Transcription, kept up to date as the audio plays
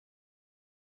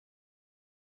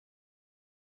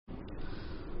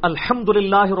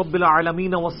الحمدللہ رب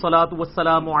العالمین والصلاة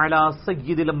والسلام علی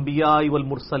سید الانبیاء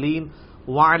والمرسلین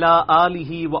وعلی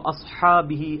آلہ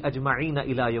واصحابہ اجمعین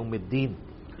الی یوم الدین.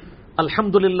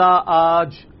 الحمدللہ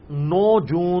آج 9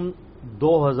 جون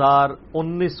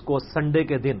 2019 کو سنڈے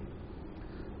کے دن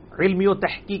علمی و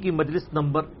تحقیقی مجلس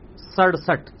نمبر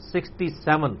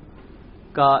 67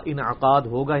 کا انعقاد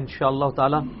ہوگا انشاءاللہ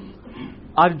تعالی.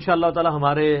 آج انشاءاللہ تعالی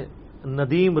ہمارے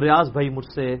ندیم ریاض بھائی مجھ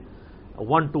سے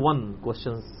 1-to-1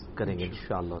 کوشچنز کریں گے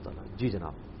انشاءاللہ تعالی. جی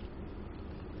جناب.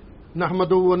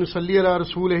 نحمد و نصلی علی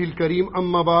رسولہ الکریم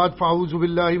اما بعد فاعوذ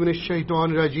باللہ من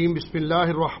الشیطان الرجیم بسم اللہ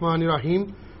الرحمن الرحیم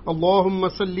اللہم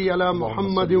صلی علی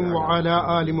محمد وعلی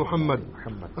آل محمد.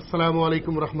 السلام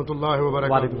علیکم ورحمۃ اللہ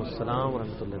وبرکاتہ. وعلیکم السلام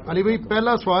ورحمۃ اللہ. علی بھائی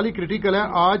پہلا سوال ہی کریٹیکل ہے.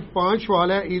 آج 5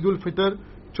 سوال ہے. عید الفطر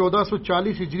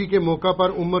 1440 ہجری کے موقع پر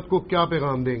امت کو کیا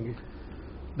پیغام دیں گے؟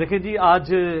 دیکھیں جی،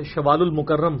 آج شوال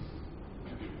المکرم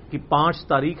کی 5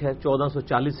 تاریخ ہے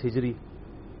 1440 ہجری.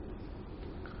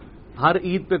 ہر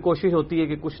عید پہ کوشش ہوتی ہے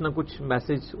کہ کچھ نہ کچھ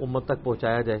میسج امت تک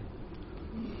پہنچایا جائے.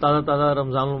 تازہ تازہ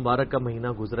رمضان المبارک کا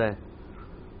مہینہ گزرا ہے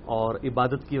اور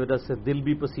عبادت کی وجہ سے دل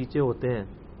بھی پسیچے ہوتے ہیں.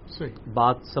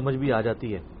 بات سمجھ بھی آ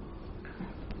جاتی ہے.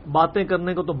 باتیں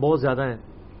کرنے کو تو بہت زیادہ ہیں،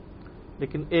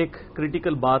 لیکن ایک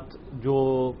کریٹیکل بات جو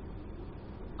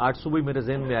آج صبح میرے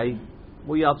ذہن میں آئی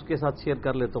وہی آپ کے ساتھ شیئر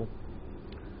کر لیتا ہوں.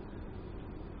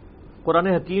 قرآن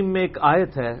حکیم میں ایک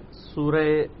آیت ہے سورہ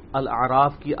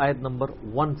الاعراف کی آیت نمبر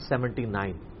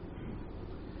 179.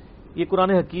 یہ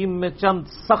قرآن حکیم میں چند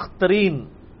سخت ترین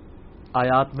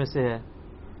آیات میں سے ہے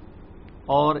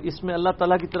اور اس میں اللہ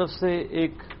تعالیٰ کی طرف سے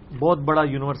ایک بہت بڑا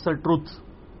یونیورسل ٹروتھ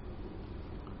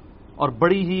اور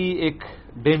بڑی ہی ایک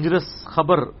ڈینجرس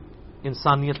خبر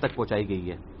انسانیت تک پہنچائی گئی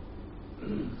ہے.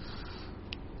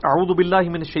 اعوذ باللہ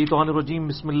من الشیطان الرجیم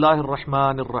بسم اللہ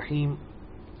الرحمن الرحیم.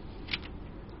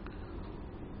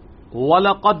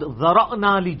 وَلَقَدْ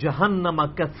ذَرَأْنَا لِجَهَنَّمَ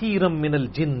كَثِيرًا مِنَ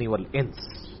الْجِنِّ وَالْإِنسِ.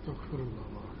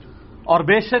 اور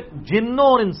بے شک جنوں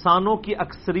اور انسانوں کی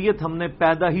اکثریت ہم نے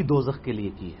پیدا ہی دوزخ کے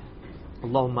لیے کی ہے.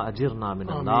 اللہم اجرنا من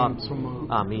النار.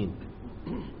 آمین.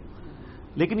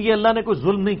 لیکن یہ اللہ نے کوئی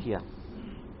ظلم نہیں کیا،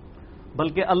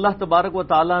 بلکہ اللہ تبارک و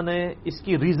تعالی نے اس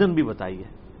کی ریزن بھی بتائی ہے.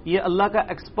 یہ اللہ کا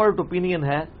ایکسپرٹ اوپینین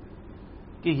ہے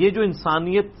کہ یہ جو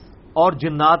انسانیت اور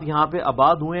جنات یہاں پہ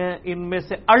آباد ہوئے ہیں ان میں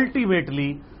سے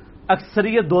الٹیمیٹلی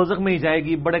اکثریت دوزخ میں ہی جائے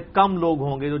گی. بڑے کم لوگ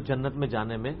ہوں گے جو جنت میں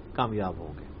جانے میں کامیاب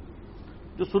ہوں گے.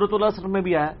 جو سورۃ العصر میں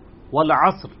بھی آیا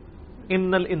والعصر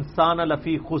ان الانسان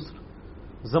لفی خسر.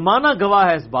 زمانہ گواہ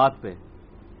ہے اس بات پہ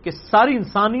کہ ساری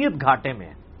انسانیت گھاٹے میں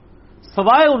ہے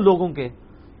سوائے ان لوگوں کے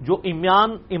جو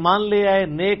ایمان لے آئے،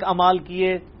 نیک اعمال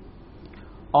کیے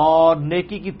اور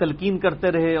نیکی کی تلقین کرتے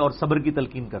رہے اور صبر کی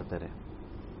تلقین کرتے رہے.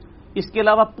 اس کے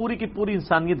علاوہ پوری کی پوری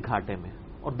انسانیت گھاٹے میں.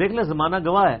 اور دیکھ لیں زمانہ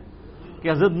گواہ ہے کہ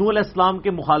حضرت نوح علیہ السلام کے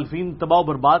مخالفین تباہ و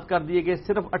برباد کر دیے گئے.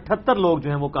 صرف 78 لوگ جو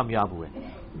ہیں وہ کامیاب ہوئے.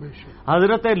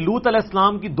 حضرت لوط علیہ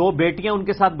السلام کی 2 بیٹیاں ان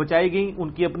کے ساتھ بچائی گئیں، ان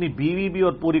کی اپنی بیوی بھی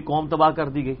اور پوری قوم تباہ کر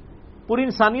دی گئی. پوری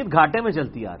انسانیت گھاٹے میں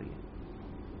چلتی آ رہی ہے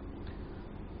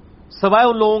سوائے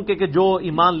ان لوگوں کے کہ جو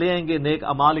ایمان لے آئیں گے، نیک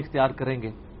اعمال اختیار کریں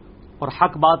گے اور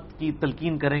حق بات کی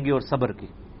تلقین کریں گے اور صبر کی.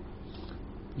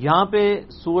 یہاں پہ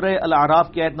سورہ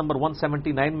الاعراف کی آیت نمبر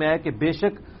 179 میں ہے کہ بے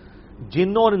شک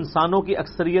جنوں اور انسانوں کی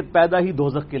اکثریت پیدا ہی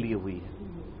دوزخ کے لیے ہوئی ہے.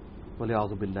 بولے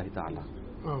اعوذ باللہ تعالی.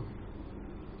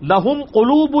 لہم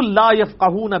قلوب لا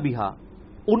یفقہون بہا.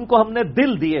 ان کو ہم نے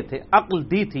دل دیے تھے، عقل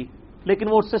دی تھی، لیکن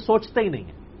وہ اس سے سوچتے ہی نہیں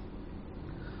ہیں.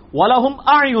 وَلَهُمْ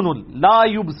أَعْيُنٌ لَا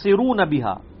يُبْصِرُونَ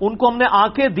بِهَا. ان کو ہم نے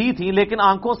آنکھیں دی تھیں لیکن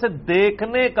آنکھوں سے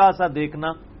دیکھنے کا سا دیکھنا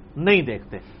نہیں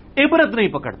دیکھتے، عبرت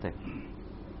نہیں پکڑتے.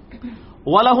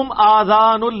 وَلَهُمْ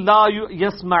آذَانٌ لَا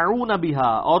يَسْمَعُونَ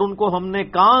بِهَا. اور ان کو ہم نے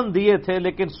کان دیے تھے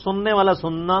لیکن سننے والا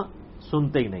سننا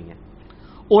سنتے ہی نہیں ہیں.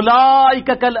 أُولَئِكَ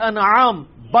كَالْأَنْعَامِ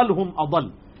بَلْ هُمْ أَضَلُّ.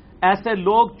 ایسے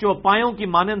لوگ چوپایوں کی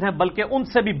مانند ہیں بلکہ ان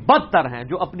سے بھی بدتر ہیں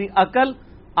جو اپنی عقل،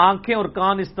 آنکھیں اور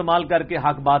کان استعمال کر کے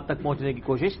حق بات تک پہنچنے کی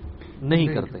کوشش نہیں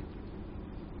کرتے.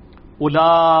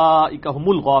 اولئک هم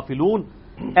الغافلون.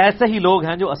 ایسے ہی لوگ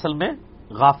ہیں جو اصل میں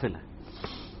غافل ہیں.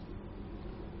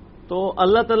 تو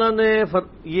اللہ تعالیٰ نے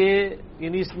یہ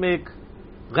یعنی اس میں ایک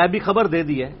غیبی خبر دے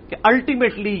دی ہے کہ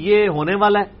الٹیمیٹلی یہ ہونے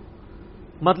والا ہے.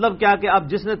 مطلب کیا کہ اب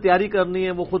جس نے تیاری کرنی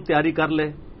ہے وہ خود تیاری کر لے.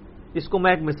 اس کو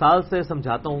میں ایک مثال سے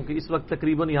سمجھاتا ہوں کہ اس وقت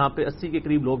تقریباً یہاں پہ 80 کے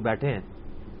قریب لوگ بیٹھے ہیں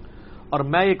اور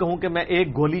میں یہ کہوں کہ میں ایک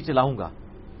گولی چلاؤں گا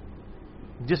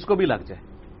جس کو بھی لگ جائے،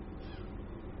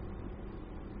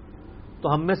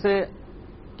 تو ہم میں سے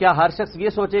کیا ہر شخص یہ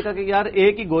سوچے گا کہ یار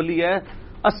ایک ہی گولی ہے،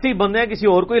 80 بندے ہیں، کسی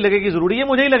اور کو ہی لگے گی، ضروری ہے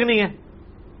مجھے ہی لگنی ہے؟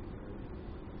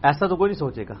 ایسا تو کوئی نہیں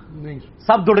سوچے گا،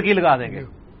 سب دڑکی لگا دیں گے.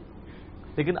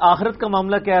 لیکن آخرت کا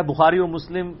معاملہ کیا ہے؟ بخاری و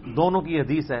مسلم دونوں کی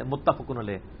حدیث ہے، متفق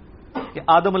علیہ. کہ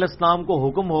آدم علیہ السلام کو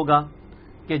حکم ہوگا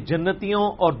کہ جنتیوں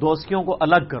اور دوزخیوں کو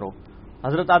الگ کرو.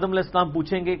 حضرت آدم علیہ السلام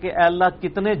پوچھیں گے کہ اے اللہ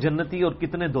کتنے جنتی اور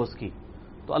کتنے دوزخی؟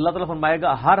 تو اللہ تعالیٰ فرمائے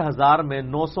گا ہر 1000 میں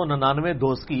 999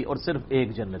 دوزخی اور صرف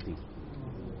ایک جنتی.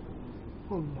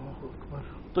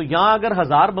 تو یہاں اگر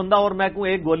 1000 بندہ اور میں کہوں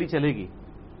ایک گولی چلے گی،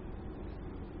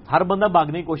 ہر بندہ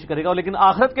بھاگنے کی کوشش کرے گا. لیکن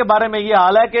آخرت کے بارے میں یہ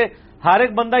حال ہے کہ ہر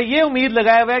ایک بندہ یہ امید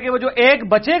لگایا ہوا ہے کہ وہ جو ایک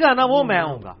بچے گا نا وہ میں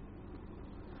ہوں گا.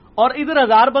 اور ادھر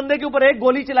 1000 بندے کے اوپر ایک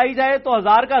گولی چلائی جائے تو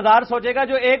 1000 کا 1000 سوچے گا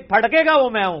جو ایک پھٹکے گا وہ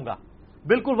میں ہوں گا.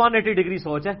 بالکل 180 ڈگری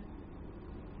سوچ ہے.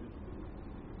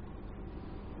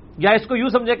 یا اس کو یوں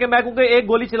سمجھے کہ میں کہوں کہ ایک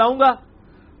گولی چلاؤں گا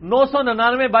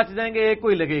 999 بچ جائیں گے، ایک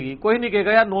کوئی لگے گی. کوئی نہیں کہے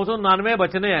گا یار 999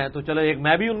 بچنے ہیں تو چلو ایک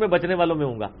میں بھی ان میں بچنے والوں میں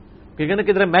ہوں گا، کیونکہ نا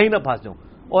کدھر میں ہی نہ پھنس جاؤں.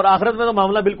 اور آخرت میں تو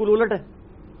معاملہ بالکل الٹ ہے.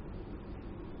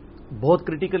 بہت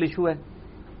کریٹیکل ایشو ہے.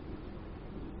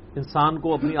 انسان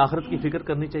کو اپنی آخرت کی فکر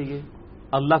کرنی چاہیے،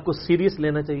 اللہ کو سیریس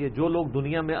لینا چاہیے. جو لوگ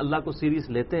دنیا میں اللہ کو سیریس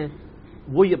لیتے ہیں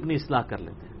وہی اپنی اصلاح کر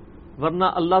لیتے ہیں، ورنہ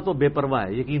اللہ تو بے پرواہ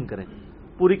ہے. یقین کریں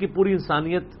پوری کی پوری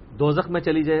انسانیت دوزخ میں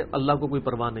چلی جائے اللہ کو کوئی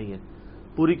پرواہ نہیں ہے،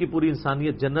 پوری کی پوری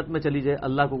انسانیت جنت میں چلی جائے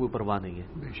اللہ کو کوئی پرواہ نہیں ہے.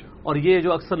 اور یہ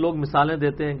جو اکثر لوگ مثالیں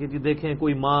دیتے ہیں کہ جی دیکھیں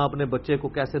کوئی ماں اپنے بچے کو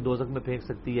کیسے دوزخ میں پھینک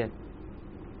سکتی ہے،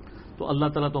 تو اللہ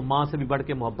تعالیٰ تو ماں سے بھی بڑھ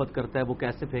کے محبت کرتا ہے، وہ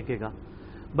کیسے پھینکے گا؟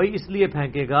 بھائی اس لیے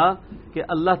پھینکے گا کہ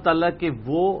اللہ تعالیٰ کے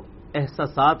وہ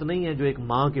احساسات نہیں ہیں جو ایک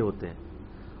ماں کے ہوتے ہیں.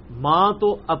 ماں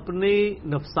تو اپنی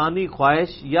نفسانی خواہش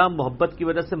یا محبت کی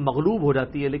وجہ سے مغلوب ہو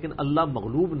جاتی ہے، لیکن اللہ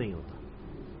مغلوب نہیں ہوتا.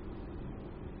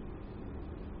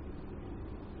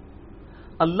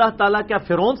 اللہ تعالیٰ کیا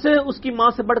فرعون سے اس کی ماں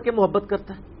سے بڑھ کے محبت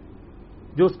کرتا ہے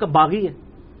جو اس کا باغی ہے؟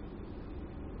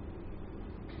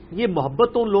 یہ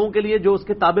محبت تو ان لوگوں کے لیے جو اس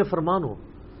کے تابع فرمان ہو.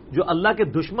 جو اللہ کے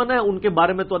دشمن ہیں ان کے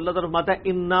بارے میں تو اللہ تعالیٰ فرماتا ہے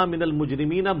انا من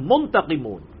المجرمین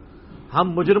منتقمون،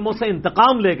 ہم مجرموں سے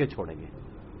انتقام لے کے چھوڑیں گے.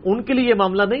 ان کے لیے یہ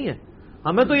معاملہ نہیں ہے.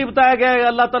 ہمیں تو یہ بتایا گیا ہے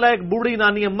اللہ تعالیٰ ایک بوڑھی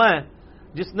نانی اماں ہے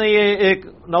جس نے یہ ایک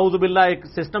نعوذ باللہ ایک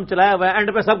سسٹم چلایا ہوا ہے،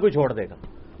 اینڈ پہ سب کچھ چھوڑ دے گا.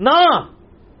 نہ،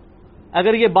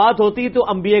 اگر یہ بات ہوتی تو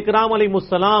انبیاء کرام علیہ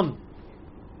السلام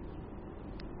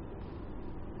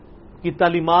کی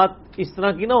تعلیمات اس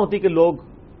طرح کی نہ ہوتی کہ لوگ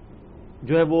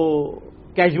جو ہے وہ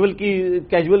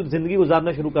کیجول زندگی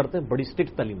گزارنا شروع کرتے ہیں. بڑی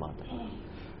اسٹرکٹ تعلیمات ہے.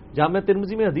 جامع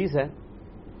ترمذی میں حدیث ہے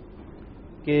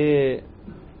کہ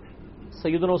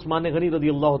سیدنا عثمان غنی رضی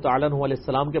اللہ تعالیٰ عنہ علیہ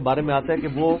السلام کے بارے میں آتا ہے کہ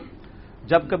وہ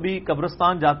جب کبھی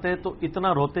قبرستان جاتے تو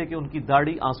اتنا روتے کہ ان کی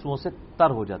داڑھی آنسوؤں سے تر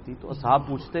ہو جاتی. تو اصحاب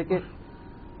پوچھتے کہ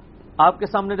آپ کے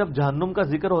سامنے جب جہنم کا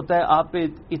ذکر ہوتا ہے آپ پہ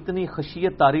اتنی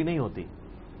خشیت طاری نہیں ہوتی،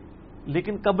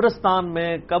 لیکن قبرستان میں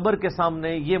قبر کے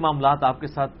سامنے یہ معاملات آپ کے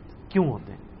ساتھ کیوں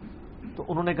ہوتے ہیں؟ تو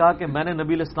انہوں نے کہا کہ میں نے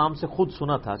نبی علیہ السلام سے خود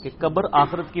سنا تھا کہ قبر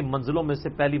آخرت کی منزلوں میں سے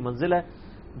پہلی منزل ہے،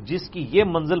 جس کی یہ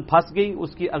منزل پھنس گئی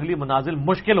اس کی اگلی منازل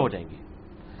مشکل ہو جائیں گی،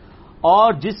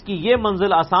 اور جس کی یہ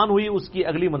منزل آسان ہوئی اس کی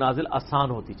اگلی منازل آسان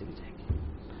ہوتی چلی جائے گی.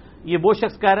 یہ وہ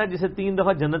شخص کہہ رہا ہے جسے 3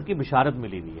 دفعہ جنت کی بشارت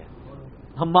ملی ہوئی ہے.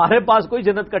 ہمارے پاس کوئی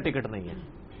جنت کا ٹکٹ نہیں ہے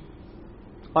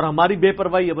اور ہماری بے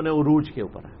پرواہی اپنے عروج کے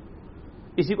اوپر ہے.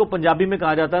 اسی کو پنجابی میں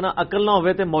کہا جاتا ہے نا، عقل نہ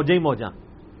ہوئے تے موجیں ہی موجاں،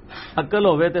 عقل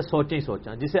ہوئے تے سوچیں ہی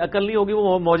سوچاں. جسے عقل نہیں ہوگی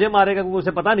وہ موجیں مارے گا کیونکہ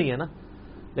اسے پتہ نہیں ہے نا،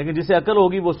 لیکن جسے عقل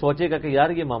ہوگی وہ سوچے گا کہ یار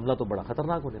یہ معاملہ تو بڑا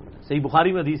خطرناک ہونے والا ہے. صحیح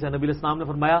بخاری میں حدیث ہے، نبی علیہ السلام نے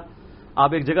فرمایا آپ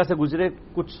ایک جگہ سے گزرے،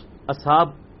 کچھ اصحاب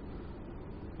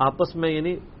آپس میں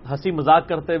یعنی ہنسی مذاق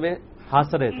کرتے ہوئے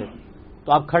ہنس رہے تھے،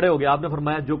 تو آپ کھڑے ہو گئے. آپ نے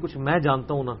فرمایا جو کچھ میں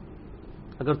جانتا ہوں نا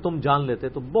اگر تم جان لیتے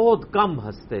تو بہت کم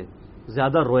ہنستے،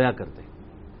 زیادہ رویا کرتے.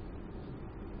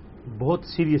 بہت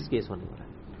سیریس کیس ہونے والا ہے.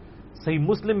 صحیح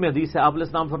مسلم میں حدیث ہے، آپ علیہ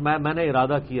السلام فرمایا میں نے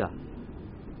ارادہ کیا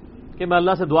کہ میں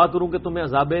اللہ سے دعا کروں کہ تمہیں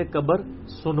عذاب قبر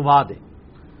سنوا دے.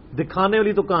 دکھانے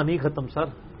والی تو کہانی ختم سر،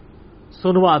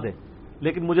 سنوا دے.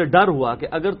 لیکن مجھے ڈر ہوا کہ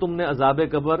اگر تم نے عذاب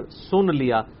قبر سن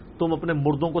لیا تم اپنے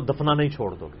مردوں کو دفنا نہیں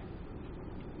چھوڑ دو گے،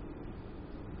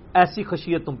 ایسی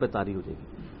خشیت تم پہ طاری ہو جائے گی.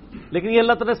 لیکن یہ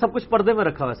اللہ تعالیٰ نے سب کچھ پردے میں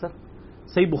رکھا ہوا ہے سر.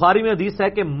 صحیح بخاری میں حدیث ہے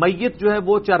کہ میت جو ہے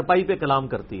وہ چارپائی پہ کلام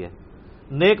کرتی ہے.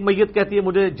 نیک میت کہتی ہے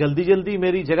مجھے جلدی جلدی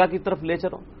میری جگہ کی طرف لے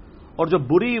چلو، اور جو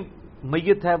بری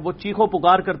میت ہے وہ چیخو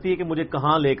پکار کرتی ہے کہ مجھے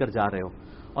کہاں لے کر جا رہے ہو.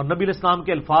 اور نبی علیہ السلام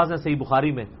کے الفاظ ہیں صحیح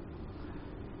بخاری میں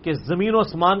کہ زمین و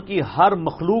آسمان کی ہر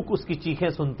مخلوق اس کی چیخیں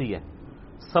سنتی ہے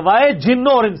سوائے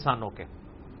جنوں اور انسانوں کے،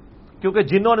 کیونکہ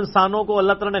جنوں اور انسانوں کو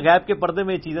اللہ تعالیٰ نے غیب کے پردے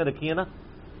میں یہ چیزیں رکھی ہیں نا،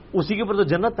 اسی کے اوپر تو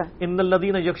جنت ہے. ان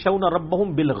الذین یخشون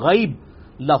ربهم بالغیب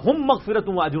لهم مغفرۃ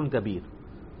واجر کبیر.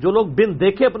 جو لوگ بن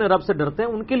دیکھے اپنے رب سے ڈرتے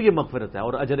ہیں ان کے لیے مغفرت ہے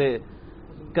اور اجر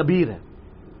کبیر ہے.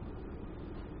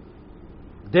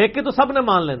 دیکھ کے تو سب نے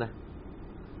مان لینا ہے.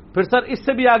 پھر سر اس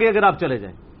سے بھی آگے اگر آپ چلے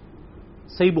جائیں،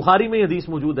 صحیح بخاری میں یہ حدیث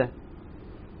موجود ہے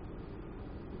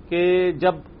کہ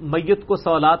جب میت کو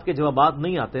سوالات کے جوابات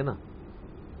نہیں آتے نا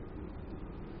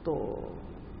تو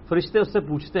فرشتے اس سے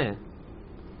پوچھتے ہیں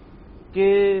کہ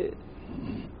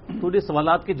تجھے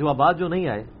سوالات کے جوابات جو نہیں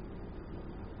آئے،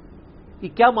 یہ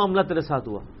کیا معاملہ تیرے ساتھ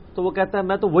ہوا؟ تو وہ کہتا ہے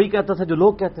میں تو وہی کہتا تھا جو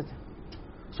لوگ کہتے تھے،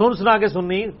 سنا کے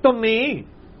سننی تم نہیں،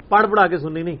 پڑھا کے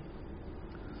سننی نہیں۔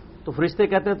 تو فرشتے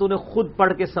کہتے ہیں تو نے خود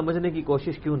پڑھ کے سمجھنے کی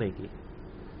کوشش کیوں نہیں کی؟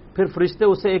 پھر فرشتے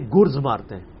اسے ایک گرز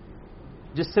مارتے ہیں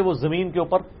جس سے وہ زمین کے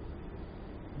اوپر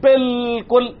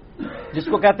بالکل، جس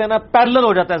کو کہتے ہیں نا پیرلل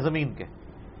ہو جاتا ہے، زمین کے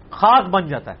خاک بن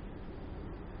جاتا ہے،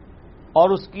 اور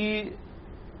اس کی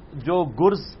جو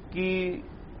گرز کی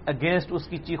اگینسٹ اس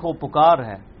کی چیخ و پکار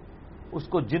ہے اس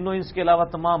کو جن و انس کے علاوہ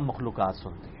تمام مخلوقات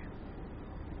سنتی ہیں۔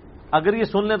 اگر یہ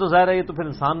سن لیں تو ظاہر ہے یہ تو پھر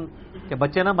انسان کے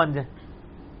بچے نہ بن جائیں،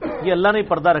 یہ اللہ نے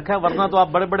پردہ رکھا ہے، ورنہ تو آپ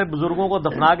بڑے بڑے بزرگوں کو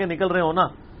دفنا کے نکل رہے ہو نا،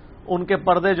 ان کے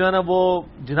پردے جو ہے نا وہ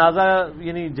جنازہ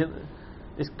یعنی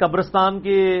اس قبرستان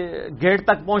کے گیٹ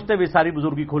تک پہنچتے ہوئے ساری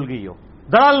بزرگی کھل گئی ہو،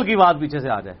 دڑل کی بات پیچھے سے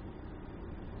آ جائے،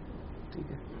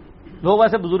 ٹھیک ہے، لوگ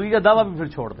ایسے بزرگی کا دعویٰ بھی پھر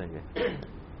چھوڑ دیں گے،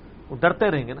 وہ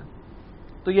ڈرتے رہیں گے نا۔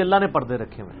 تو یہ اللہ نے پردے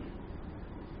رکھے ہوئے ہیں۔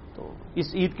 تو اس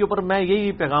عید کے اوپر میں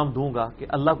یہی پیغام دوں گا کہ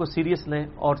اللہ کو سیریس لیں،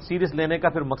 اور سیریس لینے کا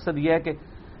پھر مقصد یہ ہے کہ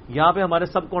یہاں پہ ہمارے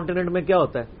سب کانٹیننٹ میں کیا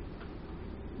ہوتا ہے،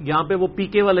 یہاں پہ وہ پی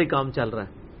کے والا ہی کام چل رہا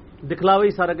ہے، دکھلاوا ہی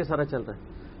سارا کے سارا چل رہا ہے۔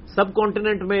 سب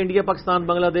کانٹیننٹ میں انڈیا، پاکستان،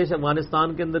 بنگلہ دیش،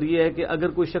 افغانستان کے اندر یہ ہے کہ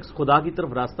اگر کوئی شخص خدا کی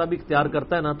طرف راستہ بھی اختیار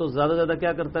کرتا ہے نا تو زیادہ سے زیادہ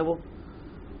کیا کرتا ہے وہ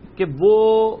کہ وہ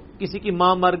کسی کی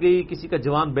ماں مر گئی، کسی کا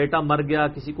جوان بیٹا مر گیا،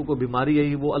 کسی کو کوئی بیماری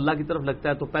آئی، وہ اللہ کی طرف لگتا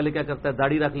ہے تو پہلے کیا کرتا ہے،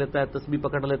 داڑھی رکھ لیتا ہے، تسبیح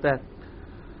پکڑ لیتا ہے،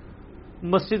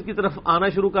 مسجد کی طرف آنا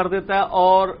شروع کر دیتا ہے،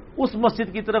 اور اس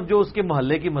مسجد کی طرف جو اس کے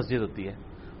محلے کی مسجد ہوتی ہے،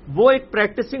 وہ ایک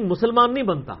پریکٹسنگ مسلمان نہیں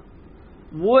بنتا،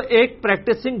 وہ ایک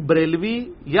پریکٹسنگ بریلوی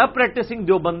یا پریکٹسنگ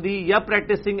دیوبندی یا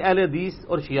پریکٹسنگ اہل حدیث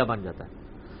اور شیعہ بن جاتا ہے۔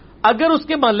 اگر اس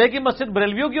کے محلے کی مسجد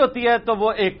بریلویوں کی ہوتی ہے تو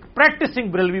وہ ایک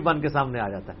پریکٹسنگ بریلوی بن کے سامنے آ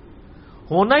جاتا ہے۔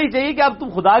 ہونا ہی چاہیے کہ اب تم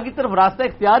خدا کی طرف راستہ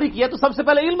اختیار ہی کیا تو سب سے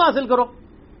پہلے علم حاصل کرو۔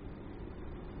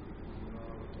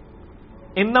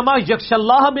 انما یخشی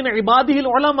اللہ من عبادہ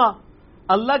العلماء،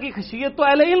 اللہ کی خشیت تو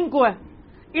اہل علم کو ہے،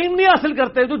 علم نہیں حاصل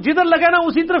کرتے تو جدھر لگے نا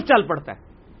اسی طرف چل پڑتا ہے۔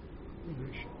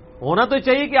 ہونا تو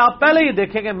چاہیے کہ آپ پہلے ہی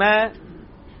دیکھیں کہ میں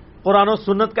قرآن و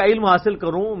سنت کا علم حاصل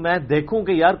کروں، میں دیکھوں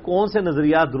کہ یار کون سے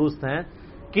نظریات درست ہیں،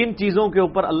 کن چیزوں کے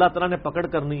اوپر اللہ تعالیٰ نے پکڑ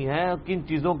کرنی ہے، کن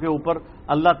چیزوں کے اوپر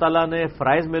اللہ تعالیٰ نے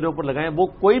فرائض میرے اوپر لگائے ہیں۔ وہ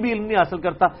کوئی بھی علم نہیں حاصل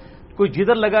کرتا، کوئی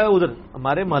جدھر لگا ہے ادھر۔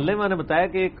 ہمارے محلے میں نے بتایا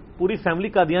کہ ایک پوری فیملی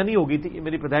قادیانی ہو گئی تھی، یہ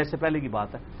میری پیدائش سے پہلے کی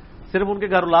بات ہے، صرف ان کے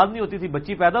گھر اولاد نہیں ہوتی تھی،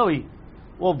 بچی پیدا ہوئی،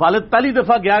 وہ والد پہلی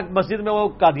دفعہ گیا مسجد میں، وہ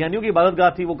قادیانیوں کی عبادت گاہ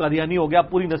تھی، وہ قادیانی ہو گیا،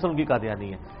 پوری نسل ان کی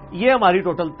قادیانی ہے۔ یہ ہماری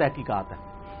ٹوٹل تحقیقات ہے۔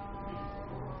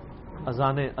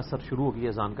 اذان اثر شروع ہوگی،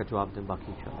 اذان کا جواب دیں،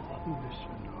 باقی انشاءاللہ۔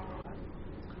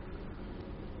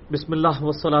 بسم اللہ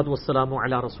والصلاۃ والسلام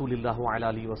علی رسول اللہ وعلی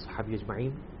آلہ وصحبہ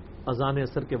اجمعین۔ اذان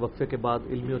اثر کے وقفے کے بعد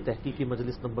علمی و تحقیقی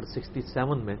مجلس نمبر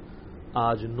 67 میں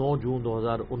آج 9 جون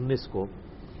 2019 کو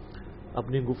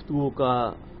اپنی گفتگو کا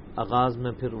آغاز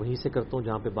میں پھر وہیں سے کرتا ہوں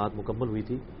جہاں پہ بات مکمل ہوئی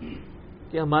تھی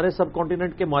کہ ہمارے سب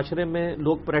کانٹیننٹ کے معاشرے میں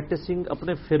لوگ پریکٹسنگ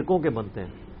اپنے فرقوں کے بنتے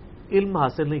ہیں، علم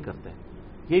حاصل نہیں کرتے ہیں۔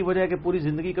 یہی وجہ ہے کہ پوری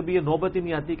زندگی کبھی یہ نوبت ہی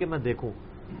نہیں آتی کہ میں دیکھوں،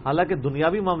 حالانکہ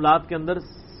دنیاوی معاملات کے اندر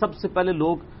سب سے پہلے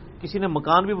لوگ، کسی نے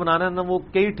مکان بھی بنانا ہے نا، وہ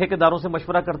کئی ٹھیکیداروں سے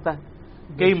مشورہ کرتا ہے،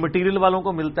 کئی مٹیریل والوں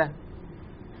کو ملتا ہے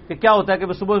کہ کیا ہوتا ہے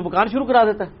کہ صبح مکان شروع کرا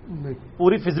دیتا ہے،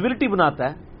 پوری فیزیبلٹی بناتا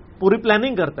ہے، پوری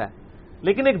پلاننگ کرتا ہے،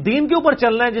 لیکن ایک دین کے اوپر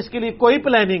چلنا ہے جس کے لیے کوئی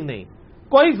پلاننگ نہیں،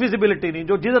 کوئی فیزیبلٹی نہیں،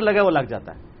 جو جدھر لگا وہ لگ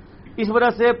جاتا ہے۔ اس وجہ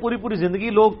سے پوری زندگی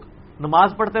لوگ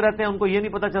نماز پڑھتے رہتے ہیں، ان کو یہ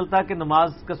نہیں پتا چلتا کہ نماز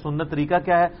کا سنت طریقہ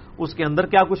کیا ہے، اس کے اندر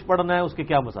کیا کچھ پڑھنا ہے، اس کے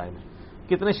کیا مسائل ہیں۔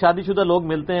 کتنے شادی شدہ لوگ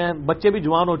ملتے ہیں، بچے بھی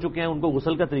جوان ہو چکے ہیں، ان کو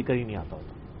غسل کا طریقہ ہی نہیں آتا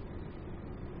ہوتا۔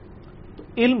 تو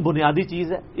علم بنیادی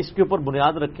چیز ہے، اس کے اوپر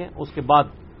بنیاد رکھیں، اس کے بعد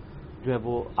جو ہے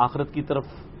وہ آخرت کی طرف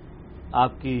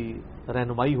آپ کی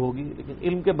رہنمائی ہوگی، لیکن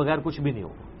علم کے بغیر کچھ بھی نہیں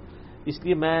ہوگا۔ اس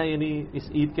لیے میں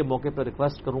اس عید کے موقع پر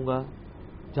ریکویسٹ کروں گا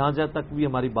جہاں تک بھی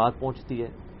ہماری بات پہنچتی ہے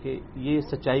کہ یہ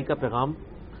سچائی کا پیغام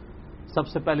سب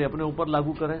سے پہلے اپنے اوپر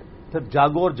لاگو کریں، پھر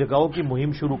جاگو اور جگاؤ کی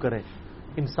مہم شروع کریں،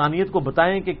 انسانیت کو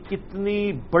بتائیں کہ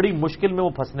کتنی بڑی مشکل میں وہ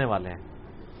پھنسنے والے ہیں،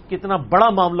 کتنا بڑا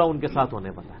معاملہ ان کے ساتھ ہونے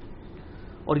والا ہے،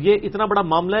 اور یہ اتنا بڑا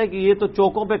معاملہ ہے کہ یہ تو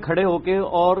چوکوں پہ کھڑے ہو کے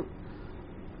اور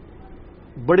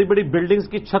بڑی بڑی بلڈنگز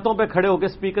کی چھتوں پہ کھڑے ہو کے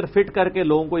اسپیکر فٹ کر کے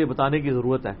لوگوں کو یہ بتانے کی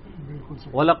ضرورت ہے۔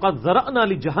 وَلَقَدْ ذَرَأْنَا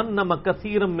لِجَهَنَّمَ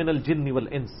كَثِيرًا مِنَ الْجِنِّ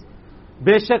وَالْإِنسِ،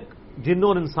 بے شک جنوں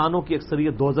اور انسانوں کی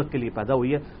اکثریت دوزخ کے لیے پیدا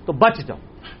ہوئی ہے، تو بچ جاؤ۔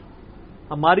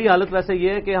 ہماری حالت ویسے یہ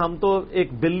ہے کہ ہم تو ایک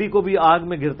بلی کو بھی آگ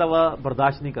میں گرتا ہوا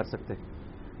برداشت نہیں کر سکتے،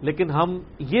 لیکن ہم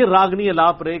یہ راگنی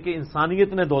الاپ رہے کہ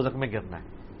انسانیت نے دوزخ میں گرنا ہے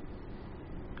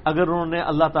اگر انہوں نے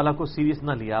اللہ تعالیٰ کو سیریس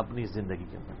نہ لیا اپنی زندگی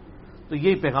کے اندر۔ تو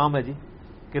یہی پیغام ہے جی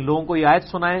کہ لوگوں کو یہ آیت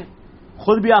سنائیں،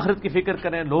 خود بھی آخرت کی فکر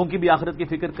کریں، لوگوں کی بھی آخرت کی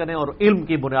فکر کریں، اور علم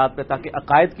کی بنیاد پہ، تاکہ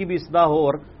عقائد کی بھی اصلاح ہو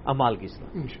اور اعمال کی اصلاح.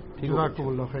 جزاکم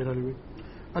اللہ خیر.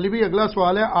 علی بھائی اگلا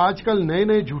سوال ہے، آج کل نئے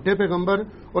نئے جھوٹے پیغمبر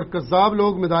اور کذاب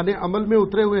لوگ میدان عمل میں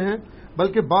اترے ہوئے ہیں،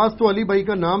 بلکہ بعض تو علی بھائی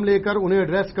کا نام لے کر انہیں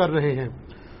ایڈریس کر رہے ہیں،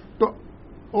 تو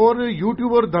اور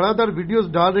یوٹیوب اور دھڑا دھڑ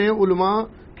ویڈیوز ڈال رہے ہیں. علماء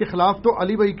کے خلاف تو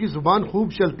علی بھائی کی زبان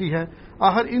خوب چلتی ہے،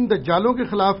 آخر ان دجالوں کے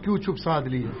خلاف کیوں چپ سادھ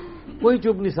لی ہے؟ کوئی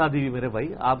چپ نہیں سادھی ہوئی میرے بھائی،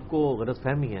 آپ کو غلط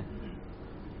فہمی ہے.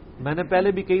 میں نے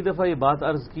پہلے بھی کئی دفعہ یہ بات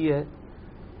عرض کی ہے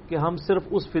کہ ہم صرف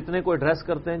اس فتنے کو ایڈریس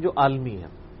کرتے ہیں جو عالمی ہے.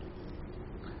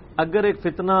 اگر ایک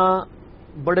فتنہ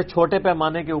بڑے چھوٹے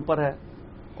پیمانے کے اوپر ہے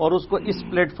اور اس کو اس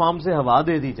پلیٹ فارم سے ہوا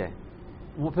دے دی جائے،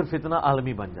 وہ پھر فتنہ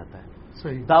عالمی بن جاتا ہے.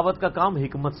 صحیح. دعوت کا کام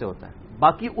حکمت سے ہوتا ہے.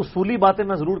 باقی اصولی باتیں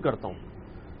میں ضرور کرتا ہوں.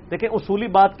 دیکھیں اصولی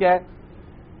بات کیا ہے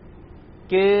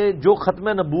کہ جو ختم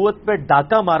نبوت پہ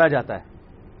ڈاکہ مارا جاتا ہے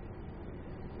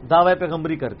دعوی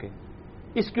پیغمبری کر کے،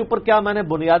 اس کے اوپر کیا میں نے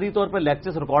بنیادی طور پہ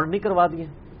لیکچرز ریکارڈ نہیں کروا دیے؟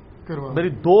 میری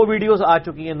 2 ویڈیوز آ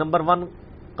چکی ہیں. نمبر 1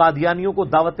 قادیانیوں کو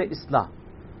دعوت اصلاح.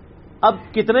 اب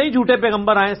کتنے ہی جھوٹے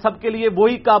پیغمبر آئے، سب کے لیے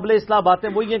وہی قابل اصلاح باتیں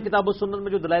وہی ہیں کتاب و سنت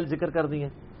میں جو دلائل ذکر کر دی ہیں.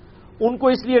 ان کو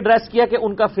اس لیے ایڈریس کیا کہ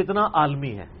ان کا فتنہ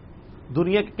عالمی ہے،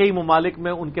 دنیا کے کئی ممالک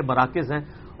میں ان کے مراکز ہیں،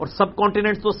 اور سب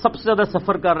کانٹیننٹس تو سب سے زیادہ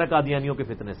سفر کر رہے قادیانیوں کے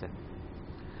فتنے سے،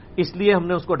 اس لیے ہم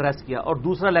نے اس کو ایڈریس کیا. اور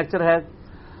دوسرا لیکچر ہے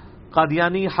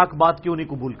قادیانی حق بات کیوں نہیں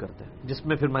قبول کرتے، جس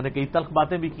میں پھر میں نے کئی تلخ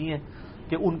باتیں بھی کی ہیں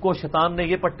کہ ان کو شیطان نے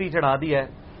یہ پٹی چڑھا دی ہے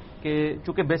کہ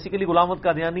چونکہ بیسیکلی غلام احمد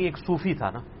قادیانی ایک صوفی تھا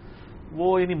نا،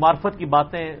 وہ یعنی معرفت کی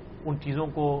باتیں ان چیزوں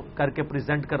کو کر کے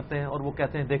پریزنٹ کرتے ہیں، اور وہ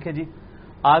کہتے ہیں دیکھیں جی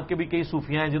آپ کے بھی کئی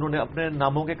صوفیاں ہیں جنہوں نے اپنے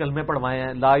ناموں کے کلمے پڑھوائے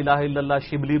ہیں، لا الہ الا اللہ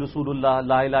شبلی رسول اللہ،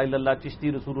 لا الہ الا اللہ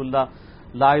چشتی رسول اللہ،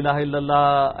 لا الہ الا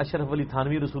اللہ اشرف علی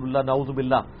تھانوی رسول اللہ، نعوذ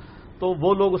باللہ. تو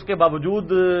وہ لوگ اس کے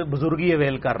باوجود بزرگی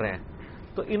اویل کر رہے ہیں.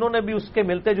 تو انہوں نے بھی اس کے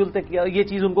ملتے جلتے کیا، یہ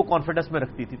چیز ان کو کانفیڈنس میں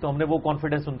رکھتی تھی، تو ہم نے وہ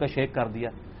کانفیڈنس ان کا شیک کر دیا.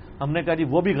 ہم نے کہا جی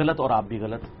وہ بھی غلط اور آپ بھی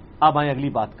غلط، اب آئیں اگلی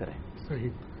بات کریں. صحیح.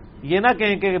 یہ نہ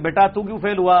کہیں کہ بیٹا تو کیوں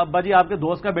فیل ہوا، ابا جی آپ کے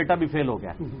دوست کا بیٹا بھی فیل ہو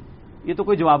گیا. یہ تو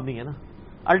کوئی جواب نہیں ہے نا،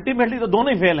 الٹیمیٹلی تو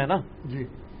دونوں ہی فیل ہیں نا جی.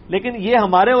 لیکن یہ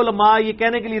ہمارے علماء یہ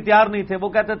کہنے کے لیے تیار نہیں تھے. وہ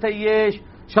کہتے تھے یہ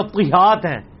شطحیات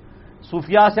ہیں،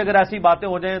 صوفیاء سے اگر ایسی باتیں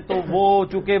ہو جائیں تو وہ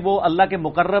چونکہ وہ اللہ کے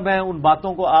مقرب ہیں، ان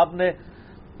باتوں کو آپ نے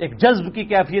ایک جذب کی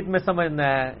کیفیت میں سمجھنا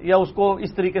ہے، یا اس کو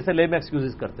اس طریقے سے لے میں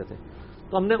ایکسکیوزز کرتے تھے.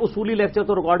 تو ہم نے اصولی لیکچر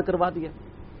تو ریکارڈ کروا دیا.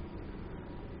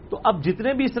 تو اب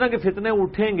جتنے بھی اس طرح کے فتنے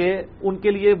اٹھیں گے ان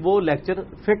کے لیے وہ لیکچر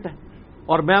فٹ ہے.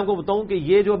 اور میں آپ کو بتاؤں کہ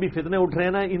یہ جو ابھی فتنے اٹھ رہے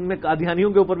ہیں نا، ان میں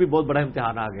قادیانیوں کے اوپر بھی بہت بڑا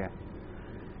امتحان آ گیا ہے،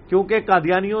 کیونکہ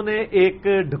قادیانیوں نے ایک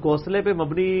ڈھکوسلے پہ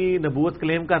مبنی نبوت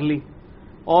کلیم کر لی،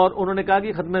 اور انہوں نے کہا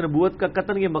کہ ختم نبوت کا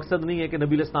قطعاً یہ مقصد نہیں ہے کہ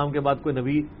نبی علیہ السلام کے بعد کوئی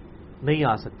نبی نہیں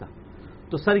آ سکتا.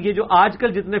 تو سر یہ جو آج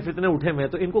کل جتنے فتنے اٹھے ہوئے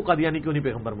ہیں تو ان کو قادیانی کیوں نہیں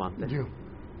پیغمبر مانتے؟ جی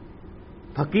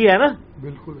پکی ہے نا.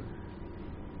 بالکل.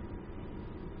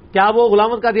 کیا وہ غلام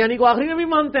احمد قادیانی کو آخری نبی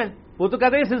مانتے ہیں؟ وہ تو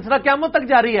کہتے ہیں یہ سلسلہ قیامت تک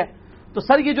جاری ہے. تو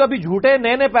سر یہ جو ابھی جھوٹے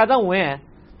نئے نئے پیدا ہوئے ہیں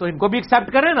تو ان کو بھی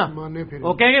ایکسپٹ کریں نا.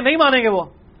 وہ کہیں گے نہیں مانیں گے وہ،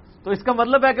 تو اس کا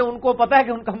مطلب ہے کہ ان کو پتا ہے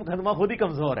کہ ان کا مقدمہ خود ہی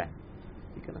کمزور ہے.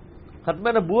 ٹھیک ہے نا. ختم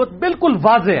نبوت بالکل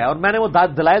واضح ہے، اور میں نے وہ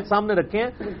دلائل سامنے رکھے ہیں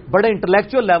بڑے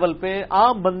انٹلیکچوئل لیول پہ،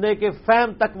 عام بندے کے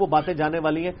فہم تک وہ باتیں جانے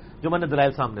والی ہیں جو میں نے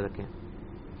دلائل سامنے رکھے ہیں.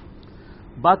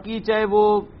 باقی چاہے وہ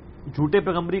جھوٹے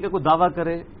پیغمبری کا کوئی دعویٰ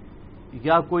کرے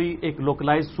یا کوئی ایک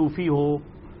لوکلائز صوفی ہو،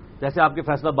 جیسے آپ کے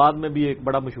فیصل آباد میں بھی ایک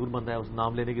بڑا مشہور بندہ ہے، اس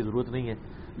نام لینے کی ضرورت نہیں ہے،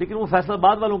 لیکن وہ فیصل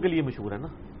آباد والوں کے لیے مشہور ہے نا.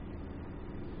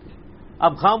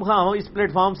 اب خام خواہ ہو اس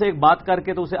پلیٹ فارم سے ایک بات کر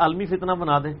کے تو اسے عالمی فتنہ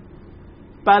بنا دیں.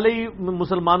 پہلے ہی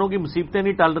مسلمانوں کی مصیبتیں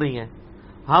نہیں ٹل رہی ہیں،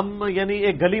 ہم یعنی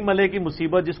ایک گلی ملے کی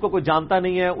مصیبت جس کو کوئی جانتا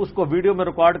نہیں ہے اس کو ویڈیو میں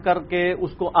ریکارڈ کر کے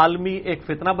اس کو عالمی ایک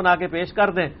فتنہ بنا کے پیش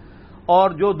کر دیں، اور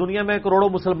جو دنیا میں کروڑوں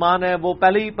مسلمان ہیں وہ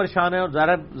پہلے ہی پریشان ہیں، اور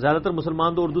زیادہ تر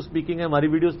مسلمان تو اردو سپیکنگ ہیں، ہماری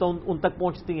ویڈیوز تو ان تک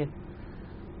پہنچتی ہیں،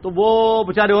 تو وہ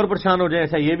بیچارے اور پریشان ہو جائیں،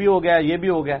 ایسا یہ بھی ہو گیا یہ بھی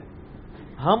ہو گیا.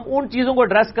 ہم ان چیزوں کو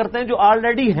ایڈریس کرتے ہیں جو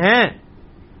آلریڈی ہیں.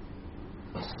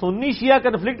 سنی شیعہ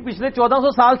کنفلکٹ پچھلے 1400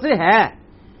 سال سے ہے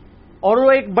اور وہ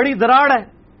ایک بڑی دراڑ ہے،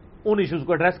 ان ایشوز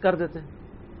کو ایڈریس کر دیتے ہیں.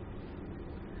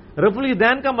 رفع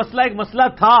الیدین کا مسئلہ ایک مسئلہ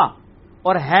تھا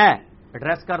اور ہے،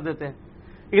 ایڈریس کر دیتے ہیں.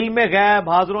 علم غیب،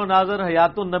 حاضر و ناظر،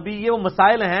 حیات النبی، یہ وہ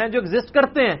مسائل ہیں جو ایگزسٹ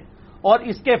کرتے ہیں اور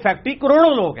اس کے افیکٹی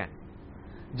کروڑوں لوگ ہیں.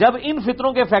 جب ان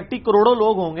فطروں کے افیکٹی کروڑوں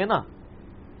لوگ ہوں گے نا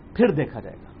پھر دیکھا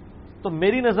جائے گا. تو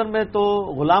میری نظر میں تو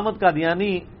غلام احمد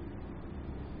قادیانی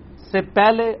سے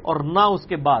پہلے اور نہ اس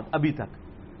کے بعد ابھی تک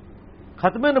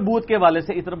ختم نبوت کے حوالے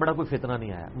سے اتنا بڑا کوئی فتنہ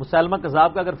نہیں آیا. مسلمہ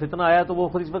کذاب کا اگر فتنہ آیا تو وہ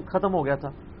خود اس وقت ختم ہو گیا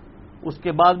تھا، اس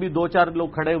کے بعد بھی 2-4 لوگ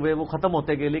کھڑے ہوئے وہ ختم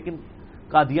ہوتے گئے. لیکن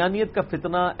قادیانیت کا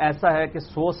فتنہ ایسا ہے کہ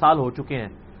 100 سال ہو چکے ہیں،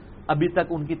 ابھی تک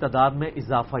ان کی تعداد میں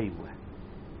اضافہ ہی ہوا ہے.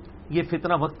 یہ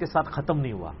فتنہ وقت کے ساتھ ختم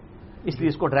نہیں ہوا. اس لیے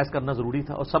اس کو ایڈریس کرنا ضروری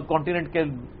تھا. اور سب کانٹیننٹ کے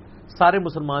سارے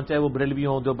مسلمان چاہے وہ بریلوی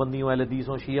ہوں، دیوبندی ہوں، اہل حدیث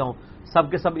ہوں، شیعہ ہوں،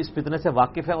 سب کے سب اس فتنے سے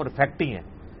واقف ہیں اور افیکٹ ہی ہیں.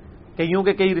 کئیوں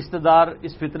کے کئی رشتہ دار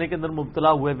اس فتنے کے اندر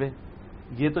مبتلا ہوئے ہوئے.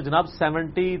 یہ تو جناب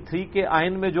 73 کے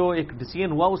آئین میں جو ایک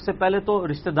ڈیسیژن ہوا اس سے پہلے تو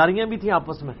رشتہ داریاں بھی تھیں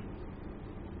آپس میں.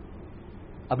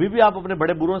 ابھی بھی آپ اپنے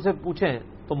بڑے بوڑھوں سے پوچھیں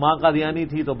تو ماں قادیانی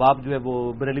تھی تو باپ جو ہے وہ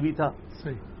بریلوی تھا.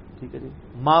 صحیح. ٹھیک ہے جی.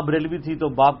 ماں بریلوی تھی تو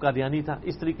باپ قادیانی تھا.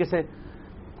 اس طریقے سے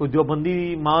کوئی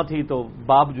دیوبندی ماں تھی تو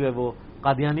باپ جو ہے وہ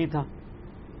قادیانی تھا،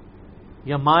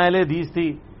 یا ماں اہل حدیث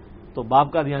تھی تو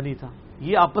باپ قادیانی تھا.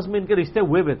 یہ آپس میں ان کے رشتے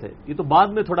ہوئے ہوئے تھے. یہ تو بعد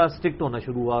میں تھوڑا اسٹرکٹ ہونا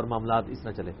شروع ہوا اور معاملات اس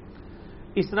طرح چلے.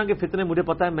 اس طرح کے فتنے مجھے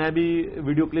پتا ہے، میں بھی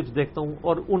ویڈیو کلپس دیکھتا ہوں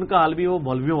اور ان کا حال بھی وہ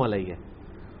مولویوں والا ہی ہے.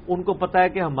 ان کو پتا ہے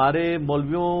کہ ہمارے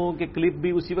مولویوں کے کلپ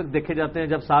بھی اسی وقت دیکھے جاتے ہیں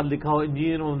جب ساتھ لکھا ہو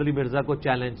انجینئر محمد علی مرزا کو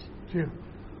چیلنج.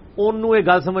 انہوں یہ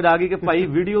گل سمجھ آ گئی کہ بھائی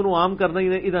ویڈیو نو عام کرنا ہی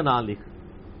ادھر نہ لکھ،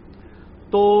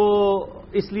 تو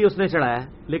اس لیے اس نے چڑھایا ہے.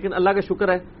 لیکن اللہ کا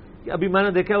شکر ہے کہ ابھی میں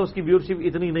نے دیکھا اس کی ویورشپ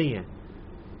اتنی نہیں ہے.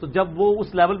 تو جب وہ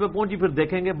اس لیول پہ پہنچی پھر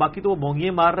دیکھیں گے. باقی تو وہ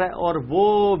بھونگیاں مار رہا ہے اور وہ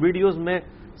ویڈیوز میں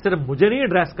صرف مجھے نہیں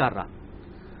ایڈریس کر رہا،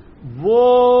 وہ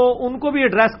ان کو بھی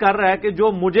ایڈریس کر رہا ہے کہ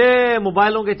جو مجھے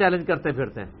موبائلوں کے چیلنج کرتے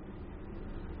پھرتے ہیں.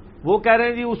 وہ کہہ رہے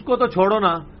ہیں جی اس کو تو چھوڑو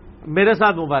نا، میرے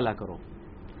ساتھ مباہلہ کرو.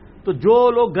 تو جو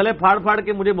لوگ گلے پھاڑ پھاڑ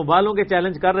کے مجھے موبائلوں کے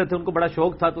چیلنج کر رہے تھے ان کو بڑا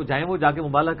شوق تھا تو جائیں وہ جا کے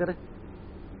مباہلہ کریں.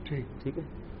 ٹھیک ہے.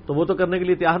 تو وہ تو کرنے کے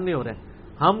لیے تیار نہیں ہو رہے.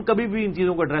 ہم کبھی بھی ان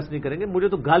چیزوں کو ایڈریس نہیں کریں گے. مجھے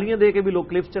تو گالیاں دے کے بھی لوگ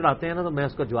کلپس چڑھاتے ہیں نا تو میں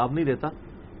اس کا جواب نہیں دیتا.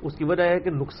 اس کی وجہ ہے کہ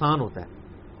نقصان ہوتا ہے.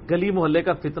 گلی محلے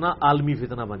کا فتنہ عالمی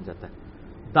فتنہ بن جاتا ہے.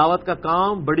 دعوت کا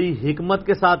کام بڑی حکمت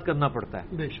کے ساتھ کرنا پڑتا ہے.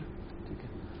 ٹھیک ہے.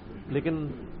 لیکن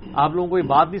آپ لوگوں کو یہ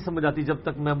بات نہیں سمجھ آتی جب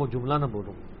تک میں وہ جملہ نہ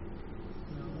بولوں.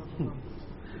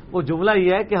 وہ جملہ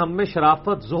یہ ہے کہ ہم میں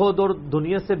شرافت، زہد اور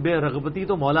دنیا سے بے رغبتی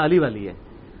تو مولا علی والی ہے،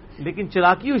 لیکن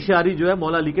چلاکی ہوشیاری جو ہے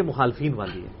مولا علی کے مخالفین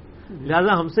والی ہے.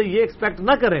 لہذا ہم سے یہ ایکسپیکٹ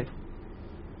نہ کریں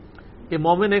کہ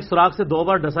مومن ایک سوراخ سے 2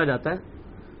 بار ڈسا جاتا ہے.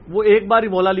 وہ ایک بار ہی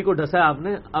مولا علی کو ڈسا ہے آپ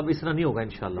نے، اب اس طرح نہیں ہوگا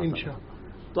انشاءاللہ.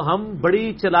 تو ہم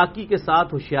بڑی چلاکی کے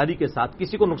ساتھ، ہوشیاری کے ساتھ،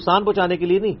 کسی کو نقصان پہنچانے کے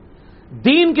لیے نہیں،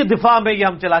 دین کے دفاع میں یہ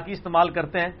ہم چلاکی استعمال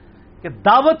کرتے ہیں کہ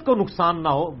دعوت کو نقصان نہ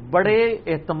ہو. بڑے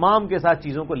اہتمام کے ساتھ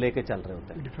چیزوں کو لے کے چل رہے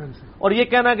ہوتے ہیں. اور یہ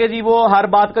کہنا کہ جی وہ ہر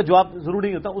بات کا جواب ضروری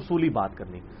نہیں ہوتا، اصولی بات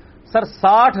کرنی. سر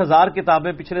 60,000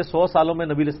 کتابیں پچھلے 100 سالوں میں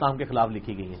نبی اسلام کے خلاف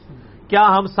لکھی گئی ہیں. کیا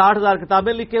ہم 60,000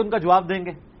 کتابیں لکھ کے ان کا جواب دیں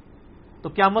گے؟ تو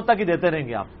قیامت تک ہی دیتے رہیں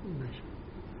گے آپ.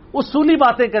 اصولی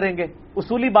باتیں کریں گے.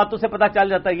 اصولی باتوں سے پتہ چل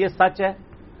جاتا ہے یہ سچ ہے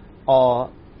اور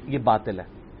یہ باطل ہے.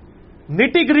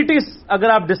 نٹی گریٹیز اگر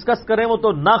آپ ڈسکس کریں وہ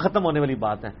تو نہ ختم ہونے والی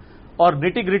بات ہے. اور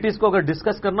نٹی گریٹیز کو اگر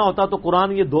ڈسکس کرنا ہوتا تو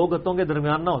قرآن یہ 2 گتوں کے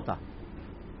درمیان نہ ہوتا.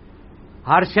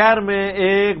 ہر شہر میں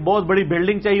ایک بہت بڑی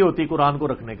بلڈنگ چاہیے ہوتی قرآن کو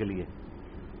رکھنے کے لیے،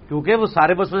 کیونکہ وہ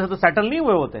سارے بس سے تو سیٹل نہیں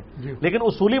ہوئے ہوتے. لیکن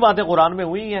اصولی باتیں قرآن میں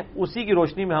ہوئی ہیں، اسی کی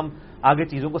روشنی میں ہم آگے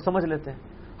چیزوں کو سمجھ لیتے ہیں.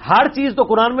 ہر چیز تو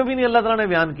قرآن میں بھی نہیں اللہ تعالیٰ نے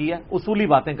بیان کی ہے، اصولی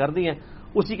باتیں کر دی ہیں.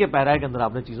 اسی کے پیرائے کے اندر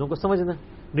آپ نے چیزوں کو سمجھنا ہے.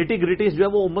 نٹی گریٹیز جو ہے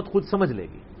وہ امت خود سمجھ لے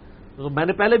گی. تو میں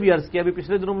نے پہلے بھی عرض کیا، ابھی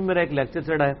پچھلے دنوں میں میرا ایک لیکچر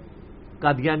چڑھا ہے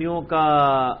قادیانیوں کا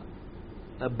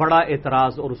بڑا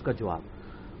اعتراض اور اس کا جواب.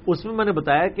 اس میں نے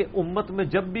بتایا کہ امت میں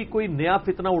جب بھی کوئی نیا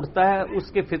فتنہ اٹھتا ہے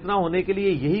اس کے فتنہ ہونے کے لیے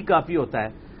یہی کافی ہوتا ہے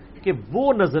کہ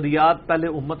وہ نظریات پہلے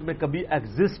امت میں کبھی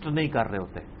ایگزسٹ نہیں کر رہے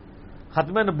ہوتے.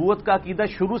 ختم نبوت کا عقیدہ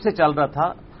شروع سے چل رہا تھا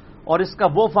اور اس کا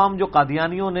وہ فارم جو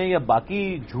قادیانیوں نے یا باقی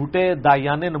جھوٹے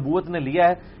دایان نبوت نے لیا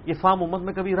ہے، یہ فارم امت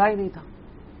میں کبھی رائے نہیں تھا.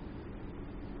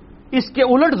 اس کے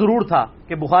الٹ ضرور تھا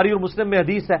کہ بخاری اور مسلم میں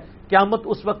حدیث ہے قیامت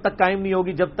اس وقت تک قائم نہیں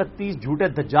ہوگی جب تک 30 جھوٹے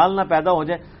دجال نہ پیدا ہو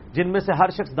جائیں جن میں سے ہر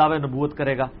شخص دعوی نبوت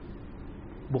کرے گا.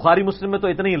 بخاری مسلم میں تو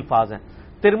اتنے ہی الفاظ ہیں.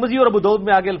 ترمذی اور ابو داؤد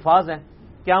میں آگے الفاظ ہیں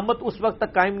قیامت اس وقت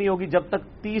تک قائم نہیں ہوگی جب تک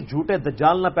 30 جھوٹے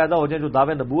دجال نہ پیدا ہو جائیں جو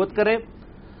دعوی نبوت کریں،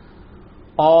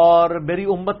 اور میری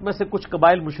امت میں سے کچھ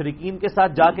قبائل مشرکین کے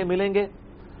ساتھ جا کے ملیں گے،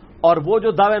 اور وہ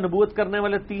جو دعوی نبوت کرنے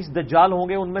والے 30 دجال ہوں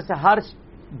گے ان میں سے ہر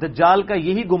دجال کا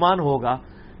یہی گمان ہوگا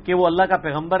کہ وہ اللہ کا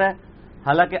پیغمبر ہے،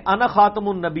 حالانکہ انا خاتم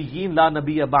النبیین لا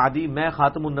نبی بعدی، میں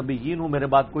خاتم النبیین ہوں، میرے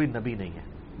بعد کوئی نبی نہیں ہے.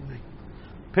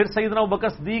 پھر سیدنا ابوبکر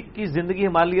صدیق کی زندگی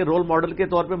ہمارے لیے رول ماڈل کے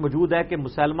طور پہ موجود ہے کہ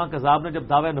مسلمہ کذاب نے جب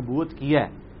دعوی نبوت کیا ہے،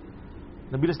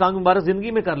 نبی اسلام کی مبارک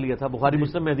زندگی میں کر لیا تھا. بخاری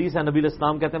مسلم میں حدیث ہے، نبی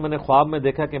اسلام کہتے ہیں میں نے خواب میں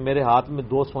دیکھا کہ میرے ہاتھ میں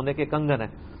 2 سونے کے کنگن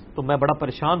ہیں، تو میں بڑا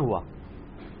پریشان ہوا،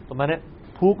 تو میں نے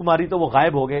پھونک ماری تو وہ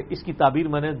غائب ہو گئے. اس کی تعبیر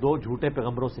میں نے 2 جھوٹے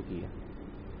پیغمبروں سے کی ہے،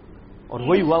 اور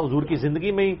وہی ہوا. حضور کی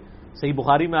زندگی میں ہی صحیح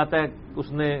بخاری میں آتا ہے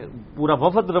اس نے پورا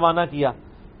وفد روانہ کیا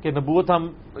کہ نبوت ہم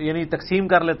یعنی تقسیم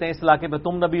کر لیتے ہیں، اس علاقے پہ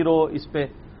تم نبی رہو، اس پہ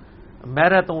میں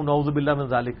رہتا ہوں، نعوذ باللہ من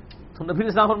ذالک. تو نبی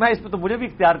اسلام فرمایا اس پہ تو مجھے بھی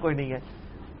اختیار کوئی نہیں ہے.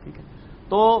 ٹھیک ہے،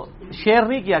 تو شیئر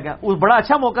نہیں کیا گیا. بڑا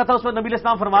اچھا موقع تھا، اس میں نبی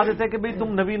اسلام فرما دیتے کہ بھئی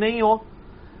تم نبی نہیں ہو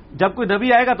جب کوئی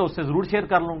نبی آئے گا تو اس سے ضرور شیئر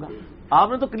کر لوں گا.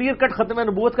 آپ نے تو کلیئر کٹ ختم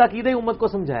نبوت کا عقیدہ ہی امت کو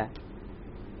سمجھایا.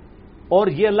 اور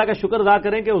یہ اللہ کا شکر ادا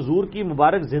کریں کہ حضور کی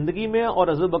مبارک زندگی میں اور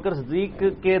حضرت بکر صدیق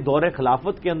کے دور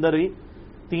خلافت کے اندر ہی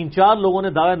 3-4 لوگوں نے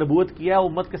دعوی نبوت کیا.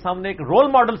 امت کے سامنے ایک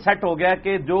رول ماڈل سیٹ ہو گیا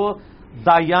کہ جو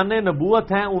داعیان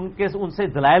نبوت ہیں ان سے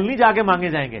دلائل نہیں جا کے مانگے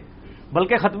جائیں گے،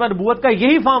 بلکہ ختم نبوت کا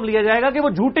یہی فارم لیا جائے گا کہ وہ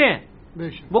جھوٹے ہیں،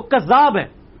 وہ کذاب ہیں،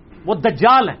 وہ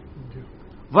دجال ہیں.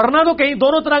 ورنہ تو کہیں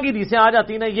دونوں طرح کی حدیثیں آ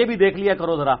جاتی ہیں، یہ بھی دیکھ لیا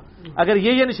کرو ذرا، اگر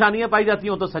یہ نشانیاں پائی جاتی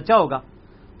ہوں تو سچا ہوگا.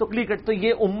 تو کلیئر کٹ تو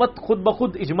یہ امت خود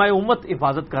بخود اجماع امت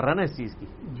حفاظت کر رہا ہے نا اس چیز کی.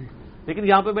 لیکن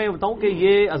یہاں پہ میں بتاؤں کہ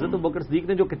یہ حضرت بکر صدیق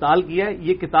نے جو قتال کیا ہے،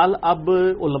 یہ قتال اب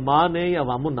علماء نے یا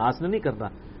عوام الناس نے نہیں کرنا،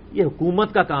 یہ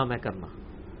حکومت کا کام ہے کرنا.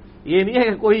 یہ نہیں ہے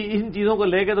کہ کوئی ان چیزوں کو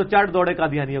لے کے تو چڑھ دوڑے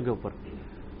قادیانیوں کے اوپر.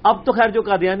 اب تو خیر جو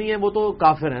قادیانی ہیں وہ تو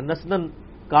کافر ہیں، نسلاً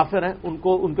کافر ہیں، ان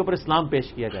کے اوپر اسلام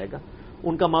پیش کیا جائے گا.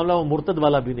 ان کا معاملہ وہ مرتد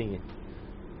والا بھی نہیں ہے.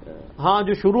 ہاں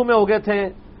جو شروع میں ہو گئے تھے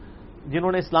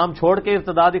جنہوں نے اسلام چھوڑ کے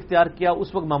ارتداد اختیار کیا،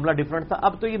 اس وقت معاملہ ڈیفرنٹ تھا.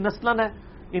 اب تو یہ نسلاً ہے،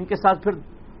 ان کے ساتھ پھر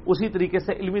اسی طریقے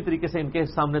سے علمی طریقے سے ان کے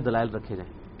سامنے دلائل رکھے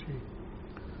جائیں.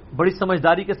 بڑی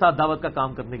سمجھداری کے ساتھ دعوت کا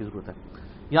کام کرنے کی ضرورت ہے.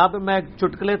 یہاں پہ میں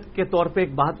چٹکلے کے طور پہ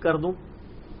ایک بات کر دوں.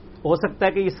 ہو سکتا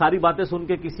ہے کہ یہ ساری باتیں سن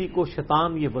کے کسی کو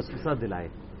شیطان یہ وسوسہ دلائے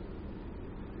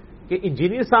کہ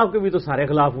انجینئر صاحب کے بھی تو سارے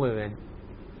خلاف ہوئے ہیں،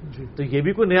 تو یہ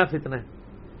بھی کوئی نیا فتنہ ہے.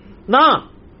 نہ،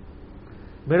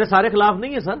 میرے سارے خلاف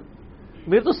نہیں ہیں سر،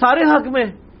 میرے تو سارے حق میں.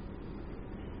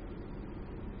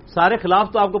 سارے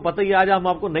خلاف تو آپ کو پتہ ہی، آج ہم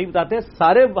آپ کو نہیں بتاتے،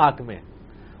 سارے حق میں.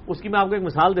 اس کی میں آپ کو ایک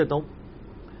مثال دیتا ہوں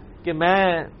کہ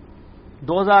میں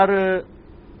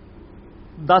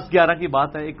 2010-11 کی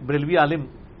بات ہے، ایک بریلوی عالم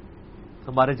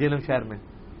ہمارے جیلم شہر میں،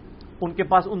 ان کے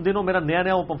پاس ان دنوں میرا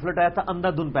نیا وہ پمفلٹ آیا تھا اندھا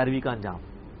دھند پیروی کا انجام،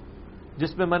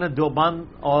 جس میں نے دیوبند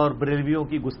اور بریلویوں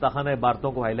کی گستاخانہ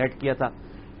عبارتوں کو ہائی لائٹ کیا تھا.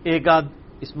 ایک آدھ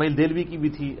اسماعیل دہلوی کی بھی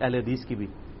تھی، اہل حدیث کی بھی.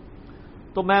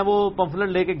 تو میں وہ پمفلٹ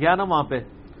لے کے گیا نا وہاں پہ،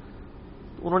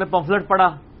 انہوں نے پمفلٹ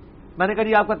پڑھا. میں نے کہا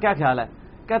جی آپ کا کیا خیال ہے؟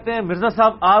 کہتے ہیں مرزا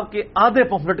صاحب آپ کے آدھے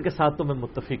پمفلٹ کے ساتھ تو میں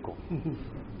متفق ہوں.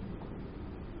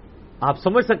 آپ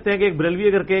سمجھ سکتے ہیں کہ ایک بریلوی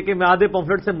اگر کہے کہ میں آدھے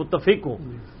پمفلٹ سے متفق ہوں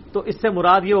تو اس سے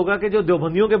مراد یہ ہوگا کہ جو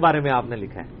دیوبندیوں کے بارے میں آپ نے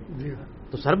لکھا ہے.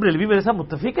 تو سر بریلوی میرے ساتھ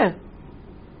متفق ہے.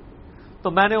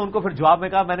 تو میں نے ان کو پھر جواب میں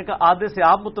کہا، میں نے کہا آدھے سے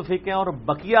آپ متفق ہیں اور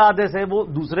بقیہ آدھے سے وہ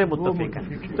دوسرے متفق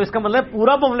ہیں، تو اس کا مطلب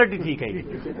پورا پمفلٹ ہی ٹھیک ہے.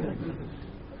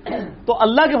 تو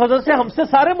اللہ کے فضل سے ہم سے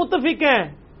سارے متفق ہیں.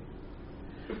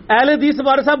 اہل حدیث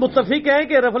ہمارے ساتھ متفق ہیں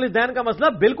کہ رفع الدین کا مسئلہ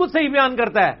بالکل صحیح بیان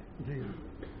کرتا ہے.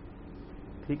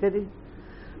 ٹھیک ہے جی.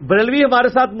 بریلوی ہمارے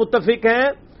ساتھ متفق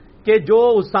ہیں کہ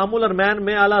جو اسام الارمین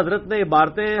میں اعلیٰ حضرت نے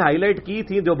عبارتیں ہائی لائٹ کی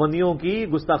تھیں دیوبندیوں کی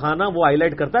گستاخانہ، وہ ہائی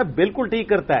لائٹ کرتا ہے، بالکل ٹھیک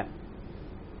کرتا ہے.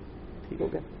 ٹھیک ہو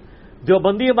گیا.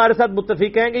 دیوبندی ہمارے ساتھ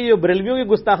متفق ہیں کہ یہ بریلویوں کی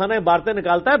گستاخانہ عبارتیں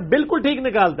نکالتا ہے، بالکل ٹھیک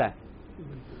نکالتا ہے.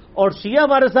 اور شیعہ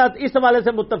ہمارے ساتھ اس حوالے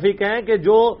سے متفق ہیں کہ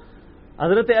جو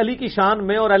حضرت علی کی شان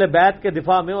میں اور اہل بیت کے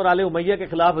دفاع میں اور آل امیہ کے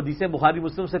خلاف حدیثیں بخاری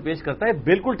مسلم سے پیش کرتا ہے،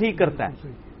 بالکل ٹھیک کرتا ہے.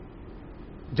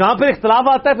 جہاں پھر اختلاف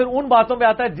آتا ہے پھر ان باتوں پہ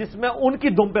آتا ہے جس میں ان کی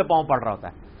دم پہ پاؤں پڑ رہا ہوتا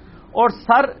ہے. اور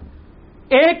سر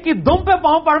ایک کی دم پہ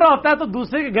پاؤں پڑ رہا ہوتا ہے تو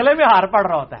دوسرے کے گلے میں ہار پڑ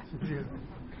رہا ہوتا ہے.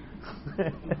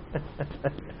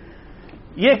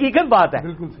 یہ حقیقت بات ہے.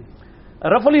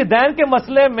 رفع الیدین کے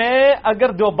مسئلے میں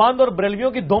اگر دیوبند اور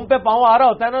بریلویوں کی دم پہ پاؤں آ رہا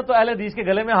ہوتا ہے نا تو اہل حدیث کے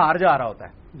گلے میں ہار جا رہا ہوتا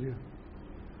ہے.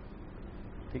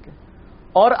 ٹھیک ہے.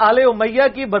 اور آل امیہ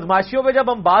کی بدماشیوں پہ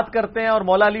جب ہم بات کرتے ہیں اور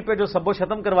مولا علی پہ جو سب و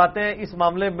شتم کرواتے ہیں، اس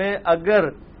معاملے میں اگر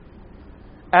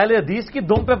اہل حدیث کی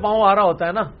دم پہ پاؤں آ رہا ہوتا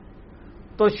ہے نا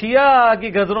تو شیعہ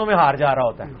کی گردنوں میں ہار جا رہا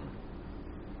ہوتا ہے.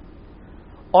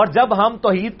 اور جب ہم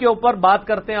توحید کے اوپر بات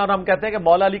کرتے ہیں اور ہم کہتے ہیں کہ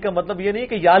مولا علی کا مطلب یہ نہیں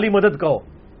کہ یا علی مدد کہو،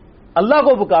 اللہ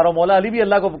کو پکارو، مولا علی بھی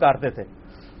اللہ کو پکارتے تھے،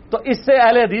 تو اس سے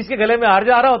اہل حدیث کے گلے میں ہار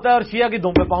جا رہا ہوتا ہے اور شیعہ کی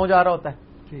دم پہ پاؤں جا رہا ہوتا ہے.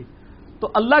 تو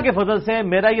اللہ کے فضل سے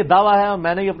میرا یہ دعویٰ ہے،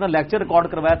 میں نے یہ اپنا لیکچر ریکارڈ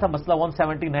کروایا تھا مسئلہ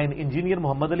 179 انجینئر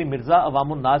محمد علی مرزا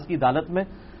عوام الناس کی عدالت میں،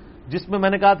 جس میں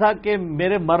نے کہا تھا کہ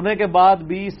میرے مرنے کے بعد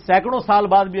بھی سینکڑوں سال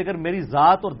بعد بھی اگر میری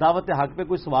ذات اور دعوت حق پہ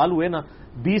کوئی سوال ہوئے نا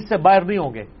 20 سے باہر نہیں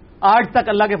ہوں گے. آج تک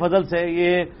اللہ کے فضل سے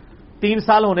یہ 3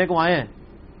 سال ہونے کو آئے ہیں،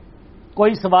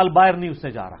 کوئی سوال باہر نہیں اس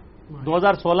سے جا رہا.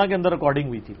 2016 کے اندر ریکارڈنگ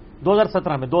ہوئی تھی،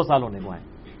 2017 میں 2 سال ہونے کو آئے،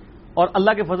 اور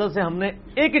اللہ کے فضل سے ہم نے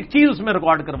ایک ایک چیز اس میں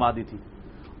ریکارڈ کروا دی تھی.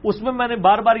 اس میں نے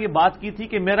بار بار یہ بات کی تھی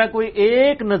کہ میرا کوئی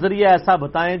ایک نظریہ ایسا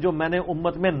بتائیں جو میں نے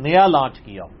امت میں نیا لانچ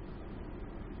کیا ہو،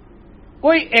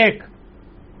 کوئی ایک.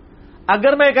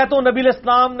 اگر میں کہتا ہوں نبی علیہ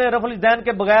السلام نے رفع الیدین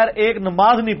کے بغیر ایک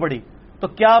نماز نہیں پڑھی تو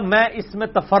کیا میں اس میں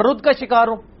تفرد کا شکار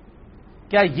ہوں؟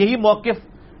 کیا یہی موقف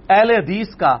اہل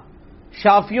حدیث کا،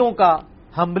 شافیوں کا،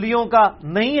 حنبلیوں کا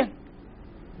نہیں ہے؟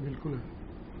 بالکل.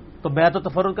 تو میں تو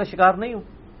تفرد کا شکار نہیں ہوں.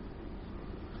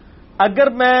 اگر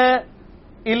میں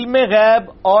علم غیب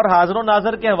اور حاضر و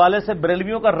ناظر کے حوالے سے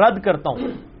بریلویوں کا رد کرتا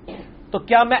ہوں تو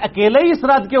کیا میں اکیلے ہی اس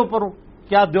رد کے اوپر ہوں؟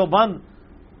 کیا دیوبند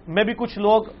میں بھی کچھ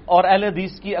لوگ اور اہل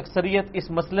حدیث کی اکثریت اس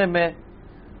مسئلے میں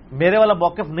میرے والا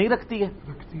موقف نہیں رکھتی ہے؟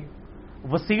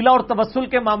 وسیلہ اور توسل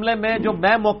کے معاملے میں جو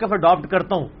میں موقف اڈاپٹ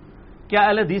کرتا ہوں کیا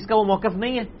اہل حدیث کا وہ موقف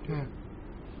نہیں ہے؟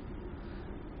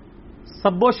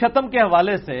 سب و شتم کے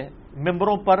حوالے سے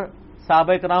ممبروں پر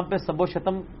صحابہ کرام پہ سب و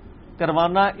شتم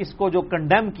کروانا، اس کو جو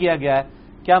کنڈیم کیا گیا ہے،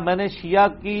 کیا میں نے شیعہ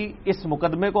کی اس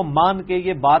مقدمے کو مان کے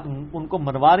یہ بات ان کو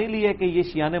منوا نہیں لی ہے کہ یہ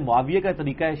شیعہ نے معاویہ کا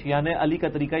طریقہ ہے، شیعہ نے علی کا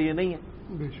طریقہ یہ نہیں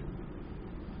ہے؟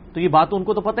 تو یہ بات ان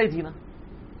کو تو پتہ ہی تھی نا.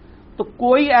 تو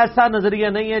کوئی ایسا نظریہ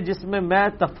نہیں ہے جس میں میں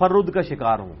تفرد کا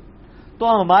شکار ہوں.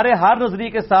 تو ہمارے ہر نظریے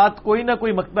کے ساتھ کوئی نہ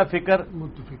کوئی مکتبہ فکر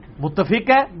متفق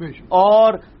ہے،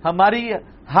 اور ہماری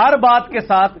ہر بات کے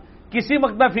ساتھ کسی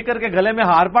مکتبہ فکر کے گلے میں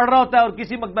ہار پڑ رہا ہوتا ہے اور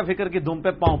کسی مکتبہ فکر کی دھم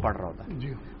پہ پاؤں پڑ رہا ہوتا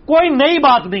ہے. کوئی نئی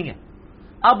بات نہیں ہے.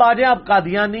 اب آ جائیں آپ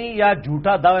قادیانی یا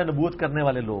جھوٹا دعوی نبوت کرنے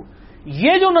والے لوگ،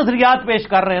 یہ جو نظریات پیش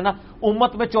کر رہے ہیں نا،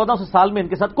 امت میں 1400 سال میں ان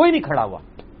کے ساتھ کوئی نہیں کھڑا ہوا.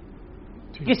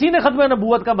 کسی نے ختم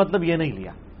نبوت کا مطلب یہ نہیں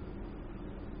لیا.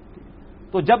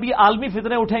 تو جب یہ عالمی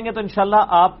فتنے اٹھیں گے تو انشاءاللہ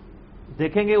آپ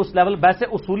دیکھیں گے اس لیول. ویسے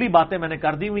اصولی باتیں میں نے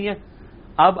کر دی ہوئی ہیں.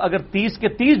 اب اگر 30 کے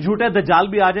 30 جھوٹے دجال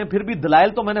بھی آ جائیں پھر بھی دلائل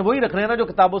تو میں نے وہی رکھنے ہیں نا جو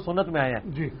کتاب و سنت میں آئے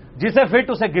ہیں. جسے فٹ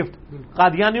اسے گفٹ.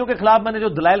 قادیانیوں کے خلاف میں نے جو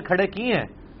دلائل کھڑے کیے ہیں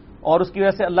اور اس کی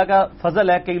وجہ سے اللہ کا فضل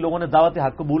ہے کئی لوگوں نے دعوت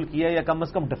حق قبول کی ہے یا کم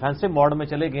از کم ڈیفینسو موڈ میں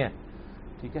چلے گئے ہیں.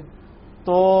 ٹھیک ہے،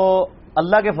 تو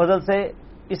اللہ کے فضل سے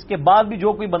اس کے بعد بھی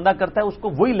جو کوئی بندہ کرتا ہے اس کو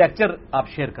وہی لیکچر آپ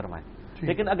شیئر کروائیں.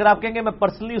 لیکن اگر آپ کہیں گے میں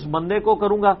پرسنلی اس بندے کو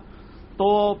کروں گا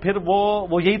تو پھر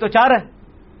وہ یہی تو چاہ رہا ہے.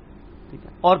 ٹھیک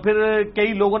ہے، اور پھر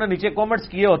کئی لوگوں نے نیچے کامنٹس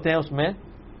کیے ہوتے ہیں، اس میں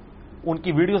ان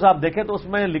کی ویڈیوز آپ دیکھیں تو اس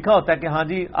میں لکھا ہوتا ہے کہ ہاں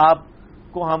جی آپ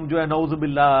کو ہم جو ہے نعوذ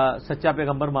باللہ سچا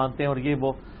پیغمبر مانتے ہیں، اور یہ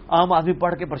وہ عام آدمی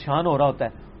پڑھ کے پریشان ہو رہا ہوتا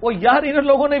ہے. وہ یار ان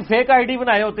لوگوں نے فیک آئی ڈی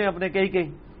بنائے ہوتے ہیں اپنے، کئی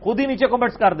خود ہی نیچے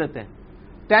کامنٹس کر دیتے ہیں.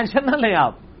 ٹینشن نہ لیں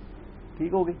آپ،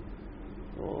 ٹھیک ہوگی.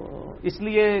 تو اس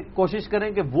لیے کوشش کریں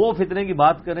کہ وہ فتنے کی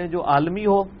بات کریں جو عالمی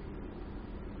ہو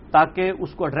تاکہ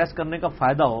اس کو ایڈریس کرنے کا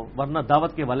فائدہ ہو، ورنہ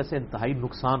دعوت کے حوالے سے انتہائی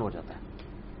نقصان ہو جاتا ہے.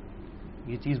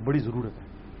 یہ چیز بڑی ضرورت ہے.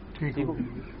 ٹھیک ہو.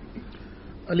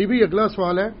 علی بھائی اگلا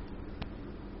سوال ہے.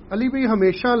 علی بھائی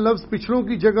ہمیشہ لفظ پچھلوں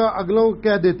کی جگہ اگلوں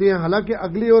کہہ دیتے ہیں، حالانکہ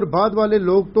اگلے اور بعد والے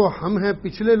لوگ تو ہم ہیں،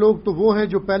 پچھلے لوگ تو وہ ہیں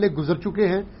جو پہلے گزر چکے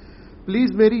ہیں.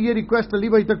 پلیز میری یہ ریکویسٹ علی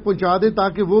بھائی تک پہنچا دیں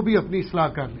تاکہ وہ بھی اپنی اصلاح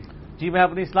کر لیں. جی میں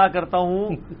اپنی اصلاح کرتا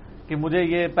ہوں کہ مجھے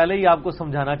یہ پہلے ہی آپ کو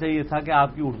سمجھانا چاہیے تھا کہ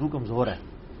آپ کی اردو کمزور ہے.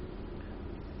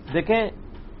 دیکھیں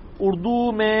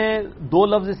اردو میں 2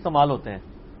 لفظ استعمال ہوتے ہیں،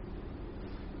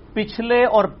 پچھلے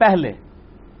اور پہلے.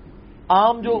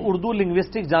 عام جو اردو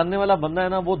لنگوسٹک جاننے والا بندہ ہے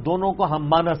نا، وہ دونوں کو ہم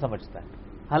معنی سمجھتا ہے،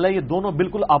 حالانکہ یہ دونوں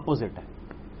بالکل اپوزٹ ہے.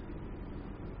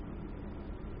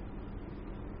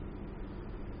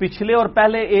 پچھلے اور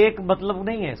پہلے ایک مطلب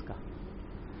نہیں ہے اس کا.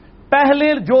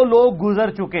 پہلے جو لوگ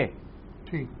گزر چکے،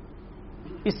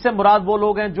 اس سے مراد وہ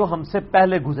لوگ ہیں جو ہم سے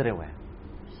پہلے گزرے ہوئے ہیں.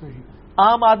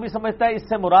 عام آدمی سمجھتا ہے اس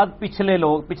سے مراد پچھلے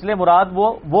لوگ، پچھلے مراد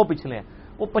وہ پچھلے ہیں.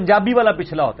 وہ پنجابی والا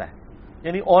پچھلا ہوتا ہے،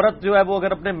 یعنی عورت جو ہے وہ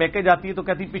اگر اپنے میکے جاتی ہے تو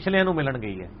کہتی پچھلے نو ملن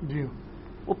گئی ہے.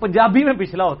 وہ پنجابی میں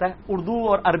پچھلا ہوتا ہے، اردو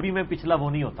اور عربی میں پچھلا وہ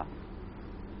نہیں ہوتا.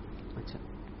 اچھا،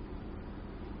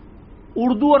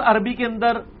 اردو اور عربی کے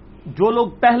اندر جو لوگ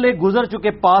پہلے گزر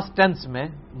چکے پاسٹ ٹینس میں،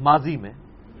 ماضی میں،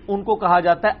 ان کو کہا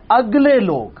جاتا ہے اگلے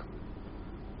لوگ.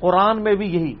 قرآن میں بھی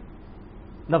یہی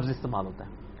لفظ استعمال ہوتا ہے.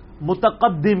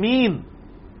 متقدمین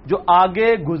جو آگے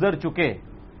گزر چکے،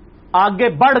 آگے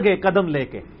بڑھ گئے قدم لے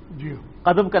کے.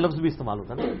 قدم کا لفظ بھی استعمال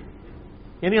ہوتا ہے نا،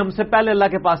 یعنی ہم سے پہلے اللہ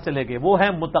کے پاس چلے گئے، وہ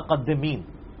ہیں متقدمین.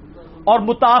 اور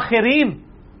متاخرین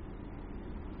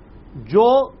جو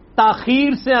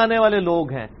تاخیر سے آنے والے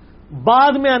لوگ ہیں،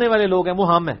 بعد میں آنے والے لوگ ہیں، وہ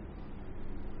ہم ہیں.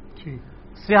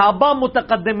 صحابہ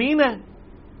متقدمین ہیں،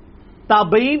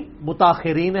 تابعین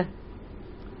متاخرین ہیں.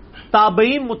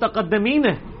 تابعین متقدمین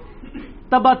ہیں،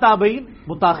 تبع تابعین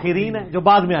متاخرین ہیں جو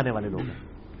بعد میں آنے والے لوگ ہیں.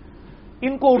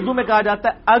 ان کو اردو میں کہا جاتا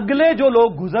ہے اگلے جو لوگ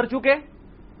گزر چکے،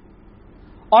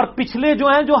 اور پچھلے جو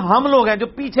ہیں جو ہم لوگ ہیں جو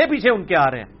پیچھے پیچھے ان کے آ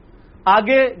رہے ہیں.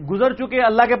 آگے گزر چکے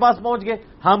اللہ کے پاس پہنچ گئے،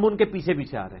 ہم ان کے پیچھے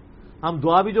پیچھے آ رہے ہیں. ہم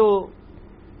دعا بھی جو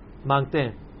مانگتے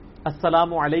ہیں،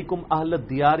 السلام علیکم اہل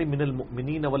الدیار من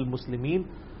المؤمنین والمسلمین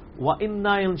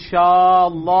وَإِنَّا إِنْ شَاءَ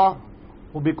اللَّهُ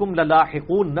بِكُمْ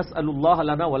لَلَاحِقُونَ نَسْأَلُ اللَّهَ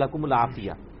لَنَا وَلَكُمُ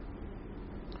الْعَافِيَةَ.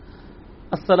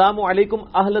 السلام علیکم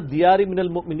اہل الدیار من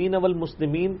المؤمنین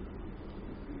والمسلمین،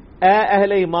 اے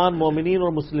اہل ایمان مومنین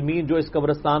اور مسلمین جو اس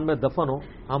قبرستان میں دفن ہو،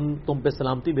 ہم تم پہ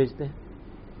سلامتی بھیجتے ہیں.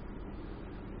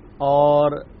 اور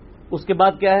اس کے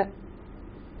بعد کیا ہے؟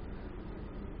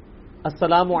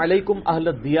 السلام علیکم اہل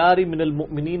الدیار من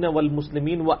المؤمنین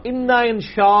والمسلمین وَإِنَّا إِنْ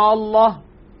شَاءَ اللَّهُ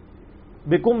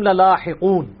بکم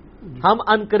للاحقون، ہم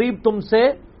ان قریب تم سے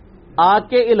آ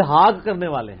کے الحاق کرنے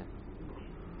والے ہیں.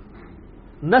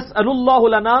 نسأل اللہ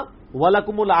لنا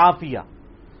ولکم العافیہ،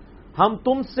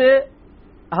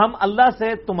 ہم اللہ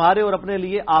سے تمہارے اور اپنے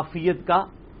لیے عافیت کا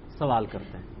سوال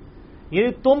کرتے ہیں.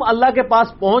 یعنی تم اللہ کے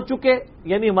پاس پہنچ چکے،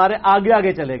 یعنی ہمارے آگے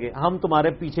آگے چلے گئے، ہم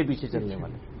تمہارے پیچھے پیچھے چلنے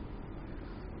والے.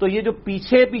 تو یہ جو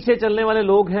پیچھے پیچھے چلنے والے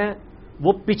لوگ ہیں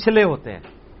وہ پچھلے ہوتے ہیں،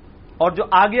 اور جو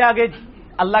آگے آگے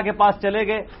اللہ کے پاس چلے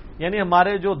گئے یعنی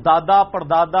ہمارے جو دادا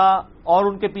پردادا اور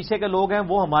ان کے پیچھے کے لوگ ہیں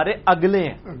وہ ہمارے اگلے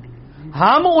ہیں.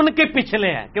 ہم ان کے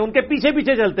پچھلے ہیں کہ ان کے پیچھے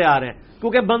پیچھے چلتے آ رہے ہیں،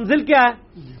 کیونکہ منزل کیا ہے؟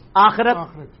 آخرت.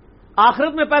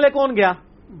 آخرت میں پہلے کون گیا؟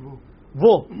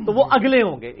 وہ. تو وہ اگلے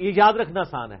ہوں گے، یہ یاد رکھنا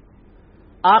آسان ہے.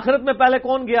 آخرت میں پہلے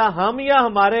کون گیا؟ ہم یا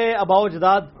ہمارے اباؤ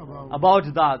اجداد.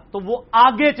 تو وہ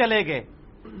آگے چلے گئے،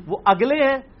 وہ اگلے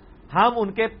ہیں، ہم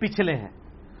ان کے پچھلے ہیں.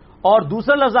 اور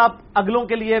دوسرا لفظ آپ اگلوں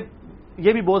کے لیے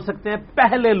یہ بھی بول سکتے ہیں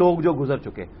پہلے لوگ جو گزر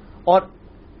چکے، اور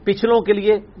پچھلوں کے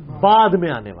لیے بعد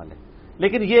میں آنے والے.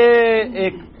 لیکن یہ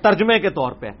ایک ترجمے کے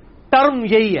طور پہ ٹرم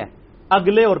یہی ہے،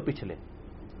 اگلے اور پچھلے.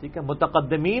 ٹھیک ہے،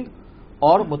 متقدمین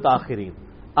اور متاخرین.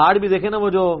 آج بھی دیکھیں نا وہ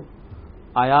جو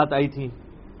آیات آئی تھی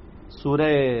سورہ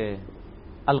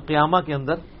القیامہ کے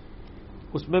اندر،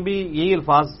 اس میں بھی یہی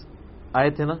الفاظ آئے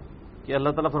تھے نا کہ اللہ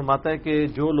تعالیٰ فرماتا ہے کہ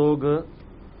جو لوگ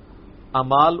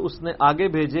اعمال اس نے آگے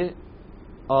بھیجے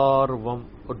اور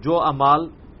جو اعمال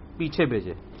پیچھے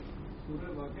بھیجے.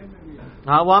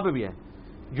 ہاں وہاں پہ بھی ہے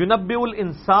يُنَبِّئُ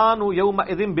الْإِنسَانُ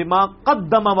يَوْمَئِذٍ بِمَا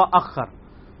قَدَّمَ وَأَخَّرَ.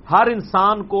 ہر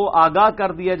انسان کو آگاہ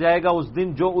کر دیا جائے گا اس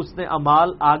دن جو اس نے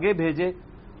اعمال آگے بھیجے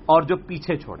اور جو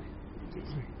پیچھے چھوڑے.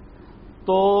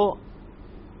 تو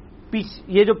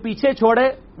یہ جو پیچھے چھوڑے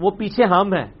وہ پیچھے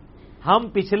ہم ہیں، ہم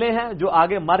پچھلے ہیں، جو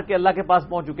آگے مر کے اللہ کے پاس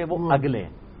پہنچ چکے وہ اگلے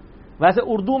ہیں. ویسے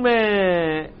اردو میں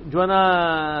جو ہے نا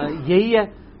یہی ہے،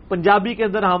 پنجابی کے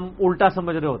اندر ہم الٹا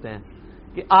سمجھ رہے ہوتے ہیں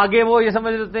کہ آگے وہ یہ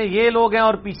سمجھ رہے ہوتے ہیں یہ لوگ ہیں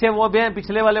اور پیچھے وہ بھی ہیں،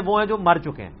 پچھلے والے وہ ہیں جو مر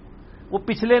چکے ہیں. وہ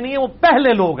پچھلے نہیں ہیں، وہ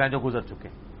پہلے لوگ ہیں جو گزر چکے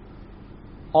ہیں،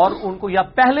 اور ان کو یا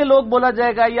پہلے لوگ بولا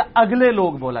جائے گا یا اگلے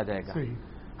لوگ بولا جائے گا.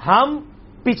 ہم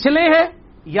پچھلے ہیں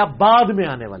یا بعد میں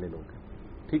آنے والے لوگ ہیں.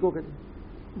 ٹھیک ہو گیا جی؟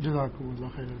 جزاکم اللہ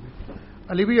خیر.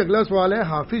 علی بھائی اگلا سوال ہے،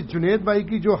 حافظ جنید بھائی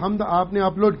کی جو حمد آپ نے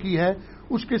اپلوڈ کی ہے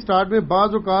اس کے سٹارٹ میں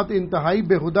بعض اوقات انتہائی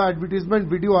بےہودہ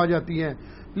ایڈورٹیزمنٹ ویڈیو آ جاتی ہیں،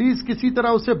 پلیز کسی طرح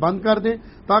اسے بند کر دیں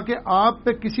تاکہ آپ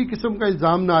پہ کسی قسم کا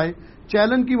الزام نہ آئے.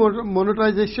 چینل کی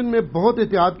مونیٹائزیشن میں بہت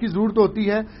احتیاط کی ضرورت ہوتی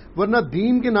ہے ورنہ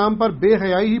دین کے نام پر بے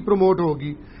حیائی ہی پروموٹ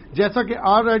ہوگی، جیسا کہ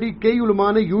آلریڈی کئی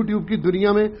علماء نے یوٹیوب کی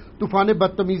دنیا میں طوفان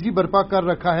بدتمیزی برپا کر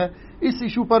رکھا ہے. اس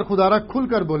ایشو پر خدا را کھل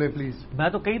کر بولیں پلیز. میں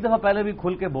تو کئی دفعہ پہلے بھی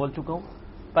کھل کے بول چکا ہوں.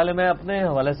 پہلے میں اپنے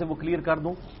حوالے سے وہ کلیئر کر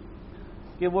دوں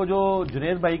کہ وہ جو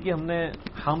جنید بھائی کی ہم نے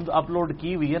حمد اپلوڈ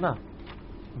کی ہوئی ہے نا،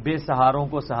 بے سہاروں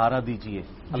کو سہارا دیجیے،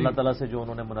 اللہ تعالیٰ سے جو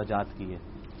انہوں نے مناجات کی ہے،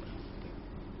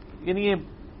 یعنی یہ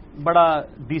بڑا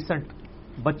ڈیسنٹ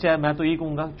بچہ ہے. میں تو یہی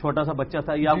کہوں گا چھوٹا سا بچہ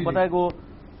تھا. یہ آپ کو پتا ہے کہ وہ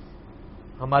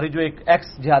ہماری جو ایک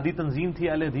ایکس جہادی تنظیم تھی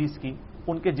اہل حدیث کی،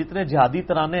 ان کے جتنے جہادی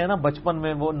ترانے ہیں نا بچپن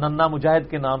میں وہ ننا مجاہد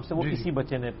کے نام سے وہ اسی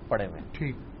بچے نے پڑھے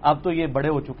ہوئے. اب تو یہ بڑے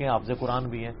ہو چکے ہیں، حافظ قرآن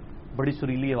بھی ہیں، بڑی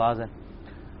سریلی آواز ہے.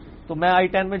 تو میں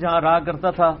I-10 میں جہاں رہا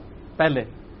کرتا تھا پہلے،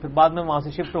 پھر بعد میں وہاں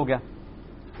سے شفٹ ہو گیا.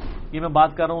 یہ میں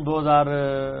بات کر رہا ہوں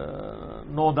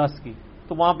 2009-10 کی.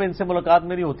 تو وہاں پہ ان سے ملاقات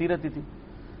میری ہوتی رہتی تھی.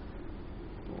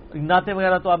 نعتیں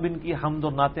وغیرہ تو اب ان کی حمد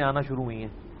اور نعتیں آنا شروع ہوئی ہیں.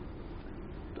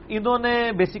 تو انہوں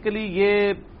نے بیسیکلی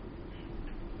یہ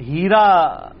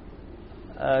ہیرا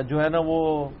جو ہے نا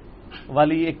وہ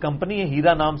والی ایک کمپنی ہے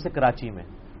ہیرا نام سے کراچی میں،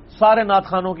 سارے نعت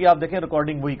خانوں کی آپ دیکھیں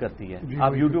ریکارڈنگ وہی کرتی ہے.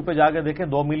 آپ یوٹیوب پہ جا کے دیکھیں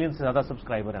 2 ملین سے زیادہ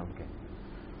سبسکرائبر ہیں ان کے.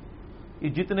 یہ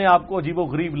جتنے آپ کو عجیب و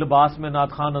غریب لباس میں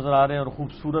نعت خان نظر آ رہے ہیں اور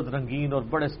خوبصورت رنگین اور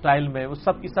بڑے سٹائل میں، وہ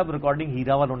سب کی سب ریکارڈنگ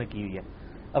ہیرا والوں نے کی ہوئی ہے.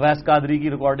 اویس قادری کی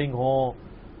ریکارڈنگ ہو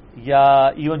یا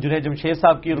ایون جنید جمشید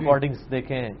صاحب کی ریکارڈنگز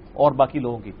دیکھیں اور باقی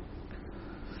لوگوں کی،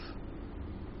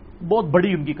 بہت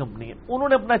بڑی ان کی کمپنی ہے. انہوں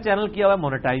نے اپنا چینل کیا ہوا ہے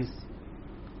مونیٹائز،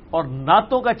 اور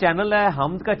نعتوں کا چینل ہے،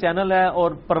 حمد کا چینل ہے،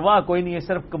 اور پرواہ کوئی نہیں ہے،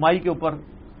 صرف کمائی کے اوپر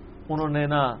انہوں نے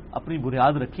نا اپنی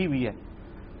بنیاد رکھی ہوئی ہے.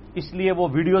 اس لیے وہ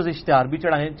ویڈیوز اشتہار بھی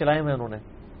چلائے ہوئے انہوں نے.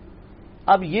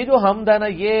 اب یہ جو حمد ہے نا،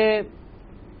 یہ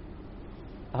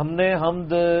ہم نے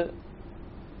حمد،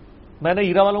 میں نے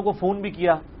ہیرا والوں کو فون بھی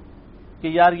کیا کہ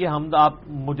یار یہ حمد آپ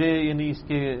مجھے یعنی اس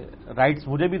کے رائٹس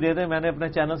مجھے بھی دے دیں، میں نے اپنے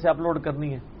چینل سے اپلوڈ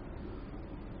کرنی ہے.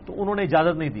 تو انہوں نے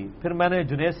اجازت نہیں دی. پھر میں نے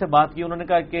جنید سے بات کی، انہوں نے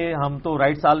کہا کہ ہم تو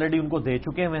رائٹس آلریڈی ان کو دے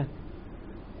چکے ہیں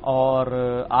اور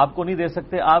آپ کو نہیں دے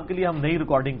سکتے، آپ کے لیے ہم نئی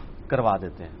ریکارڈنگ کروا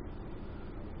دیتے ہیں.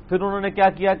 پھر انہوں نے کیا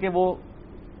کیا کہ وہ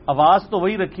آواز تو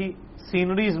وہی رکھی،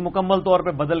 سینریز مکمل طور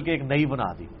پہ بدل کے ایک نئی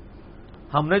بنا دی.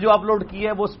 ہم نے جو اپلوڈ کی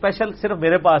ہے وہ اسپیشل صرف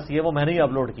میرے پاس ہی ہے، وہ میں نے ہی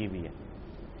اپلوڈ کی ہوئی ہے.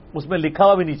 اس میں لکھا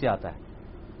ہوا بھی نیچے آتا ہے.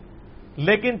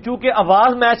 لیکن چونکہ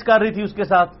آواز میچ کر رہی تھی اس کے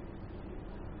ساتھ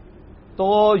تو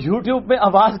یوٹیوب میں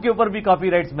آواز کے اوپر بھی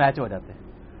کاپی رائٹس میچ ہو جاتے ہیں.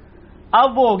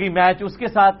 اب وہ ہوگی میچ اس کے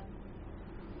ساتھ.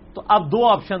 تو اب دو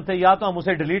آپشن تھے, یا تو ہم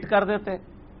اسے ڈیلیٹ کر دیتے,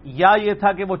 یا یہ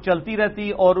تھا کہ وہ چلتی رہتی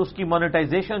اور اس کی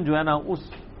مانیٹائزیشن جو ہے نا,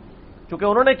 چونکہ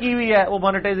انہوں نے کی ہوئی ہے, وہ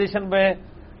مانیٹائزیشن میں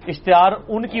اشتہار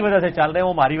ان کی وجہ سے چل رہے ہیں,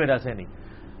 وہ ہماری وجہ سے نہیں.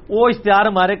 وہ اشتہار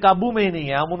ہمارے قابو میں ہی نہیں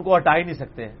ہے, ہم ان کو ہٹا ہی نہیں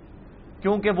سکتے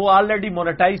کیونکہ وہ آلریڈی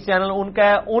مانیٹائز چینل ان کا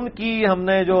ہے. ان کی ہم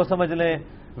نے جو سمجھ لیں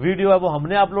ویڈیو ہے وہ ہم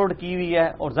نے اپلوڈ کی ہوئی ہے,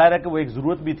 اور ظاہر ہے کہ وہ ایک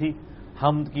ضرورت بھی تھی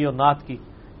حمد کی اور نعت کی,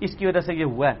 اس کی وجہ سے یہ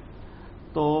ہوا ہے.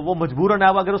 تو وہ مجبوراً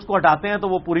اب اگر اس کو ہٹاتے ہیں تو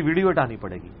وہ پوری ویڈیو ہٹانی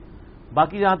پڑے گی.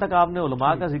 باقی جہاں تک آپ نے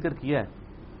علماء کا ذکر کیا ہے,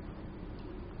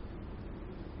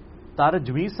 طارق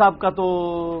جمیل صاحب کا تو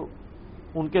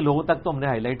ان کے لوگوں تک تو ہم نے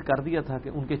ہائی لائٹ کر دیا تھا کہ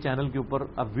ان کے چینل کے اوپر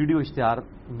اب ویڈیو اشتہار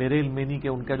میرے علم میں نہیں کہ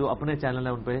ان کا جو اپنے چینل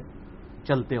ہے ان پہ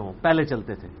چلتے ہوں, پہلے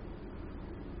چلتے تھے.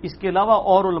 اس کے علاوہ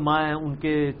اور علماء ہیں ان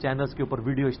کے چینلز کے اوپر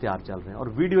ویڈیو اشتہار چل رہے ہیں, اور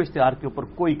ویڈیو اشتہار کے اوپر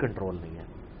کوئی کنٹرول نہیں ہے.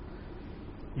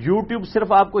 یوٹیوب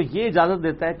صرف آپ کو یہ اجازت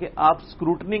دیتا ہے کہ آپ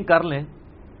اسکروٹنگ کر لیں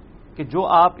کہ جو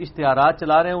آپ اشتہارات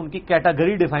چلا رہے ہیں ان کی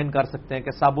کیٹاگری ڈیفائن کر سکتے ہیں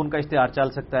کہ صابن کا اشتہار چل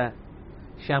سکتا ہے,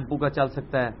 شیمپو کا چل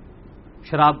سکتا ہے,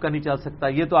 شراب کا نہیں چل سکتا,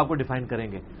 یہ تو آپ کو ڈیفائن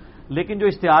کریں گے. لیکن جو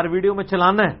اشتہار ویڈیو میں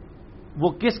چلانا ہے وہ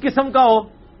کس قسم کا ہو,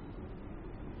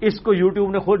 اس کو یوٹیوب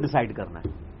نے خود ڈیسائیڈ کرنا ہے.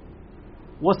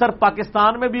 وہ سر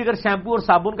پاکستان میں بھی اگر شیمپو اور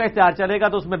صابن کا اشتہار چلے گا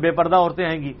تو اس میں بے پردہ عورتیں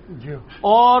آئیں گی,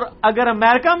 اور اگر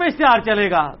امریکہ میں اشتہار چلے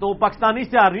گا تو وہ پاکستانی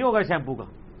اشتہار نہیں ہوگا شیمپو کا.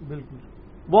 بالکل,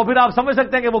 وہ پھر آپ سمجھ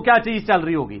سکتے ہیں کہ وہ کیا چیز چل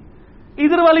رہی ہوگی.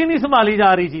 ادھر والی نہیں سنبھالی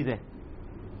جا رہی چیزیں,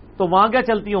 تو وہاں کیا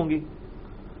چلتی ہوں گی.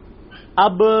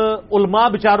 اب علماء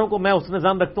بیچاروں کو میں اس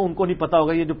نظام رکھتا ہوں, ان کو نہیں پتا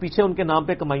ہوگا, یہ جو پیچھے ان کے نام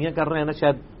پہ کمائیاں کر رہے ہیں نا,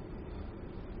 شاید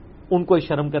ان کو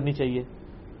شرم کرنی چاہیے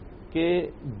کہ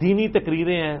دینی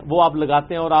تقریریں ہیں وہ آپ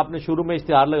لگاتے ہیں, اور آپ نے شروع میں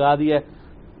اشتہار لگا دیا ہے,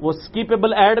 وہ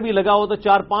سکیپیبل ایڈ بھی لگا ہو تو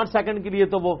 4-5 سیکنڈ کے لیے,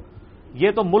 تو وہ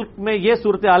یہ تو ملک میں یہ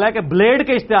صورتحال ہے کہ بلیڈ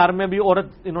کے اشتہار میں بھی عورت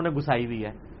انہوں نے گھسائی ہوئی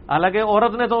ہے, حالانکہ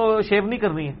عورت نے تو شیو نہیں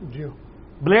کرنی ہے,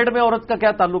 بلیڈ میں عورت کا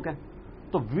کیا تعلق ہے.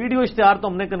 تو ویڈیو اشتہار تو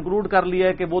ہم نے کنکلوڈ کر لیا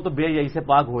ہے کہ وہ تو بے حیائی سے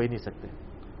پاک ہو ہی نہیں سکتے.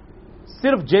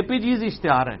 صرف جے پی جیز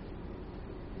اشتہار ہیں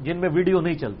جن میں ویڈیو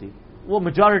نہیں چلتی, وہ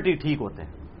میجورٹی ٹھیک ہوتے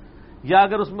ہیں, یا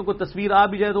اگر اس میں کوئی تصویر آ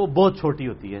بھی جائے تو وہ بہت چھوٹی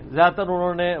ہوتی ہے, زیادہ تر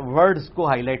انہوں نے ورڈز کو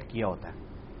ہائی لائٹ کیا ہوتا ہے.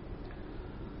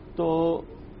 تو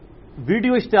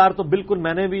ویڈیو اشتہار تو بالکل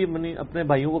میں نے بھی اپنے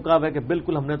بھائیوں کو کہا ہے کہ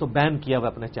بالکل ہم نے تو بین کیا ہوا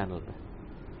اپنے چینل پہ.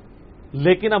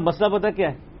 لیکن اب مسئلہ پتہ کیا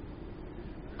ہے,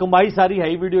 کمائی ساری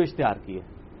ہائی ویڈیو اشتہار کی ہے.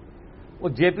 وہ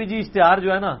جے پی جی اشتہار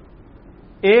جو ہے نا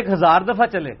 1000 دفعہ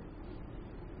چلے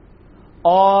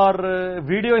اور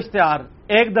ویڈیو اشتہار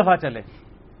 1 دفعہ چلے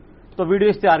تو ویڈیو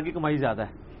اشتہار کی کمائی زیادہ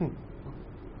ہے.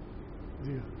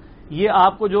 یہ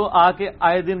آپ کو جو آ کے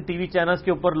آئے دن ٹی وی چینلز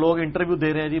کے اوپر لوگ انٹرویو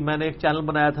دے رہے ہیں, جی میں نے ایک چینل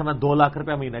بنایا تھا, میں 2 لاکھ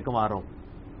روپے مہینے کما رہا ہوں,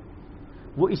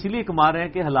 وہ اس لیے کما رہے ہیں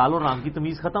کہ حلال اور حرام کی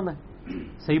تمیز ختم ہے.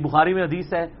 صحیح بخاری میں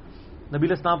حدیث ہے, نبی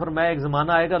علیہ السلام فرمایا ایک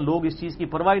زمانہ آئے گا لوگ اس چیز کی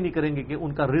پرواہ نہیں کریں گے کہ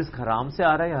ان کا رزق حرام سے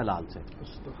آ رہا ہے یا حلال سے.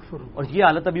 اور یہ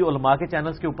حالت ابھی علماء کے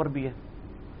چینلز کے اوپر بھی ہے.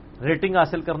 ریٹنگ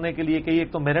حاصل کرنے کے لیے کہ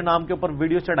ایک تو میرے نام کے اوپر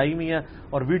ویڈیو چڑھائی ہوئی ہے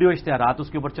اور ویڈیو اشتہارات اس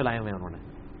کے اوپر چلائے ہوئے ہیں انہوں نے,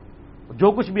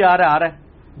 جو کچھ بھی آ رہا ہے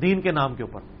دین کے نام کے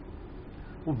اوپر.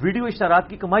 وہ ویڈیو اشتہارات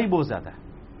کی کمائی بہت زیادہ ہے.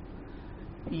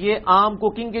 یہ عام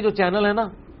کوکنگ کے جو چینل ہیں نا,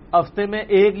 ہفتے میں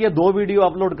 1 یا 2 ویڈیو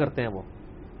اپلوڈ کرتے ہیں وہ,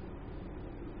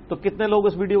 تو کتنے لوگ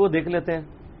اس ویڈیو کو دیکھ لیتے ہیں,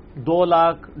 2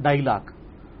 لاکھ 2.5 لاکھ.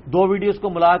 2 ویڈیوز کو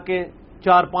ملا کے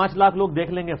 4-5 لاکھ لوگ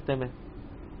دیکھ لیں گے ہفتے میں.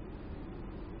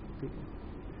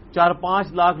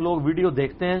 4-5 لاکھ لوگ ویڈیو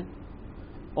دیکھتے ہیں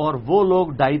اور وہ لوگ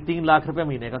 2.5-3 لاکھ روپے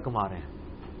مہینے کا کما رہے ہیں.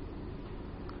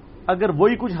 اگر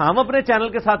وہی کچھ ہم اپنے چینل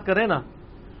کے ساتھ کریں نا,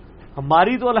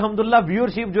 ہماری تو الحمدللہ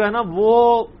ویورشپ جو ہے نا وہ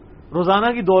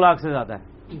روزانہ کی 2 لاکھ سے زیادہ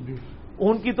ہے.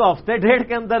 ان کی تو ہفتے ڈیڑھ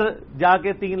کے اندر جا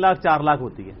کے 3 لاکھ 4 لاکھ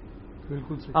ہوتی ہے.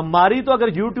 ہماری تو اگر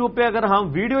یوٹیوب پہ اگر ہم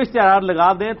ویڈیو اشتہار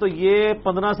لگا دیں تو یہ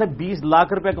 15 سے 20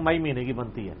 لاکھ روپے کمائی مہینے کی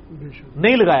بنتی ہے.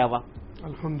 نہیں لگایا ہوا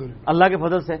الحمدللہ اللہ کے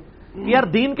فضل سے. یار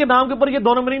دین کے نام کے اوپر یہ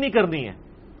 2 نمبری نہیں کرنی ہے.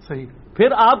 صحیح.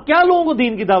 پھر آپ کیا لوگوں کو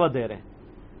دین کی دعوت دے رہے ہیں,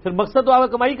 پھر مقصد تو آپ کا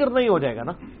کمائی کرنا ہی ہو جائے گا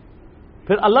نا.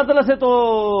 پھر اللہ تعالیٰ سے تو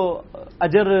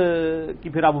اجر کی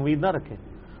پھر آپ امید نہ رکھیں.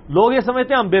 لوگ یہ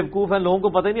سمجھتے ہیں ہم بیوقوف ہیں, لوگوں کو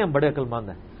پتہ ہی نہیں ہم بڑے عقل مند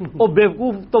ہیں. وہ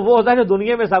بیوقوف تو وہ ہوتا ہے جو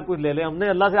دنیا میں سب کچھ لے لے, ہم نے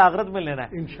اللہ سے آخرت میں لینا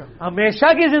ہے,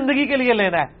 ہمیشہ کی زندگی کے لیے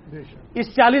لینا ہے. اس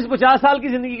 40-50 سال کی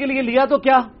زندگی کے لیے لیا تو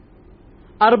کیا,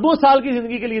 اربوں سال کی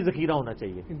زندگی کے لیے ذخیرہ ہونا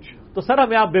چاہیے. تو سر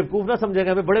ہمیں آپ بیوقوف نہ سمجھیں گے.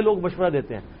 ہمیں بڑے لوگ مشورہ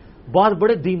دیتے ہیں, بہت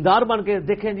بڑے دیندار بن کے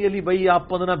دیکھیں جی علی بھائی آپ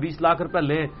 15-20 لاکھ روپے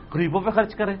لیں, غریبوں پہ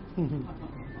خرچ کریں,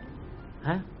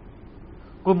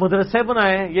 کوئی مدرسے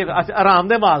بنائے, یہ آرام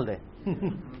دہ مال دے.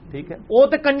 ٹھیک ہے, وہ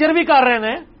تو کنجر بھی کر رہے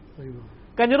ہیں,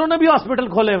 کنجروں نے بھی ہاسپٹل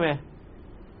کھولے ہوئے ہیں.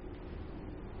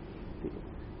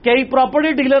 کئی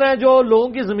پراپرٹی ڈیلر ہیں جو لوگوں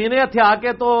کی زمینیں ہتھیا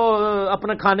کے تو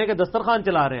اپنے کھانے کے دسترخوان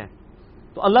چلا رہے ہیں.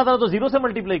 تو اللہ تعالیٰ تو زیرو سے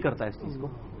ملٹیپلائی کرتا ہے اس چیز کو.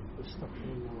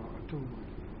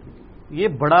 یہ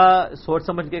بڑا سوچ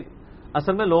سمجھ کے،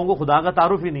 اصل میں لوگوں کو خدا کا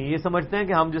تعارف ہی نہیں. یہ سمجھتے ہیں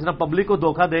کہ ہم جس طرح پبلک کو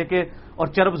دھوکہ دے کے اور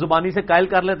چرب زبانی سے قائل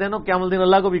کر لیتے ہیں نا، قیامت الدین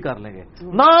اللہ کو بھی کر لیں گے.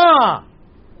 نہ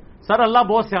سر، اللہ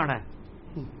بہت سیاںا ہے.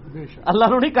 اللہ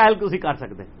نو نہیں قائل کسی کر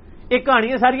سکتے. ایک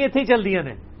کہانیاں ساری اتنے ہی چل دیا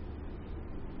نے.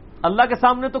 اللہ کے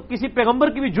سامنے تو کسی پیغمبر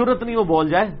کی بھی جرت نہیں وہ بول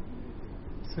جائے.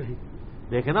 صحیح.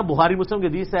 دیکھیں نا، بخاری مسلم کی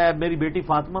حدیث ہے، میری بیٹی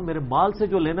فاطمہ میرے مال سے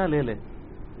جو لینا لے لے،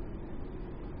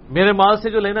 میرے مال سے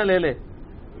جو لینا لے لے،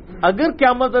 اگر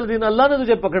قیامت الدین اللہ نے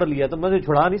تجھے پکڑ لیا تو میں تجھے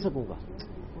چھڑا نہیں سکوں گا.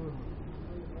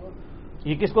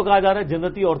 یہ کس کو کہا جا رہا ہے؟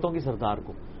 جنتی عورتوں کی سردار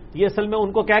کو. یہ اصل میں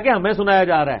ان کو کہہ کے ہمیں سنایا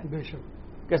جا رہا ہے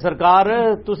کہ سرکار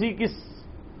تسی کس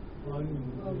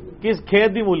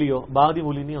کھیت دی مولی ہو. باغ دی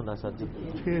مولی نہیں ہوتا سر جی.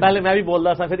 پہلے میں بھی بول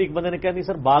رہا تھا، پھر ایک بندے نے کہا نہیں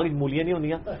سر باغ کی مولیاں نہیں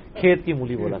ہوندیاں، کھیت کی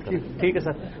مولی بولا تھا. ٹھیک ہے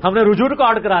سر، ہم نے رجوع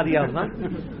ریکارڈ کرا دیا نا.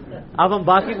 اب ہم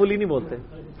باغ کی مولی نہیں بولتے.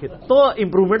 تو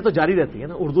امپروومنٹ تو جاری رہتی ہے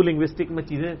نا. اردو لنگوسٹک میں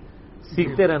چیزیں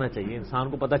سیکھتے رہنا چاہیے. انسان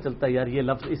کو پتہ چلتا ہے یار یہ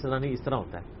لفظ اس طرح نہیں، اس طرح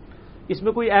ہوتا ہے. اس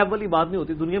میں کوئی عیب والی بات نہیں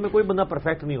ہوتی. دنیا میں کوئی بندہ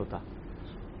پرفیکٹ نہیں ہوتا.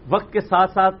 وقت کے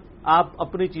ساتھ ساتھ آپ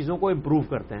اپنی چیزوں کو امپروو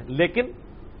کرتے ہیں، لیکن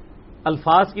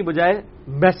الفاظ کی بجائے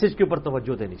میسج کے اوپر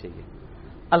توجہ دینی چاہیے.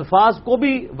 الفاظ کو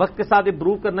بھی وقت کے ساتھ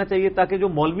امپروو کرنا چاہیے تاکہ جو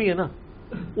مولوی ہیں نا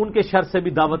ان کے شر سے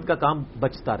بھی دعوت کا کام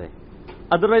بچتا رہے.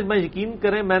 ادروائز میں یقین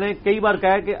کریں، میں نے کئی بار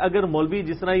کہا ہے کہ اگر مولوی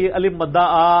جس طرح یہ الف مدہ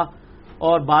آ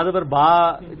اور بعد پر با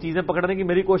چیزیں پکڑنے کی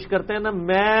میری کوشش کرتے ہیں نا،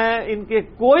 میں ان کے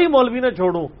کوئی مولوی نہ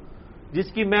چھوڑوں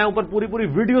جس کی میں اوپر پوری پوری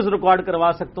ویڈیوز ریکارڈ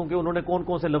کروا سکتا ہوں کہ انہوں نے کون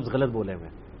کون سے لفظ غلط بولے ہوئے.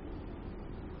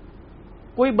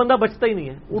 کوئی بندہ بچتا ہی نہیں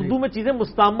ہے. اردو میں چیزیں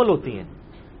مستعمل ہوتی ہیں،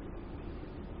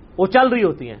 وہ چل رہی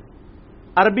ہوتی ہیں.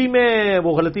 عربی میں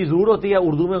وہ غلطی ضرور ہوتی ہے،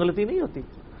 اردو میں غلطی نہیں ہوتی.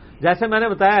 جیسے میں نے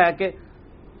بتایا ہے کہ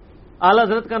اعلی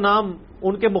حضرت کا نام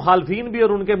ان کے مخالفین بھی اور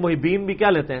ان کے محبین بھی کیا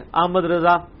لیتے ہیں؟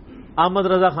 احمد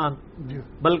رضا خان،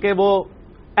 بلکہ وہ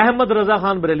احمد رضا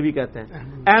خان بریلوی کہتے ہیں.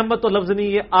 احمد تو لفظ نہیں،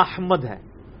 یہ احمد ہے.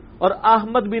 اور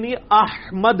احمد بھی نہیں،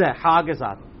 احمد ہے ہا کے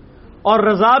ساتھ. اور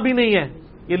رضا بھی نہیں ہے،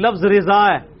 یہ لفظ رضا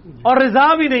ہے. اور رضا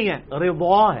بھی نہیں ہے،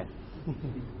 رضا ہے.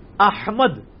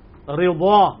 احمد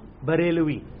رضا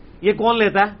بریلوی، یہ کون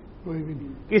لیتا ہے؟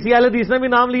 کسی اہل حدیث نے بھی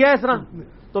نام لیا ہے اس طرح؟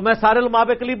 تو میں سارے علماء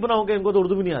پہ کلپ بناؤں گا، ان کو تو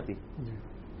اردو بھی نہیں آتی.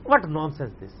 What naan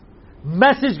sense this.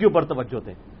 Message کے اوپر توجہ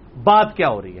دیں. بات کیا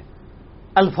ہو رہی ہے؟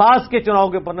 الفاظ کے چناؤ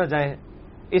کے اوپر نہ جائیں.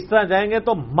 اس طرح جائیں گے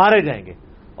تو مارے جائیں گے.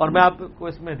 اور میں آپ کو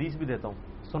اس میں حدیث بھی دیتا ہوں.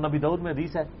 سنن ابی داؤد میں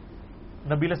حدیث ہے،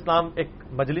 نبی علیہ السلام ایک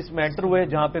مجلس میں انٹر ہوئے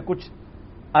جہاں پہ کچھ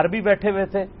عربی بیٹھے ہوئے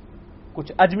تھے،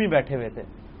 کچھ اجمی بیٹھے ہوئے تھے،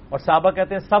 اور صحابہ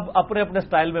کہتے ہیں سب اپنے اپنے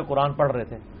سٹائل میں قرآن پڑھ رہے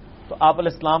تھے. تو آپ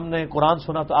علیہ السلام نے قرآن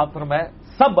سنا تو آپ فرمایا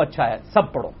سب اچھا ہے،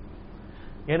 سب پڑھو.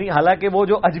 یعنی حالانکہ وہ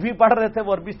جو اجمی پڑھ رہے تھے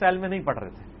وہ عربی سٹائل میں نہیں پڑھ رہے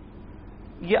تھے.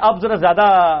 یہ اب ذرا زیادہ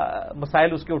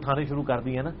مسائل اس کے اٹھانے شروع کر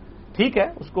دیے نا. ٹھیک ہے،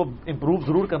 اس کو امپروو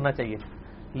ضرور کرنا چاہیے،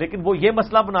 لیکن وہ یہ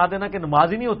مسئلہ بنا دینا کہ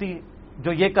نماز ہی نہیں ہوتی،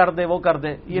 جو یہ کر دے وہ کر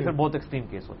دے، یہ پھر بہت ایکسٹریم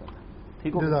کیس ہوتا ہے.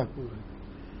 ٹھیک ہے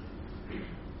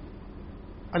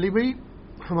علی بھائی،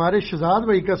 ہمارے شہزاد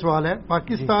بھائی کا سوال ہے.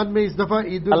 پاکستان میں اس دفعہ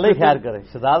عید اللہ خیر کرے.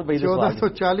 شہزاد بھائی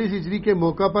 1440 ہجری کے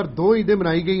موقع پر 2 عیدیں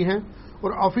منائی گئی ہیں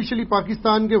اور آفیشلی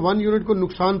پاکستان کے 1 یونٹ کو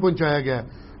نقصان پہنچایا گیا ہے.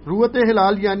 روت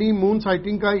ہلال یعنی مون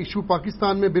سائٹنگ کا ایشو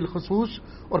پاکستان میں بالخصوص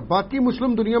اور باقی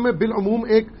مسلم دنیا میں بالعموم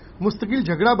ایک مستقل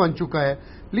جھگڑا بن چکا ہے.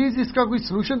 پلیز اس کا کوئی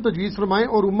سلوشن تجویز فرمائیں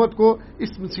اور امت کو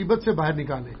اس مصیبت سے باہر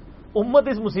نکالیں. امت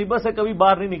اس مصیبت سے کبھی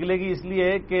باہر نہیں نکلے گی، اس لیے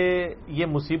کہ یہ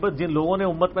مصیبت جن لوگوں نے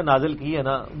امت پہ نازل کی ہے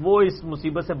نا، وہ اس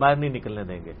مصیبت سے باہر نہیں نکلنے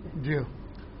دیں گے. جی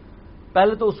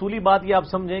پہلے تو اصولی بات یہ آپ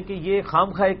سمجھیں کہ یہ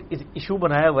خام خواہ ایک ایشو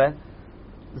بنایا ہوا ہے.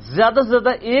 زیادہ سے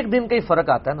زیادہ 1 دن کا ہی فرق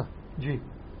آتا ہے نا. جی،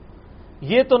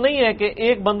 یہ تو نہیں ہے کہ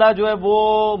ایک بندہ جو ہے وہ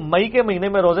مئی کے مہینے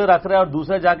میں روزے رکھ رہا ہے اور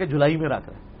دوسرا جا کے جولائی میں رکھ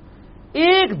رہا ہے.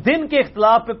 1 دن کے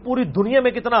اختلاف پہ پوری دنیا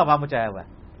میں کتنا ہوا مچایا ہوا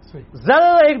ہے. زیادہ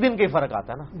 1 دن کا ہی فرق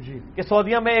آتا ہے نا. جی، کہ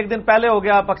سعودیہ میں 1 دن پہلے ہو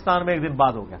گیا، پاکستان میں 1 دن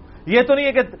بعد ہو گیا. یہ تو نہیں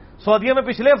ہے کہ سعودیہ میں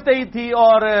پچھلے ہفتے ہی تھی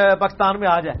اور پاکستان میں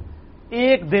آ جائے.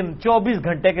 1 دن 24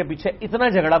 گھنٹے کے پیچھے اتنا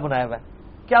جھگڑا بنایا ہوا ہے.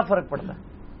 کیا فرق پڑتا ہے؟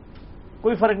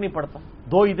 کوئی فرق نہیں پڑتا.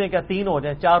 2 عیدیں کیا 3 ہو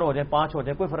جائیں، 4 ہو جائیں، 5 ہو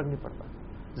جائیں، کوئی فرق نہیں پڑتا.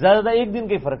 زیادہ 1 دن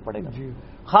کا ہی فرق پڑے گا.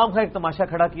 خام خواہ ایک تماشا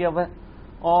کھڑا کیا ہوا ہے.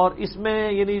 اور اس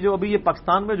میں یعنی جو ابھی یہ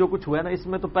پاکستان میں جو کچھ ہوا ہے نا، اس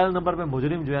میں تو پہلے نمبر پہ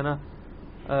مجرم جو ہے نا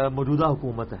موجودہ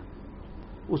حکومت ہے.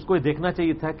 اس کو یہ دیکھنا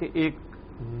چاہیے تھا کہ ایک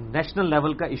نیشنل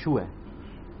لیول کا ایشو ہے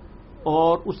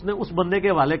اور اس نے اس بندے کے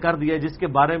حوالے کر دیا جس کے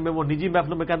بارے میں وہ نجی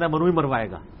محفلوں میں کہتا ہے منو ہی مروائے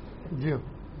گا. جی،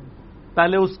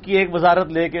 پہلے اس کی ایک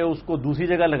وزارت لے کے اس کو دوسری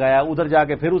جگہ لگایا، ادھر جا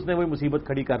کے پھر اس نے وہی مصیبت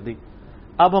کھڑی کر دی.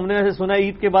 اب ہم نے ایسے سنا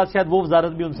عید کے بعد شاید وہ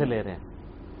وزارت بھی ان سے لے رہے ہیں.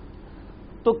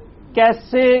 تو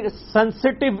کیسے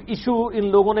سینسٹیو ایشو ان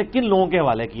لوگوں نے کن لوگوں کے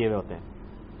حوالے کیے ہوئے ہوتے ہیں.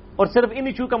 اور صرف ان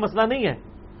ایشو کا مسئلہ نہیں ہے,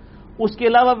 اس کے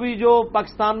علاوہ بھی جو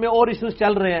پاکستان میں اور ایشوز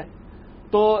چل رہے ہیں,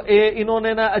 تو انہوں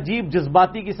نے نا عجیب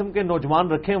جذباتی قسم کے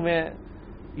نوجوان رکھے ہوئے ہیں.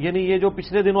 یعنی یہ جو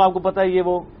پچھلے دنوں آپ کو پتا ہے یہ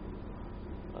وہ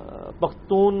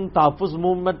پشتون تحفظ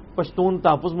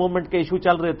موومنٹ کے ایشو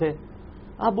چل رہے تھے.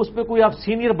 اب اس پہ کوئی آپ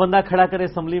سینئر بندہ کھڑا کرے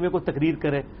اسمبلی میں کوئی تقریر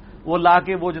کرے, وہ لا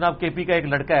کے وہ جناب کے پی کا ایک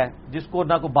لڑکا ہے جس کو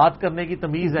نہ کوئی بات کرنے کی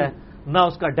تمیز ہے نہ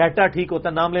اس کا ڈیٹا ٹھیک ہوتا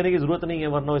ہے, نام لینے کی ضرورت نہیں ہے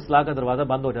ورنہ اصلاح کا دروازہ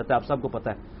بند ہو جاتا ہے, آپ سب کو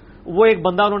پتا ہے. وہ ایک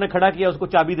بندہ انہوں نے کھڑا کیا, اس کو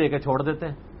چابی دے کے چھوڑ دیتے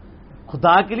ہیں.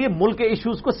 خدا کے لیے ملک کے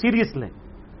ایشوز کو سیریس لیں.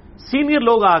 سینئر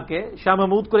لوگ آ کے شاہ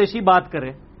محمود قریشی بات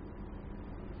کرے,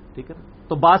 ٹھیک ہے نا,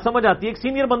 تو بات سمجھ آتی ہے. ایک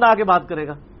سینئر بندہ آ کے بات کرے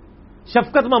گا,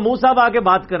 شفقت محمود صاحب آ کے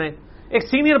بات کریں, ایک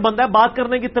سینئر بندہ ہے بات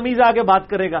کرنے کی تمیز آ کے بات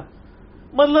کرے گا.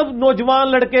 مطلب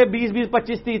نوجوان لڑکے 20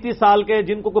 25 30 سال کے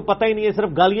جن کو کوئی پتہ ہی نہیں ہے, صرف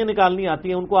گالیاں نکالنی آتی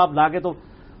ہیں, ان کو آپ لا کے تو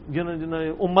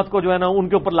امت کو جو ہے نا ان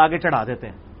کے اوپر لا کے چڑھا دیتے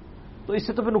ہیں. تو اس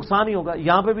سے تو پھر نقصان ہی ہوگا.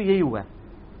 یہاں پہ بھی یہی ہوا ہے.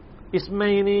 اس میں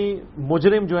یعنی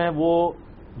مجرم جو ہیں وہ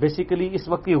بیسیکلی اس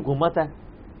وقت کی حکومت ہے.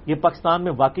 یہ پاکستان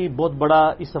میں واقعی بہت بڑا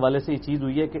اس حوالے سے یہ چیز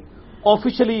ہوئی ہے کہ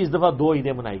آفیشلی اس دفعہ 2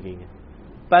 عیدیں منائی گئی ہیں.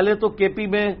 پہلے تو کے پی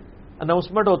میں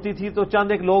اناؤنسمنٹ ہوتی تھی تو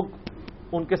چند ایک لوگ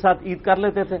ان کے ساتھ عید کر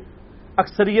لیتے تھے,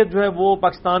 اکثریت جو ہے وہ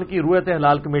پاکستان کی رویت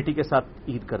ہلال کمیٹی کے ساتھ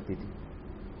عید کرتی تھی.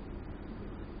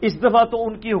 اس دفعہ تو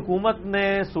ان کی حکومت نے,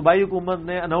 صوبائی حکومت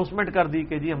نے اناؤنسمنٹ کر دی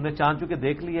کہ جی ہم نے چاند چکے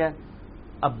دیکھ لیا ہے,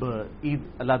 اب عید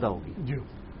علیحدہ ہوگی. جی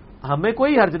ہمیں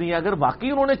کوئی حرج نہیں ہے, اگر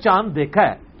واقعی انہوں نے چاند دیکھا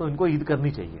ہے تو ان کو عید کرنی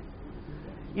چاہیے.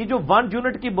 یہ جو 1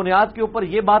 یونٹ کی بنیاد کے اوپر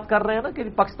یہ بات کر رہے ہیں نا کہ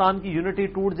پاکستان کی یونٹی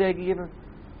ٹوٹ جائے گی,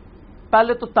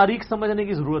 پہلے تو تاریخ سمجھنے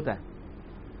کی ضرورت ہے.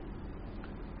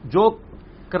 جو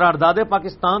قرارداد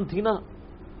پاکستان تھی نا,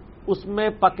 اس میں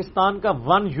پاکستان کا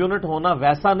 1 یونٹ ہونا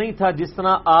ویسا نہیں تھا جس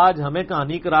طرح آج ہمیں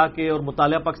کہانی کرا کے اور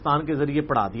مطالعہ پاکستان کے ذریعے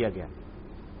پڑھا دیا گیا.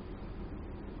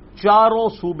 4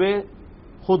 صوبے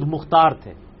خود مختار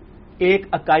تھے ایک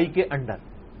اکائی کے انڈر.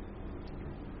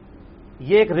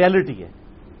 یہ ایک ریالٹی ہے.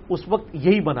 اس وقت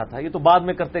یہی بنا تھا. یہ تو بعد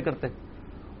میں کرتے کرتے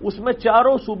اس میں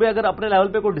 4 صوبے اگر اپنے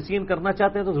لیول پہ کوئی ڈیسیژن کرنا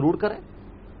چاہتے ہیں تو ضرور کریں.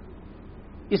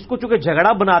 اس کو چونکہ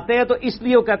جھگڑا بناتے ہیں تو اس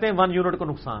لیے وہ کہتے ہیں 1 یونٹ کو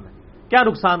نقصان ہے. کیا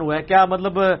نقصان ہوا ہے؟ کیا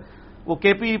مطلب وہ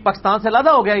کے پی پاکستان سے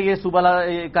علیحدہ ہو گیا یہ صوبہ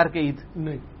کر کے عید؟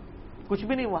 نہیں, کچھ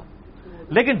بھی نہیں ہوا.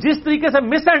 لیکن جس طریقے سے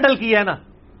مس ہینڈل کیا ہے نا,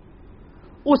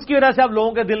 اس کی وجہ سے اب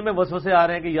لوگوں کے دل میں وسوسے آ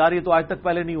رہے ہیں کہ یار یہ تو آج تک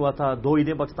پہلے نہیں ہوا تھا, 2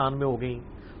 عیدیں پاکستان میں ہو گئی.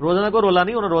 روزانہ کو رولا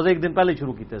نہیں, انہوں نے روزے ایک دن پہلے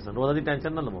شروع کیتے سن. روزہ کی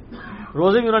ٹینشن نہ لو,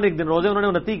 روزے بھی انہوں نے ایک دن, روزے انہوں نے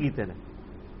 29 کیتے ہیں,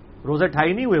 روزے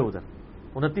 28 نہیں ہوئے, ادھر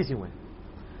 29 ہی ہوئے.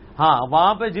 ہاں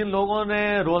وہاں پہ جن لوگوں نے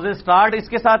روزے سٹارٹ اس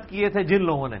کے ساتھ کیے تھے, جن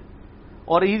لوگوں نے,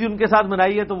 اور عید ان کے ساتھ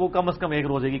منائی ہے, تو وہ کم از کم 1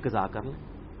 روزے کی قضا کر لیں,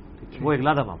 وہ ایک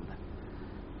علیحدہ معاملہ ہے.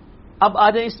 اب آ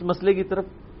جائیں اس مسئلے کی طرف.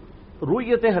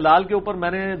 رویت ہلال کے اوپر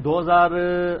میں نے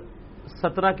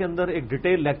 2017 کے اندر ایک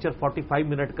ڈیٹیل لیکچر 45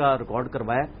 منٹ کا ریکارڈ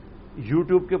کروایا.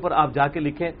 یوٹیوب کے اوپر آپ جا کے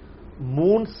لکھیں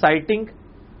moon sighting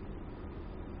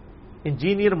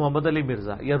engineer Muhammad Ali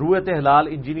Mirza یا رویت ہلال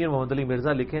انجینئر محمد علی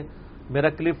مرزا لکھیں, میرا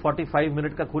کلپ 45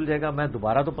 منٹ کا کھل جائے گا. میں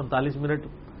دوبارہ تو 45 منٹ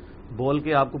بول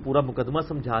کے آپ کو پورا مقدمہ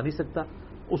سمجھا نہیں سکتا.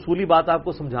 اصولی بات آپ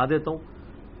کو سمجھا دیتا ہوں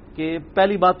کہ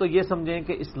پہلی بات تو یہ سمجھیں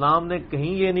کہ اسلام نے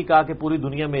کہیں یہ نہیں کہا کہ پوری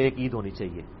دنیا میں ایک عید ہونی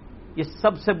چاہیے. یہ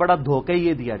سب سے بڑا دھوکہ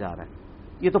یہ دیا جا رہا ہے.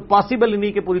 یہ تو پاسبل ہی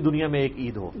نہیں کہ پوری دنیا میں ایک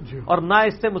عید ہو, اور نہ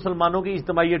اس سے مسلمانوں کی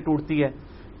اجتماعیت ٹوٹتی ہے.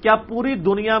 کیا پوری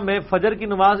دنیا میں فجر کی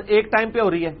نماز ایک ٹائم پہ ہو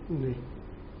رہی ہے؟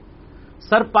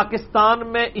 سر پاکستان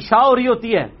میں عشاء ہو رہی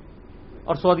ہوتی ہے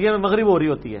اور سعودیہ میں مغرب ہو رہی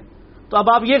ہوتی ہے. تو اب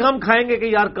آپ یہ غم کھائیں گے کہ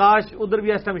یار کاش ادھر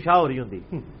بھی اس ٹائم عشاء ہو رہی ہوتی.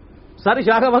 سر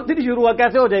عشاء کا وقت ہی نہیں شروع ہوا,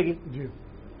 کیسے ہو جائے گی؟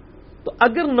 تو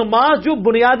اگر نماز جو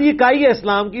بنیادی اکائی ہے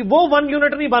اسلام کی وہ 1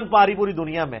 یونٹ نہیں بن پا رہی پوری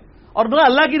دنیا میں, اور نہ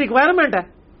اللہ کی ریکوائرمنٹ ہے,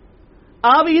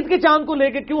 آپ عید کے چاند کو لے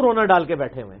کے کیوں رونا ڈال کے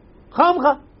بیٹھے ہوئے خام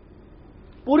خواہ؟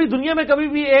 پوری دنیا میں کبھی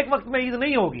بھی ایک وقت میں عید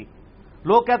نہیں ہوگی.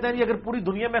 لوگ کہتے ہیں جی اگر پوری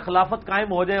دنیا میں خلافت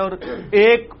قائم ہو جائے اور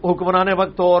ایک حکمران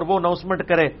وقت ہو اور وہ اناؤنسمنٹ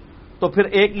کرے تو پھر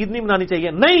ایک عید نہیں منانی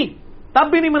چاہیے. نہیں, تب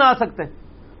بھی نہیں منا سکتے.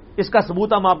 اس کا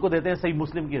ثبوت ہم آپ کو دیتے ہیں صحیح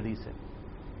مسلم کی حدیث ہے.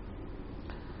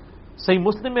 صحیح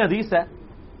مسلم میں حدیث ہے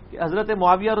کہ حضرت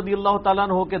معاویہ رضی اللہ تعالیٰ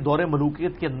عنہ کے دور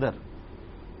ملوکیت کے اندر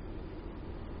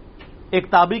ایک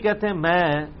تابعی کہتے ہیں میں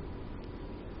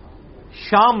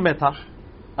شام میں تھا,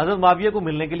 حضرت معاویہ کو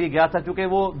ملنے کے لیے گیا تھا چونکہ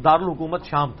وہ دارالحکومت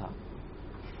شام تھا.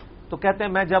 تو کہتے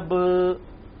ہیں میں جب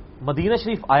مدینہ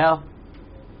شریف آیا,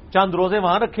 چند روزے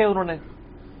وہاں رکھے انہوں نے,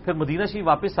 پھر مدینہ شریف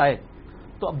واپس آئے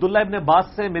تو عبداللہ ابن عباس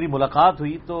سے میری ملاقات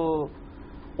ہوئی. تو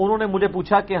انہوں نے مجھے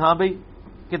پوچھا کہ ہاں بھائی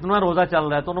کتنا روزہ چل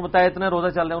رہا ہے؟ تو انہوں نے بتایا اتنا روزہ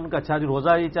چل رہا ہے. ان کا اچھا جی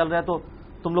روزہ یہ چل رہا ہے, تو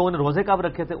تم لوگوں نے روزے کب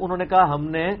رکھے تھے؟ انہوں نے کہا ہم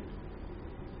نے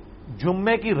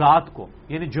جمعے کی رات کو،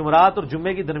 یعنی جمعرات اور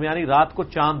جمعے کی درمیانی رات کو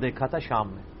چاند دیکھا تھا شام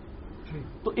میں.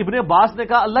 تو ابن عباس نے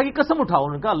کہا اللہ کی قسم اٹھاؤ.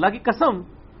 انہوں نے کہا اللہ کی قسم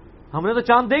ہم نے تو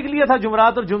چاند دیکھ لیا تھا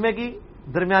جمعرات اور جمعے کی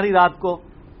درمیانی رات کو.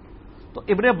 تو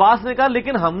ابن عباس نے کہا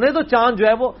لیکن ہم نے تو چاند جو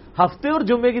ہے وہ ہفتے اور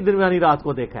جمعے کی درمیانی رات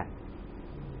کو دیکھا ہے.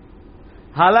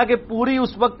 حالانکہ پوری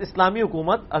اس وقت اسلامی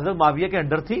حکومت حضرت معاویہ کے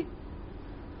انڈر تھی.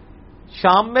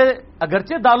 شام میں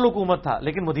اگرچہ دارالحکومت تھا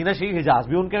لیکن مدینہ شریف حجاز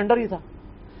بھی ان کے انڈر ہی تھا.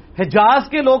 حجاز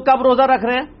کے لوگ کب روزہ رکھ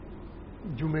رہے ہیں؟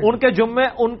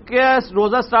 ان کے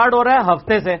روزہ سٹارٹ ہو رہا ہے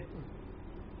ہفتے سے،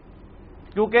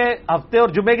 کیونکہ ہفتے اور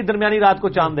جمعے کی درمیانی رات کو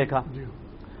چاند دیکھا.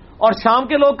 اور شام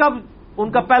کے لوگ کب؟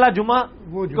 ان کا پہلا جمعہ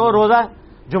کو روزہ ہے،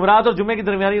 جمعرات اور جمعے کی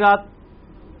درمیانی رات.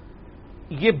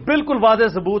 یہ بالکل واضح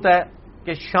ثبوت ہے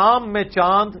کہ شام میں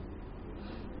چاند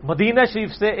مدینہ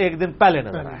شریف سے ایک دن پہلے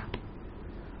نظر آیا.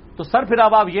 تو سر پھر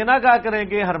اب آپ یہ نہ کہا کریں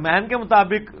کہ حرمین کے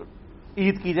مطابق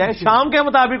عید کی جائے، شام کے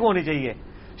مطابق ہونی چاہیے.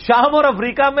 شام اور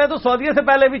افریقہ میں تو سعودیہ سے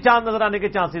پہلے بھی چاند نظر آنے کے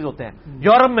چانسز ہوتے ہیں،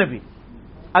 یورپ میں بھی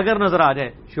اگر نظر آ جائے.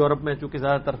 یورپ میں چونکہ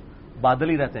زیادہ تر بادل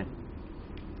ہی رہتے ہیں.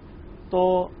 تو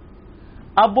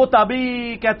اب وہ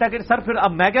تابعی کہتا ہے کہ سر پھر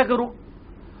اب میں کیا کروں؟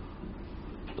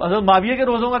 تو حضرت معاویہ کے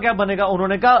روزوں کا کیا بنے گا؟ انہوں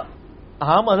نے کہا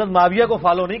ہم حضرت معاویہ کو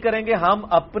فالو نہیں کریں گے، ہم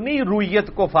اپنی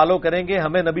رویت کو فالو کریں گے.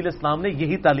 ہمیں نبی الاسلام نے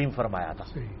یہی تعلیم فرمایا تھا.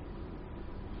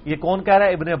 یہ کون کہہ رہا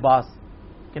ہے؟ ابن عباس.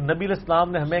 کہ نبی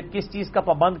الاسلام نے ہمیں کس چیز کا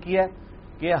پابند کیا ہے؟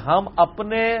 کہ ہم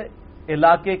اپنے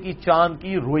علاقے کی چاند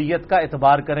کی رویت کا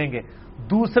اعتبار کریں گے،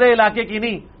 دوسرے علاقے کی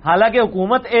نہیں. حالانکہ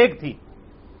حکومت ایک تھی،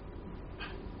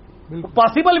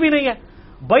 پاسبل بھی نہیں ہے.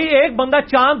 بھائی ایک بندہ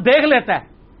چاند دیکھ لیتا ہے،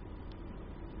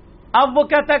 اب وہ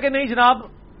کہتا ہے کہ نہیں جناب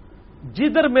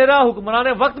جدھر میرا حکمران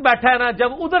وقت بیٹھا ہے نا، جب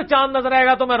ادھر چاند نظر آئے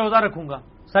گا تو میں روزہ رکھوں گا.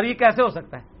 سر یہ کیسے ہو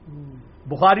سکتا ہے؟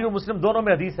 بخاری اور مسلم دونوں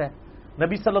میں حدیث ہے.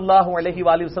 نبی صلی اللہ علیہ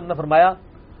وآلہ وسلم نے فرمایا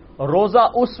روزہ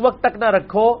اس وقت تک نہ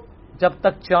رکھو جب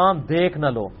تک چاند دیکھ نہ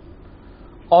لو،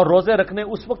 اور روزے رکھنے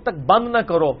اس وقت تک بند نہ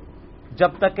کرو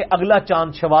جب تک کہ اگلا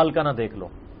چاند شوال کا نہ دیکھ لو،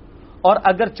 اور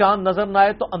اگر چاند نظر نہ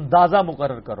آئے تو اندازہ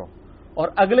مقرر کرو. اور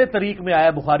اگلے طریق میں آیا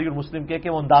بخاری اور مسلم کے کہ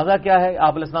وہ اندازہ کیا ہے؟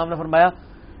 آپ علیہ السلام نے فرمایا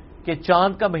کہ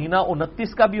چاند کا مہینہ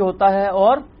 29 کا بھی ہوتا ہے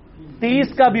اور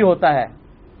 30 کا بھی ہوتا ہے.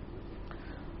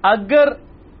 اگر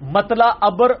مطلع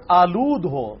ابر آلود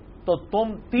ہو تو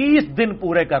تم 30 دن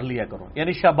پورے کر لیا کرو.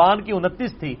 یعنی شعبان کی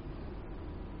 29 تھی،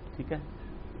 ٹھیک ہے،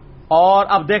 اور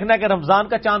اب دیکھنا ہے کہ رمضان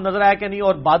کا چاند نظر آیا کہ نہیں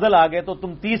اور بادل آ گئے تو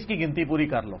تم 30 کی گنتی پوری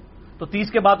کر لو. تو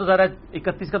 30 کے بعد تو ذرا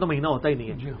 31 کا تو مہینہ ہوتا ہی نہیں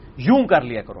ہے. یوں کر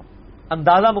لیا کرو.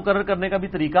 اندازہ مقرر کرنے کا بھی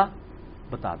طریقہ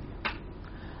بتا دیا.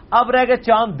 اب رہ گئے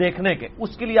چاند دیکھنے کے.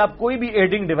 اس کے لیے آپ کوئی بھی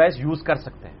ایڈنگ ڈیوائس یوز کر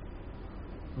سکتے ہیں.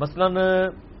 مثلا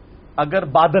اگر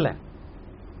بادل ہیں،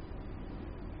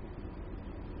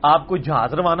 آپ کوئی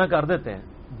جہاز روانہ کر دیتے ہیں،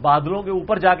 بادلوں کے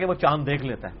اوپر جا کے وہ چاند دیکھ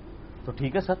لیتا ہے، تو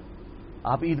ٹھیک ہے سر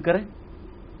آپ عید کریں،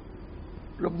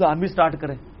 رمضان بھی سٹارٹ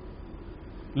کریں.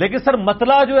 لیکن سر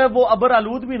مطلع جو ہے وہ ابر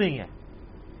آلود بھی نہیں ہے،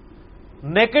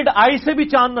 نیکڈ آئی سے بھی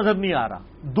چاند نظر نہیں آ رہا،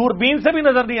 دوربین سے بھی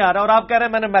نظر نہیں آ رہا، اور آپ کہہ رہے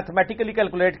ہیں میں نے میتھمیٹیکلی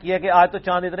کیلکولیٹ کیا کہ آج تو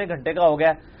چاند اتنے گھنٹے کا ہو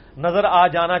گیا، نظر آ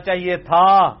جانا چاہیے تھا.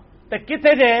 تو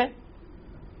کتنے جے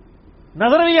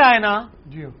نظر بھی آئے نا.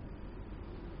 جی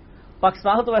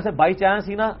پاکستان تو ویسے بائی چانس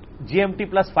ہی نا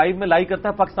GMT+5 میں لائی کرتا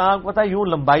ہے. پاکستان کو پتا ہے یوں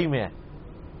لمبائی میں ہے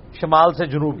شمال سے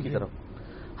جنوب کی طرف.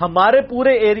 ہمارے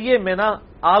پورے ایریے میں نا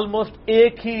آلموسٹ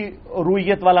ایک ہی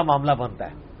رویت والا معاملہ بنتا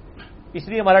ہے. اس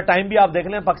لیے ہمارا ٹائم بھی آپ دیکھ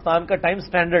لیں، پاکستان کا ٹائم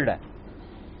سٹینڈرڈ ہے،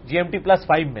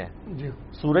 GMT+5 میں ہے.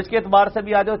 سورج کے اعتبار سے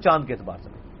بھی آ جاؤ، چاند کے اعتبار سے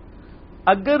بھی.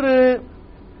 اگر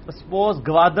سپوز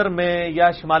گوادر میں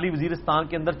یا شمالی وزیرستان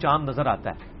کے اندر چاند نظر آتا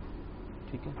ہے،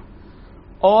 ٹھیک ہے،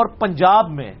 اور پنجاب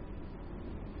میں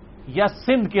یا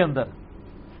سندھ کے اندر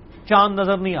چاند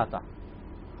نظر نہیں آتا،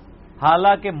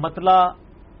 حالانکہ مطلع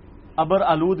ابر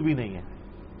آلود بھی نہیں ہے،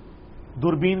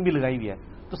 دوربین بھی لگائی ہوئی ہے،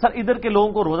 تو سر ادھر کے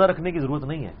لوگوں کو روزہ رکھنے کی ضرورت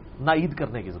نہیں ہے، نہ عید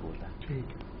کرنے کی ضرورت ہے.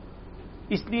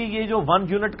 اس لیے یہ جو 1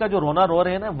 یونٹ کا جو رونا رو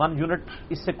رہے ہیں نا، 1 یونٹ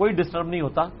اس سے کوئی ڈسٹرب نہیں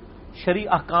ہوتا. شرعی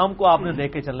احکام کو آپ نے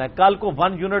دیکھ کے چلنا ہے. کل کو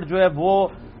 1 یونٹ جو ہے وہ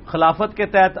خلافت کے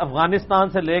تحت افغانستان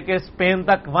سے لے کے اسپین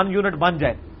تک 1 یونٹ بن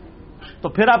جائے تو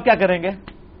پھر آپ کیا کریں گے؟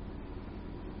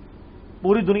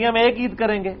 پوری دنیا میں ایک عید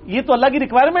کریں گے. یہ تو اللہ کی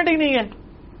ریکوائرمنٹ ہی نہیں ہے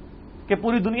کہ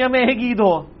پوری دنیا میں ایک عید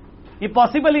ہو، یہ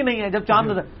پاسبل ہی نہیں ہے. جب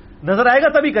چاند نظر آئے گا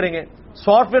تبھی کریں گے.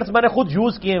 سافٹ ویئرس میں نے خود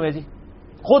یوز کیے ہیں جی،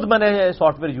 خود میں نے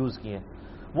سافٹ ویئر یوز کیے ہیں.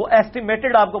 وہ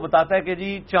ایسٹیمیٹڈ آپ کو بتاتا ہے کہ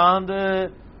جی چاند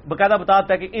باقاعدہ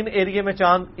بتاتا ہے کہ ان ایریے میں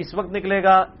چاند اس وقت نکلے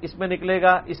گا، اس میں نکلے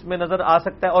گا، اس میں نظر آ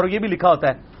سکتا ہے. اور یہ بھی لکھا ہوتا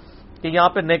ہے کہ یہاں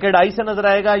پہ نیکڈ آئی سے نظر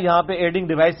آئے گا، یہاں پہ ایڈنگ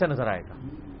ڈیوائس سے نظر آئے گا.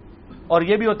 اور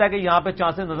یہ بھی ہوتا ہے کہ یہاں پہ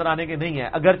چانسز نظر آنے کے نہیں ہے،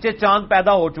 اگرچہ چاند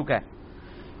پیدا ہو چکا ہے.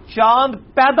 چاند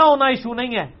پیدا ہونا ایشو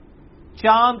نہیں ہے،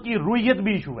 چاند کی رویت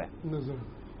بھی ایشو ہے.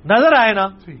 نظر آئے نا،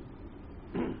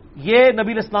 یہ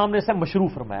نبی علیہ السلام نے اسے مشروع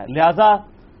فرمایا. لہذا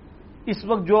اس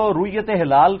وقت جو رویت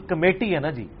ہلال کمیٹی ہے نا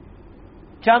جی،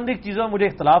 چند ایک چیزوں میں مجھے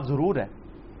اختلاف ضرور ہے.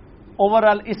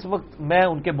 اوورآل اس وقت میں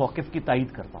ان کے موقف کی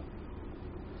تائید کرتا ہوں.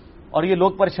 اور یہ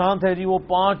لوگ پریشان تھے جی وہ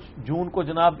 5 جون کو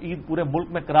جناب عید پورے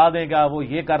ملک میں کرا دے گا، وہ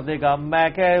یہ کر دے گا. میں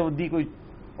کہ دی کوئی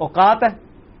اوقات ہے؟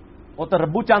 وہ تو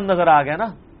ربو چاند نظر آ گیا نا.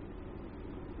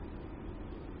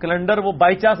 کیلنڈر وہ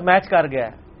بائی چانس میچ کر گیا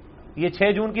ہے. یہ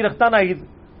 6 جون کی رکھتا نا عید،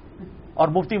 اور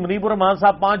مفتی منیب الرحمان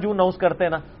صاحب 5 جون اناؤنس کرتے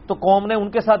ہیں نا، تو قوم نے ان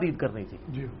کے ساتھ عید کرنی تھی.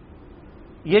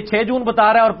 یہ 6 جون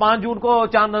بتا رہا ہے اور 5 جون کو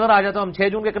چاند نظر آ جاتا، ہم 6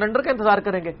 جون کے کیلنڈر کا انتظار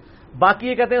کریں گے. باقی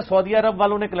یہ کہتے ہیں سعودی عرب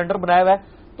والوں نے کیلنڈر بنایا ہوا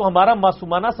ہے. تو ہمارا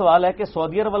معصومانہ سوال ہے کہ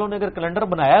سعودی عرب والوں نے اگر کیلنڈر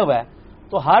بنایا ہوا ہے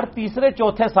تو ہر تیسرے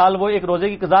چوتھے سال وہ ایک روزے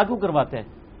کی قضا کیوں کرواتے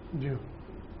ہیں؟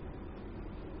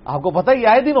 آپ کو پتہ ہی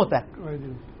آئے دن ہوتا ہے،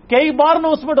 کئی بار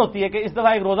اناؤنسمنٹ ہوتی ہے کہ اس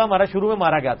دفعہ ایک روزہ ہمارا شروع میں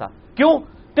مارا گیا تھا. کیوں؟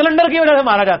 کیلنڈر کی وجہ سے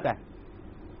مارا جاتا ہے.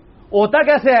 ہوتا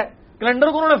کیسے ہے؟ کیلنڈر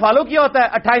کو انہوں نے فالو کیا ہوتا ہے،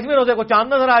 28ویں روزے کو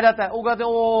چاند نظر آ جاتا ہے، وہ کہتے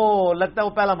ہیں وہ لگتا ہے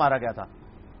وہ پہلا مارا گیا تھا.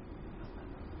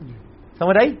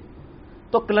 سمجھ آئی؟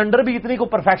 تو کیلنڈر بھی اتنی کو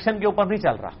پرفیکشن کے اوپر نہیں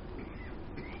چل رہا.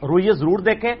 رویت ضرور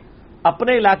دیکھیں،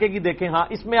 اپنے علاقے کی دیکھیں. ہاں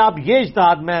اس میں آپ یہ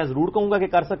اجتہاد میں ضرور کہوں گا کہ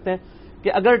کر سکتے ہیں کہ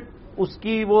اگر اس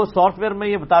کی وہ سافٹ ویئر میں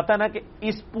یہ بتاتا ہے نا کہ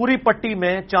اس پوری پٹی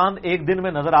میں چاند ایک دن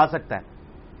میں نظر آ سکتا ہے،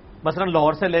 مثلا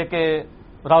لاہور سے لے کے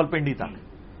راولپنڈی تک.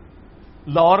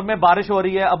 لاہور میں بارش ہو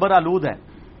رہی ہے، ابر آلود ہے.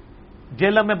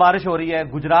 جیلم میں بارش ہو رہی ہے،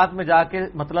 گجرات میں جا کے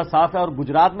مطلب صاف ہے اور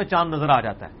گجرات میں چاند نظر آ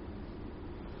جاتا ہے.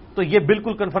 تو یہ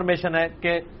بالکل کنفرمیشن ہے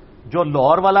کہ جو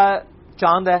لاہور والا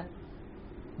چاند ہے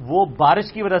وہ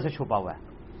بارش کی وجہ سے چھپا ہوا ہے،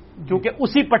 کیونکہ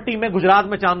اسی پٹی میں گجرات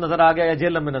میں چاند نظر آ گیا یا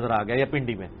جیلم میں نظر آ گیا یا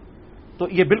پنڈی میں. تو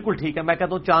یہ بالکل ٹھیک ہے. میں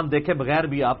کہتا ہوں چاند دیکھے بغیر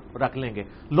بھی آپ رکھ لیں گے.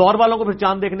 لاہور والوں کو پھر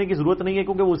چاند دیکھنے کی ضرورت نہیں ہے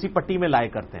کیونکہ وہ اسی پٹی میں لائے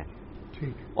کرتے ہیں.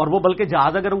 اور وہ بلکہ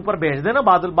جہاز اگر اوپر بھیج دیں نا،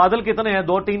 بادل کتنے ہیں؟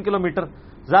 2-3 کلومیٹر،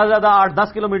 زیادہ زیادہ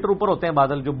 8-10 کلومیٹر اوپر ہوتے ہیں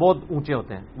بادل، جو بہت اونچے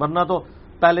ہوتے ہیں، ورنہ تو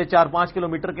پہلے 4-5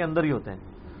 کلومیٹر کے اندر ہی ہوتے ہیں.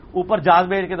 اوپر جہاز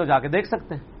بھیج کے تو جا کے دیکھ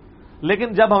سکتے ہیں.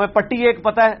 لیکن جب ہمیں پٹی ایک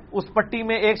پتہ ہے، اس پٹی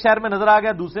میں ایک شہر میں نظر آ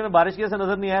گیا، دوسرے میں بارش کی وجہ سے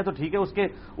نظر نہیں آیا، تو ٹھیک ہے،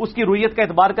 اس کی رویت کا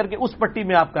اعتبار کر کے اس پٹی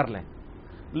میں آپ کر لیں.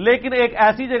 لیکن ایک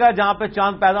ایسی جگہ جہاں پہ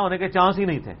چاند پیدا ہونے کے چانس ہی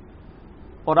نہیں تھے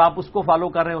اور آپ اس کو فالو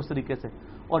کر رہے ہیں اس طریقے سے.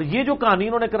 اور یہ جو کہانی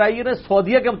انہوں نے کرائی ہے نا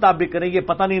سعودیہ کے مطابق کریں، یہ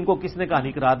پتہ نہیں ان کو کس نے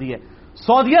کہانی کرا دی ہے.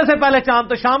 سعودیہ سے پہلے چاند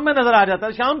تو شام میں نظر آ جاتا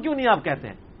ہے. شام کیوں نہیں آپ کہتے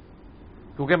ہیں؟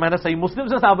 کیونکہ میں نے صحیح مسلم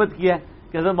سے ثابت کیا ہے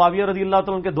کہ حضرت معاویہ رضی اللہ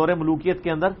تعالیٰ کے دور ملوکیت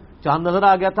کے اندر چاند نظر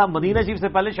آ گیا تھا مدینہ شریف سے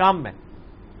پہلے شام میں.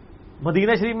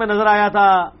 مدینہ شریف میں نظر آیا تھا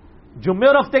جمعے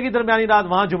اور ہفتے کی درمیانی رات،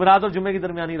 وہاں جمعرات اور جمعے کی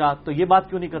درمیانی رات. تو یہ بات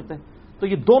کیوں نہیں کرتے؟ تو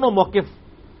یہ دونوں موقف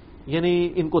یعنی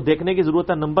ان کو دیکھنے کی ضرورت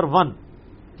ہے. نمبر 1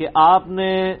 کہ آپ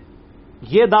نے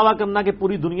یہ دعویٰ کرنا کہ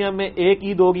پوری دنیا میں ایک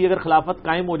عید ہوگی اگر خلافت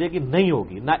قائم ہو جائے گی، نہیں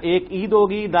ہوگی. نہ ایک عید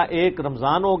ہوگی، نہ ایک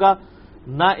رمضان ہوگا،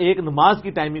 نہ ایک نماز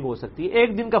کی ٹائمنگ ہو سکتی ہے.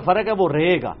 ایک دن کا فرق ہے، وہ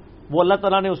رہے گا، وہ اللہ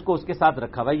تعالیٰ نے اس کو اس کے ساتھ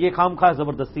رکھا ہوا ہے. یہ خام خواہ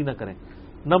زبردستی نہ کریں.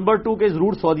 نمبر 2 کہ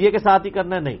ضرور سعودیہ کے ساتھ ہی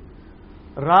کرنا ہے، نہیں.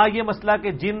 رہا یہ مسئلہ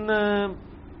کہ جن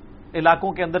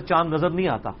علاقوں کے اندر چاند نظر نہیں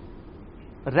آتا،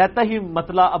 رہتا ہی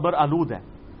مطلع ابر آلود ہے،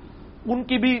 ان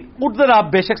کی بھی ادھر آپ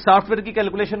بے شک سافٹ ویئر کی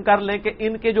کیلکولیشن کر لیں کہ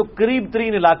ان کے جو قریب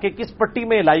ترین علاقے کس پٹی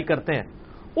میں الائی کرتے ہیں،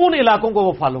 ان علاقوں کو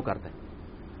وہ فالو کر دیں.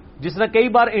 جس طرح کئی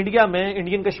بار انڈیا میں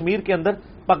انڈین کشمیر کے اندر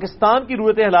پاکستان کی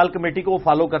رویت ہلال کمیٹی کو وہ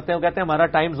فالو کرتے ہیں. وہ کہتے ہیں ہمارا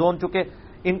ٹائم زون چونکہ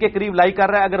ان کے قریب لائی کر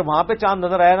رہا ہے، اگر وہاں پہ چاند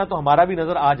نظر آیا نا تو ہمارا بھی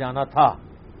نظر آ جانا تھا.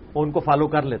 وہ ان کو فالو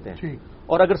کر لیتے ہیں.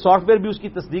 اور اگر سافٹ ویئر بھی اس کی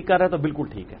تصدیق کر رہا ہے تو بالکل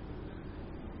ٹھیک ہے.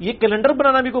 یہ کیلنڈر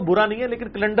بنانا بھی کوئی برا نہیں ہے، لیکن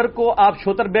کیلنڈر کو آپ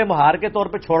شوتر بے مہار کے طور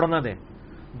پہ چھوڑ نہ دیں.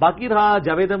 باقی رہا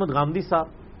جاوید احمد غامدی صاحب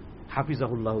حافظہ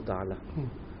اللہ تعالی،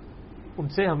 ان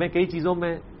سے ہمیں کئی چیزوں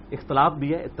میں اختلاف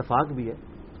بھی ہے، اتفاق بھی ہے.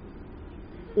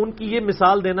 ان کی یہ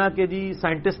مثال دینا کہ جی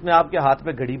سائنٹسٹ نے آپ کے ہاتھ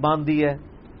میں گھڑی باندھ دی ہے،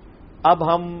 اب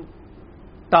ہم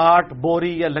ٹاٹ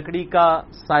بوری یا لکڑی کا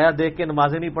سایہ دیکھ کے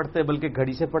نمازیں نہیں پڑھتے بلکہ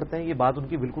گھڑی سے پڑھتے ہیں، یہ بات ان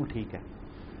کی بالکل ٹھیک ہے.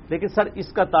 لیکن سر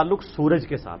اس کا تعلق سورج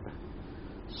کے ساتھ ہے.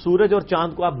 سورج اور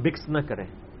چاند کو آپ مکس نہ کریں.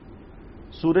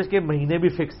 سورج کے مہینے بھی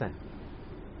فکس ہیں،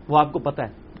 وہ آپ کو پتہ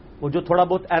ہے. وہ جو تھوڑا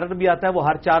بہت ایرر بھی آتا ہے وہ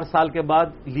ہر 4 سال کے بعد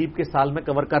لیپ کے سال میں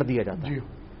کور کر دیا جاتا ہے.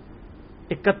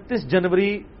 31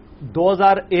 جنوری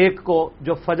 2001 کو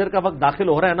جو فجر کا وقت داخل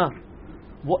ہو رہا ہے نا،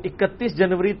 وہ 31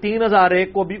 جنوری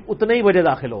 3001 کو بھی اتنے ہی بجے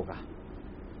داخل ہوگا.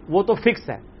 وہ تو فکس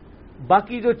ہے.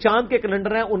 باقی جو چاند کے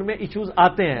کیلنڈر ہیں ان میں ایشوز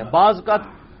آتے ہیں. بعض کا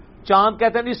چاند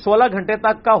کہتے ہیں جی 16 گھنٹے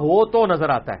تک کا ہو تو نظر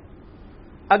آتا ہے.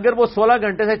 اگر وہ 16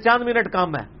 گھنٹے سے چاند منٹ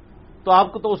کم ہے تو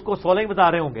آپ کو تو اس کو 16 ہی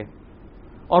بتا رہے ہوں گے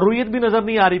اور رویت بھی نظر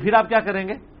نہیں آ رہی، پھر آپ کیا کریں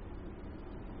گے؟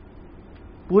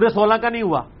 پورے 16 کا نہیں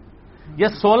ہوا، یہ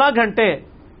 16 گھنٹے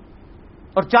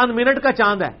اور چاند منٹ کا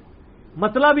چاند ہے،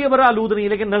 مطلب بھی ابر آلود نہیں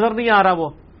لیکن نظر نہیں آ رہا وہ.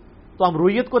 تو ہم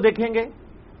رویت کو دیکھیں گے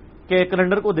کہ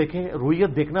کیلنڈر کو دیکھیں،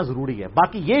 رویت دیکھنا ضروری ہے.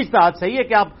 باقی یہ اجتہاد صحیح ہے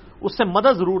کہ آپ اس سے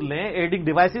مدد ضرور لیں، ایڈنگ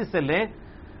ڈیوائسز سے لیں،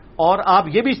 اور آپ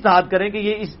یہ بھی اجتہاد کریں کہ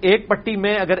یہ اس ایک پٹی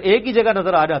میں اگر ایک ہی جگہ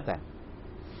نظر آ جاتا ہے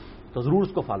تو ضرور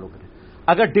اس کو فالو کریں.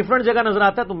 اگر ڈفرنٹ جگہ نظر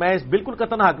آتا ہے تو میں اس بالکل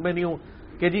قطعاً حق میں نہیں ہوں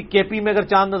کہ جی کے پی میں اگر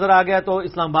چاند نظر آ گیا تو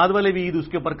اسلام آباد والے بھی عید اس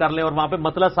کے اوپر کر لیں، اور وہاں پہ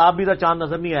مطلع صاحب بھی تھا چاند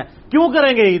نظر نہیں آیا. کیوں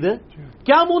کریں گے عید؟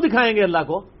 کیا منہ دکھائیں گے اللہ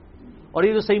کو؟ اور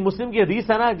یہ جو صحیح مسلم کی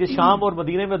حدیث ہے نا، جس شام اور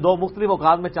مدینے میں 2 مختلف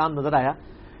اوقات میں چاند نظر آیا،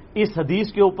 اس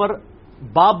حدیث کے اوپر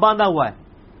باب باندھا ہوا ہے.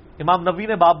 امام نبوی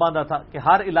نے باب باندھا تھا کہ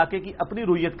ہر علاقے کی اپنی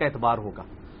رویت کا اعتبار ہوگا.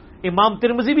 امام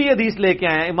ترمذی بھی یہ حدیث لے کے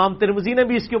آئے ہیں، امام ترمذی نے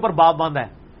بھی اس کے اوپر باب باندھا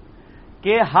ہے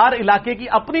کہ ہر علاقے کی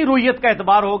اپنی رویت کا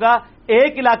اعتبار ہوگا،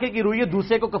 ایک علاقے کی رویت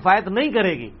دوسرے کو کفایت نہیں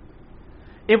کرے گی.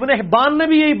 ابن حبان نے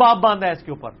بھی یہی باب باندھا ہے اس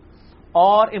کے اوپر.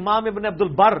 اور امام ابن عبد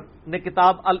البر نے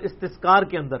کتاب الاستذکار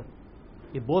کے اندر،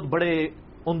 یہ بہت بڑے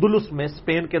اندلس میں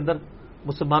اسپین کے اندر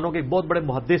مسلمانوں کے ایک بہت بڑے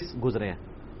محدث گزرے ہیں،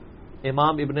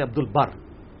 امام ابن عبد البر،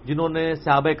 جنہوں نے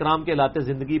صحابہ اکرام کے علاقے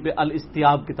زندگی پہ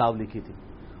الاستیاب کتاب لکھی تھی.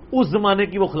 اس زمانے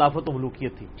کی وہ خلافت و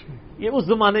ملوکیت تھی. یہ اس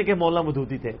زمانے کے مولانا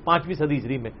مودودی تھے، 5ویں صدی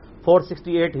ہجری میں،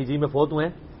 468 ہجری میں فوت ہوئے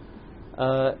ہیں.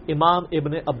 امام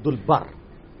ابن عبد البر،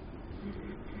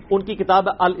 ان کی کتاب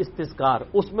ہے الاستذکار،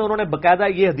 اس میں انہوں نے باقاعدہ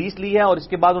یہ حدیث لی ہے اور اس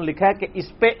کے بعد انہوں نے لکھا ہے کہ اس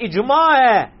پہ اجماع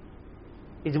ہے.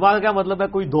 اجماع کا کیا مطلب ہے؟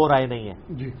 کوئی دو رائے نہیں ہے.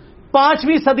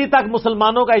 5ویں صدی تک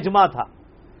مسلمانوں کا اجماع تھا.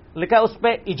 لکھا ہے اس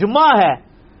پہ اجماع ہے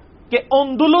کہ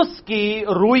اندلس کی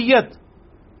رویت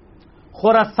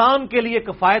خراسان کے لیے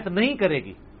کفایت نہیں کرے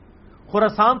گی.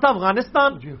 خراسان تھا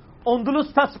افغانستان،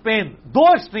 اندلس تھا اسپین، 2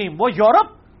 ایکسٹریم، وہ یورپ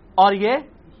اور یہ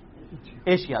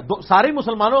ایشیا، سارے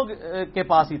مسلمانوں کے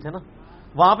پاس ہی تھے نا.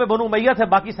 وہاں پہ بنو امیہ تھے،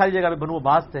 باقی ساری جگہ پہ بنو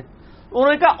عباس تھے.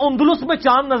 انہوں نے کہا اندلس میں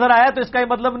چاند نظر آیا تو اس کا یہ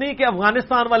مطلب نہیں کہ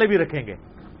افغانستان والے بھی رکھیں گے.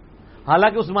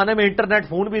 حالانکہ اس زمانے میں انٹرنیٹ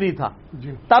فون بھی نہیں تھا،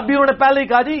 تب بھی انہوں نے پہلے ہی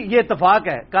کہا جی یہ اتفاق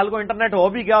ہے. کل کو انٹرنیٹ ہو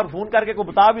بھی گیا اور فون کر کے کوئی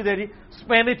بتا بھی دے جی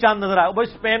اسپین میں چاند نظر آیا، بھائی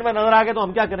اسپین میں نظر آ گیا تو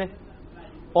ہم کیا کریں؟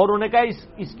 اور انہوں نے کہا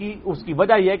اس کی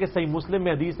وجہ یہ ہے کہ صحیح مسلم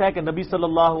میں حدیث ہے کہ نبی صلی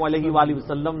اللہ علیہ وآلہ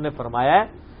وسلم نے فرمایا ہے،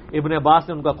 ابن عباس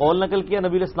نے ان کا قول نقل کیا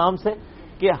نبی اسلام سے،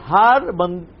 کہ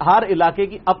ہر علاقے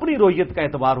کی اپنی رویت کا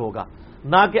اعتبار ہوگا،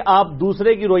 نہ کہ آپ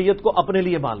دوسرے کی رویت کو اپنے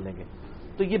لیے مان لیں گے.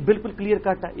 تو یہ بالکل کلیئر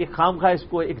کٹ ہے. یہ خام خواہ اس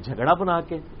کو ایک جھگڑا بنا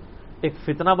کے، ایک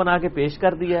فتنہ بنا کے پیش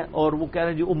کر دیا ہے، اور وہ کہہ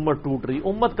رہے ہیں جی امت ٹوٹ رہی.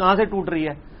 امت کہاں سے ٹوٹ رہی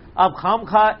ہے؟ آپ خام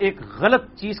خواہ ایک غلط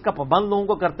چیز کا پابند لوگوں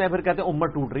کو کرتے ہیں، پھر کہتے ہیں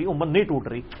امت ٹوٹ رہی. امت نہیں ٹوٹ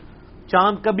رہی.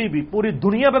 چاند کبھی بھی پوری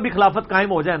دنیا پہ بھی خلافت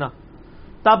قائم ہو جائے نا،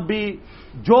 تب بھی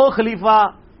جو خلیفہ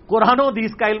قرآن و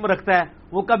حدیث کا علم رکھتا ہے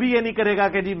وہ کبھی یہ نہیں کرے گا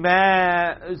کہ جی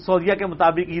میں سعودیہ کے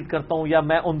مطابق عید کرتا ہوں، یا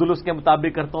میں اندلس کے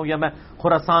مطابق کرتا ہوں، یا میں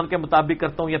خراسان کے مطابق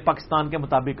کرتا ہوں، یا پاکستان کے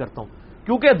مطابق کرتا ہوں.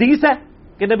 کیونکہ حدیث ہے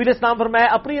کہ نبی اسلام فرمایا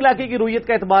اپنی علاقے کی رویت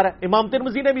کا اعتبار ہے. امام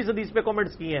ترمذی نے بھی اس حدیث پہ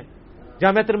کامنٹس کیے ہیں،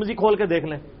 جامعہ ترمذی کھول کے دیکھ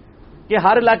لیں کہ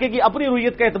ہر علاقے کی اپنی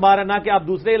رویت کا اعتبار ہے، نہ کہ آپ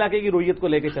دوسرے علاقے کی رویت کو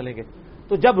لے کے چلیں گے.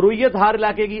 تو جب رویت ہر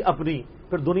علاقے کی اپنی،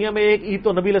 پھر دنیا میں ایک عید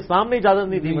تو نبی اسلام نے اجازت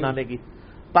نہیں دی منانے کی.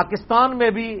 پاکستان میں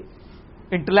بھی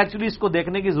انٹلیکچولی اس کو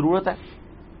دیکھنے کی ضرورت ہے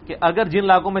کہ اگر جن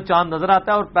علاقوں میں چاند نظر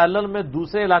آتا ہے اور پیرلل میں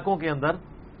دوسرے علاقوں کے اندر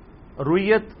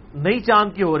رویت نئی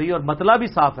چاند کی ہو رہی ہے اور مطلب بھی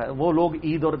صاف ہے، وہ لوگ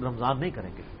عید اور رمضان نہیں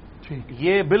کریں گے.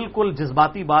 یہ بالکل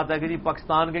جذباتی بات ہے کہ جی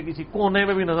پاکستان کے کسی کونے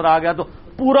میں بھی نظر آ گیا تو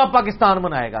پورا پاکستان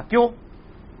منائے گا. کیوں؟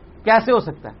 کیسے ہو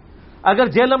سکتا ہے؟ اگر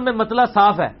جہلم میں مطلب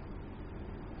صاف ہے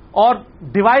اور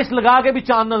ڈیوائس لگا کے بھی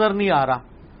چاند نظر نہیں آ رہا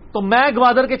تو میں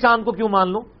گوادر کے چاند کو کیوں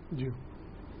مان لوں؟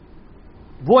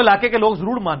 وہ علاقے کے لوگ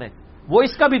ضرور مانیں، وہ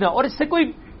اس کا بھی نہ. اور اس سے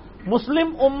کوئی مسلم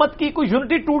امت کی کوئی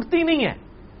یونٹی ٹوٹتی نہیں ہے،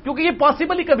 کیونکہ یہ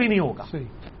پاسبل ہی کبھی نہیں ہوگا.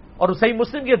 اور صحیح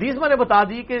مسلم کی حدیث میں نے بتا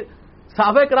دی کہ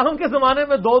صحابہ کرام کے زمانے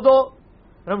میں 2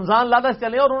 رمضان لادہ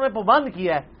چلے اور انہوں نے پابند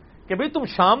کیا ہے کہ بھئی تم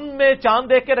شام میں چاند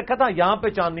دیکھ کے رکھا تھا، یہاں پہ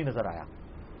چاند نہیں نظر آیا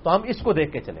تو ہم اس کو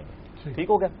دیکھ کے چلیں گے. ٹھیک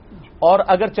ہو گیا. اور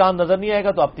اگر چاند نظر نہیں آئے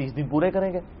گا تو آپ 30 دن پورے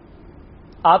کریں گے.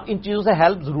 آپ ان چیزوں سے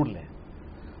ہیلپ ضرور لیں.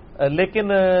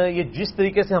 لیکن یہ جس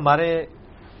طریقے سے ہمارے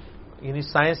یعنی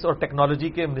سائنس اور ٹیکنالوجی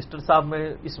کے منسٹر صاحب نے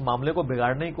اس معاملے کو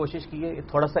بگاڑنے کی کوشش کی ہے،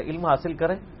 تھوڑا سا علم حاصل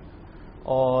کریں.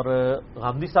 اور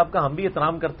غامدی صاحب کا ہم بھی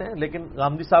احترام کرتے ہیں، لیکن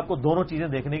غامدی صاحب کو دونوں چیزیں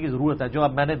دیکھنے کی ضرورت ہے. جو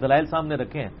اب میں نے دلائل سامنے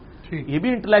رکھے ہیں یہ بھی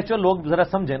انٹلیکچوئل لوگ ذرا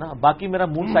سمجھیں نا. باقی میرا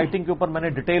مون سائٹنگ کے اوپر میں نے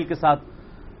ڈیٹیل کے ساتھ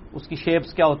اس کی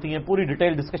شیپس کیا ہوتی ہیں پوری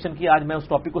ڈیٹیل ڈسکشن کی. آج میں اس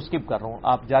ٹاپک کو سکپ کر رہا ہوں.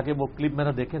 آپ جا کے وہ کلپ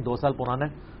میرا دیکھیں، 2 سال پرانا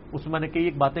ہے. اس میں نے کئی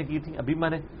ایک باتیں کی تھیں، ابھی میں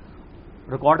نے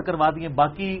ریکارڈ کروا دی ہیں.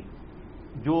 باقی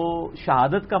جو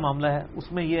شہادت کا معاملہ ہے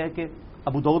اس میں یہ ہے کہ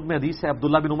ابو داؤد میں حدیث ہے،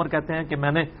 عبداللہ بن عمر کہتے ہیں کہ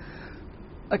میں نے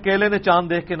اکیلے نے چاند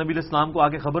دیکھ کے نبی اسلام کو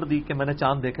آگے خبر دی کہ میں نے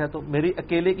چاند دیکھا ہے، تو میری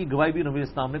اکیلے کی گواہی بھی نبی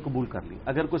اسلام نے قبول کر لی.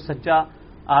 اگر کوئی سچا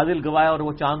عادل گواہ اور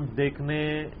وہ چاند دیکھنے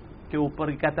کے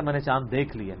اوپر کہتا ہے میں نے چاند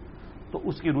دیکھ لیا تو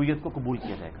اس کی رویت کو قبول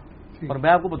کیا جائے گا. اور میں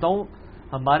آپ کو بتاؤں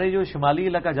ہمارے جو شمالی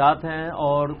علاقہ جات ہیں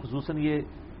اور خصوصاً یہ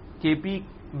کے پی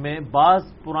میں بعض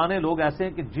پرانے لوگ ایسے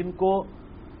ہیں کہ جن کو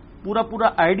پورا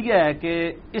آئیڈیا ہے کہ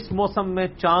اس موسم میں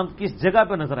چاند کس جگہ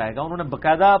پہ نظر آئے گا. انہوں نے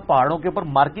باقاعدہ پہاڑوں کے اوپر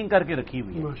مارکنگ کر کے رکھی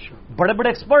ہوئی ہے. بڑے بڑے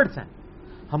ایکسپرٹس ہیں.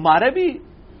 ہمارے بھی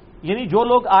یعنی جو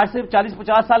لوگ آج سے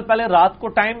 40-50 سال پہلے رات کو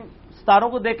ٹائم ستاروں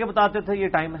کو دیکھ کے بتاتے تھے یہ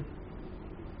ٹائم ہے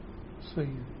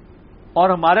صحیح. اور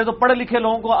ہمارے تو پڑھے لکھے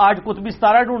لوگوں کو آج قطبی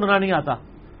ستارہ ڈھونڈنا نہیں آتا.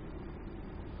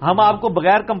 ہم آپ کو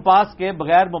بغیر کمپاس کے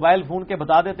بغیر موبائل فون کے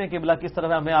بتا دیتے ہیں کہ قبلہ کس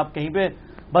طرف ہے. ہمیں آپ کہیں پہ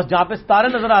بس جہاں پہ ستارے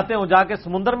نظر آتے ہیں جا کے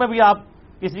سمندر میں بھی آپ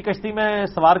کسی کشتی میں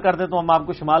سوار کر دیں تو ہم آپ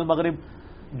کو شمال مغرب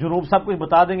جنوب سب کچھ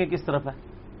بتا دیں گے کس طرف ہے.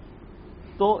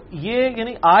 تو یہ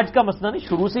یعنی آج کا مسئلہ نہیں,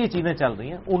 شروع سے یہ چیزیں چل رہی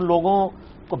ہیں. ان لوگوں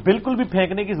کو بالکل بھی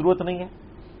پھینکنے کی ضرورت نہیں ہے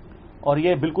اور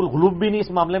یہ بالکل غلوب بھی نہیں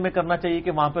اس معاملے میں کرنا چاہیے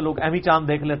کہ وہاں پہ لوگ اہم چاند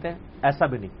دیکھ لیتے ہیں, ایسا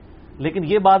بھی نہیں. لیکن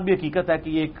یہ بات بھی حقیقت ہے کہ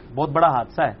یہ ایک بہت بڑا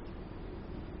حادثہ ہے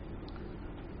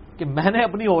کہ میں نے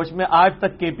اپنی ہوش میں آج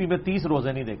تک کے پی میں 30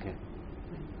 روزے نہیں دیکھے.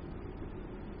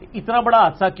 اتنا بڑا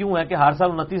حادثہ کیوں ہے کہ ہر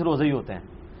سال 29 روزے ہی ہوتے ہیں.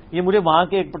 یہ مجھے وہاں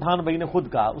کے ایک پٹھان بھائی نے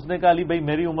خود کہا. اس نے کہا علی بھائی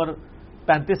میری عمر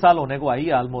 35 سال ہونے کو آئی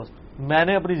ہے آلموسٹ, میں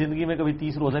نے اپنی زندگی میں کبھی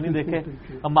 30 روزے نہیں دیکھے.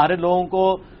 ہمارے لوگوں کو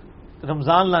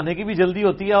رمضان لانے کی بھی جلدی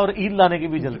ہوتی ہے اور عید لانے کی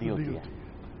بھی جلدی ہوتی ہے.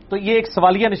 تو یہ ایک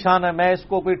سوالیہ نشان ہے. میں اس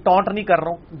کو کوئی ٹونٹ نہیں کر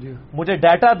رہا ہوں. مجھے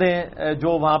ڈیٹا دیں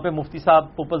جو وہاں پہ مفتی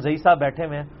صاحب پوپل زئی صاحب بیٹھے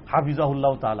ہوئے ہیں حافظہ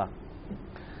اللہ تعالی,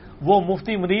 وہ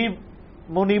مفتی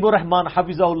منیب الرحمان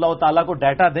حافظہ اللہ تعالی کو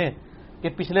ڈیٹا دیں کہ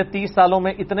پچھلے 30 سالوں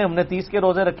میں اتنے ہم نے 30 کے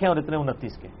روزے رکھے ہیں اور اتنے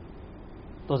 29 کے.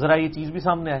 تو ذرا یہ چیز بھی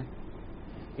سامنے آئے,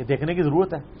 یہ دیکھنے کی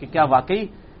ضرورت ہے کہ کیا واقعی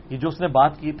یہ جو اس نے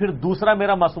بات کی. پھر دوسرا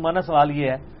میرا معصومانہ سوال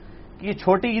یہ ہے کہ یہ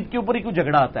چھوٹی عید کے اوپر ہی کیوں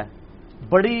جھگڑا آتا ہے.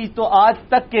 بڑی عید تو آج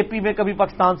تک کے پی میں کبھی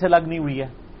پاکستان سے لگ نہیں ہوئی ہے.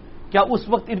 کیا اس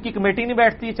وقت ان کی کمیٹی نہیں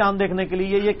بیٹھتی ہے چاند دیکھنے کے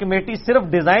لیے؟ یہ کمیٹی صرف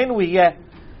ڈیزائن ہوئی ہے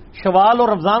شوال اور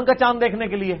رمضان کا چاند دیکھنے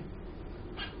کے لیے,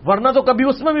 ورنہ تو کبھی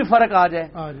اس میں بھی فرق آ جائے.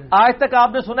 آج تک آپ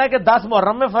نے سنا ہے کہ 10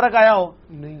 محرم میں فرق آیا ہو؟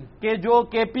 نہیں. کہ جو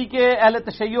کے پی کے اہل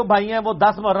تشیع بھائی ہیں وہ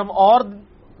 10 محرم اور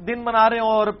دن منا رہے ہوں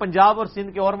اور پنجاب اور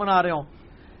سندھ کے اور منا رہے ہوں.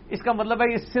 اس کا مطلب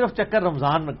ہے یہ صرف چکر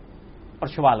رمضان اور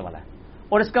شوال والا ہے.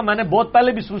 اور اس کا میں نے بہت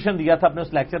پہلے بھی سولوشن دیا تھا اپنے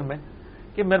اس لیکچر میں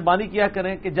کہ مہربانی کیا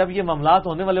کریں کہ جب یہ معاملات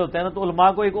ہونے والے ہوتے ہیں نا تو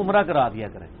علماء کو ایک عمرہ کرا دیا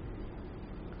کریں.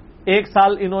 ایک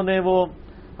سال انہوں نے وہ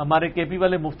ہمارے کے پی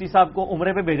والے مفتی صاحب کو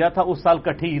عمرے پہ بھیجا تھا, اس سال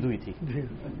کٹھی عید ہوئی تھی.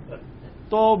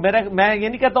 تو میں یہ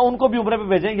نہیں کہتا ان کو بھی عمرے پہ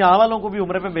بھیجیں, یہاں والوں کو بھی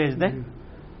عمرے پہ بھیج دیں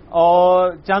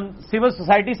اور چند سول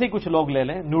سوسائٹی سے ہی کچھ لوگ لے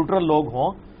لیں, نیوٹرل لوگ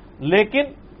ہوں, لیکن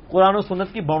قرآن و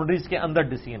سنت کی باؤنڈریز کے اندر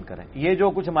ڈیسیژن کریں. یہ جو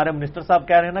کچھ ہمارے منسٹر صاحب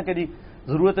کہہ رہے ہیں نا کہ جی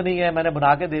ضرورت نہیں ہے میں نے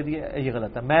بنا کے دے دیا, یہ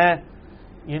غلط ہے. میں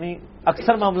یعنی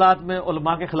اکثر معاملات میں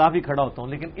علماء کے خلاف ہی کھڑا ہوتا ہوں,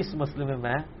 لیکن اس مسئلے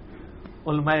میں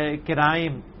علماء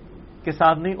کرائم کے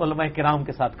ساتھ نہیں علماء کرام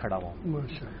کے ساتھ کھڑا ہوں.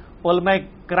 علماء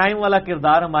کرائم والا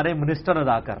کردار ہمارے منسٹر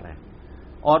ادا کر رہے ہیں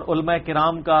اور علماء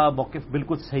کرام کا موقف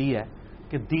بالکل صحیح ہے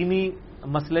کہ دینی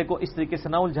مسئلے کو اس طریقے سے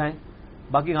نہ الجھائیں.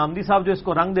 باقی غامدی صاحب جو اس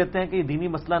کو رنگ دیتے ہیں کہ یہ دینی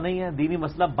مسئلہ نہیں ہے, دینی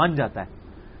مسئلہ بن جاتا ہے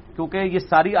کیونکہ یہ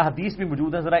ساری احادیث بھی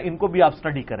موجود ہیں. ذرا ان کو بھی آپ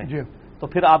سٹڈی کریں تو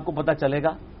پھر آپ کو پتہ چلے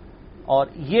گا. اور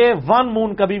یہ ون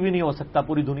مون کبھی بھی نہیں ہو سکتا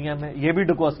پوری دنیا میں, یہ بھی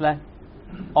ڈکوسلا ہے.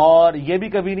 اور یہ بھی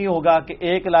کبھی نہیں ہوگا کہ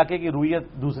ایک علاقے کی رویت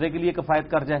دوسرے کے لیے کفایت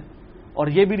کر جائے. اور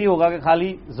یہ بھی نہیں ہوگا کہ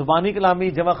خالی زبانی کلامی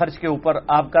جمع خرچ کے اوپر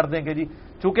آپ کر دیں کہ جی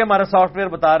چونکہ ہمارا سافٹ ویئر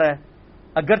بتا رہا ہے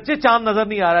اگرچہ چاند نظر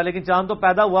نہیں آ رہا لیکن چاند تو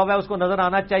پیدا ہوا ہے, اس کو نظر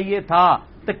آنا چاہیے تھا,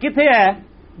 تو کتنے ہے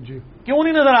کیوں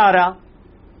نہیں نظر آ رہا؟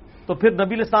 تو پھر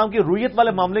نبی اسلام کی رویت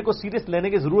والے معاملے کو سیریس لینے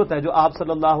کی ضرورت ہے. جو آپ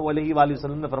صلی اللہ علیہ وآلہ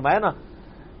وسلم نے فرمایا نا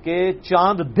کہ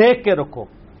چاند دیکھ کے رکھو,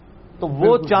 تو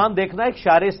وہ چاند دیکھنا ایک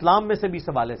شعائر اسلام میں سے بھی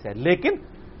حوالے سے ہے. لیکن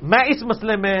میں اس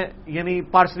مسئلے میں یعنی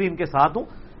پارشلی ان کے ساتھ ہوں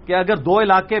کہ اگر دو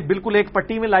علاقے بالکل ایک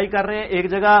پٹی میں لائی کر رہے ہیں, ایک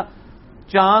جگہ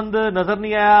چاند نظر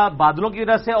نہیں آیا بادلوں کی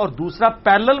وجہ سے اور دوسرا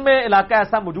پیرلل میں علاقہ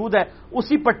ایسا موجود ہے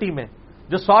اسی پٹی میں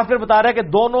جو سافٹ ویئر بتا رہا ہے کہ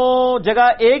دونوں جگہ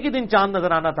ایک ہی دن چاند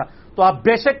نظر آنا تھا, تو آپ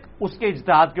بے شک اس کے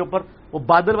اجتہاد کے اوپر وہ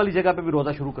بادل والی جگہ پہ بھی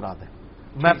روزہ شروع کرا دیں.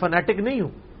 میں فنیٹک نہیں ہوں,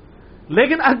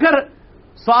 لیکن اگر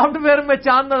سافٹ ویئر میں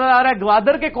چاند نظر آ رہا ہے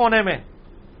گوادر کے کونے میں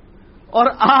اور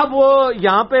آپ وہ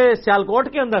یہاں پہ سیالکوٹ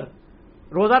کے اندر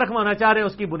روزہ رکھوانا چاہ رہے ہیں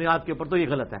اس کی بنیاد کے اوپر, تو یہ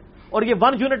غلط ہے. اور یہ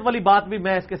 1 یونٹ والی بات بھی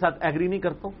میں اس کے ساتھ ایگری نہیں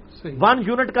کرتا ہوں. 1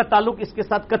 یونٹ کا تعلق اس کے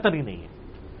ساتھ قطعی ہی نہیں ہے.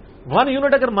 1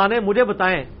 یونٹ اگر مانے مجھے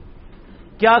بتائیں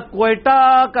کیا کوئٹہ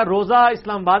کا روزہ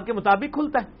اسلام آباد کے مطابق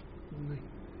کھلتا ہے؟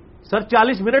 سر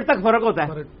 40 منٹ تک فرق ہوتا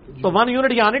ہے, تو 1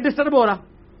 یونٹ یہاں نہیں ڈسٹرب ہو رہا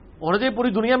ہونا چاہیے پوری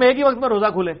دنیا میں ایک ہی وقت میں روزہ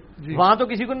کھلے. وہاں تو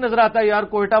کسی کو نہیں نظر آتا یار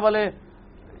کوئٹہ والے,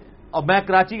 اور میں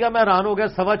کراچی کا میں حیران ہو گیا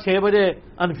 6:15 بجے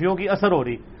انفیوں کی اثر ہو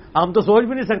رہی. ہم تو سوچ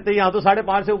بھی نہیں سکتے, یہاں تو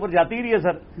 5:30 سے اوپر جاتی ہی رہی ہے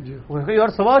سر. اور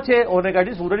 6:15 ہونے کا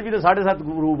جی سورج بھی تو 7:30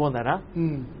 غروب ہوتا ہے نا.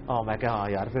 میں کہا ہاں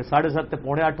یار پھر 7:30 سے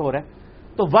 7:45 ہو رہا ہے.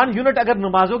 تو 1 یونٹ اگر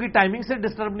نمازوں کی ٹائمنگ سے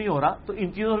ڈسٹرب نہیں ہو رہا تو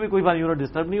ان چیزوں سے بھی کوئی 1 یونٹ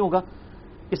ڈسٹرب نہیں ہوگا.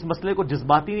 اس مسئلے کو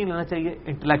جذباتی نہیں لینا چاہیے,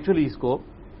 انٹلیکچولی اس کو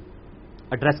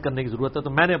ایڈریس کرنے کی ضرورت ہے. تو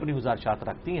میں نے اپنی گزارشات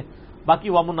رکھتی ہیں, باقی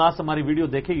عوام الناس ہماری ویڈیو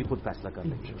دیکھے گی, خود فیصلہ کر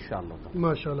لیں گے انشاءاللہ.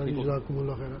 ماشاءاللہ, جزاکم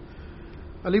اللہ خیر.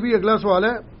 علی بھی اگلا سوال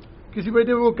ہے, کسی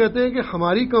بیٹے وہ کہتے ہیں کہ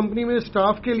ہماری کمپنی میں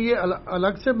سٹاف کے لیے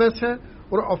الگ سے میس ہے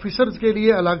اور آفیسرز کے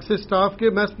لیے الگ سے. سٹاف کے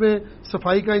میس میں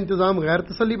صفائی کا انتظام غیر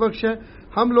تسلی بخش ہے.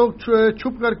 ہم لوگ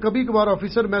چھپ کر کبھی کبھار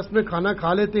آفیسر میس میں کھانا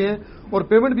کھا لیتے ہیں اور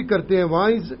پیمنٹ بھی کرتے ہیں, وہاں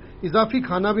اضافی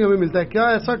کھانا بھی ہمیں ملتا ہے. کیا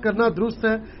ایسا کرنا درست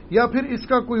ہے یا پھر اس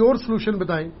کا کوئی اور سلوشن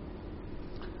بتائیں؟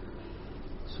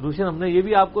 سلوشن ہم نے یہ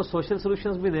بھی آپ کو سوشل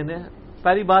سلوشنز بھی دینے ہیں.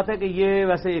 پہلی بات ہے کہ یہ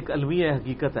ویسے ایک المی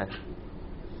حقیقت ہے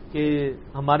کہ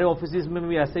ہمارے آفیسز میں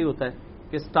بھی ایسا ہی ہوتا ہے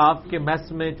کہ سٹاف کے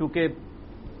میس میں چونکہ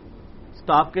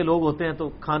سٹاف کے لوگ ہوتے ہیں تو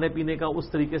کھانے پینے کا اس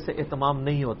طریقے سے اہتمام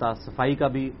نہیں ہوتا, صفائی کا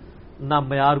بھی نہ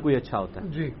معیار کوئی اچھا ہوتا ہے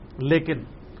جی. لیکن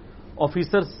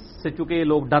آفیسر سے چونکہ یہ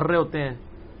لوگ ڈر رہے ہوتے ہیں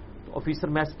تو آفیسر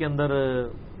میس کے اندر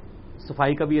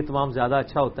صفائی کا بھی اہتمام زیادہ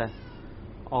اچھا ہوتا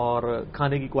ہے اور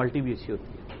کھانے کی کوالٹی بھی اچھی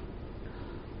ہوتی ہے.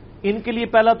 ان کے لیے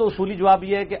پہلا تو اصولی جواب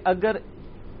یہ ہے کہ اگر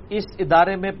اس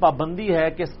ادارے میں پابندی ہے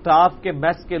کہ سٹاف کے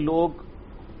میس کے لوگ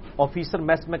آفیسر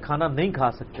میس میں کھانا نہیں کھا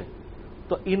سکتے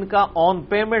تو ان کا آن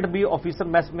پیمنٹ بھی آفیسر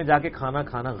میس میں جا کے کھانا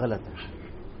کھانا غلط ہے.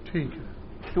 ٹھیک ہے,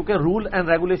 کیونکہ رول اینڈ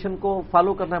ریگولیشن کو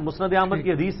فالو کرنا ہے. مسند احمد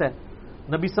کی حدیث ہے,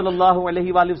 نبی صلی اللہ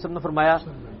علیہ وآلہ وسلم نے فرمایا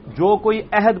جو کوئی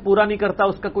عہد پورا نہیں کرتا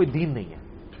اس کا کوئی دین نہیں ہے.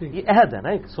 یہ عہد ہے نا,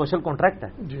 ایک سوشل کانٹریکٹ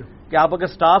ہے کہ آپ اگر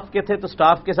سٹاف کے تھے تو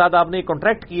سٹاف کے ساتھ آپ نے ایک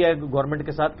کانٹریکٹ کیا ہے گورنمنٹ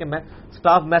کے ساتھ کہ میں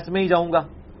سٹاف میس میں ہی جاؤں گا.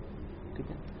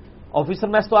 ٹھیک ہے, آفیسر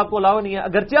میس تو آپ کو الاؤ نہیں ہے,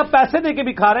 اگرچہ آپ پیسے دے کے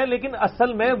بھی کھا رہے ہیں لیکن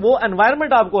اصل میں وہ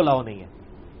انوائرمنٹ آپ کو الاؤ نہیں ہے.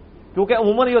 کیونکہ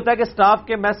عموماً یہ ہوتا ہے کہ سٹاف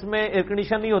کے میس میں ایئر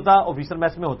کنڈیشن نہیں ہوتا, آفیسر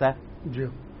میس میں ہوتا ہے. جی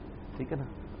ٹھیک ہے نا,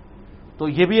 تو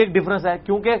یہ بھی ایک ڈفرنس ہے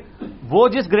کیونکہ وہ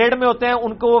جس گریڈ میں ہوتے ہیں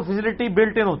ان کو وہ فیسلٹی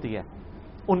بلٹ ان ہوتی ہے,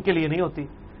 ان کے لیے نہیں ہوتی.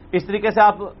 اس طریقے سے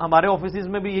آپ ہمارے آفیسز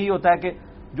میں بھی یہی ہوتا ہے کہ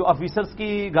جو آفیسرز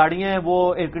کی گاڑیاں ہیں وہ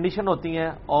ایئر کنڈیشن ہوتی ہیں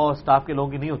اور سٹاف کے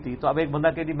لوگوں کی نہیں ہوتی. تو اب ایک بندہ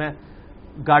کہ جی میں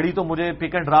گاڑی تو مجھے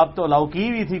پک اینڈ ڈراپ تو الاؤ کی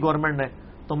ہوئی تھی گورنمنٹ نے,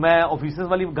 تو میں آفیسرز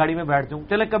والی گاڑی میں بیٹھ جاؤں,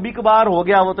 چلے کبھی کبھار ہو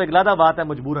گیا وہ تو ایک علیحدہ بات ہے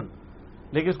مجبوراً,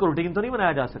 لیکن اس کو روٹین تو نہیں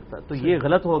بنایا جا سکتا. تو یہ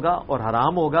غلط ہوگا اور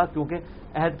حرام ہوگا کیونکہ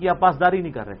عہد کی آپ پاسداری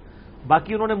نہیں کر رہے.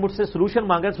 باقی انہوں نے مجھ سے سولوشن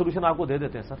مانگا, سولوشن آپ کو دے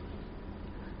دیتے ہیں. سر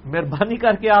مہربانی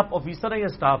کر کے آپ آفیسر ہیں یا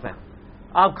سٹاف ہیں,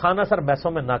 آپ کھانا سر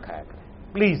میسوں میں نہ کھایا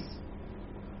کریں پلیز.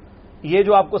 یہ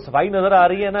جو آپ کو صفائی نظر آ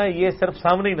رہی ہے نا, یہ صرف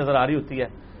سامنے ہی نظر آ رہی ہوتی ہے.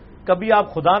 کبھی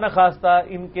آپ خدا نہ خواستہ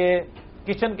ان کے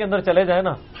کچن کے اندر چلے جائیں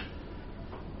نا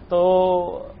تو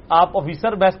آپ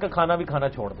آفیسر میس کا کھانا بھی کھانا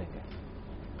چھوڑ دیں گے.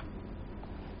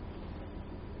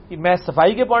 میں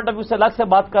صفائی کے پوائنٹ آف ویو سے الگ سے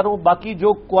بات کر رہا ہوں, باقی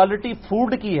جو کوالٹی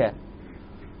فوڈ کی ہے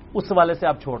اس حوالے سے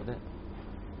آپ چھوڑ دیں.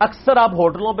 اکثر آپ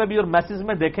ہوٹلوں پہ بھی اور میسز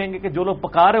میں دیکھیں گے کہ جو لوگ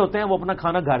پکا رہے ہوتے ہیں وہ اپنا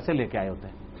کھانا گھر سے لے کے آئے ہوتے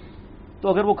ہیں. تو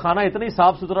اگر وہ کھانا اتنا ہی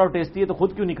صاف ستھرا اور ٹیسٹی ہے تو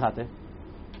خود کیوں نہیں کھاتے؟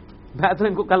 میں تو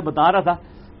ان کو کل بتا رہا تھا,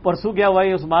 پرسوں کیا ہوا,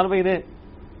 عثمان بھائی نے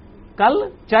کل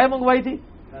چائے منگوائی تھی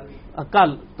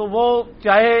کل, تو وہ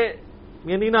چائے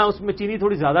یعنی نا اس میں چینی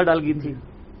تھوڑی زیادہ ڈال گئی تھی,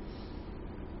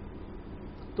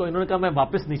 تو انہوں نے کہا میں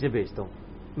واپس نیچے بھیجتا ہوں.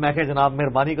 میں کہ جناب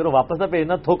مہربانی کرو واپس نہ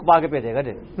بھیجنا, تھوک پا کے بھیجے گا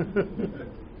جی.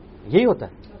 یہی ہوتا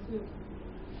ہے,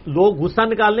 لوگ غصہ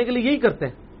نکالنے کے لیے یہی کرتے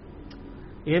ہیں.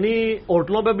 یعنی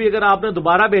ہوٹلوں پہ بھی اگر آپ نے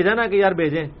دوبارہ بھیجا نا کہ یار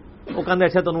بھیجیں, وہ کہتے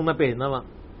اچھا تنوں میں بھیجنا, وہاں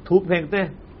تھوک پھینکتے ہیں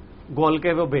گول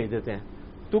کے وہ بھیج دیتے ہیں.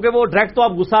 کیونکہ وہ ڈائریکٹ تو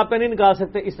آپ غصہ پہ نہیں نکال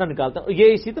سکتے, اس طرح نکالتے ہیں.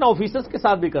 یہ اسی طرح آفیسرز کے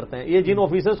ساتھ بھی کرتے ہیں. یہ جن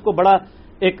آفیسرز کو بڑا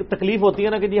ایک تکلیف ہوتی ہے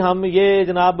نا کہ جی ہم یہ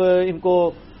جناب ان کو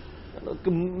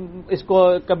اس کو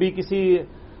کبھی کسی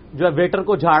جو ہے ویٹر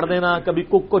کو جھاڑ دینا, کبھی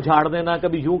کک کو جھاڑ دینا,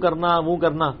 کبھی یوں کرنا وہ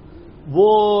کرنا, وہ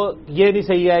یہ نہیں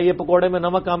صحیح ہے, یہ پکوڑے میں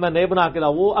نمک کم ہے, نئے بنا کے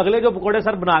لاؤ. وہ اگلے جو پکوڑے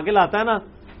سر بنا کے لاتا ہے نا,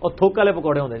 اور تھوک والے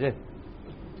پکوڑے ہوتے جی,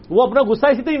 وہ اپنا غصہ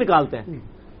اسی طرح نکالتے ہیں,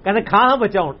 کہتے کھا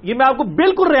بچاؤں. یہ میں آپ کو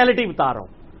بالکل ریالٹی بتا رہا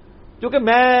ہوں کیونکہ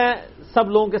میں سب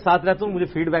لوگوں کے ساتھ رہتا ہوں, مجھے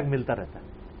فیڈ بیک ملتا رہتا ہے.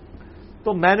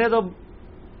 تو میں نے تو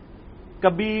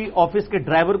کبھی آفس کے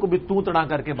ڈرائیور کو بھی تو تڑا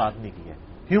کر کے بات نہیں کی ہے.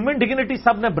 ہیومن ڈگنیٹی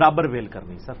سب نے برابر ویل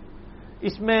کرنی سر.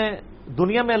 اس میں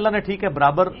دنیا میں اللہ نے ٹھیک ہے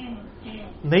برابر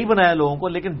نہیں بنایا لوگوں کو,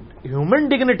 لیکن ہیومن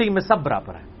ڈگنیٹی میں سب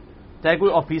برابر ہے. چاہے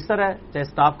کوئی آفیسر ہے, چاہے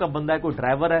اسٹاف کا بندہ ہے, کوئی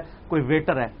ڈرائیور ہے, کوئی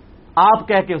ویٹر ہے, آپ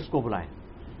کہہ کے اس کو بلائیں.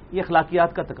 یہ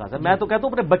اخلاقیات کا تقاضا ہے. میں تو کہتا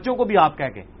ہوں اپنے بچوں کو بھی آپ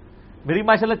کہہ کے, میری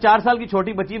ماشاءاللہ 4 سال کی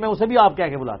چھوٹی بچی, میں اسے بھی آپ کہہ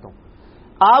کے بلاتا ہوں.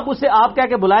 آپ اسے آپ کہہ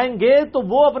کے بلائیں گے تو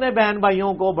وہ اپنے بہن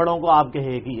بھائیوں کو بڑوں کو آپ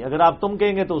کہے گی. اگر آپ تم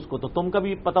کہیں گے تو اس کو تو تم کا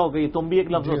بھی پتا ہوگا, یہ تم بھی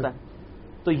ایک لفظ ہوتا ہے.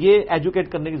 تو یہ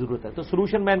ایجوکیٹ کرنے کی ضرورت ہے. تو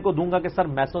سولوشن میں ان کو دوں گا کہ سر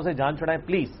میسوں سے جان چھڑائیں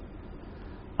پلیز.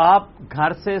 آپ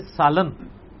گھر سے سالن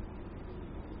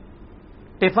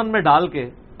ٹفن میں ڈال کے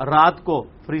رات کو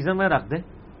فریزر میں رکھ دیں,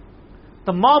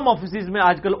 تمام آفیسز میں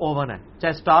آج کل اوون ہے،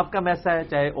 چاہے سٹاف کا میس ہے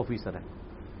چاہے آفیسر ہے،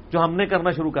 جو ہم نے کرنا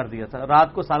شروع کر دیا تھا.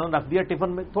 رات کو سالن رکھ دیا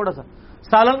ٹفن میں، تھوڑا سا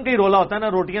سالن کا ہی رولا ہوتا ہے نا.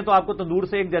 روٹیاں تو آپ کو تندور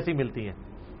سے ایک جیسی ملتی ہیں،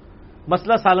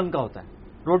 مسئلہ سالن کا ہوتا ہے.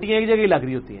 روٹیاں ایک جگہ ہی لگ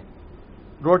رہی ہوتی ہیں.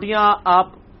 روٹیاں آپ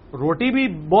روٹی بھی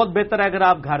بہت بہتر ہے اگر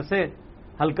آپ گھر سے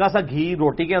ہلکا سا گھی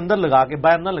روٹی کے اندر لگا کے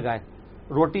باہر نہ لگائیں.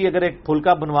 روٹی اگر ایک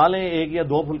پھلکا بنوا لیں، ایک یا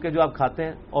دو پھلکے جو آپ کھاتے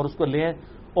ہیں، اور اس کو لیں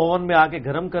اوون میں آ کے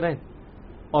گرم کریں،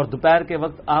 اور دوپہر کے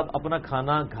وقت آپ اپنا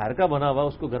کھانا گھر کا بنا ہوا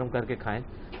اس کو گرم کر کے کھائیں.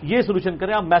 یہ سولوشن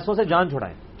کریں، آپ میسوں سے جان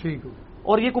چھڑائیں. ٹھیک ہے.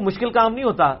 اور یہ کوئی مشکل کام نہیں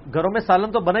ہوتا. گھروں میں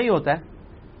سالن تو بنا ہی ہوتا ہے،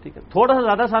 ٹھیک ہے، تھوڑا سا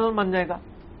زیادہ سالن بن جائے گا،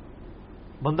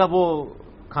 بندہ وہ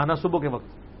کھانا صبح کے وقت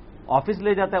آفس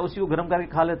لے جاتا ہے، اسی کو گرم کر کے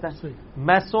کھا لیتا ہے.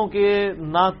 میسوں کے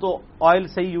نہ تو آئل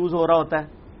صحیح یوز ہو رہا ہوتا ہے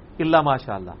الا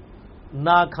ماشاء اللہ،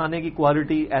 نہ کھانے کی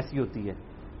کوالٹی ایسی ہوتی ہے.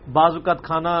 بعض اوقات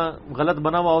کھانا غلط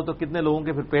بنا ہوا ہو تو کتنے لوگوں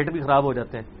کے پھر پیٹ بھی خراب ہو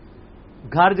جاتے ہیں.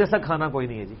 گھر جیسا کھانا کوئی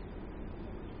نہیں ہے جی.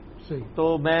 صحیح.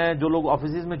 تو میں جو لوگ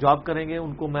آفیسز میں جاب کریں گے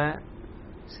ان کو میں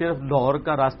صرف لاہور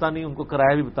کا راستہ نہیں، ان کو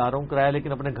کرایہ بھی بتا رہا ہوں. کرایہ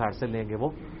لیکن اپنے گھر سے لیں گے وہ،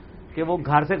 کہ وہ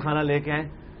گھر سے کھانا لے کے آئیں.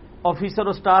 آفیسر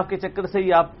اور سٹاف کے چکر سے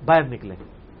ہی آپ باہر نکلیں،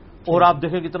 اور آپ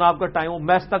دیکھیں کتنا آپ کا ٹائم.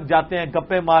 میس تک جاتے ہیں،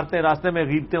 گپے مارتے ہیں، راستے میں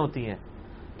غیبتیں ہوتی ہیں،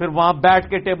 پھر وہاں بیٹھ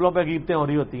کے ٹیبلوں پہ غیبتیں ہو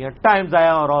رہی ہوتی ہیں، ٹائم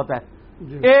ضائع ہو رہا ہوتا ہے.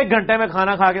 1 گھنٹے میں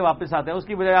کھانا کھا کے واپس آتے ہیں. اس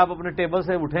کی بجائے آپ اپنے ٹیبل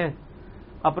سے اٹھیں،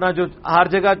 اپنا جو ہر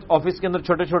جگہ آفس کے اندر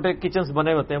چھوٹے چھوٹے کچنز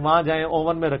بنے ہوتے ہیں وہاں جائیں،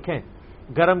 اوون میں رکھیں،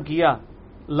 گرم کیا،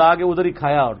 لا کے ادھر ہی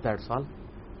کھایا، اور دیٹس آل.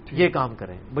 یہ کام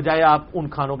کریں بجائے آپ ان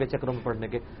کھانوں کے چکروں میں پڑنے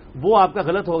کے. وہ آپ کا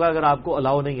غلط ہوگا اگر آپ کو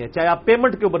الاؤ نہیں ہے، چاہے آپ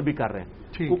پیمنٹ کے اوپر بھی کر رہے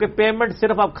ہیں، کیونکہ پیمنٹ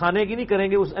صرف آپ کھانے کی نہیں کریں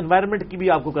گے، اس انوائرمنٹ کی بھی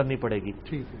آپ کو کرنی پڑے گی،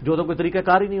 جو تو کوئی طریقہ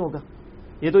کار ہی نہیں ہوگا.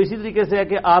 یہ تو اسی طریقے سے ہے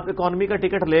کہ آپ اکانومی کا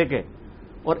ٹکٹ لے کے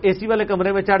اور اے سی والے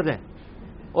کمرے میں چڑھ جائیں،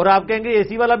 اور آپ کہیں گے اے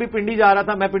سی والا بھی پنڈی جا رہا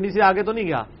تھا، میں پنڈی سے آگے تو نہیں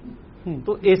گیا.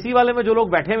 تو اے سی والے میں جو لوگ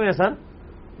بیٹھے ہوئے ہیں سر،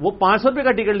 وہ 500 روپے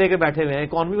کا ٹکٹ لے کے بیٹھے ہوئے ہیں،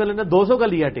 اکانومی والے نے 200 کا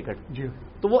لیا ٹکٹ.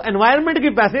 تو وہ انوائرمنٹ کے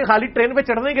پیسے، خالی ٹرین پہ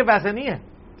چڑھنے کے پیسے نہیں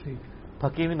ہیں.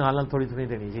 پھکی بھی نال تھوڑی تھوڑی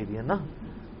دینی چاہیے نا،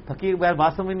 پھکی بغیر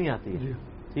بات سمجھ نہیں آتی ہے.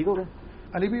 ٹھیک ہو گیا.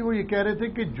 علی بھی وہ یہ کہہ رہے تھے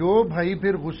کہ جو بھائی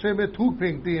پھر غصے میں تھوک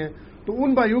پھینکتے ہیں تو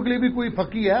ان بھائیوں کے لیے بھی کوئی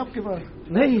پھکی ہے آپ کے پاس؟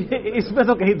 نہیں، اس میں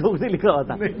تو کہیں تھوک نہیں لکھا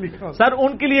ہوتا سر.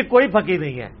 ان کے لیے کوئی پھکی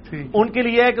نہیں ہے. ان کے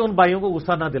لیے ہے کہ ان بھائیوں کو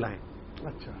غصہ نہ دلائیں.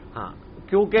 اچھا. ہاں،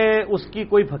 کیونکہ اس کی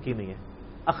کوئی پھکی نہیں ہے.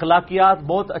 اخلاقیات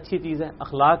بہت اچھی چیز ہے.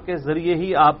 اخلاق کے ذریعے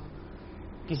ہی آپ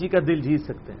کسی کا دل جیت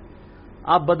سکتے ہیں.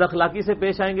 آپ بد اخلاقی سے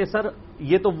پیش آئیں گے سر،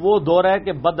 یہ تو وہ دور ہے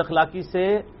کہ بد اخلاقی سے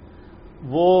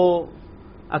وہ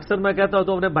اکثر میں کہتا ہوں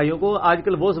تو اپنے بھائیوں کو، آج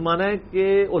کل وہ زمانہ ہے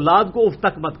کہ اولاد کو اف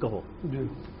تک مت کہو،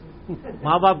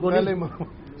 ماں باپ کو نہیں.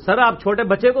 سر آپ چھوٹے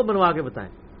بچے کو بنوا کے بتائیں،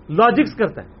 لاجکس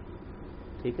کرتا ہے.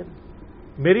 ٹھیک ہے نا.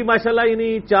 میری ماشاءاللہ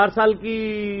یعنی 4 سال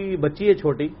کی بچی ہے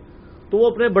چھوٹی، تو وہ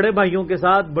اپنے بڑے بھائیوں کے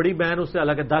ساتھ، بڑی بہن اس سے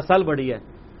الگ ہے 10 سال بڑی ہے،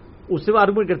 اس سے وہ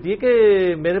آرگومنٹ کرتی ہے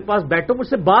کہ میرے پاس بیٹھو مجھ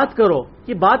سے بات کرو.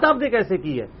 یہ بات آپ نے کیسے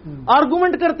کی ہے؟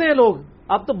 آرگومنٹ کرتے ہیں لوگ.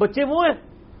 اب تو بچے وہ ہیں،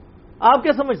 آپ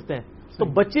کیا سمجھتے ہیں؟ تو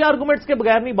بچے آرگومنٹس کے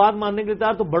بغیر نہیں بات ماننے کے لیے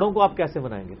تیار، تو بڑوں کو آپ کیسے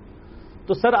بنائیں گے؟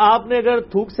 تو سر آپ نے اگر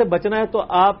تھوک سے بچنا ہے تو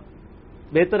آپ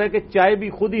بہتر ہے کہ چائے بھی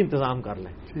خود ہی انتظام کر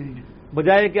لیں،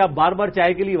 بجائے کہ آپ بار بار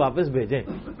چائے کے لیے واپس بھیجیں.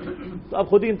 تو آپ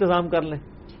خود ہی انتظام کر لیں،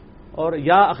 اور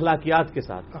یا اخلاقیات کے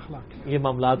ساتھ یہ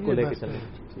معاملات کو لے کے چلیں.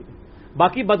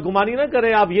 باقی بدگمانی نہ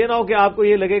کریں. آپ یہ نہ ہو کہ آپ کو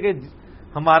یہ لگے کہ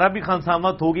ہمارا بھی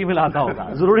خانسامہ تھوک ہی ملاتا ہوگا.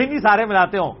 ضروری نہیں سارے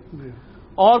ملاتے ہوں،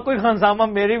 اور کوئی خانسامہ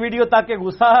میری ویڈیو تک کہ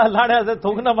غصہ لاڑے سے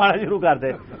تھوک نہ مارنا شروع کر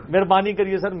دے. مہربانی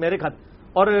کریے سر میرے خط.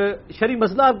 اور شرعی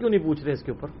مسئلہ آپ کیوں نہیں پوچھ رہے اس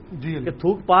کے اوپر کہ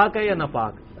تھوک پاک ہے یا نہ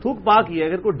پاک؟ تھوک پاک ہی ہے.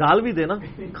 اگر کوئی ڈال بھی دے نا،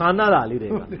 کھانا ڈال ہی رہے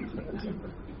گا.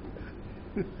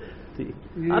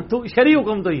 شرعی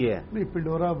حکم تو یہ ہے.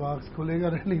 پنڈورا باکس کھولے گا.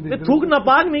 تھوک نہ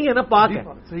پاک نہیں ہے نا، پاک ہے.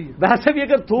 ویسے بھی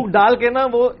اگر تھوک ڈال کے نا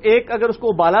وہ ایک اگر اس کو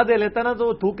ابالا دے لیتا ہے نا تو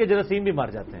وہ تھوک کے جراثیم بھی مر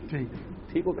جاتے ہیں.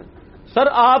 ٹھیک ہوگا. سر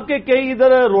آپ کے کئی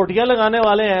ادھر روٹیاں لگانے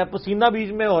والے ہیں، پسینہ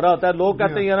بیچ میں ہو رہا ہوتا ہے، لوگ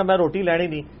کہتے ہیں یار میں روٹی لینی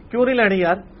نہیں. کیوں نہیں لینی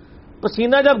یار؟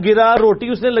 پسینہ جب گرا، روٹی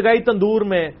اس نے لگائی تندور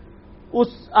میں، اس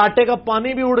آٹے کا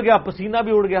پانی بھی اڑ گیا، پسینہ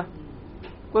بھی اڑ گیا،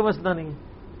 کوئی مسئلہ نہیں ہے.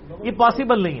 یہ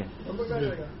پاسبل نہیں ہے.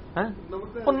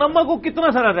 اور نمک کو کتنا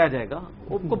سارا رہ جائے گا؟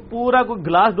 اس کو پورا کوئی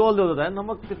گلاس ڈول دے ہوتا ہے،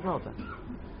 نمک کتنا ہوتا ہے.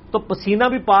 تو پسینہ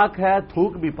بھی پاک ہے،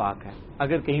 تھوک بھی پاک ہے.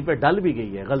 اگر کہیں پہ ڈل بھی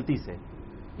گئی ہے غلطی سے،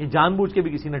 یہ جان بوجھ کے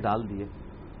بھی کسی نے ڈال دیے،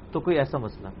 تو کوئی ایسا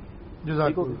مسئلہ نہیں.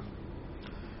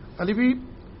 علی بھی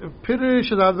پھر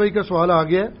شہزاد بھائی کا سوال آ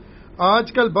گیا ہے.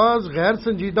 آج کل بعض غیر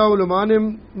سنجیدہ علماء نے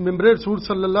ممبر رسول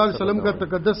صلی اللہ علیہ وسلم کا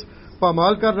تقدس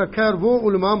پامال کر رکھا ہے، اور وہ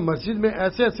علماء مسجد میں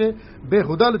ایسے ایسے بے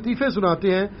ہدہ لطیفے سناتے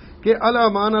ہیں کہ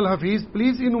الامان الحفیظ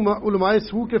پلیز ان علماء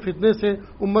سو کے فتنے سے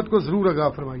امت کو ضرور آگاہ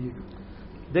فرمائیے گا.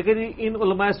 دیکھیں جی، ان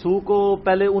علماء سو کو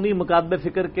پہلے انہی مکاتب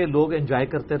فکر کے لوگ انجوائے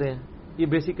کرتے رہے ہیں. یہ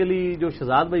بیسیکلی جو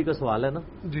شہزاد بھائی کا سوال ہے نا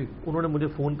جی، انہوں نے مجھے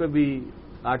فون پہ بھی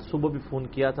آج صبح بھی فون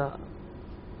کیا تھا،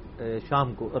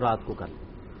 شام کو رات کو کل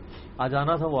آج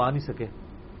آنا تھا، وہ آ نہیں سکے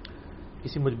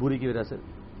کسی مجبوری کی وجہ سے.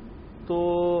 تو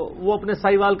وہ اپنے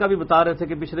سائیوال کا بھی بتا رہے تھے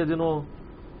کہ پچھلے دنوں،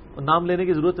 نام لینے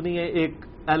کی ضرورت نہیں ہے، ایک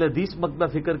اہل حدیث مکتبہ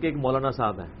فکر کے ایک مولانا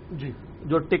صاحب ہیں جی،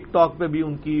 جو ٹک ٹاک پہ بھی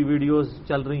ان کی ویڈیوز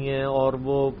چل رہی ہیں، اور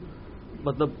وہ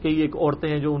مطلب کئی ایک عورتیں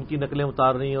ہیں جو ان کی نقلیں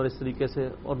اتار رہی ہیں اور اس طریقے سے،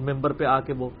 اور ممبر پہ آ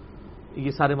کے وہ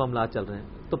یہ سارے معاملات چل رہے ہیں.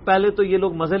 تو پہلے تو یہ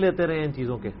لوگ مزے لیتے رہے ہیں ان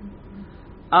چیزوں کے.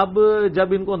 اب جب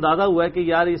ان کو اندازہ ہوا ہے کہ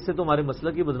یار اس سے تو ہمارے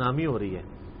مسلک کی بدنامی ہو رہی ہے،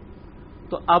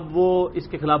 تو اب وہ اس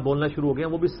کے خلاف بولنا شروع ہو گئے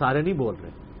ہیں. وہ بھی سارے نہیں بول رہے،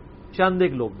 چند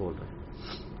ایک لوگ بول رہے ہیں.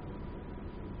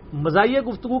 مزاحیہ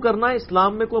گفتگو کرنا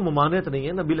اسلام میں کوئی ممانعت نہیں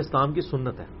ہے، نبی الاسلام کی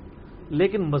سنت ہے،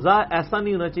 لیکن مزاح ایسا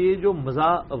نہیں ہونا چاہیے جو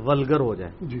مزاح ولگر ہو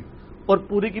جائے جی، اور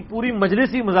پوری کی پوری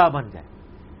مجلس ہی مزاح بن جائے.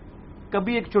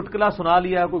 کبھی ایک چٹکلا سنا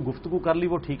لیا، کوئی گفتگو کر لی،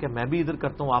 وہ ٹھیک ہے، میں بھی ادھر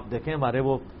کرتا ہوں. آپ دیکھیں ہمارے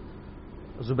وہ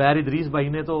زبیر ادریس بھائی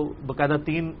نے تو باقاعدہ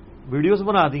 3 ویڈیوز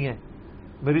بنا دی ہیں،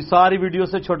 میری ساری ویڈیو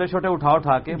سے چھوٹے چھوٹے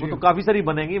اٹھا کے، وہ تو کافی ساری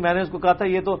بنیں گی. میں نے اس کو کہا تھا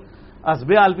یہ تو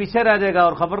حسب حال پیچھے رہ جائے گا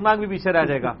اور خبرناک بھی پیچھے رہ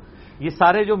جائے گا. یہ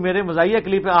سارے جو میرے مزاحیہ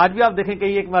کلپ ہیں، آج بھی آپ دیکھیں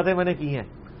کئی ایک باتیں میں نے کی ہیں،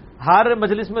 ہر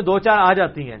مجلس میں 2-4 آ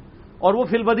جاتی ہیں اور وہ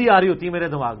فل بدی آ رہی ہوتی ہے میرے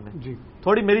دماغ میں.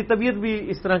 تھوڑی میری طبیعت بھی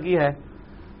اس طرح کی ہے،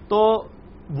 تو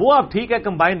وہ آپ ٹھیک ہے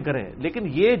کمبائن کریں. لیکن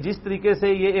یہ جس طریقے سے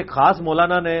یہ ایک خاص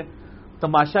مولانا نے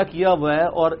تماشا کیا ہوا ہے،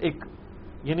 اور ایک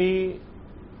یعنی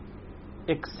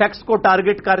ایک سیکس کو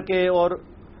ٹارگٹ کر کے، اور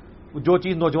جو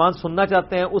چیز نوجوان سننا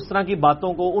چاہتے ہیں اس طرح کی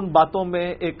باتوں کو، ان باتوں میں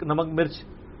ایک نمک مرچ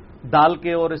ڈال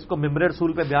کے اور اس کو ممبر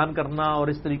رسول پہ بیان کرنا اور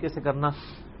اس طریقے سے کرنا،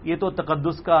 یہ تو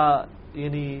تقدس کا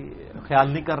یعنی خیال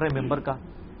نہیں کر رہے ممبر کا.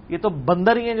 یہ تو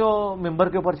بندر ہی ہیں جو ممبر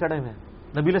کے اوپر چڑھے ہوئے ہیں.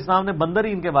 نبی الاسلام نے بندر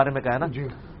ہی ان کے بارے میں کہا ہے نا.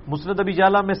 مسند ابی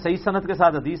جعلہ میں صحیح سند کے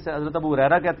ساتھ حدیث ہے، حضرت ابو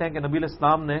ہریرہ کہتے ہیں کہ نبی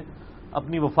الاسلام نے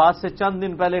اپنی وفات سے چند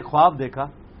دن پہلے خواب دیکھا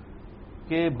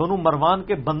کہ بنو مروان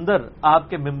کے بندر آپ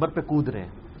کے ممبر پہ کود رہے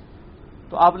ہیں.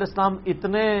 تو آپ علیہ السلام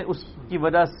اتنے اس کی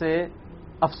وجہ سے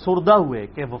افسردہ ہوئے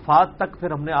کہ وفات تک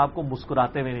پھر ہم نے آپ کو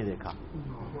مسکراتے ہوئے نہیں دیکھا.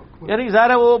 یعنی ظاہر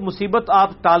ہے وہ مصیبت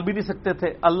آپ ٹال بھی نہیں سکتے تھے،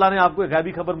 اللہ نے آپ کو ایک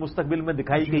غیبی خبر مستقبل میں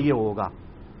دکھائی کہ یہ ہوگا،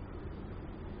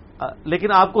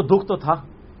 لیکن آپ کو دکھ تو تھا.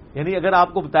 یعنی اگر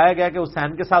آپ کو بتایا گیا کہ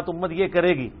حسین کے ساتھ امت یہ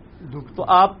کرے گی تو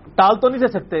آپ ٹال تو نہیں دے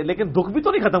سکتے، لیکن دکھ بھی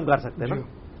تو نہیں ختم کر سکتے نا.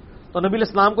 تو نبی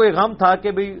الاسلام کو یہ غم تھا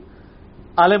کہ بھئی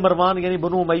آل مروان یعنی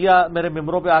بنو امیہ میرے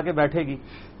ممبروں پہ آ کے بیٹھے گی.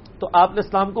 تو آپ علیہ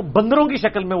السلام کو بندروں کی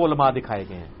شکل میں وہ علماء دکھائے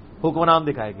گئے ہیں، حکمران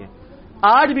دکھائے گئے ہیں.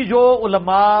 آج بھی جو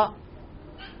علماء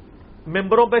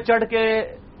ممبروں پہ چڑھ کے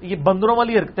یہ بندروں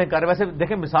والی حرکتیں کر رہے، ویسے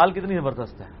دیکھیں مثال کتنی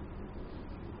زبردست ہے.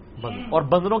 اور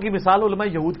بندروں کی مثال علماء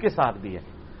یہود کے ساتھ بھی ہے،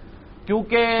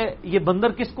 کیونکہ یہ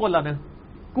بندر کس کو اللہ نے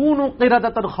کونوا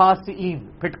قردۃ خاسئین،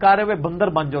 پھٹکارے ہوئے بندر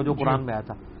بن جاؤ، جو قرآن میں آیا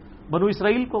تھا بنو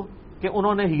اسرائیل کو کہ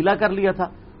انہوں نے ہیلا کر لیا تھا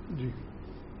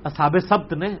اصحاب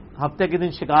سبت نے ہفتے کے دن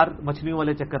شکار مچھلیوں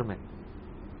والے چکر میں.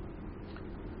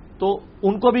 تو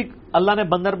ان کو بھی اللہ نے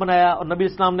بندر بنایا، اور نبی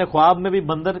اسلام نے خواب میں بھی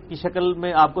بندر کی شکل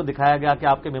میں آپ کو دکھایا گیا کہ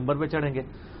آپ کے ممبر پہ چڑھیں گے.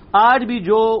 آج بھی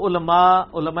جو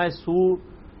علماء سو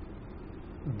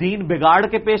دین بگاڑ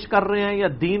کے پیش کر رہے ہیں یا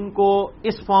دین کو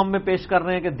اس فارم میں پیش کر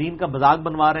رہے ہیں کہ دین کا مذاق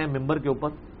بنوا رہے ہیں ممبر کے اوپر،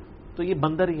 تو یہ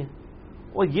بندر ہی ہیں.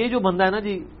 اور یہ جو بندہ ہے نا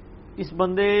جی، اس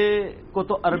بندے کو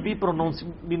تو عربی پروناؤنس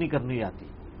بھی نہیں کرنی آتی،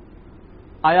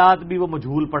 آیات بھی وہ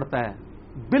مجہول پڑتا ہے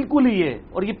بالکل ہی یہ.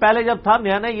 اور یہ پہلے جب تھا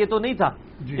نیا نیا، یہ تو نہیں تھا،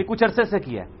 یہ کچھ عرصے سے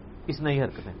کیا ہے اس نئی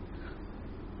حرکتیں.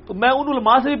 تو میں ان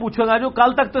علماء سے بھی پوچھوں گا جو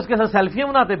کل تک تو اس کے ساتھ سیلفیاں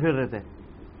بناتے پھر رہے تھے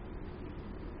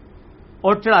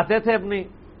اور چڑھاتے تھے اپنی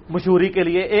مشہوری کے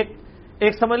لیے،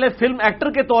 ایک سمجھ لیں فلم ایکٹر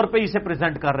کے طور پہ اسے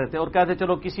پریزنٹ کر رہے تھے اور کہتے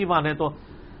چلو کسی بہانے تو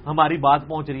ہماری بات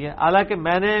پہنچ رہی ہے. حالانکہ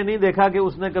میں نے نہیں دیکھا کہ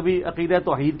اس نے کبھی عقیدہ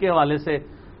توحید کے حوالے سے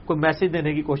کوئی میسج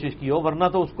دینے کی کوشش کی ہو، ورنہ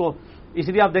تو اس کو اس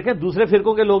لیے آپ دیکھیں دوسرے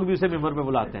فرقوں کے لوگ بھی اسے ممبر پہ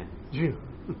بلاتے ہیں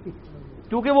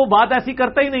کیونکہ وہ بات ایسی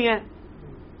کرتا ہی نہیں ہے.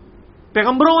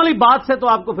 پیغمبروں والی بات سے تو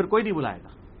آپ کو پھر کوئی نہیں بلائے گا.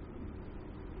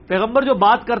 پیغمبر جو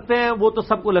بات کرتے ہیں وہ تو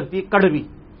سب کو لگتی ہے کڑوی،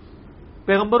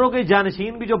 پیغمبروں کے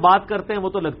جانشین بھی جو بات کرتے ہیں وہ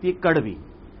تو لگتی ہے کڑوی.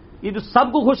 یہ جو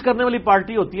سب کو خوش کرنے والی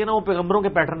پارٹی ہوتی ہے نا، وہ پیغمبروں کے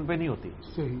پیٹرن پہ نہیں ہوتی.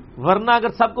 ورنہ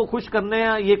اگر سب کو خوش کرنے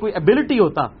یہ کوئی ایبلٹی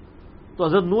ہوتا تو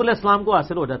حضرت نوح علیہ السلام کو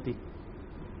حاصل ہو جاتی،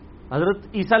 حضرت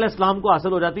عیسیٰ علیہ السلام کو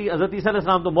حاصل ہو جاتی. حضرت عیسیٰ علیہ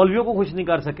السلام تو مولویوں کو خوش نہیں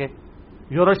کر سکے،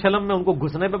 یروشلم میں ان کو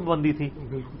گھسنے پہ پابندی تھی،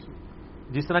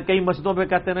 جس طرح کئی مسجدوں پہ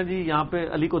کہتے ہیں نا جی یہاں پہ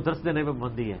علی کو درس دینے پہ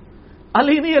پابندی ہے.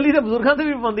 علی نہیں، علی نے بزرگوں سے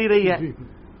بھی پابندی رہی ہے.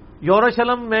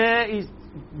 یروشلم میں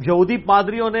یہودی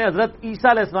پادریوں نے حضرت عیسیٰ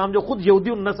علیہ السلام جو خود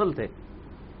یہودی النسل تھے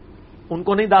ان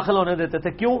کو نہیں داخل ہونے دیتے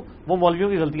تھے. کیوں؟ وہ مولویوں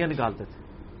کی غلطیاں نکالتے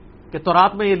تھے کہ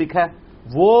تورات میں یہ لکھا ہے.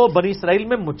 وہ بنی اسرائیل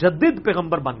میں مجدد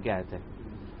پیغمبر بن کے آئے تھے،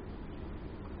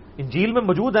 انجیل میں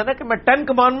موجود ہے نا کہ میں 10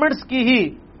 کمانڈمنٹس کی ہی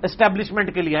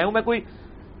اسٹیبلشمنٹ کے لیے آیا ہوں، میں کوئی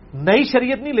نئی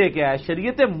شریعت نہیں لے کے آیا،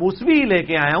 شریعت موسوی ہی لے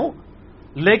کے آیا ہوں،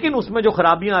 لیکن اس میں جو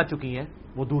خرابیاں آ چکی ہیں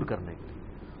وہ دور کرنے کے لیے۔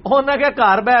 اور نہ کیا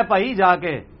کار بہ پائی جا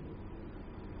کے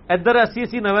ادھر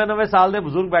 80 90 سال دے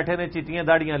بزرگ بیٹھے نے چیٹیاں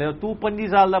داڑیاں لے، تو 25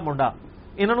 سال دا منڈا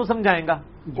انہوں نے سمجھائیں گا،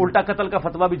 الٹا قتل کا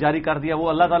فتویٰ بھی جاری کر دیا۔ وہ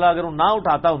اللہ تعالیٰ اگر نہ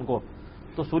اٹھاتا ان کو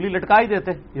تو سولی لٹکا ہی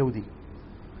دیتے یہودی۔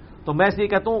 تو میں اس لیے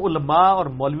کہتا ہوں علماء اور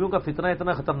مولویوں کا فتنہ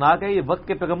اتنا خطرناک ہے، یہ وقت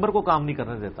کے پیغمبر کو کام نہیں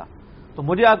کرنے دیتا، تو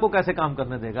مجھے آپ کو کیسے کام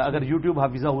کرنے دے گا؟ اگر یوٹیوب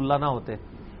حافظہ اللہ نہ ہوتے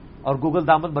اور گوگل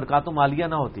دامت برکاتم عالیہ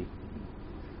نہ ہوتی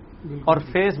اور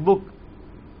فیس بک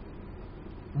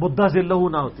بدھا ذلہ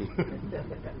نہ ہوتی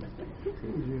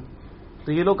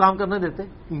تو یہ لوگ کام کرنے دیتے؟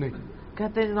 نہیں۔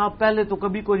 کہتے ہیں جناب پہلے تو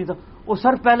کبھی کوئی نہیں تھا۔ وہ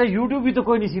سر پہلے یوٹیوب بھی تو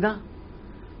کوئی نہیں سی نا،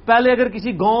 پہلے اگر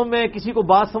کسی گاؤں میں کسی کو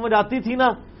بات سمجھ آتی تھی نا،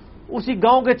 اسی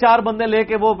گاؤں کے 4 بندے لے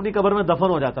کے وہ اپنی قبر میں دفن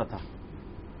ہو جاتا تھا۔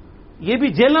 یہ بھی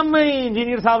جیلم میں ہی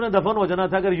انجینئر صاحب نے دفن ہو جانا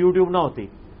تھا اگر یوٹیوب نہ ہوتی۔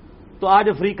 تو آج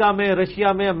افریقہ میں،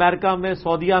 رشیا میں، امریکہ میں،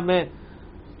 سعودیہ میں،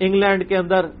 انگلینڈ کے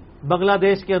اندر، بنگلہ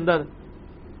دیش کے اندر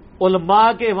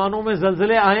علماء کے ایوانوں میں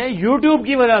زلزلے آئے ہیں یوٹیوب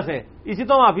کی وجہ سے۔ اسی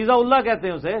تو ہم حافظہ اللہ کہتے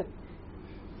ہیں اسے،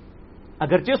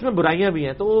 اگرچہ اس میں برائیاں بھی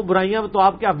ہیں، تو وہ برائیاں تو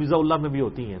آپ کے حافظہ اللہ میں بھی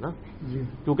ہوتی ہیں نا،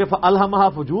 کیونکہ فَأَلْهَمَهَا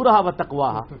فُجُورَهَا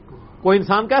وَتَقْوَاهَا۔ کوئی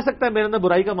انسان کہہ سکتا ہے میرے اندر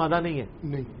برائی کا مادہ نہیں ہے؟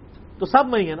 نہیں، تو سب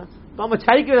میں ہی ہے نا۔ تو ہم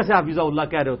اچھائی کی وجہ سے حافظہ اللہ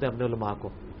کہہ رہے ہوتے ہیں اپنے علماء کو،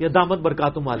 یا دامت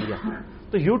برکاتم عالیہ،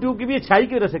 تو یوٹیوب کی بھی اچھائی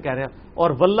کی وجہ سے کہہ رہے ہیں۔ اور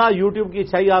واللہ یوٹیوب کی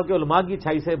اچھائی آپ کے علماء کی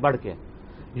اچھائی سے بڑھ کے،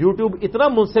 یوٹیوب اتنا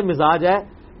منصف مزاج ہے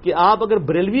کہ آپ اگر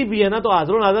بریلوی بھی ہے نا تو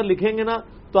حاضر و ناظر لکھیں گے نا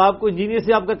تو آپ کو انجینئر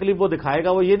سے آپ کا کلپ وہ دکھائے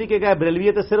گا، وہ یہ نہیں کہ بریلوی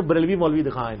ہے تو صرف بریلوی مولوی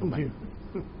دکھائیں۔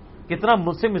 کتنا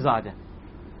منصف مزاج ہے۔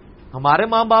 ہمارے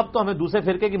ماں باپ تو ہمیں دوسرے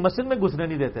فرقے کی مسجد میں گھسنے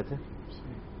نہیں دیتے تھے،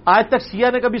 آج تک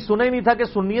شیعہ نے کبھی سنا ہی نہیں تھا کہ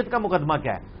سنیت کا مقدمہ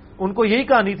کیا ہے۔ ان کو یہی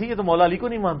کہانی تھی، یہ تو مولا علی کو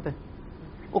نہیں مانتے۔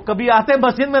 وہ کبھی آتے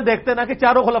مسجد میں دیکھتے نا کہ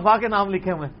 4 خلفاء کے نام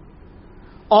لکھے ہوئے،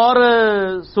 اور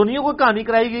سنیوں کو کہانی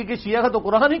کرائی گئی کہ شیعہ کا تو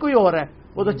قرآن ہی کوئی اور ہے،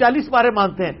 وہ تو 40 پارے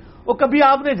مانتے ہیں۔ وہ کبھی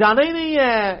آپ نے جانا ہی نہیں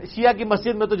ہے شیعہ کی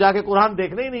مسجد میں تو جا کے قرآن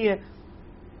دیکھنا ہی نہیں ہے۔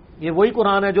 یہ وہی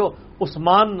قرآن ہے جو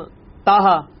عثمان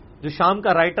طاہا جو شام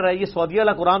کا رائٹر ہے، یہ سعودیہ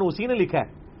والا قرآن اسی نے لکھا ہے۔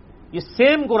 یہ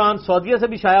سیم قرآن سعودیہ سے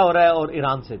بھی شائع ہو رہا ہے اور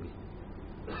ایران سے بھی۔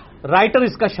 رائٹر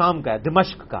اس کا شام کا ہے،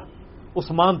 دمشق کا،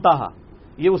 عثمان طاہا۔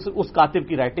 یہ اس کاتب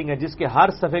کی رائٹنگ ہے جس کے ہر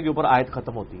صفحے کے اوپر آیت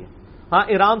ختم ہوتی ہے۔ ہاں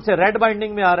ایران سے ریڈ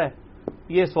بائنڈنگ میں آ رہا ہے،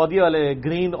 یہ سعودیہ والے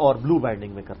گرین اور بلو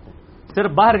بائنڈنگ میں کرتے ہیں،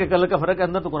 صرف باہر کے کلر کا فرق ہے،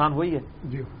 اندر تو قرآن وہی ہے۔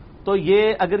 تو یہ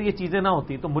اگر یہ چیزیں نہ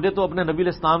ہوتی تو مجھے تو اپنے نبی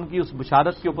الاسلام کی اس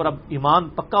بشارت کے اوپر اب ایمان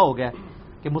پکا ہو گیا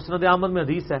کہ مسند احمد میں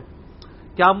حدیث ہے،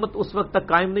 قیامت اس وقت تک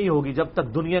قائم نہیں ہوگی جب تک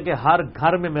دنیا کے ہر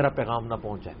گھر میں میرا پیغام نہ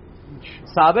پہنچ جائے۔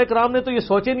 صحابہ کرام نے تو یہ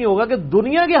سوچے نہیں ہوگا کہ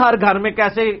دنیا کے ہر گھر میں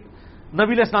کیسے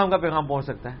نبی علیہ السلام کا پیغام پہنچ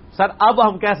سکتا ہے۔ سر اب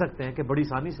ہم کہہ سکتے ہیں کہ بڑی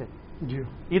آسانی سے،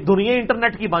 یہ دنیا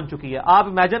انٹرنیٹ کی بن چکی ہے۔ آپ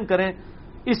امیجن کریں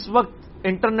اس وقت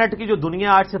انٹرنیٹ کی جو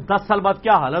دنیا آج سے 10 سال بعد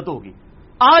کیا حالت ہوگی،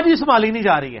 آج ہی سنبھالی نہیں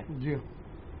جا رہی ہے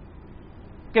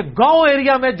کہ گاؤں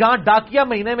ایریا میں جہاں ڈاکیا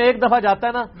مہینے میں 1 دفعہ جاتا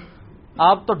ہے نا،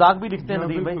 آپ تو ڈاک بھی لکھتے ہیں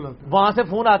ندیم بھائی، وہاں سے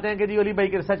فون آتے ہیں کہ جی علی بھائی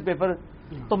کے ریسرچ پیپر،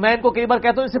 تو میں ان کو کئی بار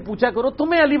کہتا ہوں ان سے پوچھا کرو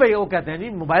تمہیں علی بھائی، وہ کہتے ہیں جی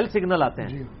موبائل سگنل آتے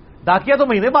ہیں، ڈاکیا تو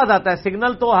مہینے بعد آتا ہے،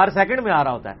 سگنل تو ہر سیکنڈ میں آ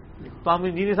رہا ہوتا ہے۔ تو ہم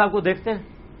انجینئر صاحب کو دیکھتے ہیں،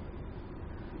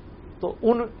 تو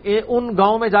ان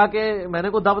گاؤں میں جا کے میں نے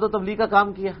کوئی دعوت و تبلیغ کا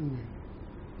کام کیا،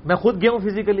 میں خود گیا ہوں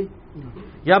فزیکلی،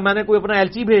 یا میں نے کوئی اپنا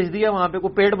ایلچی بھیج دیا وہاں پہ،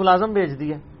 کوئی پیڈ ملازم بھیج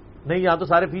دیا؟ نہیں، یہاں تو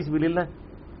سارے فیس بھی لے۔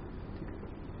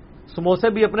 سموسے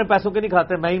بھی اپنے پیسوں کے نہیں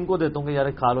کھاتے، میں ان کو دیتا ہوں کہ یار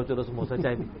کھا لو چلو سموسے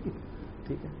چائے بھی،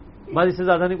 ٹھیک ہے، بس اس سے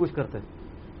زیادہ نہیں کچھ کرتے۔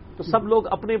 تو سب لوگ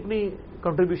اپنی اپنی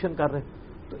کنٹریبیوشن کر رہے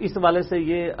ہیں، تو اس حوالے سے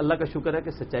یہ اللہ کا شکر ہے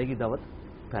کہ سچائی کی دعوت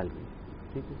پھیل گئی۔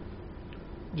 ٹھیک ہے،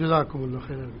 جزاکم اللہ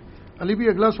خیر۔ علی بھی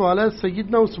اگلا سوال ہے،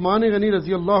 سیدنا عثمان غنی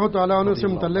رضی اللہ تعالیٰ عنہ سے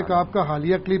متعلق آپ کا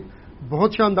حالیہ کلپ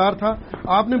بہت شاندار تھا۔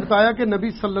 آپ نے بتایا کہ نبی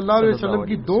صلی اللہ علیہ وسلم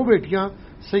کی 2 بیٹیاں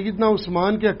سیدنا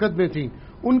عثمان کے عقد میں تھیں،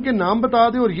 ان کے نام بتا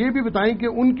دیں اور یہ بھی بتائیں کہ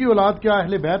ان کی اولاد کیا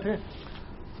اہل بیت ہے؟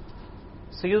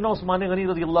 سیدنا عثمان غنی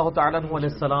رضی اللہ تعالیٰ عنہ علیہ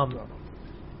السلام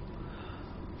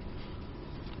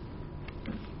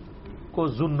کو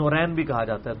ذو النورین بھی کہا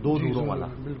جاتا ہے، 2 نوروں والا۔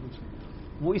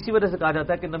 وہ اسی وجہ سے کہا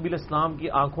جاتا ہے کہ نبی علیہ السلام کی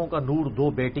آنکھوں کا نور 2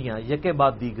 بیٹیاں یکے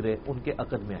بعد دیگرے ان کے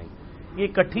عقد میں آئی۔ یہ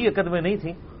اکٹھی عقد میں نہیں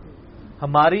تھیں،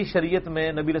 ہماری شریعت میں،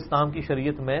 نبی علیہ السلام کی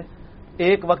شریعت میں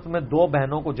ایک وقت میں 2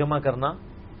 بہنوں کو جمع کرنا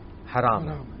حرام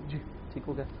ہے۔ ٹھیک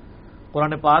ہو گیا،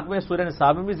 قرآن پاک میں سورہ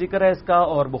نساء میں بھی ذکر ہے اس کا،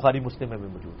 اور بخاری مسلم میں بھی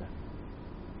موجود ہے۔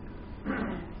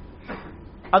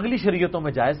 اگلی شریعتوں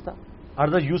میں جائز تھا۔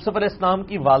 حضرت یوسف علیہ السلام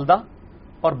کی والدہ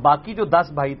اور باقی جو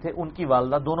 10 بھائی تھے ان کی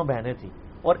والدہ دونوں بہنیں تھیں،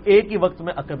 اور ایک ہی وقت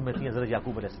میں عقد میں تھیں حضرت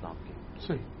یعقوب علیہ السلام کی۔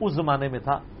 اس زمانے میں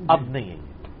تھا، اب نہیں ہے۔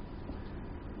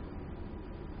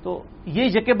 تو یہ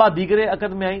یکے بعد دیگرے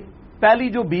عقد میں آئی. پہلی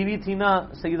جو بیوی تھی نا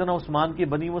سیدنا عثمان کی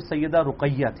بنی وہ سیدہ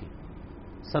رقیہ تھی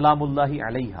سلام اللہ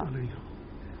علیہا.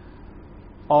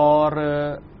 اور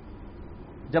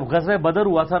جب غزوہ بدر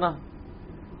ہوا تھا نا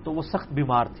تو وہ سخت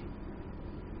بیمار تھی.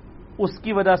 اس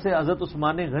کی وجہ سے حضرت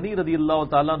عثمان غنی رضی اللہ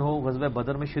تعالیٰ عنہ غزوہ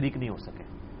بدر میں شریک نہیں ہو سکے.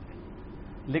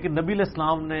 لیکن نبی علیہ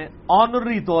السلام نے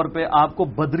آنرری طور پہ آپ کو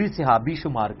بدری صحابی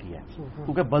شمار کیا ہے,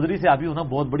 کیونکہ بدری صحابی ہونا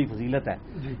بہت بڑی فضیلت ہے.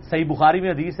 صحیح بخاری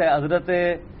میں حدیث ہے, حضرت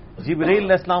جبرائیل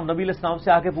علیہ السلام نبی علیہ السلام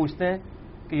سے آ کے پوچھتے ہیں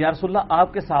کہ یا رسول اللہ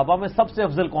آپ کے صحابہ میں سب سے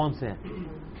افضل کون سے ہیں؟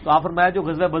 تو آپ فرمایا جو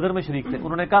غزوہ بدر میں شریک تھے.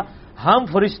 انہوں نے کہا ہم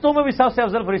فرشتوں میں بھی سب سے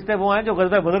افضل فرشتے وہ ہیں جو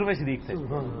غزوہ بدر میں شریک تھے.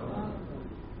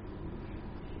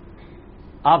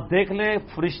 آپ دیکھ لیں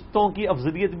فرشتوں کی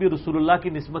افضلیت بھی رسول اللہ کی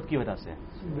نسبت کی وجہ سے.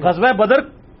 غزوہ بدر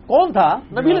کون تھا؟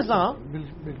 نبی علیہ السلام.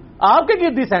 آپ کے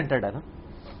گرد ہی سینٹرڈ ہے نا.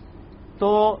 تو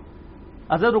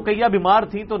حضرت رقیہ بیمار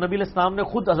تھی تو نبی علیہ السلام نے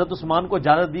خود حضرت عثمان کو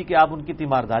اجازت دی کہ آپ ان کی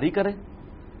تیمارداری کریں.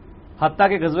 حتیٰ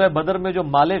کہ غزوہ بدر میں جو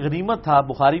مال غنیمت تھا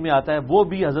بخاری میں آتا ہے وہ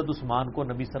بھی حضرت عثمان کو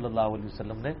نبی صلی اللہ علیہ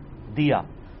وسلم نے دیا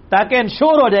تاکہ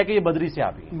انشور ہو جائے کہ یہ بدری سے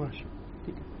آپ ہی.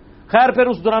 خیر پھر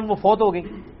اس دوران وہ فوت ہو گئی.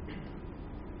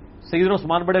 سیدنا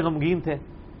عثمان بڑے غمگین تھے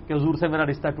کہ حضور سے میرا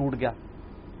رشتہ ٹوٹ گیا.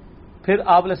 پھر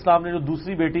آپ علیہ السلام نے جو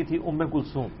دوسری بیٹی تھی ام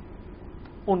کلثوم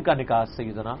ان کا نکاح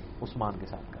سیدنا عثمان کے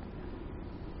ساتھ کر دیا.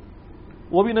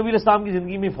 وہ بھی نبی علیہ السلام کی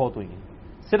زندگی میں فوت ہوئی ہیں.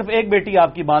 صرف ایک بیٹی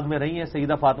آپ کی بعد میں رہی ہیں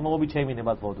سیدہ فاطمہ, وہ بھی 6 مہینے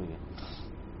بعد فوت ہوئی ہیں.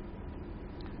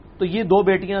 تو یہ 2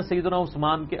 بیٹیاں سیدنا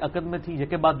عثمان کے عقد میں تھیں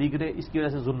یکے بعد دیگرے. اس کی وجہ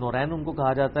سے ذوالنورین ان کو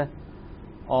کہا جاتا ہے.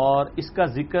 اور اس کا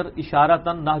ذکر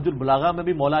اشارتاً نہج البلاغہ میں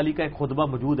بھی مولا علی کا ایک خطبہ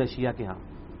موجود ہے شیعہ کے ہاں.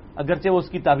 اگرچہ وہ اس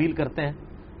کی تعویل کرتے ہیں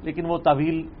لیکن وہ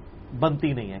تعویل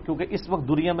بنتی نہیں ہے, کیونکہ اس وقت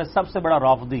دنیا میں سب سے بڑا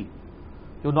رافضی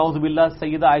جو نعوذ باللہ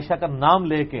سیدہ عائشہ کا نام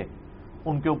لے کے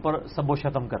ان کے اوپر سب و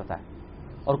شتم کرتا ہے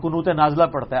اور قنوت نازلہ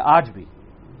پڑھتا ہے آج بھی.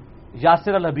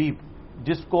 یاسر الحبیب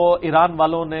جس کو ایران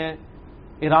والوں نے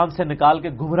ایران سے نکال کے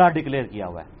گمراہ ڈکلیئر کیا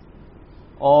ہوا ہے,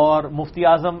 اور مفتی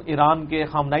اعظم ایران کے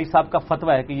خامنائی صاحب کا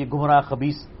فتویٰ ہے کہ یہ گمراہ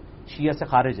خبیث شیعہ سے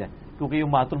خارج ہے کیونکہ یہ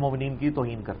امہات المومنین کی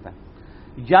توہین کرتا ہے.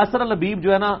 یاسر الحبیب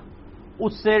جو ہے نا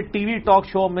اس سے ٹی وی ٹاک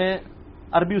شو میں,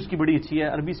 عربی اس کی بڑی اچھی ہے,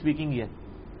 عربی سپیکنگ ہی ہے,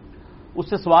 اس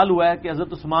سے سوال ہوا ہے کہ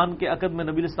حضرت عثمان کے عقد میں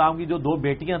نبی علیہ السلام کی جو 2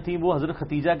 بیٹیاں تھیں وہ حضرت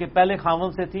ختیجہ کے پہلے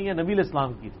خاوند سے تھیں یا نبی علیہ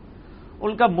السلام کی تھیں.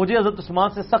 ان کا مجھے حضرت عثمان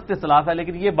سے سخت اختلاف ہے,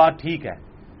 لیکن یہ بات ٹھیک ہے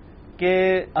کہ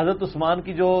حضرت عثمان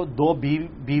کی جو 2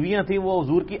 بیویاں تھیں وہ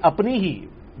حضور کی اپنی ہی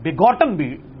بگوٹن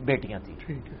بیٹیاں تھیں.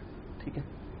 ٹھیک ہے.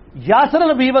 یاسر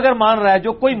الحبیب اگر مان رہا ہے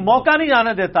جو کوئی موقع نہیں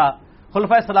جانے دیتا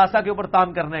خلفائے ثلاثہ کے اوپر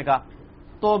تان کرنے کا,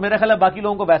 تو میرا خیال ہے باقی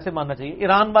لوگوں کو ویسے ماننا چاہیے.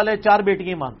 ایران والے 4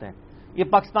 بیٹیاں مانتے ہیں, یہ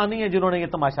پاکستانی ہیں جنہوں نے یہ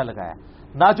تماشا لگایا.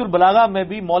 نہج البلاغہ میں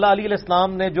بھی مولا علی علیہ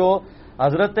السلام نے جو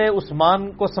حضرت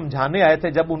عثمان کو سمجھانے آئے تھے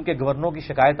جب ان کے گورنروں کی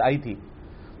شکایت آئی تھی,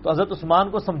 تو حضرت عثمان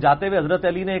کو سمجھاتے ہوئے حضرت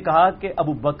علی نے کہا کہ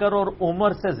ابو بکر اور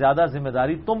عمر سے زیادہ ذمہ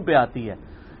داری تم پہ آتی ہے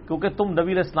کیونکہ تم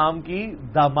نبی علیہ السلام کی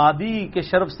دامادی کے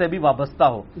شرف سے بھی وابستہ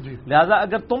ہو. لہذا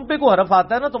اگر تم پہ کوئی حرف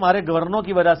آتا ہے نا تمہارے گورنروں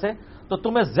کی وجہ سے تو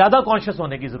تمہیں زیادہ کانشیس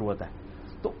ہونے کی ضرورت ہے.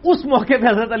 تو اس موقع پہ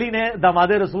حضرت علی نے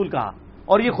داماد رسول کہا,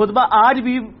 اور یہ خطبہ آج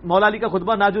بھی مولا علی کا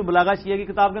خطبہ نہج البلاغہ شیعہ کی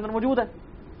کتاب کے اندر موجود ہے.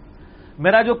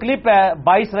 میرا جو کلپ ہے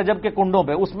 22 رجب کے کنڈوں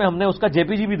پہ, اس میں ہم نے اس کا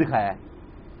JPG بھی دکھایا ہے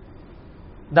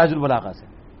نہج البلاغہ سے.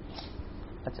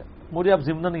 اچھا, مجھے اب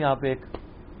ضمناً یہاں پہ ایک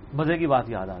مزے کی بات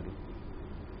یاد آ گئی.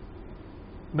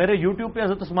 میرے YouTube پہ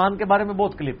حضرت عثمان کے بارے میں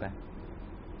بہت کلپ ہے.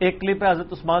 ایک کلپ ہے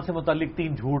حضرت عثمان سے متعلق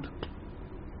 3 جھوٹ.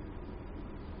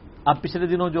 اب پچھلے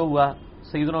دنوں جو ہوا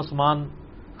سیدنا عثمان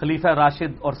خلیفہ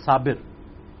راشد اور صابر,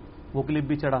 وہ کلپ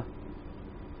بھی چڑھا.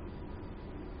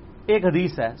 ایک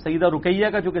حدیث ہے سیدہ رقیہ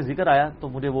کا جو کہ ذکر آیا تو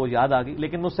مجھے وہ یاد آ گئی,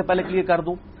 لیکن میں اس سے پہلے کلیئر کر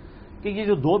دوں کہ یہ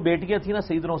جو 2 بیٹیاں تھیں نا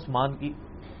سیدنا عثمان کی,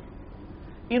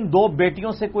 ان 2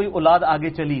 بیٹیوں سے کوئی اولاد آگے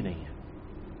چلی نہیں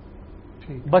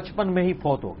ہے, بچپن میں ہی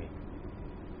فوت ہو گئی.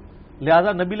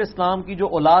 لہذا نبی علیہ السلام کی جو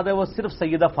اولاد ہے وہ صرف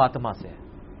سیدہ فاطمہ سے ہے.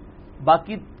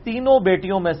 باقی 3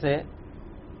 بیٹیوں میں سے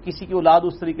کسی کی اولاد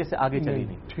اس طریقے سے آگے چلی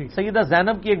نہیں. سیدہ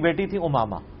زینب کی ایک بیٹی تھی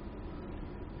امامہ.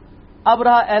 اب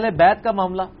رہا اہل بیت کا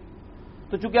معاملہ,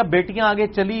 تو چونکہ اب بیٹیاں آگے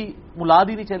چلی, اولاد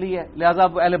ہی نہیں چلی ہے, لہذا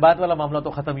اب اہل بیت والا معاملہ تو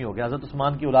ختم ہی ہو گیا. حضرت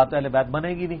عثمان کی اولاد تو اہل بیت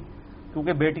بنے گی نہیں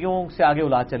کیونکہ بیٹیوں سے آگے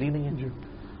اولاد چلی نہیں ہے.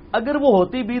 اگر وہ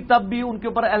ہوتی بھی تب بھی ان کے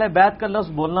اوپر اہل بیت کا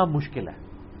لفظ بولنا مشکل ہے.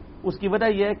 اس کی وجہ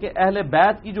یہ ہے کہ اہل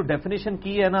بیت کی جو ڈیفینیشن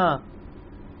کی ہے نا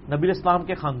نبی علیہ السلام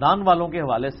کے خاندان والوں کے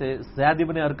حوالے سے, زید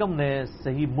ابن ارقم نے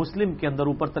صحیح مسلم کے اندر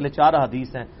اوپر تلے 4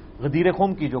 حدیث ہیں غدیر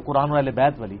خم کی جو قرآن و اہل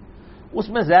بیت والی, اس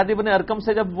میں زید ابن ارقم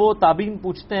سے جب وہ تابعین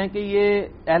پوچھتے ہیں کہ یہ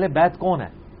اہل بیت کون ہے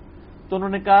تو انہوں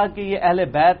نے کہا کہ یہ اہل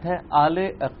بیت ہے آل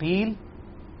عقیل,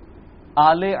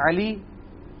 آل علی,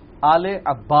 آل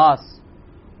عباس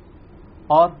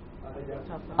اور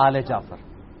آل جعفر.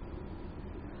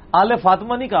 آل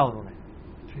فاطمہ نہیں کہا انہوں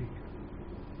نے،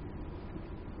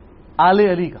 آل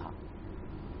علی کہا.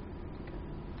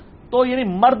 تو یعنی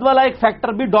مرد والا ایک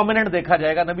فیکٹر بھی ڈومیننٹ دیکھا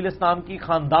جائے گا. نبی علیہ السلام کی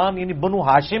خاندان یعنی بنو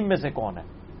ہاشم میں سے کون ہے.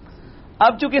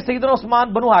 اب چونکہ سیدنا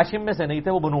عثمان بنو ہاشم میں سے نہیں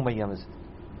تھے، وہ بنو امیہ میں سے تھے،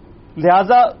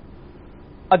 لہذا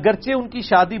اگرچہ ان کی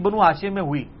شادی بنو ہاشم میں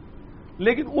ہوئی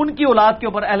لیکن ان کی اولاد کے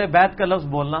اوپر اہل بیت کا لفظ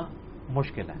بولنا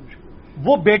مشکل ہے.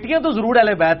 وہ بیٹیاں تو ضرور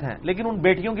اہل بیت ہیں لیکن ان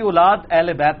بیٹیوں کی اولاد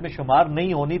اہل بیت میں شمار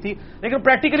نہیں ہونی تھی. لیکن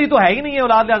پریکٹیکلی تو ہے ہی نہیں ہے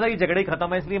اولاد، لہٰذا یہ جھگڑے ہی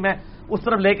ختم ہے. اس لیے میں اس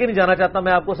طرف لے کے نہیں جانا چاہتا.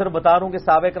 میں آپ کو صرف بتا رہا ہوں کہ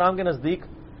صحابہ کرام کے نزدیک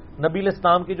نبی علیہ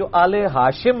السلام کی جو آل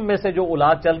ہاشم میں سے جو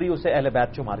اولاد چل رہی اسے اہل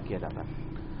بیت شمار کیا جاتا ہے.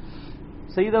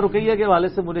 سیدہ رقیہ کے حوالے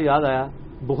سے مجھے یاد آیا،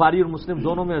 بخاری اور مسلم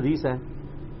دونوں میں حدیث ہے.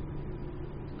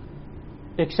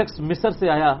 ایک شخص مصر سے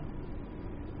آیا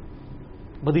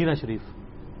مدینہ شریف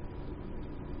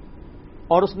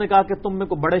اور اس نے کہا کہ تم میں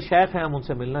کو بڑے شیخ ہیں، ہم ان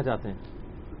سے ملنا چاہتے ہیں.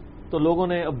 تو لوگوں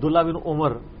نے عبداللہ بن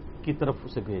عمر کی طرف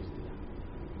اسے بھیج دیا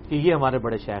کہ یہ ہمارے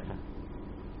بڑے شیخ ہیں.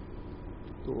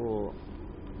 تو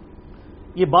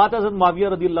یہ بات حضرت معاویہ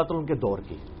رضی اللہ تعالیٰ عنہ کے دور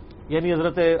کی، یعنی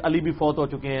حضرت علی بھی فوت ہو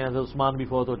چکے ہیں، حضرت عثمان بھی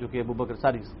فوت ہو چکے ہیں، ابوبکر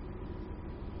ساری.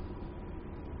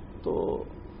 تو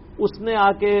اس نے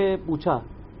آ کے پوچھا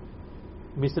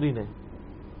مصری نے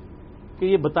کہ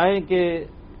یہ بتائیں کہ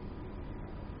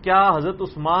کیا حضرت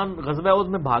عثمان غزوہ احد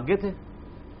میں بھاگے تھے؟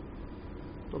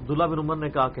 تو عبداللہ بن عمر نے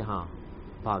کہا کہ ہاں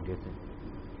بھاگے تھے.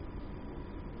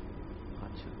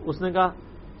 اچھا. اس نے کہا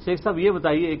شیخ صاحب یہ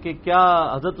بتائیے کہ کیا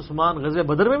حضرت عثمان غزوہ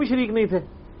بدر میں بھی شریک نہیں تھے؟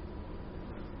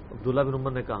 عبداللہ بن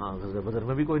عمر نے کہا ہاں غزوہ بدر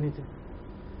میں بھی کوئی نہیں تھے.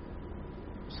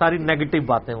 ساری نیگیٹو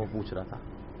باتیں وہ پوچھ رہا تھا.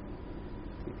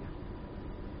 ٹھیک ہے.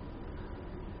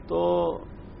 تو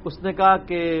اس نے کہا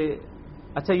کہ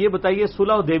اچھا یہ بتائیے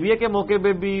صلح حدیبیہ کے موقع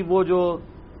پہ بھی وہ جو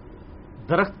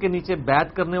درخت کے نیچے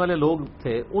بیعت کرنے والے لوگ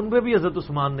تھے ان میں بھی حضرت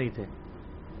عثمان نہیں تھے؟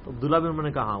 تو عبداللہ بن عمر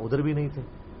نے کہا ہاں ادھر بھی نہیں تھے.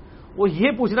 وہ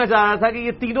یہ پوچھنا چاہ رہا تھا کہ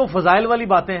یہ تینوں فضائل والی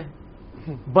باتیں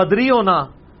ہیں. بدری ہونا،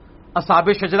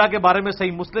 اصحاب شجرہ کے بارے میں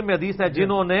صحیح مسلم میں حدیث ہے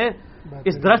جنہوں نے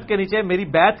اس درخت کے نیچے میری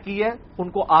بیعت کی ہے ان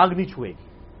کو آگ نہیں چھوئے گی.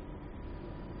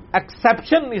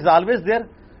 ایکسیپشن از آلویز دیئر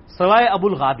سوائے ابو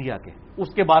الغادیہ کے.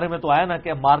 اس کے بارے میں تو آیا نا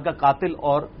کہ عمار کا قاتل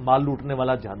اور مال لوٹنے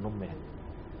والا جہنم میں ہے.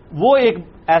 وہ ایک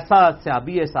ایسا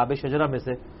صحابی ہے اصحاب شجرہ میں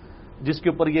سے جس کے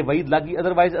اوپر یہ وعید لگی.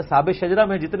 ادروائز اصحاب شجرہ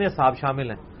میں جتنے اصحاب شامل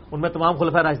ہیں ان میں تمام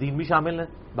خلفاء راشدین بھی شامل ہیں،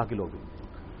 باقی لوگ بھی.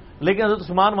 لیکن حضرت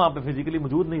عثمان وہاں پہ فزیکلی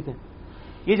موجود نہیں تھے.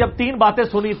 یہ جب تین باتیں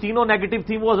سنی تینوں نیگیٹو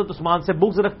تھیں. وہ حضرت عثمان سے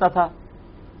بغض رکھتا تھا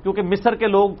کیونکہ مصر کے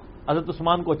لوگ حضرت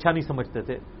عثمان کو اچھا نہیں سمجھتے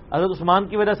تھے. حضرت عثمان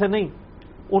کی وجہ سے نہیں،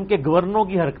 ان کے گورنروں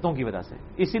کی حرکتوں کی وجہ سے.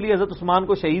 اسی لیے حضرت عثمان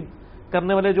کو شہید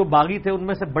کرنے والے جو باغی تھے ان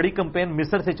میں سے بڑی کمپین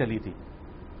مصر سے چلی تھی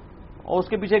اور اس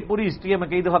کے پیچھے ایک پوری ہسٹری ہے. میں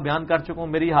کئی دفعہ بیان کر چکا ہوں.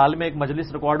 میری حال میں ایک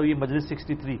مجلس ریکارڈ ہوئی، مجلس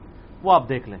 63، وہ آپ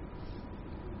دیکھ لیں.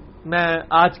 میں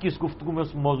آج کی اس گفتگو میں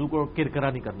اس موضوع کو کرکرا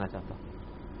نہیں کرنا چاہتا.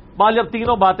 بال جب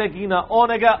تینوں باتیں کی نا اور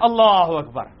نے کہا اللہ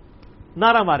اکبر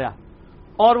نعرہ ماریا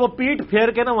اور وہ پیٹ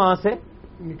پھیر کے نا وہاں سے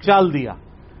چل دیا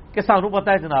کہ سانو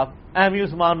پتا ہے جناب ایم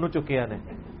عثمان نو چکے نے.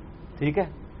 ٹھیک ہے.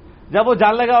 جب وہ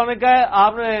جان لگا انہوں نے کہا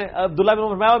آپ نے عبداللہ بن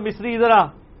عمر میں مصری ادھر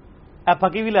آ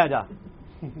پھکی بھی لے جا.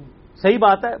 صحیح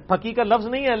بات ہے، پھکی کا لفظ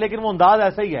نہیں ہے لیکن وہ انداز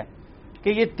ایسا ہی ہے کہ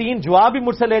یہ تین جواب بھی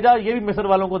مجھ سے لے جا، یہ بھی مصر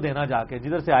والوں کو دینا جا کے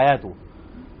جدھر سے آیا ہے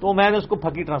تو میں نے اس کو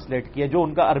پھکی ٹرانسلیٹ کیا جو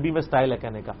ان کا عربی میں سٹائل ہے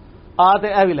کہنے کا. آتے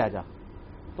اے بھی لے جا.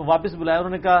 تو واپس بلایا.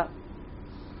 انہوں نے کہا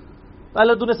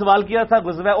پہلے تو نے سوال کیا تھا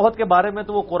غزوہ احد کے بارے میں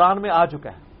تو وہ قرآن میں آ چکا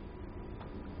ہے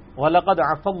وَلَقَدْ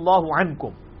عَفَى اللَّهُ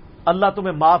عَنْكُمْ، اللہ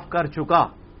تمہیں معاف کر چکا.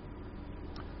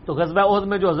 تو غزوہ احد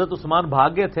میں جو حضرت عثمان بھاگ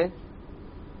گئے تھے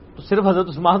تو صرف حضرت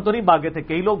عثمان تو نہیں بھاگے تھے،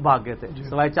 کئی لوگ بھاگ گئے تھے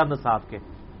سوائے چند صاحب کے.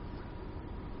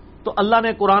 تو اللہ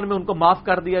نے قرآن میں ان کو معاف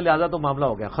کر دیا، لہذا تو معاملہ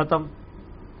ہو گیا ختم.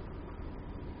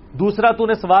 دوسرا تو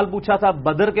نے سوال پوچھا تھا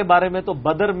بدر کے بارے میں، تو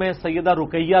بدر میں سیدہ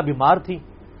رقیہ بیمار تھی.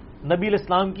 نبی علیہ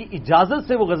السلام کی اجازت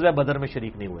سے وہ غزوہ بدر میں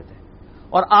شریک نہیں ہوئے تھے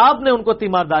اور آپ نے ان کو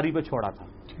تیمارداری پہ چھوڑا تھا.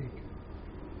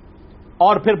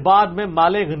 اور پھر بعد میں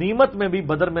مال غنیمت میں بھی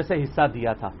بدر میں سے حصہ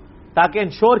دیا تھا تاکہ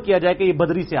انشور کیا جائے کہ یہ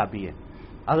بدری سے آبی ہے.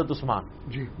 حضرت عثمان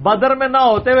بدر میں نہ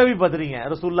ہوتے ہوئے بھی بدری ہیں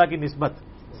رسول اللہ کی نسبت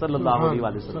صلی اللہ علیہ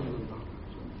وسلم.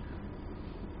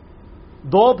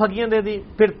 دو پھگیاں دے دی.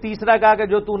 پھر تیسرا کہا کہ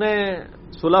جو تو نے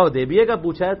صلح حدیبیہ کا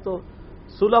پوچھا ہے تو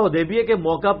صلح حدیبیہ کے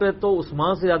موقع پہ تو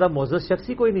عثمان سے زیادہ معزز شخص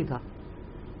ہی کوئی نہیں تھا.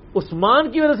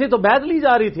 عثمان کی وجہ سے تو بیعت لی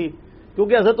جا رہی تھی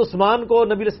کیونکہ حضرت عثمان کو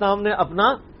نبی علیہ السلام نے اپنا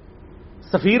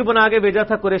سفیر بنا کے بھیجا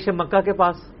تھا قریش مکہ کے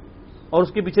پاس اور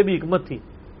اس کے پیچھے بھی حکمت تھی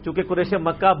چونکہ قریش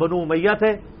مکہ بنو امیہ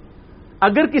تھے.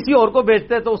 اگر کسی اور کو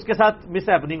بھیجتے تو اس کے ساتھ مس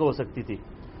ہیپننگ ہو سکتی تھی.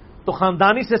 تو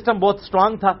خاندانی سسٹم بہت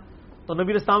سٹرانگ تھا. تو نبی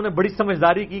علیہ السلام نے بڑی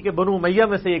سمجھداری کی کہ بنو امیہ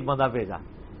میں سے ایک بندہ بھیجا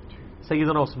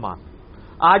سیدنا عثمان.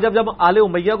 آج جب آل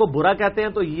امیہ کو برا کہتے ہیں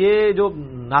تو یہ جو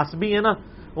ناسبی ہیں نا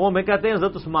وہ ہمیں کہتے ہیں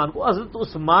حضرت عثمان کو. حضرت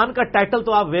عثمان کا ٹائٹل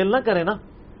تو آپ ویل نہ کریں نا.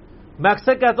 میں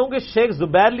اکثر کہتا ہوں کہ شیخ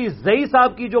زبیر علی زئی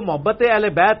صاحب کی جو محبت اہل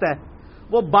بیت ہے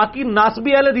وہ باقی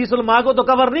ناسبی اہل حدیث علماء کو تو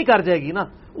کور نہیں کر جائے گی نا.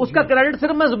 اس کا کریڈٹ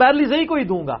صرف میں زبیر علی زئی کو ہی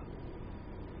دوں گا.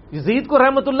 یزید کو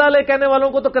رحمت اللہ علیہ کہنے والوں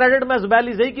کو تو کریڈٹ میں زبیر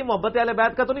علی زئی کی محبت اہل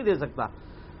بیت کا تو نہیں دے سکتا.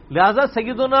 لہذا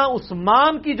سیدنا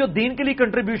عثمان کی جو دین کے لیے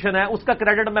کنٹریبیوشن ہے اس کا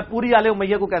کریڈٹ میں پوری آل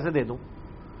امیہ کو کیسے دے دوں؟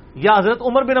 یا حضرت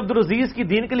عمر بن عبدالعزیز کی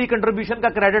دین کے لیے کنٹریبیوشن کا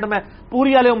کریڈٹ میں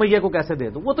پوری آل امیہ کو کیسے دے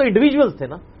دوں؟ وہ تو انڈیویجولز تھے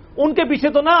نا, ان کے پیچھے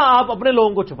تو نہ آپ اپنے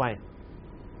لوگوں کو چھپائیں.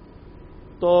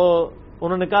 تو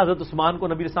انہوں نے کہا حضرت عثمان کو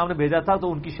نبی اسلام نے بھیجا تھا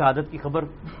تو ان کی شہادت کی خبر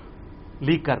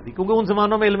لیک کر دی, کیونکہ ان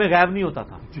زمانوں میں علم غیب نہیں ہوتا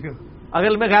تھا. اگر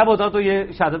علم غیب ہوتا تو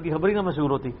یہ شہادت کی خبر ہی نہ مشہور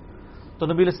ہوتی. تو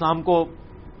نبی اسلام کو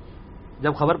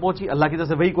جب خبر پہنچی, اللہ کی طرف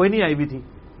سے وہی کوئی نہیں آئی ہوئی تھی,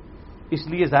 اس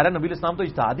لیے ظاہر نبی اسلام تو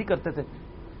اجتہاد ہی کرتے تھے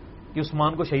کہ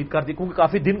عثمان کو شہید کر دی, کیونکہ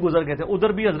کافی دن گزر گئے تھے.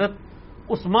 ادھر بھی حضرت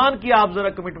عثمان کی آپ ذرا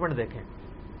کمٹمنٹ دیکھیں.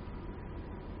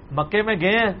 مکے میں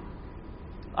گئے ہیں,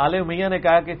 آل امیہ نے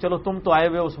کہا کہ چلو تم تو آئے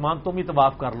ہوئے عثمان, تم ہی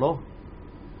طواف کر لو.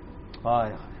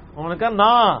 انہوں نے کہا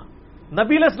نہ,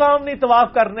 نبی علیہ السلام نہیں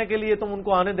طواف کرنے کے لیے تم ان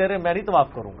کو آنے دے رہے, میں نہیں طواف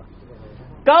کروں گا.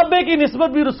 کعبے کی نسبت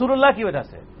بھی رسول اللہ کی وجہ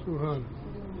سے,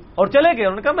 اور چلے گئے.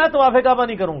 انہوں نے کہا میں طواف کعبہ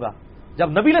نہیں کروں گا. جب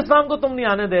نبی علیہ السلام کو تم نہیں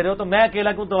آنے دے رہے ہو تو میں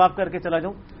اکیلا کیوں طواف کر کے چلا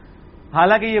جاؤں؟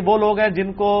 حالانکہ یہ وہ لوگ ہیں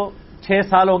جن کو 6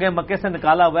 سال ہو گئے مکے سے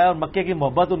نکالا ہوا ہے اور مکے کی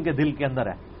محبت ان کے دل کے اندر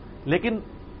ہے, لیکن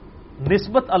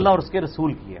نسبت اللہ اور اس کے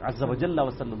رسول کی ہے عز و جل و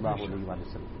صلی اللہ علیہ وآلہ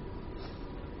وسلم.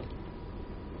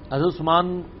 حضرت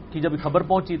عثمان کی جب خبر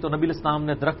پہنچی تو نبی الاسلام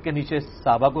نے درخت کے نیچے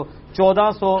صحابہ کو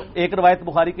 1400, ایک روایت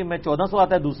بخاری کی میں 1400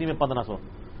 آتا ہے, دوسری میں 1500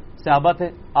 صحابہ تھے.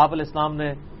 آپ علیہ السلام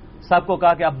نے سب کو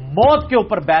کہا کہ آپ موت کے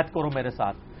اوپر بیعت کرو میرے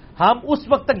ساتھ, ہم اس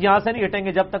وقت تک یہاں سے نہیں ہٹیں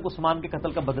گے جب تک عثمان کے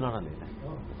قتل کا بدلہ نہ لے لیں.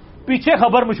 پیچھے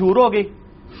خبر مشہور ہو گئی,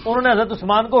 انہوں نے حضرت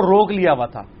عثمان کو روک لیا ہوا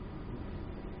تھا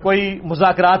کوئی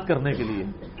مذاکرات کرنے کے لیے.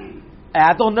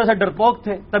 تو اندر سے ڈرپوک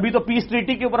تھے, تبھی تو پیس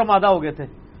ٹریٹی کے اوپر آمادہ ہو گئے تھے.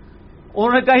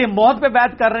 انہوں نے کہا یہ موت پہ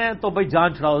بیعت کر رہے ہیں تو بھائی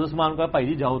جان چھڑاؤ. حضرت عثمان کو کہا بھائی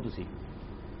جی جاؤ تسی.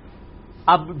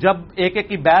 اب جب ایک ایک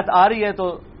کی بیعت آ رہی ہے تو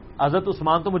حضرت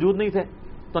عثمان تو موجود نہیں تھے,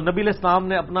 تو نبی علیہ السلام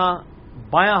نے اپنا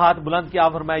بایاں ہاتھ بلند کیا,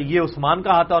 فرمایا یہ عثمان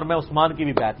کا ہاتھ ہے اور میں عثمان کی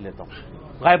بھی بیعت لیتا ہوں.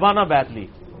 غائبانہ بیعت لی.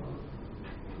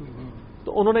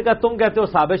 تو انہوں نے کہا تم کہتے ہو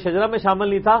صحابہ شجرہ میں شامل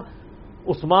نہیں تھا.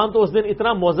 عثمان تو اس دن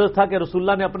اتنا معزز تھا کہ رسول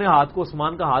اللہ نے اپنے ہاتھ کو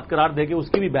عثمان کا ہاتھ قرار دے کے اس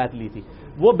کی بھی بیعت لی تھی.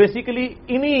 وہ بیسیکلی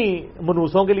انہی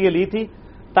منوسوں کے لیے لی تھی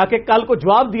تاکہ کل کو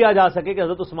جواب دیا جا سکے کہ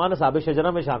حضرت عثمان صحابہ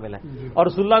شجرہ میں شامل ہیں, اور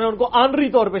رسول اللہ نے ان کو آنری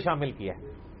طور پہ شامل کیا ہے.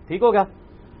 ٹھیک ہو گیا.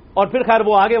 اور پھر خیر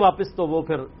وہ آگے واپس, تو وہ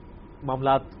پھر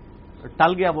معاملات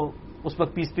ٹل گیا. وہ اس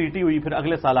وقت پیس ٹریٹی ہوئی, پھر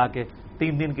اگلے سال آ کے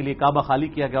 3 دن کے لیے کعبہ خالی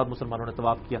کیا گیا اور مسلمانوں نے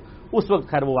طواف کیا. اس وقت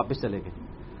خیر وہ واپس چلے گئے.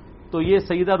 تو یہ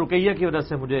سیدہ رقیہ کی وجہ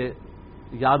سے مجھے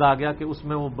یاد آ گیا کہ اس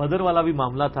میں وہ بدر والا بھی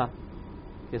معاملہ تھا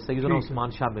کہ سیدنا عثمان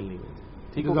شامل نہیں ہوئے تھے.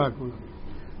 ٹھیک ہے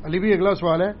علی بھی. اگلا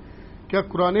سوال ہے, کیا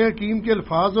قرآن حکیم کے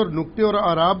الفاظ اور نقطے اور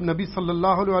اعراب نبی صلی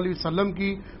اللہ علیہ وسلم کی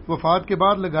وفات کے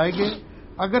بعد لگائے گئے؟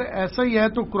 اگر ایسا ہی ہے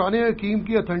تو قرآن حکیم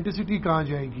کی اتھینٹسٹی کہاں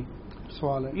جائے گی؟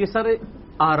 سوال ہے. یہ سر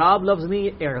اعراب لفظ نہیں,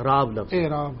 یہ اعراب لفظ.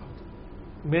 اعراب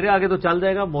میرے آگے تو چل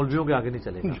جائے گا, مولویوں کے آگے نہیں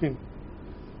چلے گا.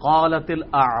 قالت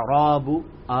الاعراب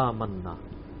آمنا,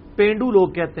 پینڈو لوگ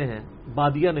کہتے ہیں,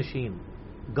 بادیہ نشین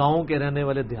گاؤں کے رہنے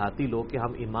والے دیہاتی لوگ کہ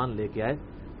ہم ایمان لے کے آئے.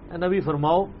 اے نبی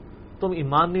فرماؤ تم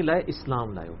ایمان نہیں لائے,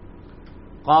 اسلام لائے ہو.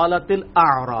 قالت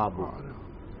الاعراب,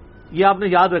 یہ آپ نے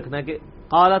یاد رکھنا ہے کہ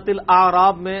قالت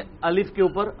الاعراب میں الف کے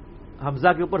اوپر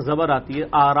حمزہ کے اوپر زبر آتی ہے.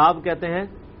 اعراب کہتے ہیں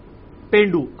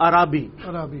پینڈو, عرابی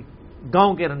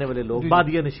گاؤں کے رہنے والے لوگ,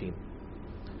 بادیہ نشین.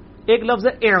 ایک لفظ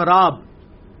ہے اعراب,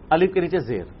 الف کے نیچے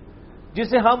زیر,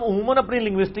 جسے ہم عموماً اپنی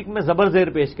لنگوسٹک میں زبر زیر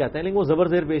پیش کہتے ہیں, لیکن وہ زبر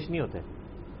زیر پیش نہیں ہوتے.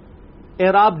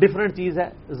 اعراب ڈفرنٹ چیز ہے.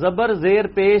 زبر زیر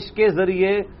پیش کے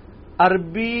ذریعے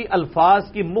عربی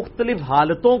الفاظ کی مختلف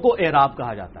حالتوں کو اعراب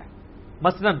کہا جاتا ہے.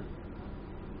 مثلا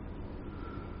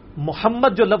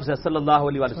محمد جو لفظ ہے صلی اللہ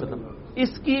علیہ وسلم,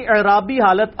 اس کی اعرابی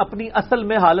حالت اپنی اصل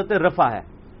میں حالت رفع ہے,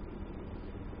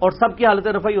 اور سب کی حالت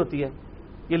رفع ہی ہوتی ہے.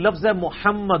 یہ لفظ ہے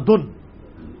محمدن,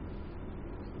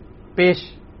 پیش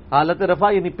حالت رفع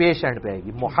یعنی پیش اینڈ پہ آئے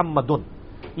گی محمدن.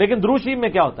 لیکن درود شریف میں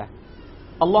کیا ہوتا ہے؟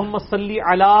 اللہم صلی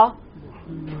علی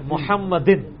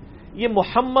محمدن. یہ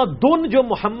محمدن جو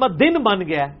محمد دن بن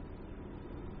گیا ہے,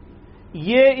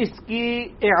 یہ اس کی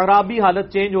اعرابی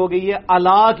حالت چینج ہو گئی ہے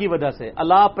الا کی وجہ سے.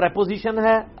 الا پریپوزیشن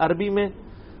ہے عربی میں,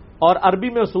 اور عربی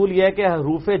میں اصول یہ ہے کہ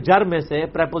حروف جر میں سے,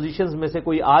 پریپوزیشنز میں سے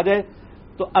کوئی آ جائے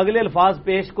تو اگلے الفاظ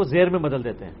پیش کو زیر میں بدل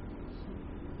دیتے ہیں.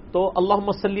 تو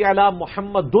اللہم صلی علی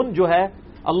محمدن جو ہے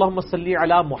اللہم صلی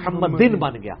علی محمدن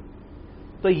بن گیا.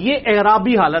 تو یہ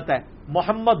اعرابی حالت ہے,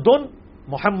 محمدن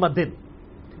محمدن.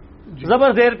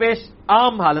 زبر زیر پیش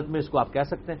عام حالت میں اس کو آپ کہہ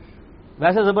سکتے ہیں.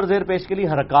 ویسے زبر زیر پیش کے لیے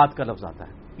حرکات کا لفظ آتا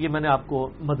ہے. یہ میں نے آپ کو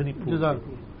مدنی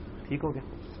ٹھیک ہو گیا.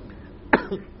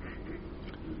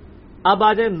 اب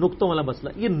آ جائیں نقطوں والا مسئلہ.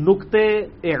 یہ نقطے،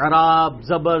 اعراب،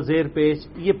 زبر زیر پیش،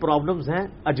 یہ پرابلمز ہیں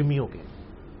اجمیوں کے.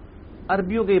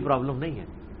 عربیوں کے یہ پرابلم نہیں ہے.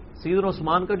 سیدنا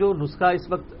عثمان کا جو نسخہ اس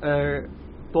وقت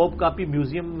توپ کاپی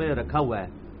میوزیم میں رکھا ہوا ہے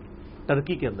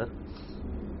ٹرکی کے اندر،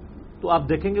 تو آپ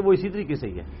دیکھیں گے وہ اسی طریقے سے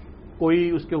ہی ہے. کوئی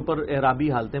اس کے اوپر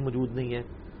اعرابی حالتیں موجود نہیں ہیں،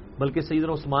 بلکہ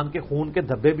سیدنا عثمان کے خون کے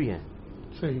دھبے بھی ہیں.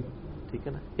 صحیح، ٹھیک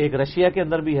ہے نا. ایک رشیا کے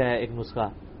اندر بھی ہے ایک نسخہ.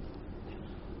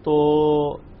 تو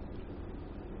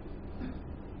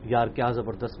یار کیا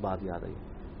زبردست بات یاد آئی.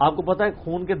 آپ کو پتا ہے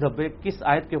خون کے دھبے کس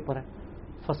آیت کے اوپر ہے؟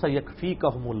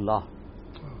 فَسَيَكْفِيكَهُمُ اللَّهُ،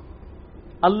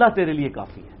 اللہ تیرے لیے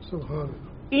کافی ہے.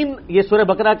 یہ سورہ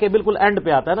بقرہ کے بالکل اینڈ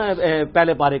پہ آتا ہے نا،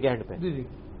 پہلے پارے کے اینڈ پہ.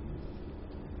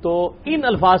 تو ان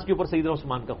الفاظ کے اوپر سیدنا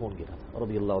عثمان کا خون گرا تھا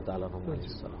رضی اللہ تعالیٰ عنہ علیہ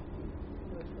السلام.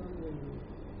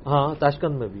 ہاں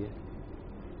تاشکند میں بھی ہے.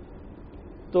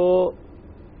 تو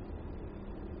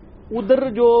ادھر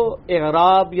جو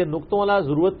اعراب یا نقطوں والا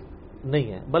ضرورت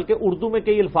نہیں ہے، بلکہ اردو میں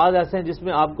کئی الفاظ ایسے ہیں جس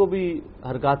میں آپ کو بھی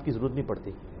حرکات کی ضرورت نہیں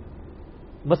پڑتی.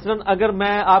 مثلا اگر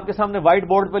میں آپ کے سامنے وائٹ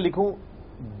بورڈ پہ لکھوں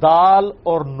دال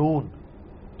اور نون،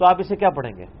 تو آپ اسے کیا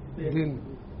پڑھیں گے؟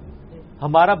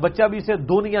 ہمارا بچہ بھی اسے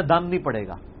دون یا دان نہیں پڑھے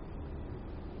گا،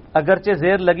 اگرچہ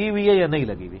زیر لگی ہوئی ہے یا نہیں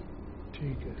لگی ہوئی.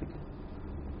 ٹھیک ہے.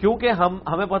 کیونکہ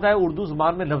ہمیں پتا ہے اردو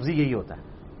زبان میں لفظی یہی ہوتا ہے.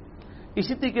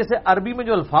 اسی طریقے سے عربی میں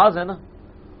جو الفاظ ہیں نا،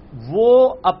 وہ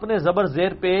اپنے زبر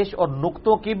زیر پیش اور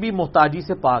نقطوں کی بھی محتاجی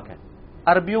سے پاک ہے.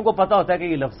 عربیوں کو پتا ہوتا ہے کہ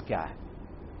یہ لفظ کیا ہے،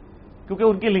 کیونکہ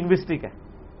ان کی لنگوسٹک ہے.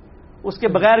 اس کے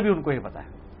بغیر بھی ان کو یہ پتا ہے،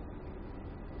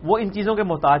 وہ ان چیزوں کے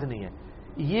محتاج نہیں ہے.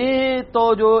 یہ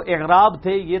تو جو اعراب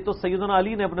تھے، یہ تو سیدنا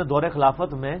علی نے اپنے دور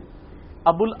خلافت میں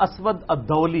ابو الاسود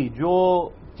الدولی جو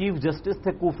چیف جسٹس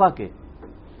تھے کوفہ کے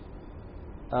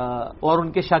اور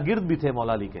ان کے شاگرد بھی تھے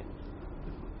مولا علی کے،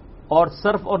 اور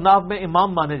صرف اور نحو میں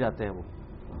امام مانے جاتے ہیں، وہ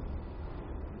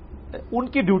ان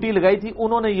کی ڈیوٹی لگائی تھی.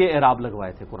 انہوں نے یہ اعراب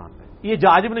لگوائے تھے قرآن میں. یہ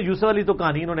جاج بن یوسف علی تو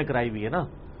کہانی انہوں نے کرائی ہوئی ہے نا،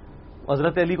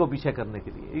 حضرت علی کو پیچھے کرنے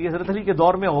کے لیے. یہ حضرت علی کے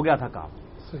دور میں ہو گیا تھا کام.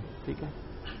 ٹھیک ہے.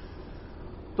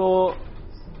 تو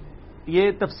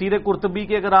یہ تفسیر قرطبی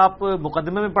کے اگر آپ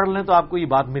مقدمے میں پڑھ لیں تو آپ کو یہ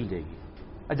بات مل جائے گی.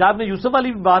 عجاب نے یوسف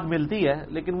علی بھی بات ملتی ہے،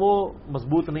 لیکن وہ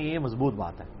مضبوط نہیں ہے، یہ مضبوط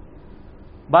بات ہے.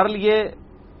 بہرحال یہ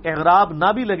اعراب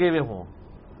نہ بھی لگے ہوئے ہوں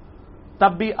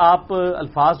تب بھی آپ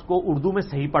الفاظ کو اردو میں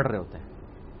صحیح پڑھ رہے ہوتے ہیں.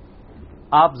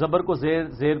 آپ زبر کو زیر،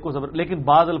 زیر کو زبر، لیکن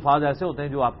بعض الفاظ ایسے ہوتے ہیں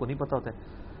جو آپ کو نہیں پتہ ہوتے.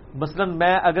 مثلا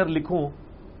میں اگر لکھوں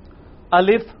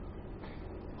الف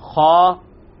خا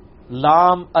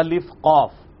لام الف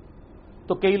قاف،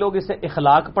 تو کئی لوگ اسے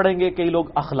اخلاق پڑھیں گے، کئی لوگ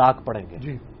اخلاق پڑھیں گے.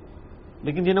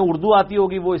 لیکن جنہیں اردو آتی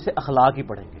ہوگی وہ اسے اخلاق ہی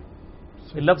پڑھیں گے.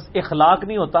 لفظ اخلاق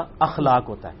نہیں ہوتا، اخلاق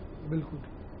ہوتا ہے. بالکل.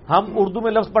 ہم اردو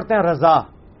میں لفظ پڑھتے ہیں رضا،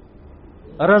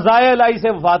 رضائے الہی سے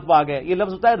وفات پا گئے. یہ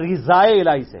لفظ ہوتا ہے رضائے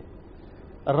الہی سے.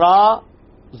 را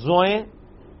زوئیں،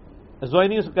 زوئیں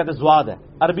نہیں اس کو کہتے زواد ہے،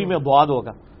 عربی میں بواد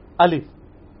ہوگا. الف،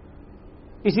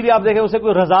 اسی لیے آپ دیکھیں اسے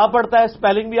کوئی رضا پڑھتا ہے،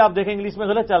 اسپیلنگ بھی آپ دیکھیں انگلش میں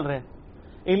غلط چل رہے ہیں.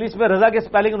 انگلش میں رضا کے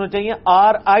اسپیلنگ ہونا چاہیے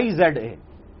RIZA،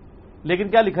 لیکن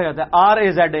کیا لکھا جاتا ہے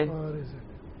RAZA.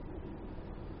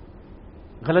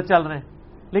 غلط چل رہے ہیں،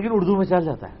 لیکن اردو میں چل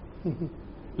جاتا ہے.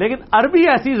 لیکن عربی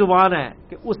ایسی زبان ہے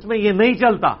کہ اس میں یہ نہیں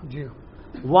چلتا.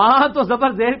 وہاں تو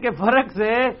زبر زیر کے فرق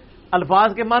سے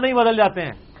الفاظ کے معنی ہی بدل جاتے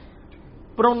ہیں،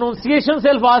 پروننسیشن سے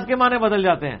الفاظ کے معنی بدل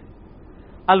جاتے ہیں.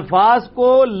 الفاظ کو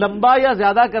لمبا یا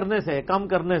زیادہ کرنے سے، کم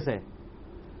کرنے سے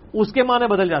اس کے معنی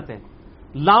بدل جاتے ہیں.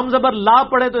 لام زبر لا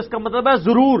پڑھے تو اس کا مطلب ہے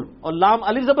ضرور، اور لام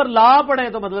الف زبر لا پڑھے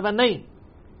تو مطلب ہے نہیں.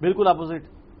 بالکل اپوزٹ.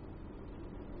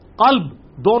 قلب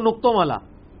دو نقطوں والا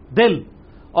دل،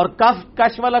 اور کف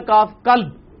کش والا کاف قلب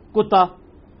کتا.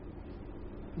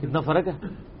 کتنا فرق ہے،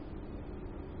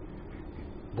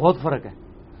 بہت فرق ہے.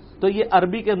 تو یہ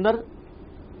عربی کے اندر،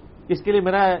 اس کے لیے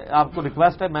میرا آپ کو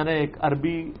ریکویسٹ ہے، میں نے ایک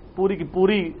عربی پوری کی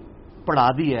پوری پڑھا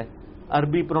دی ہے.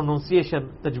 عربی پروننسیشن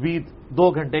تجوید 2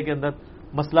 گھنٹے کے اندر،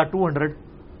 مسئلہ 200،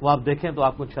 وہ آپ دیکھیں تو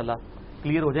آپ کو انشاءاللہ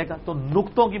کلیئر ہو جائے گا. تو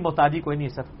نقطوں کی محتاجی کوئی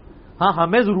نہیں سر. ہاں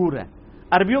ہمیں ضرور ہے.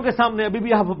 عربیوں کے سامنے ابھی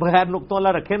بھی آپ بغیر نقطوں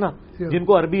والا رکھیں نا، جن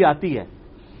کو عربی آتی ہے.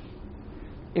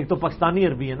 ایک تو پاکستانی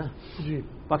عربی ہے نا،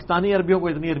 پاکستانی عربیوں کو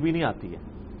اتنی عربی نہیں آتی ہے.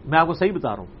 میں آپ کو صحیح بتا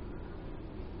رہا ہوں،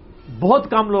 بہت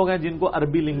کم لوگ ہیں جن کو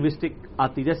عربی لنگوسٹک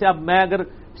آتی. جیسے اب میں اگر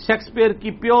شیکسپیئر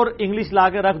کی پیور انگلش لا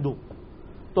کے رکھ دوں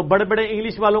تو بڑے بڑے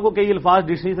انگلش والوں کو کئی الفاظ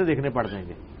ڈکشنری سے دیکھنے پڑ جائیں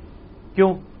گے.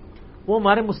 کیوں؟ وہ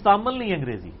ہمارے مستعمل نہیں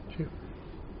انگریزی،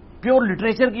 پیور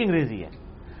لٹریچر کی انگریزی ہے.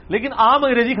 لیکن عام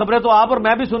انگریزی خبریں تو آپ اور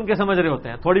میں بھی سن کے سمجھ رہے ہوتے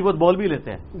ہیں، تھوڑی بہت بول بھی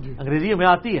لیتے ہیں. انگریزی ہمیں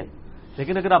آتی ہے،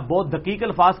 لیکن اگر آپ بہت دقیق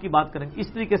الفاظ کی بات کریں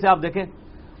اس طریقے سے آپ دیکھیں،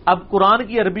 اب قرآن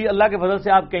کی عربی اللہ کے فضل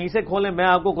سے آپ کہیں سے کھولیں میں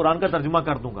آپ کو قرآن کا ترجمہ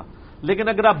کر دوں گا، لیکن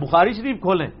اگر آپ بخاری شریف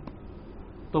کھولیں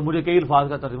تو مجھے کئی الفاظ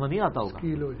کا ترجمہ نہیں آتا ہوگا،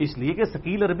 اس لیے کہ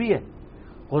ثقیل عربی ہے۔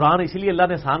 قرآن اسی لیے اللہ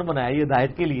نے آسان بنایا، یہ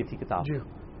ہدایت کے لیے تھی کتاب،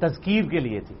 تذکیر کے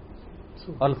لیے تھی،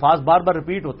 اور الفاظ بار بار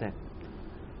ریپیٹ ہوتے ہیں۔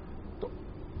 تو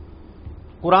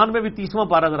قرآن میں بھی 30واں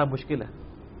پارہ ذرا مشکل ہے۔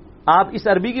 آپ اس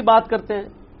عربی کی بات کرتے ہیں،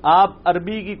 آپ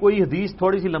عربی کی کوئی حدیث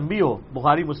تھوڑی سی لمبی ہو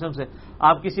بخاری مسلم سے،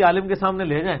 آپ کسی عالم کے سامنے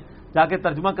لے جائیں جا کے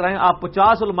ترجمہ کرائیں، آپ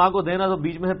 50 علماء کو دینا تو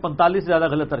بیچ میں سے 45 سے زیادہ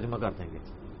غلط ترجمہ کر دیں گے،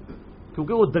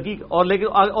 کیونکہ وہ دقیق اور لیکن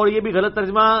اور یہ بھی غلط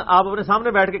ترجمہ آپ اپنے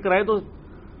سامنے بیٹھ کے کرائیں تو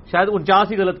شاید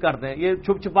 49 ہی غلط کرتے ہیں، یہ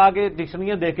چھپ چھپا کے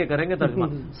ڈکشنریاں دیکھ کے کریں گے ترجمہ،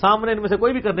 سامنے ان میں سے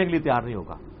کوئی بھی کرنے کے لیے تیار نہیں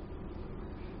ہوگا،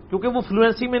 کیونکہ وہ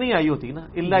فلوئنسی میں نہیں آئی ہوتی نا۔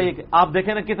 اللہ یہ کہ آپ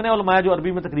دیکھیں نا کتنے علماء جو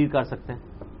عربی میں تقریر کر سکتے ہیں،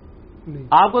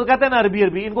 آپ کو کہتے ہیں نا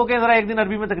عربی، ان کو کہ ذرا ایک دن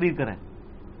عربی میں تقریر کریں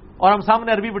اور ہم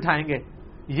سامنے عربی بٹھائیں گے،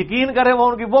 یقین کریں وہ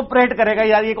ان کی وہ پریٹ کرے گا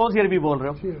یار یہ کون سی عربی بول رہے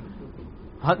ہو،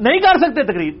 نہیں کر سکتے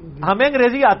تقریر۔ ہمیں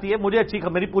انگریزی آتی ہے، مجھے اچھی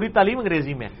میری پوری تعلیم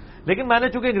انگریزی میں، لیکن میں نے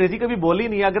چونکہ انگریزی کبھی بولی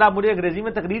نہیں، اگر آپ مجھے انگریزی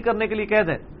میں تقریر کرنے کے لیے کہہ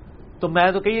دیں تو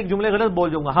میں تو کئی ایک جملے غلط بول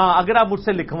جاؤں گا۔ ہاں اگر آپ مجھ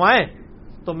سے لکھوائیں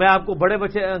تو میں آپ کو بڑے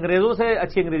بچے انگریزوں سے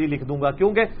اچھی انگریزی لکھ دوں گا،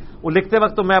 کیونکہ وہ لکھتے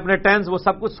وقت تو میں اپنے ٹینس وہ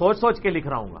سب کچھ سوچ سوچ کے لکھ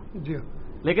رہا ہوں گا،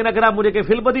 لیکن اگر آپ مجھے کہ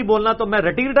فل بدی بولنا تو میں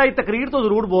رٹی رٹائی تقریر تو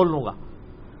ضرور بول لوں گا،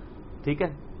 ٹھیک ہے،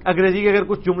 انگریزی کے اگر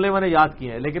کچھ جملے میں نے یاد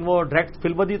کیے ہیں، لیکن وہ ڈائریکٹ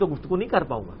فل بدی تو گفتگو نہیں کر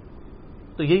پاؤں گا،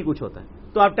 تو یہی کچھ ہوتا ہے۔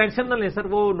 تو آپ ٹینشن نہ لیں سر،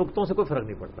 وہ نقطوں سے کوئی فرق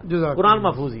نہیں پڑتا، قرآن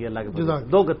محفوظ ہی ہے اللہ کے فضل سے،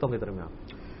 دو گتوں کے درمیان۔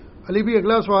 علی بھی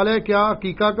اگلا سوال ہے، کیا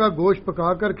عقیقہ کا گوشت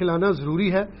پکا کر کھلانا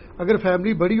ضروری ہے؟ اگر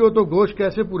فیملی بڑی ہو تو گوشت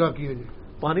کیسے پورا کیا جائے؟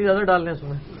 پانی زیادہ ڈال لیں اس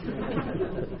میں،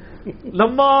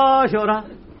 لمبا شورا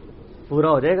پورا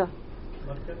ہو جائے گا۔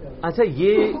 اچھا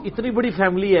یہ اتنی بڑی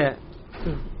فیملی ہے،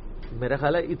 میرا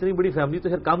خیال ہے اتنی بڑی فیملی تو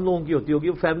پھر کم لوگوں کی ہوتی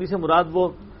ہوگی، فیملی سے مراد وہ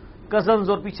کزنز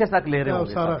اور پیچھے تک لے رہے ہوں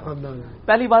گے۔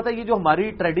 پہلی بات ہے یہ جو ہماری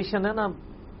ٹریڈیشن ہے نا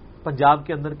پنجاب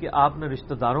کے اندر کہ آپ نے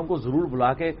رشتہ داروں کو ضرور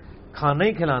بلا کے کھانا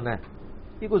ہی کھلانا ہے،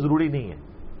 یہ کوئی ضروری نہیں ہے۔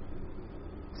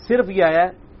 صرف یہ آیا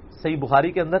ہے صحیح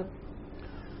بخاری کے اندر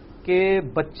کہ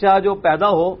بچہ جو پیدا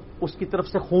ہو اس کی طرف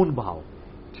سے خون بہاؤ،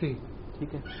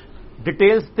 ٹھیک ہے۔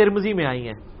 ڈیٹیلز ترمذی میں آئی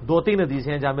ہیں، 2-3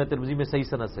 حدیثیں ہیں جامعہ ترمذی میں صحیح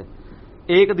سند سے۔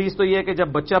 ایک حدیث تو یہ ہے کہ جب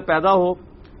بچہ پیدا ہو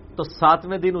تو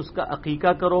 7ویں دن اس کا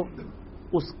عقیقہ کرو،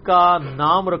 اس کا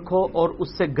نام رکھو اور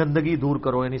اس سے گندگی دور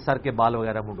کرو، یعنی سر کے بال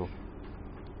وغیرہ مڈو۔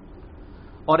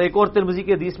 اور ایک اور ترمذی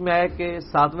کی حدیث میں آیا کہ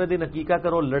 7ویں دن عقیقہ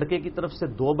کرو، لڑکے کی طرف سے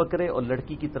 2 بکرے اور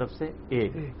لڑکی کی طرف سے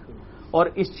 1، اور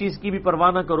اس چیز کی بھی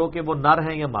پرواہ نہ کرو کہ وہ نر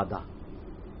ہیں یا مادہ،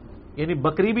 یعنی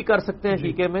بکری بھی کر سکتے ہیں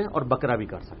عقیقے میں اور بکرا بھی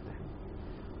کر سکتے ہیں،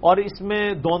 اور اس میں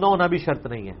دونا ہونا بھی شرط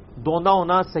نہیں ہے، دونا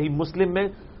ہونا صحیح مسلم میں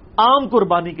عام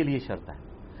قربانی کے لیے شرط ہے،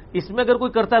 اس میں اگر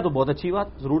کوئی کرتا ہے تو بہت اچھی بات،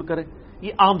 ضرور کرے،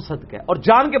 یہ عام صدقہ ہے اور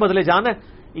جان کے بدلے جان ہے،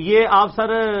 یہ آپ سر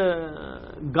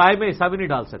گائے میں حصہ بھی نہیں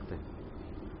ڈال سکتے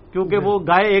کیونکہ وہ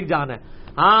گائے ایک جان ہے۔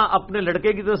 ہاں اپنے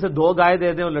لڑکے کی طرف سے 2 گائے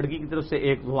دے دیں اور لڑکی کی طرف سے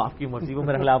 1، وہ آپ کی مرضی، وہ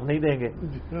میرے خلاف نہیں دیں گے،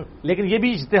 لیکن یہ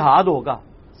بھی اجتہاد ہوگا،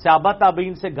 صحابہ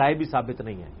تابعین سے گائے بھی ثابت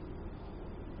نہیں ہے،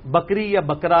 بکری یا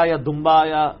بکرا یا دمبا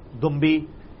یا دمبی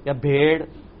یا بھیڑ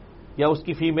یا اس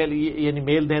کی فیمیل یعنی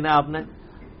میل دینا ہے آپ نے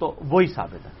تو وہی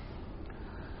ثابت ہے۔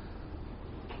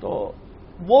 تو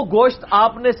وہ گوشت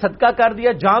آپ نے صدقہ کر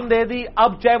دیا، جان دے دی،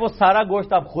 اب چاہے وہ سارا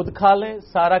گوشت آپ خود کھا لیں،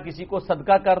 سارا کسی کو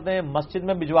صدقہ کر دیں، مسجد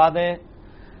میں بھجوا دیں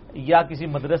یا کسی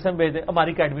مدرسے میں بھیج دیں،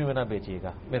 ہماری اکیڈمی میں نہ بیچیے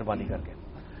گا مہربانی کر کے،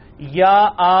 یا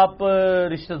آپ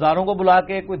رشتہ داروں کو بلا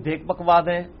کے کوئی دیکھ پکوا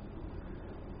دیں،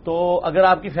 تو اگر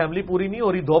آپ کی فیملی پوری نہیں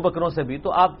ہو رہی 2 بکروں سے بھی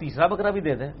تو آپ تیسرا بکرا بھی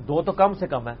دے دیں، 2 تو کم سے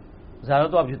کم ہے، زیادہ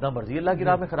تو آپ جتنا مرضی اللہ کی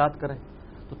راہ میں خیرات کریں،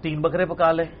 تو 3 بکرے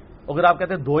پکا لیں، اگر آپ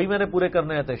کہتے ہیں 2 ہی میں نے پورے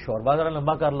کرنے ہیں تو شوربہ ذرا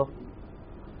لمبا کر لو،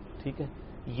 ٹھیک ہے،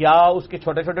 یا اس کے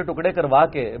چھوٹے چھوٹے ٹکڑے کروا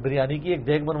کے بریانی کی ایک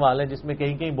دیگ بنوا لیں جس میں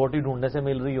کہیں کہیں بوٹی ڈھونڈنے سے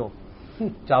مل رہی ہو،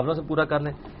 چاولوں سے پورا کر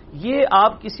لیں۔ یہ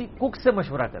آپ کسی کک سے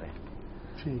مشورہ کریں،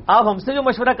 آپ ہم سے جو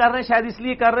مشورہ کر رہے ہیں شاید اس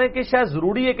لیے کر رہے ہیں کہ شاید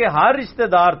ضروری ہے کہ ہر رشتہ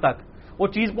دار تک وہ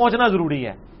چیز پہنچنا ضروری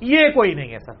ہے، یہ کوئی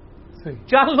نہیں ہے سر،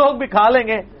 4 لوگ بھی کھا لیں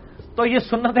گے تو یہ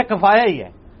سنت کفایہ ہی ہے۔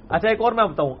 اچھا ایک اور میں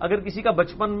بتاؤں، اگر کسی کا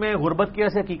بچپن میں غربت کی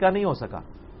وجہ سے عقیقہ نہیں ہو سکا،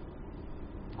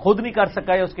 خود نہیں کر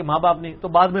سکا یا اس کے ماں باپ نہیں، تو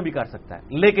بعد میں بھی کر سکتا ہے،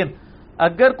 لیکن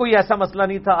اگر کوئی ایسا مسئلہ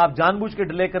نہیں تھا، آپ جان بوجھ کے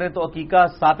ڈیلے کریں تو عقیقہ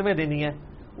 7ویں دن ہی ہے،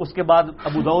 اس کے بعد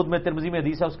ابو داؤد میں ترمذی میں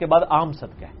حدیث ہے، اس کے بعد عام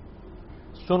صدقہ ہے۔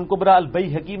 سن کبرا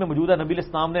البیہقی میں موجود ہے، نبی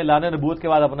الاسلام نے اعلان نبوت کے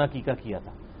بعد اپنا عقیقہ کیا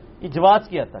تھا، یہ جواز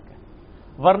کی حد تک ہے،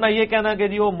 ورنہ یہ کہنا کہ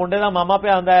جی وہ منڈے دا ماما پہ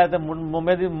آندا ہے تے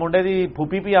منڈے دی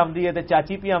پھوپھی پہ آمدی ہے تے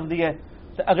چاچی پہ آمدی ہے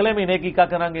تے اگلے مہینے عقیقہ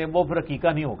کریں گے، وہ پھر عقیقہ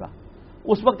نہیں ہوگا،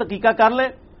 اس وقت عقیقہ کر لیں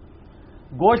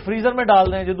گوشت فریزر میں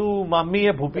ڈال دیں، جدو مامی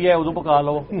ہے پھوپھی ہے ادو پکا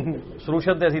لو،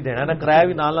 سروشن تے اسی دینا ہے نا، کرایہ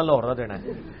بھی نال لاہور کا دینا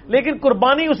ہے، لیکن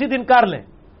قربانی اسی دن کر لیں۔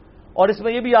 اور اس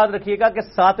میں یہ بھی یاد رکھیے گا کہ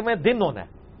 7ویں دن ہونا ہے،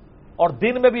 اور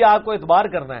دن میں بھی آپ کو اعتبار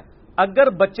کرنا ہے۔ اگر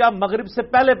بچہ مغرب سے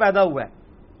پہلے پیدا ہوا ہے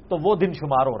تو وہ دن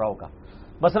شمار ہو رہا ہوگا۔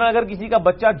 مثلا اگر کسی کا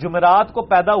بچہ جمعرات کو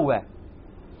پیدا ہوا ہے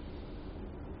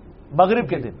مغرب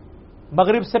کے دن،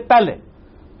 مغرب سے پہلے،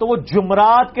 تو وہ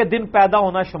جمعرات کے دن پیدا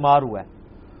ہونا شمار ہوا ہے،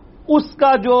 اس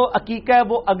کا جو عقیقہ ہے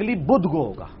وہ اگلی بدھ کو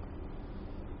ہوگا۔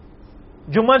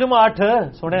 جمعہ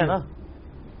 8 سنے ہیں نا،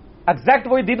 ایگزیکٹ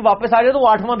وہی دن واپس آ جائے تو وہ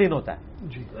 8واں دن ہوتا ہے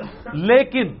جی۔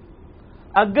 لیکن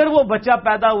اگر وہ بچہ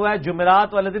پیدا ہوا ہے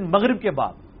جمعرات والے دن مغرب کے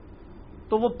بعد،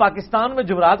 تو وہ پاکستان میں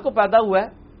جمعرات کو پیدا ہوا ہے،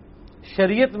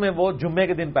 شریعت میں وہ جمعے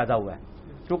کے دن پیدا ہوا ہے،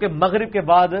 کیونکہ مغرب کے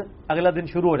بعد اگلا دن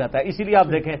شروع ہو جاتا ہے۔ اسی لیے آپ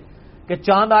دیکھیں کہ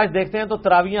چاند آج دیکھتے ہیں تو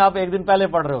تراویح آپ ایک دن پہلے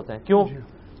پڑھ رہے ہوتے ہیں، کیوں؟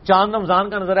 چاند رمضان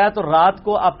کا نظر آیا تو رات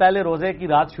کو آپ پہلے روزے کی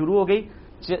رات شروع ہو گئی،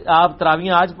 آپ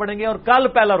تراویح آج پڑھیں گے اور کل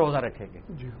پہلا روزہ رکھیں گے۔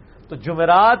 تو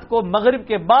جمعرات کو مغرب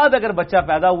کے بعد اگر بچہ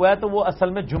پیدا ہوا ہے تو وہ اصل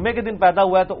میں جمعے کے دن پیدا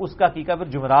ہوا ہے، تو اس کا عقیقہ پھر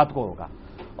جمعرات کو ہوگا،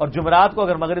 اور جمعرات کو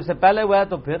اگر مغرب سے پہلے ہوا ہے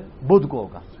تو پھر بدھ کو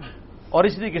ہوگا، اور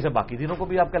اس طریقے سے باقی دنوں کو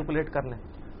بھی آپ کیلکولیٹ کر لیں۔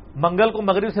 منگل کو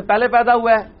مغرب سے پہلے پیدا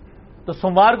ہوا ہے تو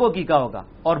سوموار کو عقیقہ ہوگا،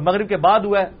 اور مغرب کے بعد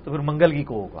ہوا ہے تو پھر منگل کی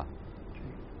کو ہوگا۔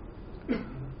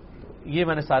 یہ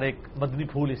میں نے سارے ایک مدنی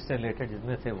پھول اس سے ریلیٹڈ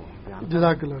جتنے تھے وہ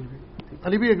جزاک اللہ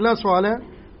علی بھی۔ اگلا سوال ہے،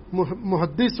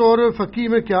 محدث اور فقیہ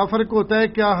میں کیا فرق ہوتا ہے؟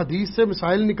 کیا حدیث سے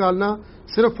مسائل نکالنا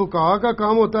صرف فقہاء کا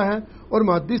کام ہوتا ہے اور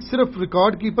محدث صرف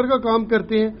ریکارڈ کیپر کا کام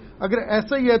کرتے ہیں؟ اگر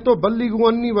ایسا ہی ہے تو بلغوا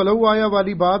انی ولو آیا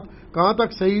والی بات کہاں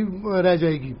تک صحیح رہ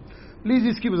جائے گی؟ پلیز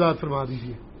اس کی وضاحت فرما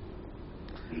دیجیے۔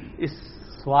 اس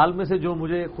سوال میں سے جو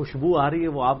مجھے خوشبو آ رہی ہے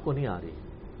وہ آپ کو نہیں آ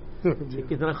رہی،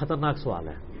 کتنا خطرناک سوال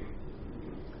ہے۔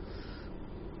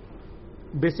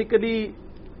 بیسیکلی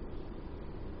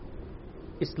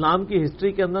اسلام کی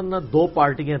ہسٹری کے اندر 2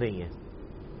 پارٹیاں رہی ہیں،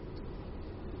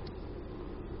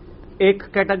 ایک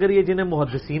کیٹیگری ہے جنہیں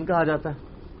محدثین کہا جاتا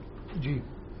ہے جی،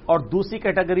 اور دوسری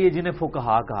کیٹیگری ہے جنہیں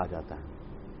فقہاء کہا جاتا ہے۔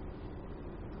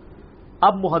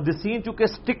 اب محدثین چونکہ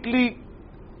اسٹرکٹلی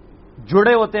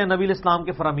جڑے ہوتے ہیں نبی اسلام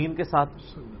کے فرامین کے ساتھ،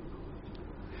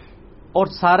 اور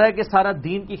سارا کے سارا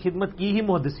دین کی خدمت کی ہی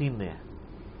محدثین نے ہے،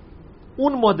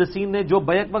 ان محدثین نے جو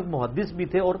بیک وقت محدث بھی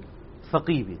تھے اور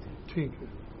فقیہ بھی تھے۔ ٹھیک ہے۔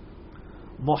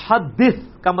 محدث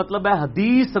کا مطلب ہے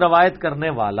حدیث روایت کرنے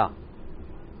والا،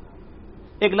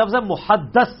 ایک لفظ ہے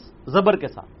محدث زبر کے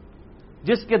ساتھ،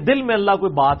 جس کے دل میں اللہ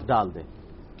کوئی بات ڈال دے،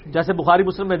 جیسے بخاری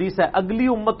مسلم میں حدیث ہے اگلی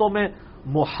امتوں میں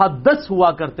محدث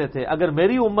ہوا کرتے تھے، اگر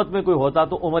میری امت میں کوئی ہوتا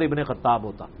تو عمر ابن خطاب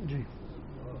ہوتا جی،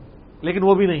 لیکن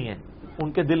وہ بھی نہیں ہے،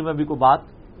 ان کے دل میں بھی کوئی بات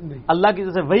اللہ کی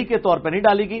جیسے وحی کے طور پہ نہیں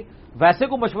ڈالی گی، ویسے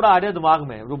کو مشورہ آ جائے دماغ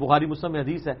میں، وہ بخاری مسلم میں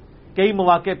حدیث ہے، کئی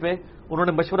مواقع پہ انہوں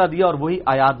نے مشورہ دیا اور وہی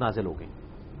آیات نازل ہو گئی۔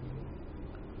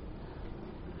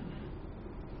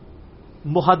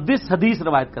 محدث حدیث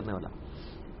روایت کرنے والا،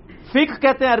 فقہ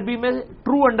کہتے ہیں عربی میں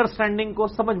ٹرو انڈرسٹینڈنگ کو،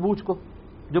 سمجھ بوجھ کو،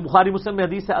 جو بخاری مسلم میں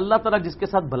حدیث ہے اللہ تعالیٰ جس کے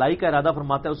ساتھ بھلائی کا ارادہ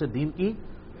فرماتا ہے اسے دین کی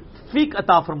فقہ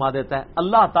عطا فرما دیتا ہے،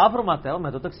 اللہ عطا فرماتا ہے اور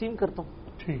میں تو تقسیم کرتا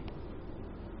ہوں۔ ٹھیک۔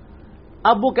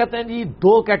 اب وہ کہتے ہیں جی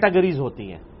 2 کیٹیگریز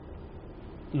ہوتی ہیں،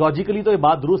 لاجیکلی تو یہ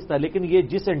بات درست ہے، لیکن یہ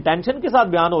جس انٹینشن کے ساتھ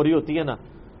بیان ہو رہی ہوتی ہے نا،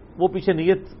 وہ پیچھے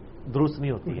نیت درست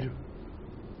نہیں ہوتی ہے۔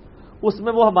 اس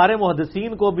میں وہ ہمارے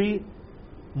محدثین کو بھی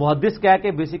محدث کہہ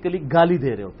کے بیسیکلی گالی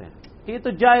دے رہے ہوتے ہیں کہ یہ تو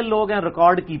جاہل لوگ ہیں،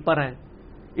 ریکارڈ کیپر ہیں،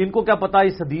 ان کو کیا پتا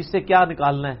اس حدیث سے کیا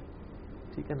نکالنا ہے،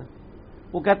 ٹھیک ہے نا۔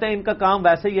 وہ کہتے ہیں ان کا کام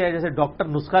ویسے ہی ہے جیسے ڈاکٹر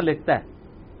نسخہ لکھتا ہے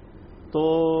تو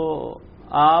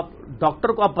آپ ڈاکٹر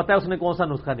کو آپ پتا ہے اس نے کون سا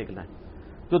نسخہ نکلا ہے،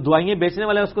 جو دوائیں بیچنے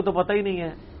والا ہے اس کو تو پتہ ہی نہیں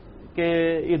ہے کہ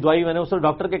یہ دوائی میں نے اس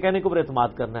ڈاکٹر کے کہنے کے اوپر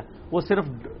اعتماد کرنا ہے، وہ صرف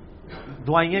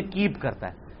دوائیں کیپ کرتا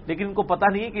ہے، لیکن ان کو پتہ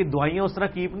نہیں ہے کہ دوائیں اس طرح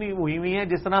کیپ نہیں ہوئی ہوئی ہیں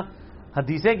جس طرح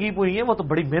حدیثیں کیپ ہوئی ہیں، وہ تو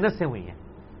بڑی محنت سے ہوئی ہیں۔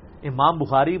 امام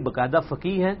بخاری باقاعدہ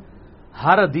فقیہ ہیں،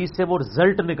 ہر حدیث سے وہ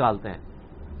رزلٹ نکالتے ہیں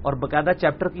اور باقاعدہ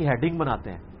چیپٹر کی ہیڈنگ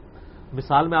بناتے ہیں۔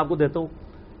 مثال میں آپ کو دیتا ہوں،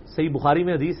 صحیح بخاری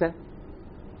میں حدیث ہے،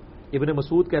 ابن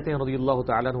مسعود کہتے ہیں رضی اللہ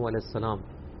تعالیٰ عنہ علیہ السلام،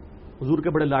 حضور کے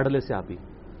بڑے لاڈلے صحابی،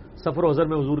 سفر و حضر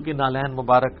میں حضور کے نالین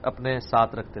مبارک اپنے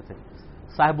ساتھ رکھتے تھے،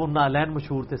 صاحب النالین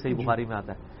مشہور تھے، صحیح بخاری میں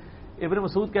آتا ہے۔ ابن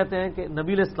مسعود کہتے ہیں کہ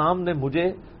نبی علیہ السلام نے مجھے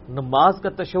نماز کا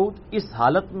تشہد اس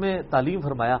حالت میں تعلیم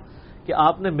فرمایا کہ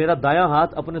آپ نے میرا دایاں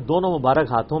ہاتھ اپنے دونوں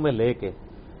مبارک ہاتھوں میں لے کے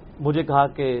مجھے کہا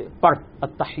کہ پڑھ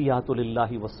التحیات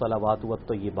للہ والصلوات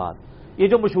والطیبات۔ یہ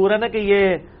جو مشہور ہے نا کہ یہ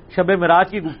شب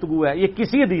معراج کی گفتگو ہے، یہ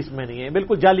کسی حدیث میں نہیں ہے،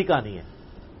 بالکل جعلی کہانی ہے،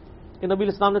 یہ نبی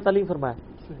علیہ السلام نے تعلیم فرمایا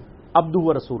عبدہ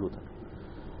و رسولہ تک۔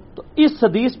 تو اس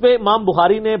حدیث پہ امام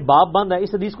بخاری نے باب بند ہے،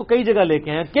 اس حدیث کو کئی جگہ لے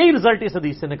کے ہیں، کئی رزلٹ اس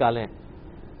حدیث سے نکالے ہیں۔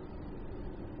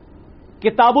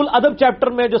 کتاب الادب چیپٹر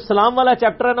میں جو سلام والا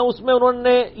چیپٹر ہے نا، اس میں انہوں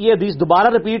نے یہ حدیث دوبارہ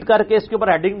ریپیٹ کر کے اس کے اوپر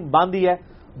ہیڈنگ باندھی ہے،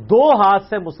 2 ہاتھ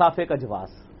سے مسافے کا جواز۔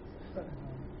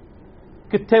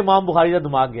 کتنے امام بخاری کا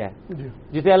دماغ گیا ہے،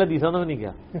 جتنے اہل حدیث میں نہیں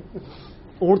گیا،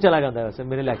 اونٹ چلا جاتا ہے ویسے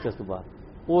میرے لیکچرز کے بعد،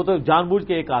 وہ تو جان بوجھ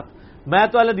کے 1 ہاتھ، میں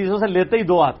تو اہل حدیثوں سے لیتے ہی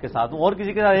 2 ہاتھ کے ساتھ ہوں، اور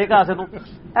کسی کے ساتھ 1 ہاتھ سے دوں،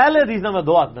 اہل حدیث میں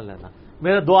 2 ہاتھ نہ لینا،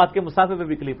 میرے 2 ہاتھ کے مسافے پہ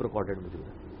بھی کلپ ریکارڈڈ موجود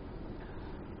ہے۔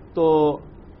 تو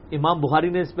امام بخاری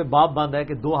نے اس پہ باب باندھا ہے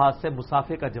کہ 2 ہاتھ سے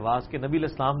مسافے کا جواز، کہ نبی علیہ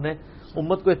السلام نے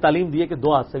امت کو ایک تعلیم دی ہے کہ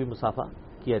 2 ہاتھ سے بھی مسافہ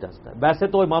کیا جا سکتا ہے۔ ویسے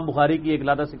تو امام بخاری کی ایک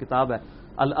علیحدہ سی کتاب ہے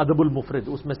الادب المفرد،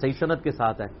 اس میں صحیح سند کے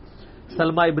ساتھ ہے،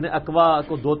 سلمہ ابن اکوا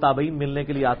کو 2 تابعین ملنے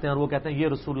کے لیے آتے ہیں اور وہ کہتے ہیں یہ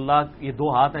رسول اللہ، یہ 2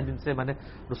 ہاتھ ہیں جن سے میں نے رسول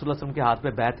اللہ صلی اللہ علیہ وسلم کے ہاتھ پہ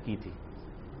بیعت کی تھی۔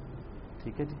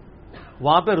 ٹھیک ہے جی،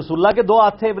 وہاں پہ رسول اللہ کے 2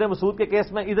 ہاتھ تھے ابن مسعود کے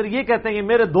کیس میں، ادھر یہ کہتے ہیں کہ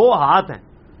میرے 2 ہاتھ ہیں،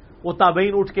 وہ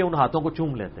تابعین اٹھ کے ان ہاتھوں کو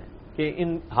چوم لیتے ہیں کہ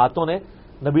ان ہاتھوں نے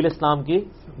نبی علیہ السلام کی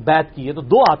بیعت کی ہے، تو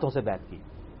 2 ہاتھوں سے بیعت کی۔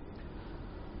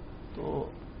 تو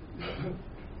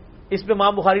اس پہ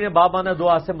امام بخاری نے باب باندھا 2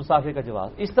 ہاتھ سے مسافے کا جواز۔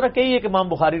 اس طرح کئی ایک امام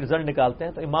بخاری رزلٹ نکالتے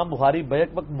ہیں، تو امام بخاری بیک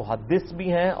وقت محدث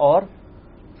بھی ہیں اور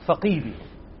فقیہ بھی ہیں۔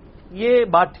 یہ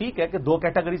بات ٹھیک ہے کہ 2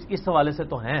 کیٹیگریز اس حوالے سے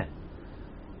تو ہیں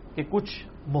کہ کچھ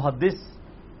محدث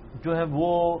جو ہے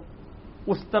وہ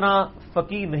اس طرح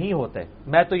فقیہ نہیں ہوتے،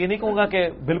 میں تو یہ نہیں کہوں گا کہ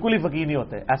بالکل ہی فقیہ نہیں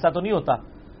ہوتے، ایسا تو نہیں ہوتا۔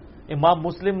 امام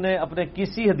مسلم نے اپنے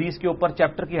کسی حدیث کے اوپر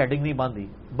چیپٹر کی ہیڈنگ نہیں باندھی،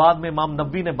 بعد میں امام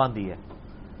نبوی نے باندھی ہے،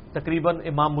 تقریباً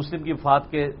امام مسلم کی وفات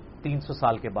کے 300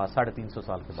 سال کے بعد، 350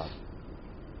 سال کے بعد۔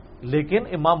 لیکن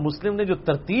امام مسلم نے جو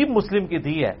ترتیب مسلم کی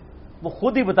دی ہے وہ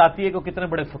خود ہی بتاتی ہے کہ وہ کتنے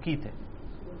بڑے فقیہ تھے۔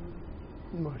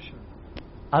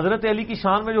 حضرت علی کی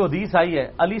شان میں جو حدیث آئی ہے،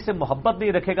 علی سے محبت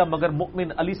نہیں رکھے گا مگر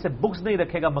مؤمن، علی سے بغض نہیں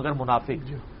رکھے گا مگر منافق،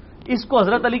 اس کو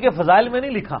حضرت علی کے فضائل میں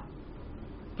نہیں لکھا،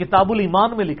 کتاب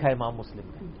الایمان میں لکھا ہے امام مسلم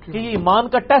نے کہ یہ ایمان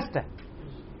کا ٹیسٹ ہے۔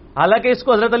 حالانکہ اس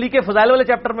کو حضرت علی کے فضائل والے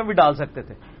چیپٹر میں بھی ڈال سکتے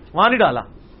تھے، وہاں نہیں ڈالا،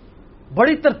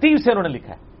 بڑی ترتیب سے انہوں نے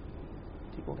لکھا ہے۔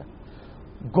 ٹھیک ہو گیا۔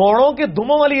 گھوڑوں کے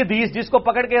دموں والی حدیث جس کو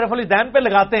پکڑ کے رفع الدین پہ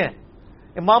لگاتے ہیں،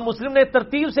 امام مسلم نے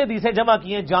ترتیب سے حدیثیں جمع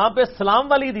کی ہیں، جہاں پہ سلام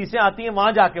والی حدیثیں آتی ہیں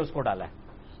وہاں جا کے اس کو ڈالا ہے،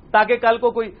 تاکہ کل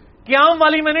کو کوئی قیام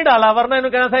والی میں نہیں ڈالا، ورنہ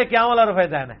انہوں کہنا تھا یہ قیام والا رفع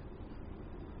الدین ہے۔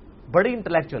 بڑی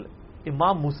انٹلیکچوئل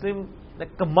امام مسلم نے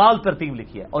کمال ترتیب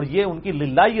لکھی ہے، اور یہ ان کی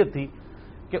للہیت تھی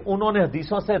کہ انہوں نے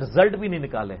حدیثوں سے رزلٹ بھی نہیں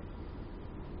نکالے،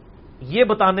 یہ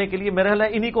بتانے کے لیے میرے خیال ہے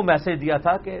انہی کو میسج دیا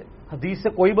تھا کہ حدیث سے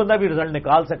کوئی بندہ بھی رزلٹ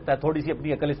نکال سکتا ہے، تھوڑی سی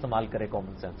اپنی عقل استعمال کرے،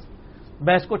 کامن سینس۔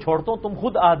 میں اس کو چھوڑتا ہوں، تم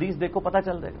خود احادیث دیکھو، پتہ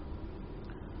چل جائے گا۔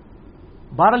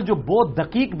 بہرحال جو بہت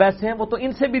دقیق بحثیں ہیں وہ تو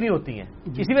ان سے بھی نہیں ہوتی ہیں،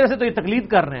 اسی وجہ سے تو یہ تقلید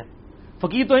کر رہے ہیں،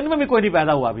 فقیہ تو ان میں بھی کوئی نہیں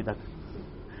پیدا ہوا ابھی تک،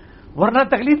 ورنہ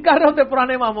تقلید کر رہے ہوتے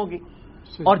پرانے اماموں کی،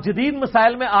 اور جدید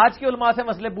مسائل میں آج کے علماء سے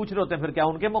مسئلے پوچھ رہے ہوتے ہیں، پھر کیا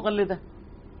ان کے مقلد ہیں؟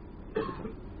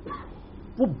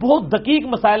 وہ بہت دقیق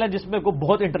مسائل ہیں جس میں کو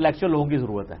بہت انٹلیکچوئل لوگوں کی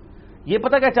ضرورت ہے۔ یہ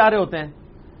پتہ کیا چاہ رہے ہوتے ہیں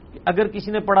کہ اگر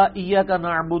کسی نے پڑھا ایاک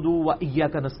نعبد و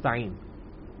ایاک نستعین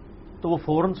تو وہ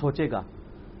فوراً سوچے گا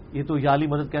یہ تو یا علی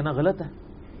مدد کہنا غلط ہے،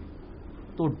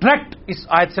 تو ڈائریکٹ اس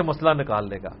آیت سے مسئلہ نکال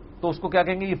لے گا، تو اس کو کیا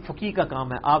کہیں گے؟ یہ فقیہ کا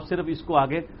کام ہے، آپ صرف اس کو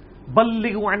آگے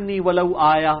بلغوا عنی ولو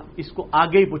آیا، اس کو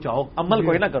آگے ہی پہنچاؤ، عمل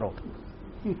کوئی نہ کرو،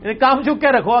 یعنی کام چک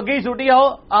کے رکھو، آگے ہی چھوٹی آؤ،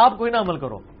 آپ کوئی نہ عمل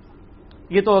کرو۔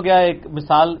 یہ تو ہو گیا ایک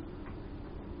مثال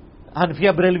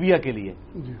حنفیہ بریلویہ کے لیے۔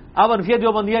 اب حنفیہ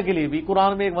دیوبندیہ کے لیے بھی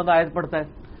قرآن میں ایک بندہ آیت پڑھتا ہے،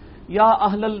 یا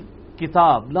اہل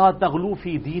الکتاب لا تغلوا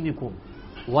فی دینکم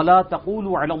ولا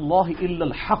تقولوا علی اللہ الا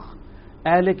الحق،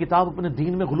 اہل کتاب اپنے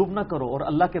دین میں غلو نہ کرو اور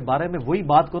اللہ کے بارے میں وہی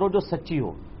بات کرو جو سچی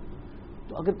ہو۔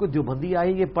 تو اگر کوئی دیوبندی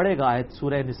آئے یہ پڑھے گا آیت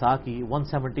سورہ نساء کی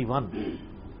 171،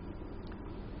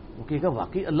 وہ کہے گا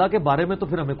واقعی اللہ کے بارے میں تو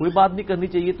پھر ہمیں کوئی بات نہیں کرنی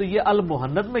چاہیے، تو یہ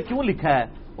المہند میں کیوں لکھا ہے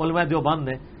علماء دیوبند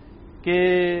نے کہ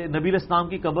نبی علیہ السلام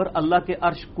کی قبر اللہ کے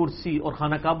عرش، کرسی اور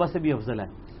خانہ کعبہ سے بھی افضل ہے؟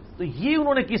 تو یہ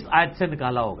انہوں نے کس آیت سے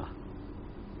نکالا ہوگا؟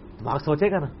 دماغ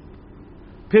سوچے گا نا۔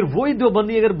 پھر وہی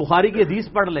دیوبندی اگر بخاری کی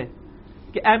حدیث پڑھ لے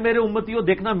کہ اے میرے امتیوں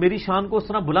دیکھنا میری شان کو اس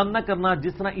طرح بلند نہ کرنا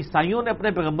جس طرح عیسائیوں نے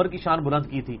اپنے پیغمبر کی شان بلند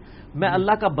کی تھی، میں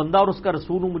اللہ کا بندہ اور اس کا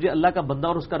رسول ہوں، مجھے اللہ کا بندہ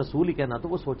اور اس کا رسول ہی کہنا، تو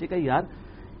وہ سوچے گا یار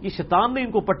یہ شیطان نے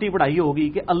ان کو پٹی پڑھائی ہوگی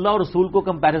کہ اللہ اور رسول کو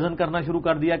کمپیریزن کرنا شروع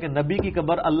کر دیا کہ نبی کی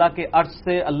قبر اللہ کے عرش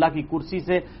سے، اللہ کی کرسی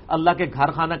سے، اللہ کے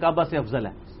گھر خانہ کعبہ سے افضل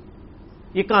ہے۔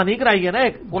 یہ کہانی کرائی ہے نا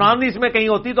ایک، قرآن اس میں کہیں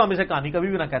ہوتی تو ہم اسے کہانی کبھی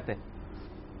بھی نہ کہتے،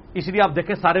 اس لیے آپ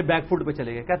دیکھیں سارے بیک فوٹ پہ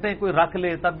چلے گئے، کہتے ہیں کوئی رکھ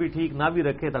لے تب بھی ٹھیک، نہ بھی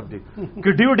رکھے تب ٹھیک،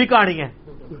 کڈی وڈی کہانی ہے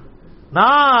نا،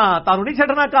 تانوں نہیں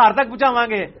چھڈنا، گھر تک پہنچاواں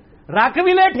گے، رکھ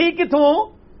بھی لے ٹھیک، کتوں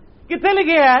کتنے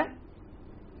لکھے ہے،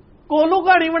 کولو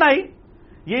کہانی بنائی،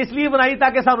 یہ اس لیے بنائی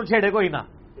تاکہ سانو چھیڑے کوئی نہ،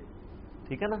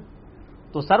 ٹھیک ہے نا۔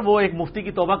 تو سر وہ ایک مفتی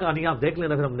کی توبہ کہانی آپ دیکھ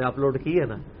لینا، پھر ہم نے اپلوڈ کی ہے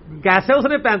نا، کیسے اس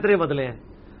نے پینترے بدلے ہیں،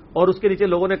 اور اس کے نیچے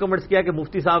لوگوں نے کمنٹس کیا کہ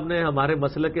مفتی صاحب نے ہمارے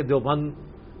مسلک کے دیوبند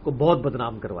کو بہت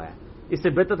بدنام کروایا. اس سے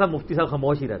بہتر تھا مفتی صاحب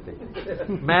خاموش ہی رہتے.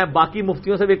 میں باقی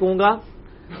مفتیوں سے بھی کہوں گا،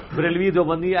 بریلوی،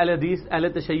 دیوبندی، اہل حدیث، اہل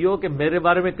تشیع، کہ میرے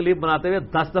بارے میں کلپ بناتے ہوئے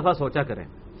 10 دفعہ سوچا کریں.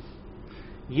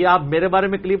 یہ آپ میرے بارے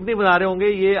میں کلپ نہیں بنا رہے ہوں گے،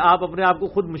 یہ آپ اپنے آپ کو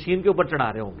خود مشین کے اوپر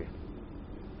چڑھا رہے ہوں گے.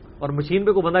 اور مشین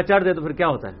پہ کوئی بندہ چڑھ دے تو پھر کیا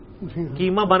ہوتا ہے؟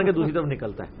 کیما بن کے دوسری طرف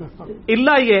نکلتا ہے.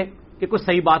 الا یہ کہ کوئی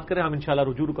صحیح بات کرے، ہم انشاءاللہ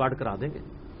رجوع ریکارڈ کرا دیں گے،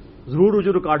 ضرور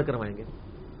رجوع ریکارڈ کروائیں گے.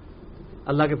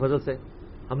 اللہ کے فضل سے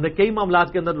ہم نے کئی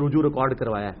معاملات کے اندر رجوع ریکارڈ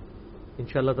کروایا ہے،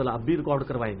 انشاءاللہ تعالی اب بھی ریکارڈ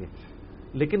کروائیں گے.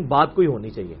 لیکن بات کوئی ہونی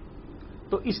چاہیے.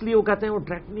 تو اس لیے وہ کہتے ہیں وہ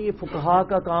ڈائریکٹ نہیں، یہ فقہا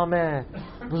کا کام ہے،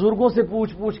 بزرگوں سے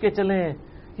پوچھ پوچھ کے چلیں.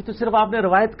 یہ تو صرف آپ نے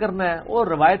روایت کرنا ہے، اور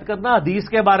روایت کرنا حدیث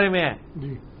کے بارے میں ہے.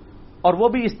 اور وہ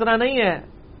بھی اس طرح نہیں ہے.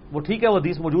 وہ ٹھیک ہے، وہ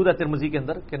حدیث موجود ہے ترمذی کے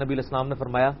اندر کہ نبی علیہ السلام نے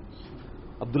فرمایا،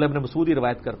 عبداللہ ابن مسعود ہی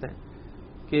روایت کرتے ہیں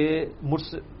کہ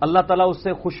اللہ تعالیٰ اس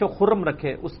سے خوش و خرم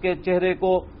رکھے، اس کے چہرے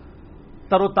کو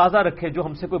تر و تازہ رکھے جو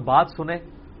ہم سے کوئی بات سنے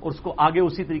اور اس کو آگے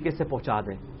اسی طریقے سے پہنچا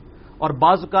دیں. اور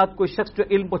بعض اوقات کوئی شخص جو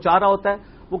علم پہنچا رہا ہوتا ہے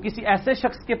وہ کسی ایسے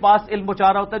شخص کے پاس علم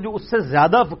پہنچا رہا ہوتا ہے جو اس سے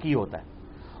زیادہ فقیہ ہوتا ہے.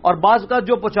 اور بعض اوقات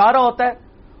جو پہنچا رہا ہوتا ہے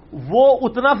وہ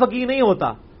اتنا فقیہ نہیں ہوتا،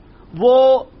 وہ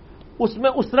اس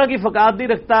میں اس طرح کی فقاہت نہیں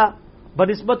رکھتا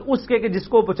بنسبت اس کے کہ جس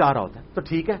کو پہنچا رہا ہوتا ہے. تو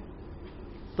ٹھیک ہے.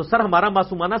 تو سر ہمارا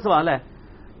معصومانہ سوال ہے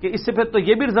کہ اس سے پھر تو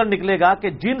یہ بھی رزلٹ نکلے گا کہ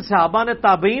جن صحابہ نے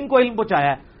تابعین کو علم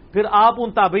پہنچایا ہے، پھر آپ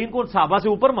ان تابعین کو ان صحابہ سے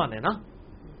اوپر مانیں نا،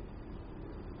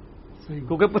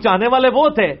 کیونکہ پہنچانے والے وہ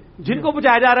تھے، جن کو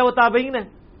پہنچایا جا رہا ہے وہ تابعین ہے.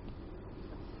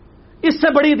 اس سے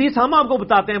بڑی حدیث ہم آپ کو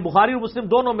بتاتے ہیں بخاری اور مسلم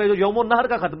دونوں میں، جو یوم النہر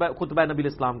کا خطبہ ہے نبی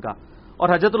علیہ السلام کا، اور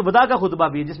حجۃ الوداع کا خطبہ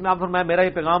بھی ہے، جس میں آپ فرمایا میرا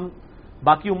یہ پیغام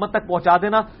باقی امت تک پہنچا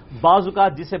دینا. بعض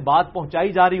اوقات جسے بات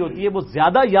پہنچائی جا رہی ہوتی ہے وہ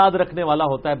زیادہ یاد رکھنے والا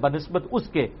ہوتا ہے بنسبت اس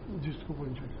کے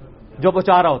جو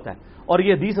پہنچا رہا ہوتا ہے. اور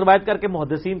یہ حدیث روایت کر کے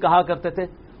محدثین کہا کرتے تھے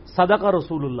صدق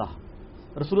رسول اللہ،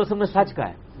 رسول اللہ صلی اللہ علیہ وسلم نے سچ کہا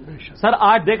ہے. سر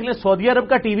آج دیکھ لیں سعودی عرب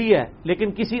کا ٹی وی ہے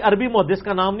لیکن کسی عربی محدث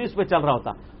کا نام نہیں اس پہ چل رہا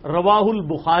ہوتا. رواہ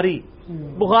البخاری،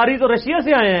 بخاری تو رشیا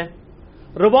سے آئے ہیں.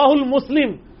 رواہ المسلم،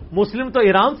 مسلم تو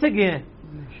ایران سے گئے ہیں.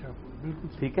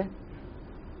 ٹھیک ہے،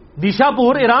 دیشا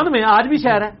پور ایران میں آج بھی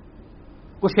شہر ہے،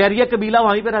 کوئی شہریہ قبیلہ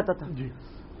وہیں پہ رہتا تھا.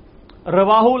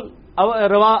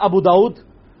 روا ابو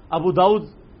داؤد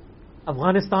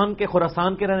افغانستان کے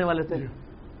خراسان کے رہنے والے تھے.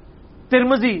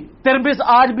 ترمز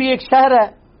آج بھی ایک شہر ہے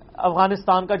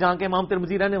افغانستان کا جہاں کے امام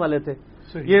ترمزی رہنے والے تھے.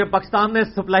 یہ پاکستان نے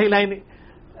سپلائی لائن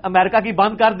امریکہ کی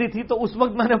بند کر دی تھی تو اس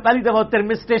وقت میں نے پہلی دفعہ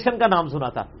ترمز اسٹیشن کا نام سنا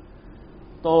تھا.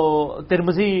 تو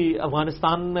ترمزی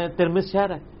افغانستان میں ترمز شہر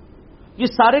ہے. یہ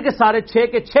سارے کے سارے 6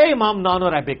 کے 6 امام نان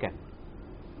اور عربک ہیں.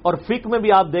 اور فقہ میں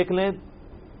بھی آپ دیکھ لیں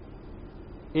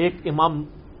ایک امام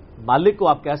مالک کو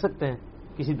آپ کہہ سکتے ہیں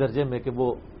کسی درجے میں کہ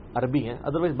وہ عربی ہیں،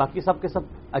 ادروائز باقی سب کے سب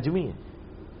اجمی ہیں.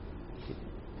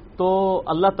 تو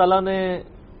اللہ تعالیٰ نے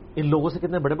ان لوگوں سے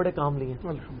کتنے بڑے بڑے کام لیے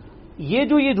ہیں. یہ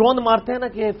جو یہ روند مارتے ہیں نا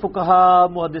کہ فقہا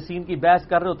محدثین کی بحث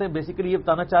کر رہے ہوتے ہیں، بیسیکلی یہ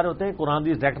بتانا چاہ رہے ہوتے ہیں قرآن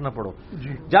دی ڈائریکٹ نہ پڑھو.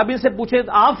 جب ان سے پوچھے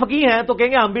آپ فقیہ ہیں تو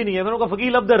کہیں گے ہم بھی نہیں ہیں. میں نے کہا فقیہ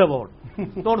لفظ رہو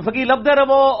تو فقیہ لفظ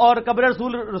رہو اور قبر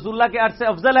رسول اللہ کے عرش سے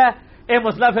افضل ہے اے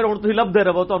مسئلہ پھر تھی لفظ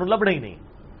رہو تو لبڑا ہی نہیں.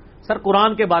 سر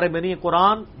قرآن کے بارے میں نہیں ہے.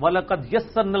 قرآن وَلَقَدْ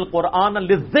يَسَّرْنَا الْقُرْآنَ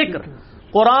لِلذِّكْرِ،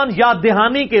 قرآن یاد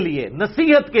دہانی کے لیے،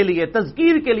 نصیحت کے لیے،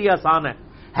 تذکیر کے لیے آسان ہے.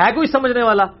 کوئی سمجھنے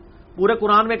والا پورے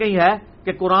قرآن میں کہیں ہے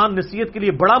کہ قرآن نصیحت کے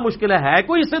لیے بڑا مشکل ہے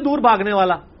کوئی اس سے دور بھاگنے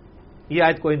والا؟ یہ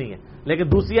آیت کوئی نہیں ہے.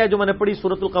 لیکن دوسری آیت جو میں نے پڑھی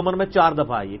سورۃ القمر میں 4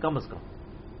 دفعہ آئی ہے کم از کم،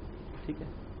 ٹھیک ہے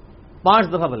 5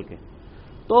 دفعہ بلکہ.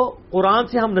 تو قرآن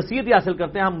سے ہم نصیحت ہی حاصل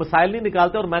کرتے ہیں، ہم مسائل نہیں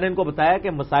نکالتے. اور میں نے ان کو بتایا کہ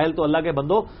مسائل تو اللہ کے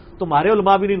بندو تمہارے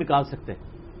علماء بھی نہیں نکال سکتے.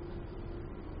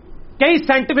 کئی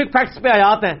سائنٹیفک فیکٹس پہ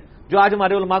آیات ہیں جو آج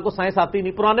ہمارے علماء کو سائنس آتی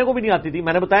نہیں، پرانے کو بھی نہیں آتی تھی.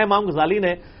 میں نے بتایا امام غزالی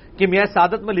نے کیمیائے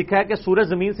سعادت میں لکھا ہے کہ سورج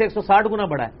زمین سے 160 گنا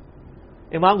بڑا ہے.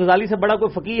 امام غزالی سے بڑا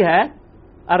کوئی فقیہ ہے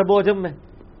عرب و عجم میں؟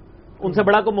 ان سے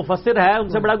بڑا کوئی مفسر ہے؟ ان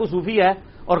سے بڑا کوئی صوفی ہے؟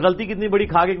 اور غلطی کتنی بڑی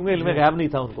کھا گئے کیونکہ علم غیب نہیں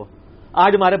تھا ان کو.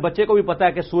 آج ہمارے بچے کو بھی پتا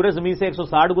ہے کہ سورج زمین سے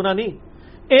 160 گنا نہیں،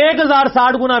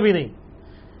 1060 گنا بھی نہیں،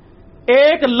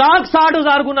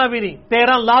 1,60,000 گنا بھی نہیں،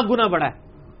 13 لاکھ گنا بڑا ہے.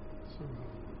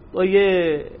 تو یہ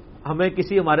ہمیں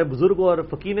کسی ہمارے بزرگ اور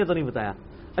فقیہ نے تو نہیں بتایا.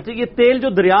 اچھا یہ تیل جو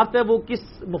دریافت ہے وہ کس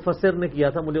مفسر نے کیا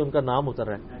تھا؟ مجھے ان کا نام اتر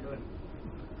رہا ہے.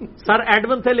 سر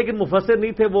ایڈون تھے لیکن مفسر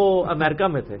نہیں تھے، وہ امریکہ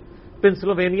میں تھے،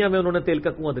 پنسلوینیا میں انہوں نے تیل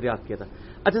کا کنواں دریافت کیا تھا.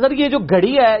 اچھا سر یہ جو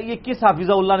گھڑی ہے یہ کس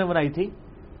حافظہ اللہ نے بنائی تھی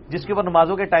جس کے اوپر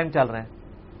نمازوں کے ٹائم چل رہے ہیں؟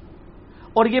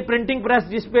 اور یہ پرنٹنگ پریس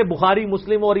جس پہ بخاری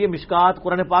مسلم اور یہ مشکات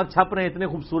قرآن پاک چھپ رہے ہیں اتنے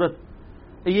خوبصورت،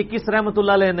 یہ کس رحمت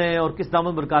اللہ علیہ نے اور کس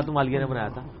دامت برکات مالیہ نے بنایا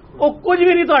تھا؟ وہ کچھ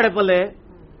بھی نہیں تھوڑے پلے،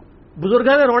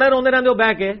 بزرگوں نے رونے روندے رہتے ہو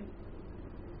بہ کے.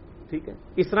 ٹھیک ہے،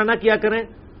 اس طرح نہ کیا کریں.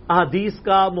 احادیث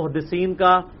کا محدثین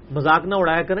کا مذاق نہ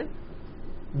اڑایا کریں.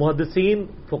 محدثین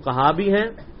فقہا بھی ہیں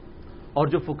اور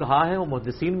جو فقہا ہیں وہ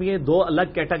محدثین بھی ہیں، دو الگ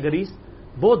کیٹیگریز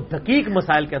بہت دقیق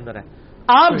مسائل کے اندر ہیں.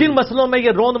 آپ جن مسئلوں میں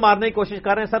یہ روند مارنے کی کوشش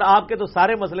کر رہے ہیں، سر آپ کے تو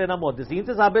سارے مسئلے نہ محدثین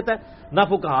سے ثابت ہے نہ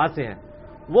فقہا سے ہیں.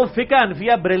 وہ فقہ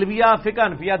حنفیہ بریلویہ، فقہ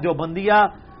حنفیہ دیوبندیہ،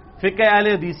 فقہ اہل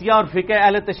حدیثیہ اور فقہ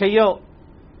اہل تشیع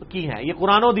کی ہیں. یہ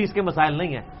قرآن و حدیث کے مسائل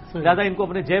نہیں ہیں، لہٰذا ان کو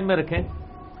اپنے جیب میں رکھیں.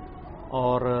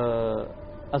 اور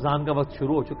اذان کا وقت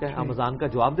شروع ہو چکا ہے، ہم اذان کا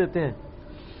جواب دیتے ہیں،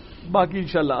 باقی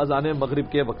انشاءاللہ اذان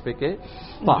مغرب کے وقفے کے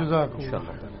بعد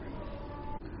انشاءاللہ.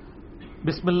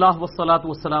 بسم اللہ والصلاة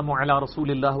والسلام علی رسول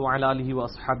اللہ وعلی آلہ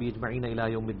واصحابہ اجمعین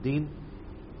الی یوم الدین.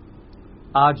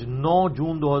 آج 9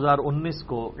 جون 2019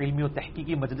 کو علمی و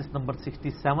تحقیقی مجلس نمبر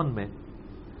 67 میں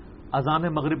اذان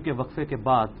مغرب کے وقفے کے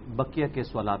بعد بقیہ کے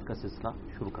سوالات کا سلسلہ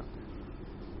شروع کرتے ہیں.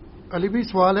 علی بھی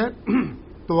سوال ہے،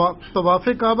 طواف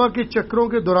کعبہ کے چکروں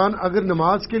کے دوران اگر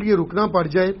نماز کے لیے رکنا پڑ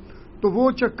جائے تو وہ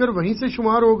چکر وہیں سے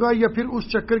شمار ہوگا یا پھر اس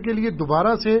چکر کے لیے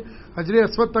دوبارہ سے حجر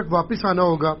اسود تک واپس آنا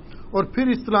ہوگا اور پھر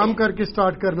استلام کر کے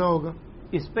سٹارٹ کرنا ہوگا؟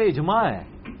 اس پہ اجماع ہے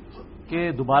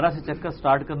کہ دوبارہ سے چکر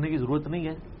سٹارٹ کرنے کی ضرورت نہیں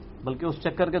ہے، بلکہ اس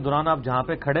چکر کے دوران آپ جہاں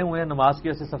پہ کھڑے ہوئے ہیں نماز کی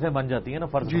وجہ سے صفیں بن جاتی ہیں نا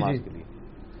فرض نماز کے لیے،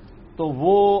 تو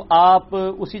وہ آپ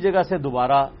اسی جگہ سے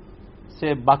دوبارہ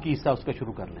سے باقی حصہ اس کا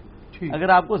شروع کر لیں. اگر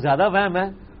آپ کو زیادہ وہم ہے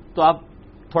تو آپ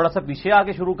تھوڑا سا پیچھے آ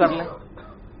کے شروع کر لیں،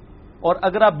 اور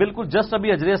اگر آپ بالکل جسٹ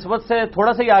ابھی حجر اسود سے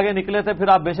تھوڑا سا ہی آگے نکلے تھے پھر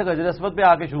آپ بے شک حجر اسود پہ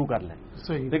آ کے شروع کر لیں.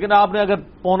 لیکن آپ نے اگر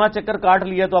پونا چکر کاٹ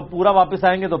لیا تو آپ پورا واپس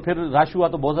آئیں گے تو پھر رش ہوا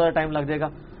تو بہت زیادہ ٹائم لگ جائے گا.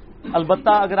 البتہ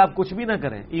اگر آپ کچھ بھی نہ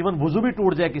کریں، ایون وضو بھی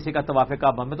ٹوٹ جائے کسی کا طواف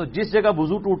کعبہ میں، تو جس جگہ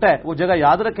وضو ٹوٹا ہے وہ جگہ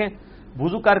یاد رکھیں،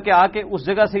 وضو کر کے آ کے اس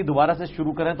جگہ سے ہی دوبارہ سے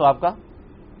شروع کریں تو آپ کا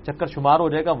چکر شمار ہو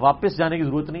جائے گا. واپس جانے کی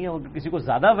ضرورت نہیں ہے. کسی کو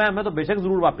زیادہ وہم ہے تو بے شک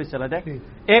ضرور واپس چلا جائے،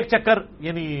 ایک چکر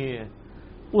یعنی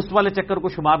اس والے چکر کو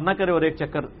شمار نہ کرے اور ایک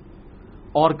چکر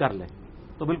اور کر لیں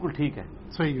تو بالکل ٹھیک ہے،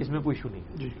 صحیح، اس میں کوئی ایشو نہیں.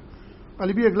 جی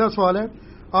علی بھی اگلا سوال ہے،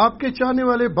 آپ کے چاہنے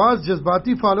والے بعض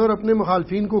جذباتی فالوور اپنے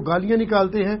مخالفین کو گالیاں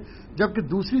نکالتے ہیں، جبکہ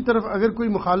دوسری طرف اگر کوئی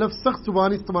مخالف سخت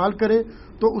زبان استعمال کرے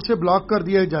تو اسے بلاک کر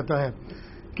دیا جاتا ہے.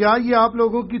 کیا یہ آپ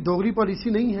لوگوں کی دوغلی پالیسی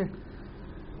نہیں ہے؟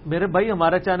 میرے بھائی،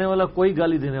 ہمارا چاہنے والا کوئی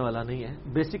گالی دینے والا نہیں ہے.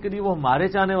 بیسیکلی وہ ہمارے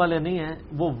چاہنے والے نہیں ہیں،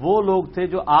 وہ لوگ تھے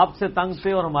جو آپ سے تنگ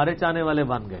تھے اور ہمارے چاہنے والے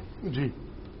بن گئے. جی،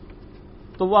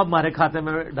 تو وہ اب ہمارے کھاتے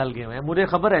میں ڈل گئے ہیں. مجھے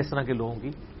خبر ہے اس طرح کے لوگوں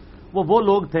کی. وہ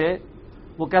لوگ تھے،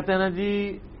 وہ کہتے ہیں نا جی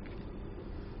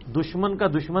دشمن کا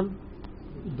دشمن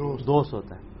دوست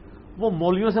ہوتا ہے. وہ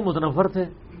مولویوں سے متنفر تھے.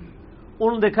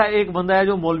 انہوں نے دیکھا ایک بندہ ہے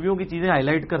جو مولویوں کی چیزیں ہائی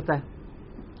لائٹ کرتا ہے،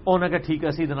 انہوں نے کہا ٹھیک ہے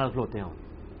اسی دن کھلوتے ہیں.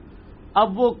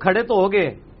 اب وہ کھڑے تو ہو گئے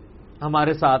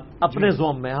ہمارے ساتھ اپنے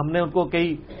زوم میں. ہم نے ان کو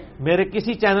میرے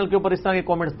کسی چینل کے اوپر اس طرح کے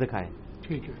کامنٹس دکھائے.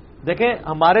 ٹھیک ہے، دیکھیں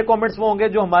ہمارے کامنٹس وہ ہوں گے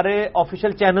جو ہمارے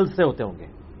آفیشیل چینل سے ہوتے ہوں گے.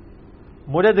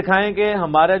 مجھے دکھائیں کہ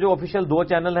ہمارے جو آفیشیل 2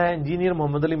 چینل ہیں، engineer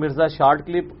Muhammad Ali Mirza short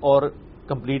clip اور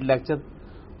کمپلیٹ لیکچر،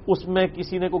 اس میں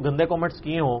کسی نے کوئی گندے کامنٹس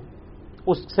کیے ہوں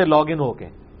اس سے لاگ ان ہو کے،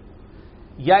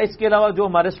 یا اس کے علاوہ جو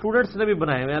ہمارے اسٹوڈنٹس نے بھی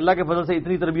بنائے ہوئے ہیں، اللہ کے فضل سے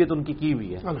اتنی تربیت ان کی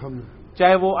ہوئی ہے،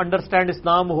 چاہے وہ انڈرسٹینڈ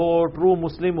اسلام ہو، ٹرو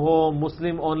مسلم ہو،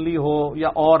 مسلم اونلی ہو یا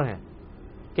اور ہیں،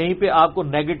 کہیں پہ آپ کو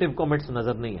نیگیٹو کامنٹس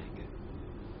نظر نہیں آئیں گے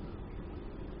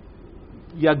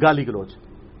یا گالی گلوچ.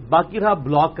 باقی رہا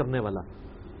بلاک کرنے والا،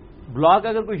 بلاک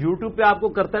اگر کوئی یوٹیوب پہ آپ کو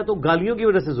کرتا ہے تو گالیوں کی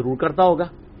وجہ سے ضرور کرتا ہوگا.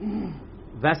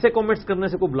 ویسے کامنٹس کرنے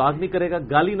سے کوئی بلاک نہیں کرے گا.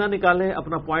 گالی نہ نکالیں،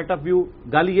 اپنا پوائنٹ آف ویو.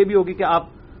 گالی یہ بھی ہوگی کہ آپ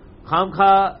خام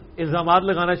خواہ الزامات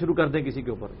لگانا شروع کر دیں کسی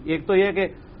کے اوپر. ایک تو یہ کہ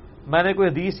میں نے کوئی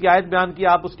حدیث یا آیت بیان کی،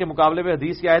 آپ اس کے مقابلے میں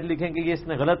حدیث یا آیت لکھیں کہ یہ اس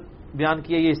نے غلط بیان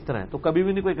کیا، یہ اس طرح ہے، تو کبھی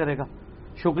بھی نہیں کوئی کرے گا.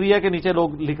 شکریہ کے نیچے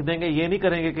لوگ لکھ دیں گے، یہ نہیں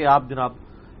کریں گے کہ آپ جناب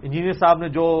انجینئر صاحب نے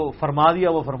جو فرما دیا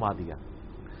وہ فرما دیا.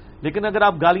 لیکن اگر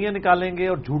آپ گالیاں نکالیں گے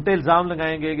اور جھوٹے الزام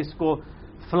لگائیں گے کہ اس کو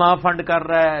فلاں فنڈ کر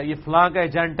رہا ہے، یہ فلاں کا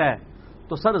ایجنٹ ہے،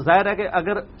 تو سر ظاہر ہے کہ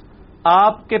اگر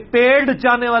آپ کے پیڈ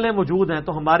چاہنے والے موجود ہیں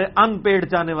تو ہمارے ان پیڈ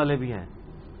چاہنے والے بھی ہیں،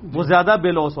 وہ زیادہ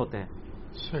بے لوس ہوتے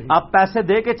ہیں. آپ پیسے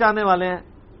دے کے چاہنے والے ہیں،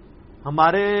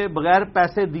 ہمارے بغیر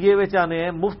پیسے دیے ہوئے چاہنے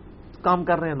ہیں، مفت کام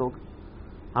کر رہے ہیں لوگ.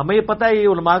 ہمیں یہ پتہ ہے یہ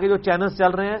علماء کے جو چینلز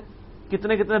چل رہے ہیں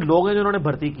کتنے کتنے لوگ ہیں جنہوں نے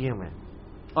بھرتی کیے ہوئے ہیں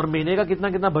اور مہینے کا کتنا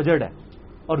کتنا بجٹ ہے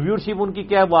اور ویورشپ ان کی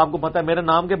کیا ہے وہ آپ کو پتا ہے. میرے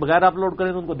نام کے بغیر اپلوڈ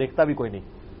کریں تو ان کو دیکھتا بھی کوئی نہیں.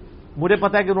 مجھے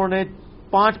پتا ہے کہ انہوں نے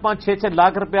 5-6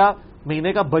 لاکھ روپیہ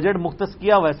مہینے کا بجٹ مختص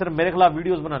کیا ہوا ہے صرف میرے خلاف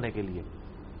ویڈیوز بنانے کے لیے.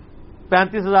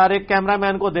 35,000 ایک کیمرہ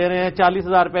مین کو دے رہے ہیں،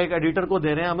 40,000 روپے ایک ایڈیٹر کو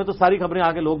دے رہے ہیں. ہمیں تو ساری خبریں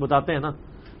آگے لوگ بتاتے ہیں نا،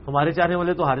 ہمارے چاہنے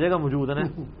والے تو ہر جگہ موجود ہیں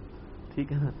نا،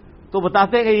 ٹھیک ہے نا، تو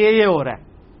بتاتے ہیں کہ یہ ہو رہا ہے.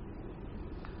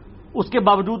 اس کے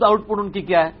باوجود آؤٹ پٹ ان کی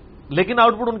کیا ہے؟ لیکن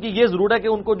آؤٹ پٹ ان کی یہ ضرور ہے کہ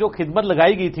ان کو جو خدمت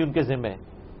لگائی گئی تھی ان کے ذمہ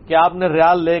کہ آپ نے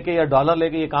ریال لے کے یا ڈالر لے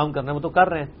کے یہ کام کرنا ہے، وہ تو کر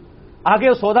رہے ہیں. آگے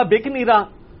وہ سودا بک نہیں رہا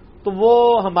تو وہ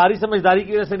ہماری سمجھداری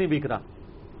کی وجہ سے نہیں بک رہا.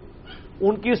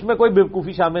 ان کی اس میں کوئی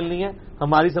بیوقوفی شامل نہیں ہے،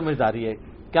 ہماری سمجھداری ہے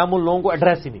کہ ہم ان لوگوں کو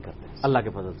ایڈریس ہی نہیں کرتے اللہ کے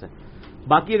فضل سے.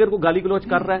 باقی اگر کوئی گالی گلوچ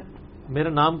کر رہا ہے میرے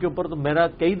نام کے اوپر تو میرا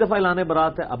کئی دفعہ اعلان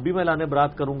برات ہے, اب بھی میں اعلان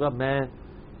برات کروں گا. میں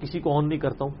کسی کو آن نہیں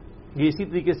کرتا ہوں. یہ اسی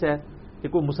طریقے سے ہے کہ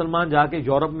کوئی مسلمان جا کے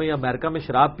یورپ میں یا امریکہ میں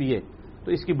شراب پیے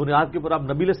تو اس کی بنیاد کے اوپر آپ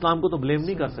نبی الاسلام کو تو بلیم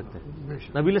نہیں کر سکتے.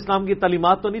 نبی الاسلام کی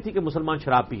تعلیمات تو نہیں تھی کہ مسلمان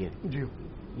شراب پیے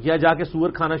یا جا کے سور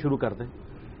کھانا شروع کر دیں.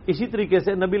 اسی طریقے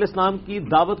سے نبی الاسلام کی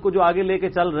دعوت کو جو آگے لے کے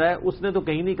چل رہا ہے اس نے تو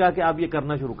کہیں نہیں کہا کہ آپ یہ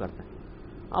کرنا شروع کر دیں.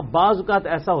 اب بعض اوقات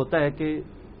ایسا ہوتا ہے کہ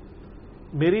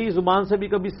میری زبان سے بھی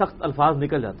کبھی سخت الفاظ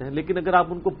نکل جاتے ہیں, لیکن اگر آپ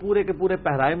ان کو پورے کے پورے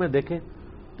پہرائے میں دیکھیں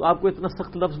تو آپ کو اتنا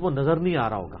سخت لفظ وہ نظر نہیں آ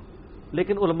رہا ہوگا.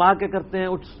 لیکن علماء کیا کرتے ہیں,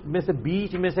 اس میں سے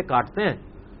بیچ میں سے کاٹتے ہیں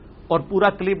اور پورا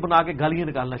کلپ بنا کے گالیاں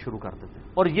نکالنا شروع کر دیتے ہیں.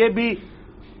 اور یہ بھی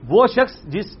وہ شخص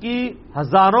جس کی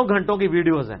ہزاروں گھنٹوں کی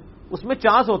ویڈیوز ہیں, اس میں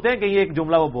چانس ہوتے ہیں کہ یہ ایک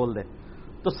جملہ وہ بول دے.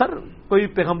 تو سر کوئی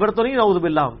پیغمبر تو نہیں, نعوذ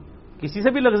باللہ, کسی سے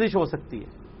بھی لغزش ہو سکتی ہے.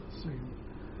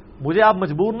 مجھے آپ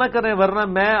مجبور نہ کریں, ورنہ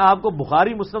میں آپ کو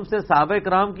بخاری مسلم سے صحابہ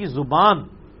کرام کی زبان,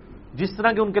 جس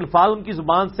طرح کے ان کے الفاظ ان کی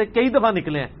زبان سے کئی دفعہ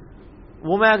نکلے ہیں,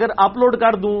 وہ میں اگر اپلوڈ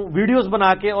کر دوں ویڈیوز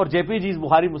بنا کے اور جے پی جیز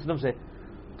بخاری مسلم سے,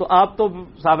 تو آپ تو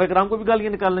صحابہ کرام کو بھی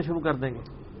گالیاں نکالنا شروع کر دیں گے.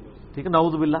 ٹھیک ہے,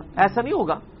 نعوذ باللہ. ایسا نہیں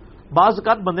ہوگا. بعض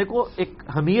اوقات بندے کو ایک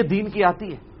حمیت دین کی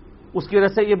آتی ہے, اس کی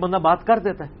وجہ سے یہ بندہ بات کر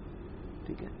دیتا ہے.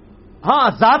 ٹھیک ہے, ہاں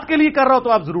ذات کے لیے کر رہا ہو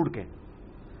تو آپ ضرور کہیں.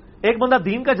 ایک بندہ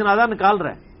دین کا جنازہ نکال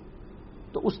رہا ہے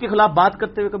تو اس کے خلاف بات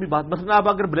کرتے ہوئے کبھی بات, مثلا آپ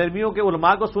اگر بریلویوں کے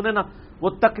علماء کو سنیں نا, وہ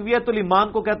تقویت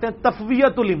الایمان کو کہتے ہیں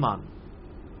تفویت الایمان.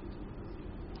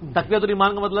 تقویت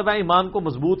الایمان کا مطلب ہے ایمان کو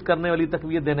مضبوط کرنے والی,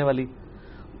 تقویت دینے والی.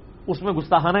 اس میں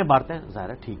گستاخانہ باتیں ظاہر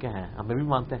ہے, ٹھیک ہے, ہمیں بھی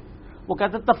مانتے ہیں. وہ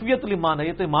کہتے ہیں تفویت الایمان ہے,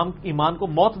 یہ تو ایمان کو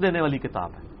موت دینے والی کتاب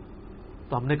ہے.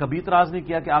 تو ہم نے کبھی اعتراض نہیں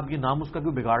کیا کہ آپ یہ نام اس کا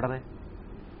کیوں بگاڑ رہے ہیں.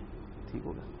 ٹھیک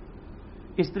ہوگا.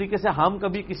 اس طریقے سے ہم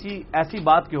کبھی کسی ایسی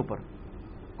بات کے اوپر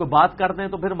کوئی بات کرتے ہیں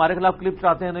تو پھر ہمارے خلاف کلپ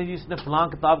چاہتے ہیں, نہیں جی اس نے فلاں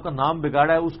کتاب کا نام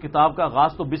بگاڑا ہے, اس کتاب کا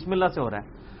آغاز تو بسم اللہ سے ہو رہا ہے.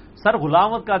 سر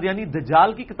غلام احمد قادیانی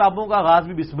دجال کی کتابوں کا آغاز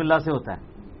بھی بسم اللہ سے ہوتا ہے.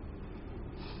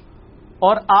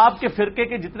 اور آپ کے فرقے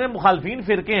کے جتنے مخالفین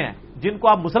فرقے ہیں جن کو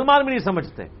آپ مسلمان بھی نہیں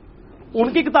سمجھتے,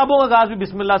 ان کی کتابوں کا آغاز بھی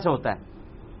بسم اللہ سے ہوتا ہے.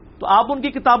 تو آپ ان کی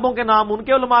کتابوں کے نام, ان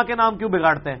کے علماء کے نام کیوں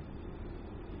بگاڑتے ہیں؟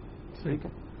 ٹھیک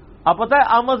ہے. آپ پتہ ہے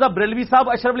احمد بریلوی صاحب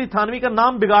اشرف علی تھانوی کا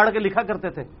نام بگاڑ کے لکھا کرتے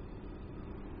تھے.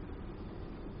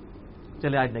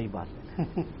 چلے آج نئی بات.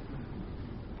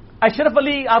 اشرف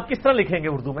علی آپ کس طرح لکھیں گے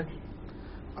اردو میں؟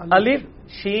 الف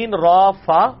شین را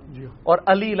فا اور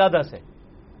علی علیحدہ سے,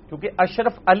 کیونکہ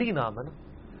اشرف علی نام ہے نا.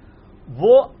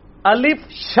 وہ الف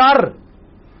شر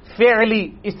فعلی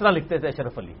اس طرح لکھتے تھے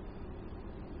اشرف علی.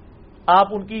 آپ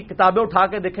ان کی کتابیں اٹھا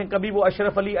کے دیکھیں, کبھی وہ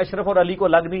اشرف علی, اشرف اور علی کو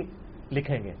الگ نہیں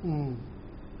لکھیں گے.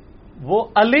 وہ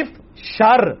الف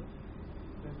شر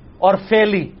اور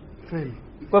فعلی.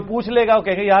 کوئی پوچھ لے گا, وہ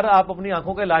کہے گا یار آپ اپنی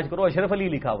آنکھوں کا علاج کرو, اشرف علی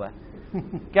لکھا ہوا ہے.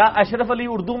 کیا اشرف علی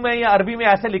اردو میں یا عربی میں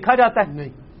ایسے لکھا جاتا ہے؟ نہیں,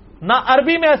 نہ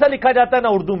عربی میں ایسا لکھا جاتا ہے نہ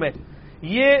اردو میں.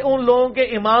 یہ ان لوگوں کے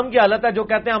امام کی حالت ہے جو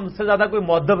کہتے ہیں ہم سے زیادہ کوئی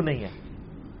مؤدب نہیں ہے.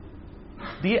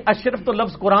 یہ اشرف تو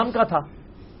لفظ قرآن کا تھا,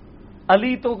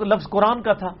 علی تو لفظ قرآن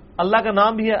کا تھا. اللہ کا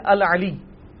نام بھی ہے العلی,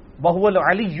 وہو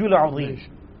العلی العظیم.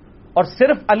 اور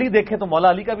صرف علی دیکھے تو مولا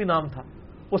علی کا بھی نام تھا.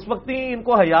 اس وقت ہی ان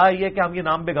کو حیا یہ کہ ہم یہ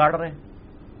نام بگاڑ رہے ہیں.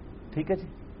 ٹھیک ہے جی.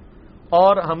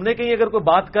 اور ہم نے کہیں اگر کوئی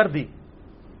بات کر دی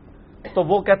تو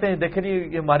وہ کہتے ہیں دیکھیں جی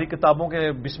یہ ہماری کتابوں کے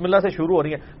بسم اللہ سے شروع ہو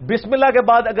رہی ہیں. بسم اللہ کے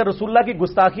بعد اگر رسول اللہ کی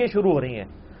گستاخیاں شروع ہو رہی ہیں,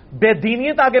 بے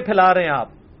دینیت آگے پھیلا رہے ہیں آپ,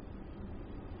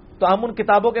 تو ہم ان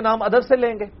کتابوں کے نام ادب سے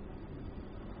لیں گے.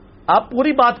 آپ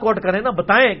پوری بات کوٹ کریں نا,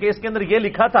 بتائیں کہ اس کے اندر یہ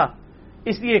لکھا تھا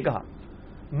اس لیے کہا.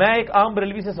 میں ایک عام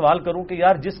بریلوی سے سوال کروں کہ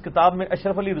یار جس کتاب میں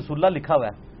اشرف علی رسول اللہ لکھا ہوا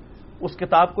ہے اس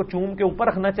کتاب کو چوم کے اوپر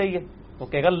رکھنا چاہیے, تو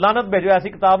کہے گا لعنت بھیجو ایسی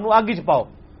کتاب نو آگے چھپاؤ.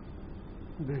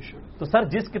 تو سر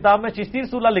جس کتاب میں چشتی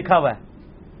رسول اللہ لکھا ہوا ہے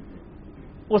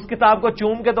اس کتاب کو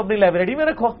چوم کے تو اپنی لائبریری میں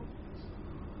رکھو,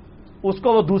 اس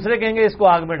کو وہ دوسرے کہیں گے اس کو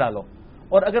آگ میں ڈالو.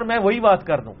 اور اگر میں وہی بات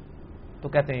کر دوں تو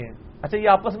کہتے ہیں اچھا یہ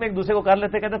آپس میں ایک دوسرے کو کر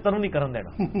لیتے, کہتے ہیں تنو نہیں کرن دینا.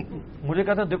 مجھے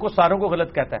کہتے ہیں دیکھو ساروں کو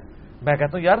غلط کہتا ہے. میں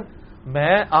کہتا ہوں یار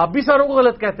میں آپ بھی ساروں کو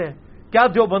غلط کہتے ہیں, کیا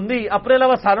جو بندی اپنے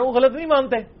علاوہ ساروں کو غلط نہیں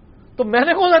مانتے؟ تو میں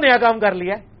نے کون سا نیا کام کر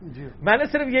لیا ہے؟ میں نے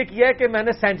صرف یہ کیا ہے کہ میں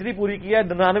نے سینچری پوری کی ہے,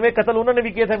 99 قتل انہوں نے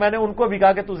بھی کیے تھے, میں نے ان کو بھی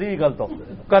کہا کہ تجھے ہی غلط ہو.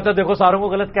 کہتے دیکھو ساروں کو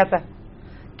غلط کہتا ہے.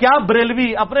 کیا بریلوی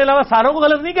اپنے علاوہ ساروں کو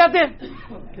غلط نہیں کہتے ہیں؟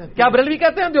 کیا بریلوی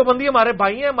کہتے ہیں جو بندی ہمارے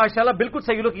بھائی ہیں ماشاءاللہ بالکل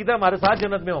صحیح لوگ کیتا ہے, ہمارے ساتھ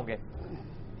جنت میں ہوں گے؟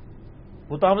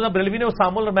 وہ تو احمد بریلوی نے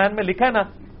اسام الرحمن میں لکھا ہے نا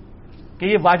کہ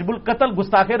یہ واجب القتل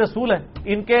گستاخ رسول ہیں,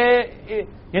 ان کے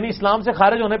یعنی اسلام سے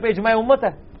خارج ہونے پہ اجماع امت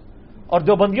ہے. اور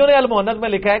جو بندیوں نے المحنت میں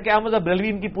لکھا ہے کہ احمد بریلوی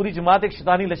ان کی پوری جماعت ایک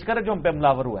شیطانی لشکر ہے جو ہم پہ حملہ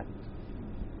ہوا ہے.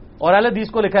 اور اہل حدیث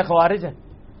کو لکھا ہے خوارج ہے.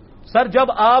 سر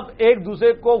جب آپ ایک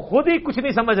دوسرے کو خود ہی کچھ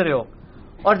نہیں سمجھ رہے ہو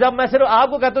اور جب میں صرف آپ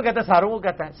کو کہتا ہوں، کہتا ہے ساروں کو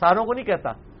کہتا ہے، ساروں کو نہیں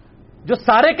کہتا. جو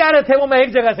سارے کہہ رہے تھے وہ میں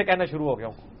ایک جگہ سے کہنا شروع ہو گیا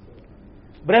ہوں.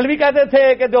 بریلوی کہتے تھے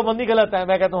کہ دیوبندی غلط ہے،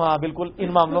 میں کہتا ہوں ہاں بالکل ان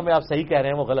معاملوں میں آپ صحیح کہہ رہے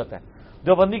ہیں، وہ غلط ہے.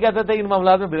 دیوبندی کہتے تھے ان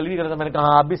معاملات میں بریلوی غلط ہے، میں نے کہا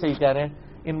ہاں آپ بھی صحیح کہہ رہے ہیں،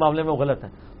 ان معاملے میں وہ غلط ہے.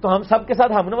 تو ہم سب کے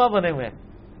ساتھ ہمنوا بنے ہوئے ہیں.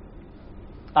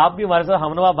 آپ بھی ہمارے ساتھ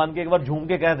ہمنوا بن کے ایک بار جھوم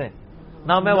کے کہہ دیں،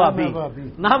 نہ میں وابی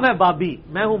نہ میں بابی،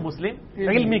 میں ہوں مسلم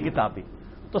علمی کتابی.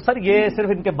 تو سر یہ صرف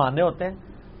ان کے بہانے ہوتے ہیں.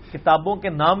 کتابوں کے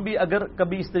نام بھی اگر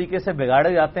کبھی اس طریقے سے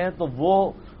بگاڑے جاتے ہیں تو وہ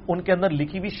ان کے اندر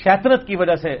لکھی ہوئی شیطنت کی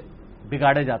وجہ سے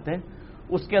بگاڑے جاتے ہیں،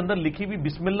 اس کے اندر لکھی ہوئی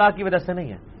بسم اللہ کی وجہ سے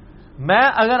نہیں ہے. میں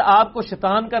اگر آپ کو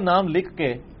شیطان کا نام لکھ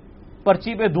کے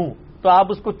پرچی پہ دوں تو آپ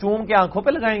اس کو چوم کے آنکھوں پہ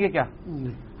لگائیں گے کیا؟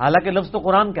 حالانکہ لفظ تو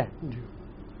قرآن کا ہے.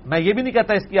 میں یہ بھی نہیں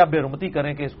کہتا اس کی آپ بے رحمتی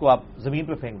کریں کہ اس کو آپ زمین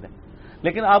پہ پھینک دیں،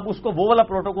 لیکن آپ اس کو وہ والا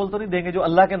پروٹوکول تو نہیں دیں گے جو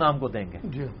اللہ کے نام کو دیں گے.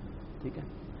 ٹھیک ہے،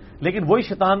 لیکن وہی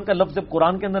شیطان کا لفظ جب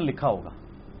قرآن کے اندر لکھا ہوگا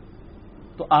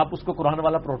تو آپ اس کو قرآن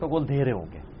والا پروٹوکول دے رہے ہوں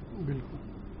گے بالکل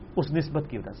اس نسبت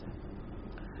کی وجہ سے.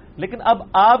 لیکن اب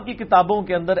آپ کی کتابوں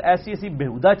کے اندر ایسی ایسی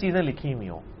بےہودہ چیزیں لکھی ہوئی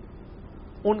ہوں،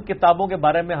 ان کتابوں کے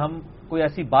بارے میں ہم کوئی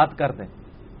ایسی بات کر دیں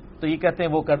تو یہ کہتے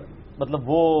ہیں مطلب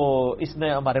وہ اس نے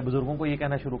ہمارے بزرگوں کو یہ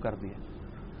کہنا شروع کر دیا.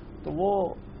 تو وہ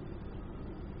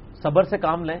صبر سے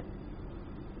کام لیں.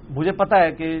 مجھے پتا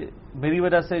ہے کہ میری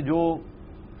وجہ سے جو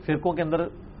فرقوں کے اندر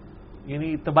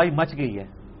یعنی تباہی مچ گئی ہے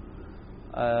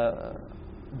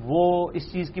وہ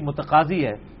اس چیز کی متقاضی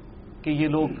ہے کہ یہ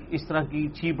لوگ اس طرح کی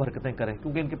چیپ حرکتیں کریں،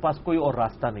 کیونکہ ان کے پاس کوئی اور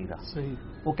راستہ نہیں رہا. صحیح.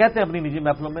 وہ کہتے ہیں اپنی نجی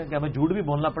محفلوں میں کہ ہمیں جھوٹ بھی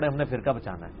بولنا پڑے، ہم نے فرقہ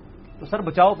بچانا ہے. تو سر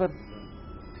بچاؤ پھر،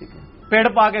 ٹھیک ہے، پیڑ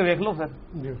پا کے دیکھ لو.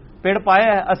 پھر پیڑ پایا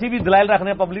ہے، اسی بھی دلائل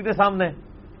رکھنے پبلک کے سامنے،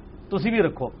 تسی بھی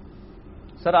رکھو.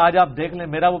 سر آج آپ دیکھ لیں،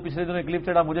 میرا وہ پچھلے دنوں کلپ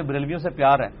چڑھا، مجھے بریلویوں سے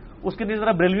پیار ہے، اس کے نیچے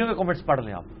ذرا بریلویوں کے کمنٹس پڑھ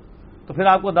لیں آپ، تو پھر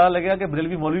آپ کو اندازہ لگے گا کہ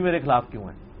بریلوی مولوی میرے خلاف کیوں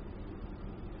ہیں.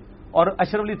 اور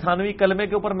اشرف علی تھانوی کلمے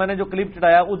کے اوپر میں نے جو کلپ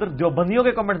چڑھایا ادھر دیوبندیوں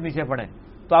کے کمنٹ نیچے پڑھیں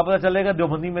تو آپ پتہ چلے گا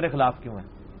دیوبندی میرے خلاف کیوں ہیں.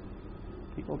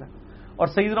 ٹھیک ہوگا. اور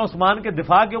سیدنا عثمان کے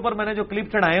دفاع کے اوپر میں نے جو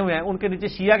کلپ چڑھائے ہوئے ہیں ان کے نیچے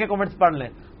شیعہ کے کمنٹس پڑھ لیں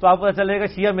تو آپ پتہ چلے گا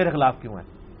شیعہ میرے خلاف کیوں ہیں.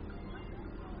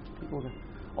 ٹھیک ہوگا.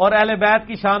 اور اہل بیت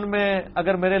کی شان میں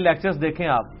اگر میرے لیکچرز دیکھیں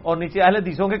آپ اور نیچے اہل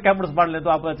حدیثوں کے کمنٹس پڑھ لیں تو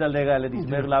آپ پتہ چل جائے گا اہل حدیث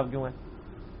میرے خلاف کیوں ہیں.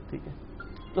 ٹھیک ہے.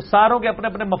 تو ساروں کے اپنے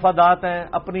اپنے مفادات ہیں،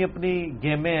 اپنی اپنی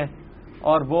گیمیں ہیں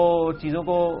اور وہ چیزوں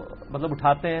کو مطلب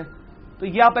اٹھاتے ہیں. تو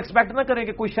یہ آپ ایکسپیکٹ نہ کریں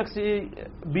کہ کوئی شخص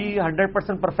بھی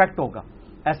 100% پرفیکٹ ہوگا،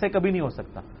 ایسے کبھی نہیں ہو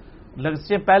سکتا.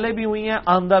 لفظیں پہلے بھی ہوئی ہیں،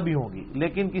 آئندہ بھی ہوں گی،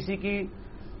 لیکن کسی کی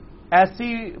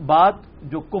ایسی بات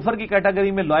جو کفر کی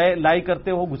کیٹیگری میں لائی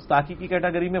کرتے ہو، گستاخی کی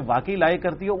کیٹیگری میں واقعی لائی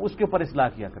کرتی ہو، اس کے اوپر اصلاح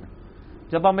کیا کریں.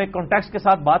 جب ہم ایک کانٹیکسٹ کے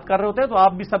ساتھ بات کر رہے ہوتے ہیں تو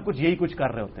آپ بھی سب کچھ یہی کچھ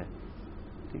کر رہے ہوتے ہیں.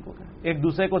 ٹھیک ہو گیا. ایک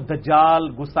دوسرے کو دجال،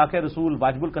 گستاخ رسول،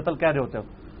 واجب القتل کہہ رہے ہوتے ہو.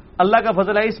 اللہ کا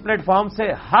فضل ہے اس پلیٹ فارم سے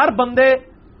ہر بندے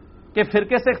کے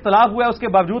فرقے سے اختلاف ہوا ہے، اس کے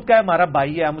باوجود کیا ہے ہمارا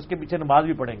بھائی ہے، ہم اس کے پیچھے نماز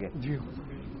بھی پڑھیں گے.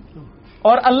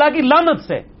 اور اللہ کی لعنت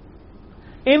سے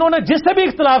انہوں نے جس سے بھی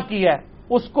اختلاف کیا ہے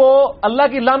اس کو اللہ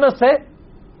کی لعنت سے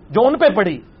جو ان پہ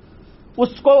پڑی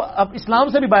اس کو اب اسلام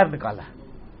سے بھی باہر نکالا ہے.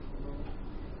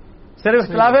 صرف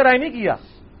اختلاف رائے نہیں کیا،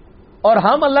 اور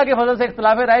ہم اللہ کے فضل سے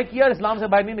اختلاف رائے کیا اور اسلام سے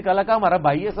باہر نہیں نکالا. کہا ہمارا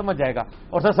بھائی ہے، سمجھ جائے گا.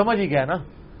 اور سر سمجھ ہی گیا نا،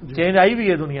 چینج آئی بھی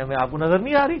ہے دنیا میں، آپ کو نظر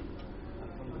نہیں آ رہی؟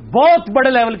 بہت بڑے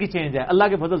لیول کی چینج ہے اللہ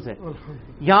کے فضل سے.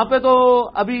 یہاں پہ تو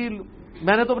ابھی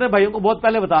میں نے تو اپنے بھائیوں کو بہت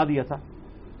پہلے بتا دیا تھا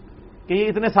کہ یہ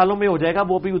اتنے سالوں میں ہو جائے گا،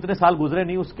 وہ بھی اتنے سال گزرے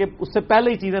نہیں، اس سے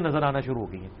پہلے ہی چیزیں نظر آنا شروع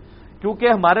ہو گئی ہیں. کیونکہ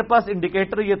ہمارے پاس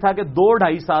انڈیکیٹر یہ تھا کہ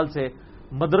 2-2.5 سال سے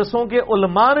مدرسوں کے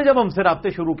علماء نے جب ہم سے رابطے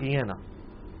شروع کیے ہیں نا،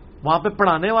 وہاں پہ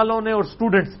پڑھانے والوں نے اور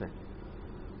اسٹوڈنٹس نے،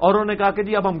 اور انہوں نے کہا کہ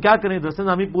جی اب ہم کیا کریں، درس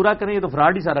نظامی پورا کریں، یہ تو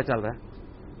فراڈ ہی سارا چل رہا ہے.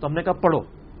 تو ہم نے کہا پڑھو،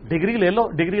 ڈگری لے لو،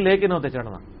 ڈگری لے کے نہ ہوتے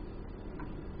چڑھنا.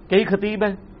 کئی خطیب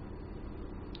ہیں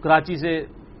کراچی سے،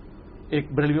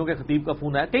 ایک بریلویوں کے خطیب کا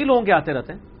فون آیا، کئی لوگوں کے آتے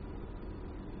رہتے ہیں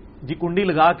جی، کنڈی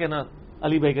لگا کے نا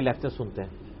علی بھائی کے لیکچر سنتے ہیں.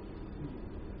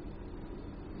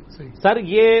 سر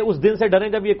یہ اس دن سے ڈریں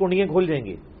جب یہ کنڈیاں کھل جائیں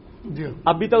گی.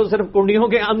 ابھی تو صرف کنڈیوں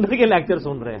کے اندر کے لیکچر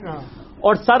سن رہے ہیں.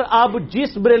 اور سر آپ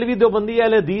جس بریلوی دیوبندی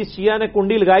اہل حدیث شیعہ نے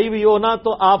کنڈی لگائی ہوئی ہو نا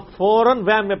تو آپ فوراً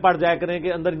وہم میں پڑ جایا کریں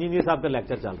کہ اندر انجینئر صاحب کا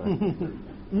لیکچر چل رہا ہے.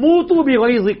 منہ تو بھی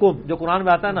غیظکم جو قرآن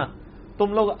میں آتا ہے نا،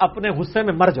 تم لوگ اپنے غصے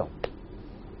میں مر جاؤ.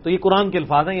 تو یہ قرآن کے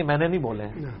الفاظ ہیں، یہ میں نے نہیں بولے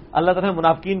ہیں. اللہ تعالیٰ نے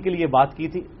منافقین کے لیے بات کی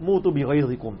تھی، منہ تو بھی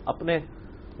غیظکم، اپنے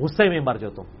غصے میں مر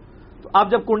جاؤ تم. تو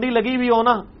آپ جب کنڈی لگی ہوئی ہو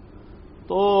نا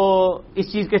تو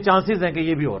اس چیز کے چانسز ہیں کہ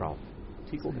یہ بھی ہو رہا ہو.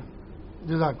 ٹھیک ہو گیا.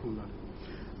 جزاک اللہ.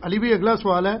 علی بھی اگلا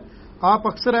سوال ہے، آپ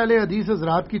اکثر اہل حدیث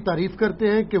حضرات کی تعریف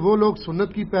کرتے ہیں کہ وہ لوگ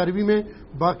سنت کی پیروی میں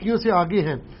باقیوں سے آگے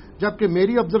ہیں، جبکہ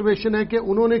میری آبزرویشن ہے کہ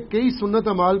انہوں نے کئی سنت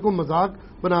اعمال کو مذاق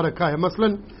بنا رکھا ہے. مثلا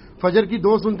فجر کی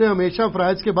 2 سنتیں ہمیشہ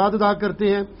فرائض کے بعد ادا کرتے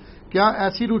ہیں، کیا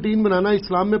ایسی روٹین بنانا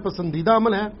اسلام میں پسندیدہ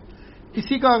عمل ہے؟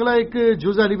 اسی کا اگلا ایک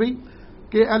جز علی بھائی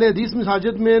کہ اہل حدیث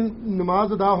مساجد میں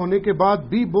نماز ادا ہونے کے بعد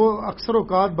بھی وہ اکثر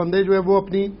اوقات بندے جو ہے وہ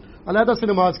اپنی علیحدہ سے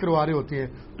نماز کروا رہے ہوتے ہیں،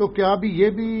 تو کیا بھی یہ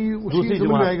بھی اسی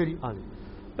ضمن میں آئے گا؟ جی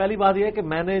پہلی بات یہ ہے کہ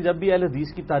میں نے جب بھی اہل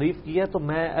حدیث کی تعریف کی ہے تو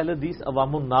میں اہل حدیث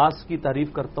عوام الناس کی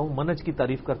تعریف کرتا ہوں، منہج کی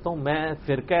تعریف کرتا ہوں. میں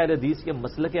فرقہ اہل حدیث یا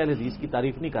مسلک اہل حدیث کی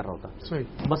تعریف نہیں کر رہا ہوتا. صحیح.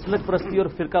 مسلک پرستی اور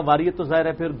فرقہ واریت تو ظاہر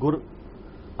ہے پھر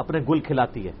اپنے گل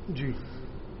کھلاتی ہے. جی.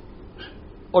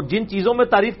 اور جن چیزوں میں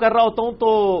تعریف کر رہا ہوتا ہوں تو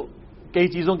کئی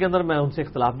چیزوں کے اندر میں ان سے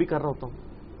اختلاف بھی کر رہا ہوتا ہوں.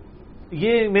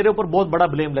 یہ میرے اوپر بہت بڑا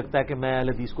بلیم لگتا ہے کہ میں اہل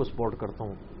حدیث کو سپورٹ کرتا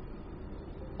ہوں.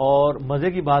 اور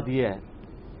مزے کی بات یہ ہے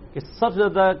کہ سب سے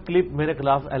زیادہ کلپ میرے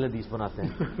خلاف اہل حدیث بناتے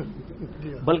ہیں.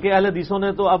 بلکہ اہل حدیثوں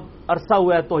نے تو اب عرصہ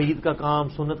ہوا ہے توحید کا کام،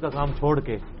 سنت کا کام چھوڑ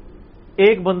کے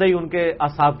ایک بندہ ہی ان کے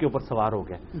اعصاب کے اوپر سوار ہو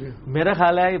گیا. میرا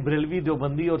خیال ہے بریلوی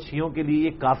دیوبندی اور شیعوں کے لیے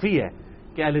یہ کافی ہے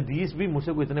کہ اہل حدیث بھی مجھ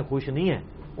سے کوئی اتنے خوش نہیں ہیں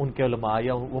ان کے علماء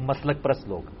یا وہ مسلک پرست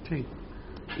لوگ.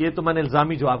 یہ تو میں نے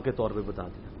الزامی جواب کے طور پہ بتا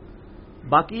دیا.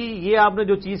 باقی یہ آپ نے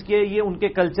جو چیز کی ہے یہ ان کے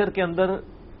کلچر کے اندر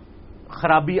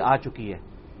خرابی آ چکی ہے،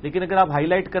 لیکن اگر آپ ہائی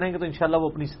لائٹ کریں گے تو انشاءاللہ وہ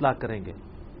اپنی اصلاح کریں گے.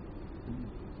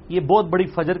 یہ بہت بڑی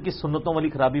فجر کی سنتوں والی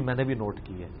خرابی میں نے بھی نوٹ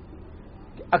کی ہے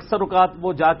کہ اکثر اوقات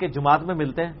وہ جا کے جماعت میں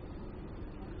ملتے ہیں،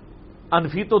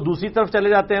 انفی تو دوسری طرف چلے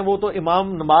جاتے ہیں، وہ تو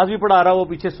امام نماز بھی پڑھا رہا وہ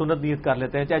پیچھے سنت نیت کر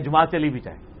لیتے ہیں چاہے جماعت چلی بھی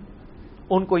جائے.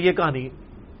 ان کو یہ کہانی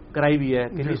کرائی ہوئی ہے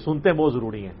کہ سنتے بہت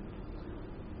ضروری ہیں.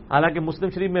 حالانکہ مسلم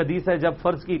شریف میں حدیث ہے جب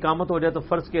فرض کی اقامت ہو جائے تو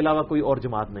فرض کے علاوہ کوئی اور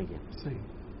جماعت نہیں ہے.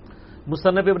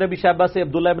 مصنف ابن ابی شیبہ سے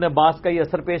عبداللہ ابن عباس کا یہ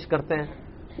اثر پیش کرتے ہیں.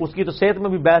 اس کی تو صحت میں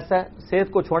بھی بحث ہے،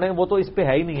 صحت کو چھوڑیں وہ تو اس پہ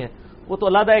ہے ہی نہیں ہے. وہ تو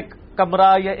علیحدہ ایک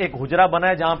کمرہ یا ایک حجرہ بنا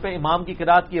ہے جہاں پہ امام کی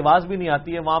قرات کی آواز بھی نہیں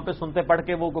آتی ہے، وہاں پہ سنتے پڑھ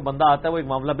کے وہ کوئی بندہ آتا ہے، وہ ایک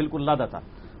معاملہ بالکل علیحدہ تھا.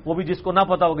 وہ بھی جس کو نہ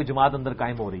پتا ہو کہ جماعت اندر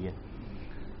قائم ہو رہی ہے،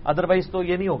 ادروائز تو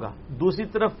یہ نہیں ہوگا. دوسری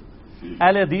طرف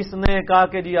اہل حدیث نے کہا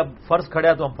کہ جی اب فرض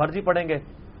کھڑا تو ہم فرض ہی پڑھیں گے،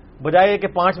 بجائے کہ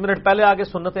 5 منٹ پہلے آگے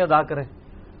سنتیں ادا کریں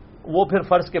وہ پھر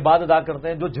فرض کے بعد ادا کرتے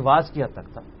ہیں، جو جواز کی حد تک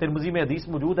تھا. ترمذی میں حدیث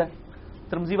موجود ہے،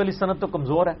 ترمذی والی سند تو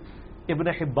کمزور ہے. ابن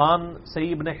حبان،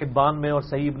 صحیح ابن حبان میں اور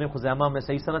صحیح ابن خزیمہ میں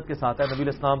صحیح سند کے ساتھ ہے. نبی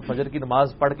علیہ السلام فجر کی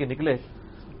نماز پڑھ کے نکلے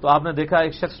تو آپ نے دیکھا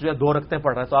ایک شخص جو ہے 2 رکعتیں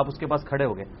پڑھ رہا ہے تو آپ اس کے پاس کھڑے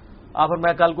ہو گئے. آپ اور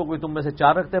میں کل کو کوئی تم میں سے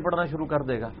 4 رکعتیں پڑھنا شروع کر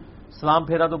دے گا. سلام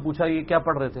پھیرا تو پوچھا یہ کیا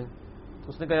پڑھ رہے تھے؟ تو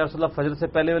اس نے کہا یا رسول اللہ فجر سے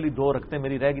پہلے والی 2 رکعتیں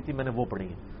میری رہ گئی تھی میں نے وہ پڑھی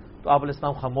ہیں. تو آپ علیہ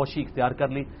السلام خاموشی اختیار کر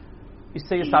لی. اس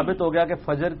سے یہ ثابت ہو گیا کہ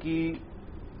فجر کی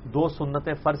 2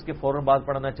 سنتیں فرض کے فوراً بعد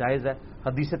پڑھنا جائز ہے.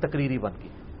 حدیث تقریری بن گئی.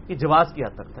 یہ جواز کی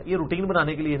حد تک تھا، یہ روٹین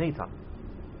بنانے کے لیے نہیں تھا.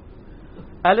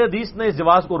 اہل حدیث نے اس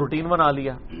جواز کو روٹین بنا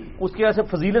لیا، اس کی وجہ سے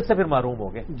فضیلت سے پھر محروم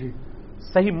ہو گئے.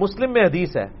 صحیح مسلم میں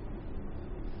حدیث ہے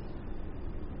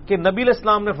کہ نبی علیہ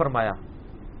السلام نے فرمایا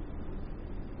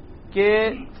کہ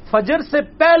فجر سے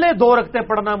پہلے 2 رکعتیں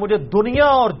پڑھنا مجھے دنیا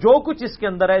اور جو کچھ اس کے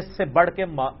اندر ہے اس سے بڑھ کے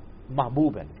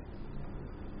محبوب ہے.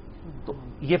 تو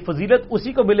یہ فضیلت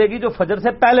اسی کو ملے گی جو فجر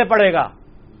سے پہلے پڑھے گا.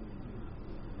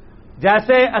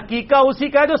 جیسے عقیقہ اسی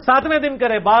کا ہے جو 7ویں دن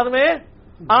کرے، بعد میں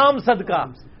عام صدقہ.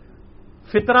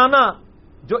 فطرانہ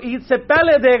جو عید سے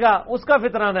پہلے دے گا اس کا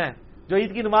فطرانہ ہے، جو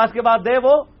عید کی نماز کے بعد دے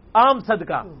وہ عام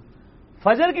صدقہ.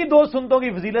 فجر کی 2 سنتوں کی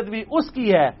فضیلت بھی اس کی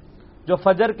ہے جو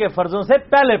فجر کے فرضوں سے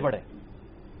پہلے پڑھے.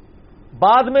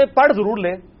 بعد میں پڑھ ضرور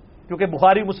لے، کیونکہ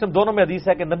بخاری مسلم دونوں میں حدیث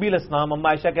ہے کہ نبی علیہ السلام، اما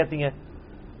عائشہ کہتی ہیں،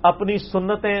 اپنی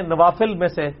سنتیں نوافل میں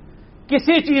سے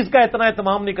کسی چیز کا اتنا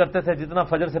اہتمام نہیں کرتے تھے جتنا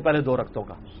فجر سے پہلے 2 رکعتوں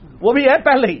کا. وہ بھی ہے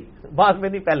پہلے ہی، بعد میں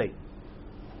نہیں، پہلے ہی.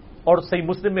 اور صحیح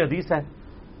مسلم میں حدیث ہے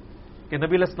کہ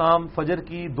نبی علیہ السلام فجر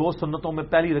کی 2 سنتوں میں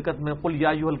پہلی رکعت میں قل یا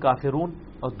ایھا الکافرون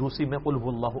اور دوسری میں قل ھو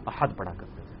اللہ احد پڑھا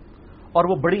کرتے تھے، اور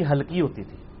وہ بڑی ہلکی ہوتی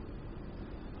تھی.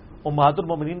 امہات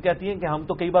المومنین کہتی ہیں کہ ہم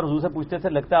تو کئی بار حضور سے پوچھتے تھے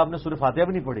لگتا ہے آپ نے سورہ فاتحہ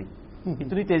بھی نہیں پڑھی،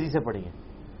 اتنی تیزی سے پڑھی ہیں.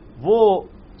 وہ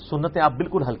سنتیں آپ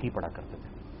بالکل ہلکی پڑھا کرتے تھے.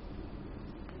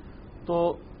 تو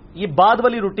یہ بعد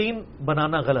والی روٹین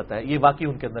بنانا غلط ہے. یہ واقعی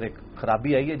ان کے اندر ایک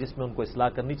خرابی آئی ہے جس میں ان کو اصلاح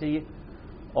کرنی چاہیے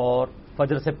اور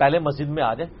فجر سے پہلے مسجد میں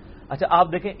آ جائیں. اچھا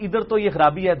آپ دیکھیں ادھر تو یہ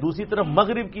خرابی ہے، دوسری طرف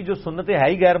مغرب کی جو سنتیں ہے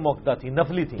ہی غیر موقع تھی،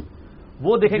 نفلی تھی،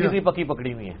 وہ دیکھیں کتنی پکی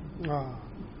پکڑی ہوئی ہیں.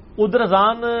 ادھر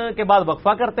اذان کے بعد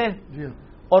وقفہ کرتے ہیں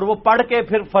اور وہ پڑھ کے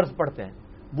پھر فرض پڑھتے ہیں.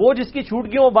 وہ جس کی چھوٹ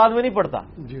گئی وہ بعد میں نہیں پڑھتا،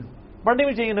 پڑھنی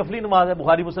بھی چاہیے. نفلی نماز ہے،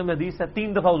 بخاری مسلم میں حدیث ہے،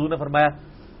 3 دفعہ حضور نے فرمایا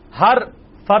ہر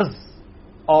فرض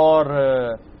اور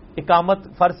اقامت،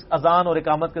 فرض اذان اور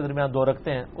اقامت کے درمیان 2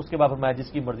 رکھتے ہیں، اس کے بعد فرمایا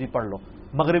جس کی مرضی پڑھ لو.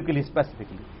 مغرب کے لیے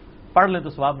اسپیسیفکلی پڑھ لیں تو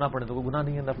ثواب، نہ پڑھیں تو کوئی گناہ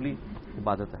نہیں ہے، نفلی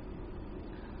عبادت ہے.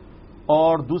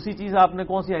 اور دوسری چیز آپ نے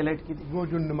کون سی ہائی لائٹ کی تھی؟ وہ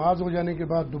جو نماز ہو جانے کے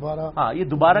بعد دوبارہ، ہاں یہ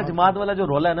دوبارہ جماعت والا جو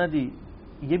رولا ہے نا جی،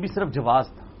 یہ بھی صرف جواز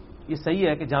تھا. یہ صحیح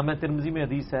ہے کہ جامع ترمذی میں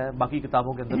حدیث ہے، باقی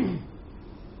کتابوں کے اندر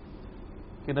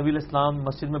کہ نبی علیہ السلام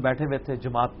مسجد میں بیٹھے ہوئے تھے،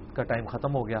 جماعت کا ٹائم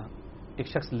ختم ہو گیا، ایک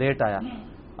شخص لیٹ آیا،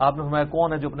 آپ نے فرمایا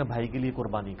کون ہے جو اپنے بھائی کے لیے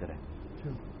قربانی کرے؟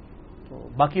 تو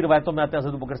باقی روایتوں میں آتا ہے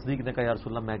حضرت ابوبکر صدیق نے کہا یا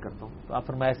رسول اللہ میں کرتا ہوں، تو آپ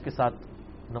فرمایا اس کے ساتھ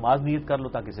نماز نیت کر لو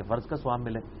تاکہ اسے فرض کا ثواب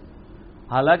ملے۔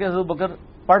 حالانکہ حضرت ابوبکر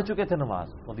پڑھ چکے تھے نماز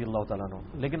رضی اللہ تعالیٰ عنہ،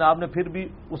 لیکن آپ نے پھر بھی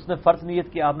اس نے فرض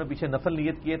نیت کیا، آپ نے پیچھے نفل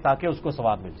نیت کیے تاکہ اس کو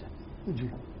ثواب مل جائے جی،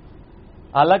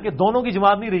 حالانکہ دونوں کی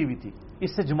جماعت نہیں رہی ہوئی تھی۔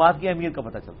 اس سے جماعت کی اہمیت کا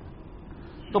پتہ چلتا ہے۔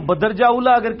 تو بدرجہ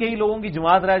اولا اگر کئی لوگوں کی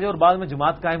جماعت رہ جائے اور بعد میں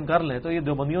جماعت قائم کر لیں تو یہ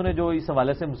دیوبندیوں نے جو اس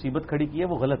حوالے سے مصیبت کھڑی کی ہے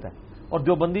وہ غلط ہے، اور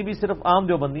دیوبندی بھی صرف عام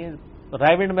دیوبندی ہیں،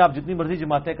 رائے ونڈ میں آپ جتنی مرضی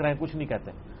جماعتیں کرائیں کچھ نہیں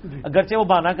کہتے، اگرچہ وہ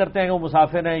بہانہ کرتے ہیں کہ وہ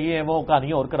مسافر ہیں، یہ ہیں، وہ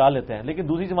کہانیاں اور کرا لیتے ہیں، لیکن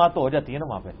دوسری جماعت تو ہو جاتی ہے نا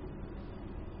وہاں پہ۔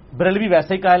 بریلوی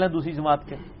ویسے ہی قائل ہیں دوسری جماعت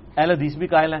کے، اہل حدیث بھی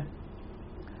قائل ہیں،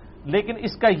 لیکن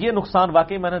اس کا یہ نقصان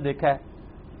واقعی میں نے دیکھا ہے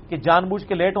کہ جان بوجھ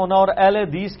کے لیٹ ہونا، اور اہل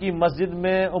حدیث کی مسجد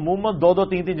میں عموماً دو دو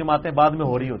تین تین جماعتیں بعد میں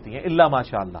ہو رہی ہوتی ہیں، الا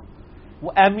ماشاء اللہ،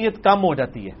 وہ اہمیت کم ہو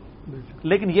جاتی ہے۔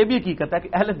 لیکن یہ بھی حقیقت ہے کہ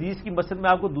اہل حدیث کی مسجد میں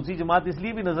آپ کو دوسری جماعت اس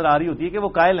لیے بھی نظر آ رہی ہوتی ہے کہ وہ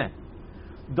قائل ہیں۔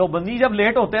 دو بندی جب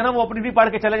لیٹ ہوتے ہیں نا وہ اپنی بھی پڑھ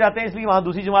کے چلے جاتے ہیں، اس لیے وہاں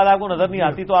دوسری جماعت آپ کو نظر نہیں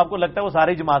آتی، تو آپ کو لگتا ہے وہ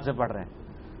ساری جماعت سے پڑھ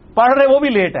رہے وہ بھی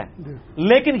لیٹ ہے۔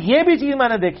 لیکن یہ بھی چیز میں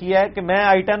نے دیکھی ہے کہ میں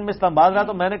I-10 میں اسلام آباد رہا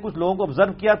تو میں نے کچھ لوگوں کو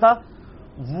آبزرو کیا تھا،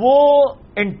 وہ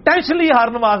انٹینشنلی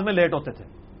ہر نماز میں لیٹ ہوتے تھے۔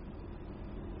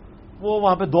 وہ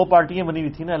وہاں پہ دو پارٹیاں بنی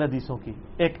ہوئی تھی نا اہل حدیثوں کی،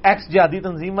 ایک ایکس جہادی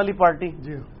تنظیم والی پارٹی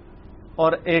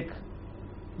اور ایک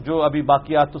جو ابھی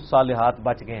باقیات الصالحات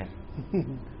بچ گئے ہیں۔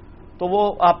 تو وہ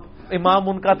آپ امام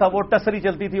ان کا تھا، وہ ٹسری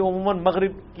چلتی تھی، عموماً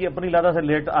مغرب کی اپنی لادہ سے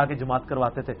لیٹ آ کے جماعت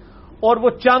کرواتے تھے، اور وہ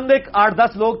چند ایک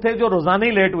 8-10 لوگ تھے جو روزانہ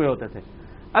ہی لیٹ ہوئے ہوتے تھے۔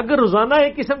 اگر روزانہ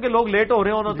ایک قسم کے لوگ لیٹ ہو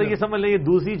رہے ہونا تو یہ سمجھ لیں یہ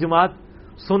دوسری جماعت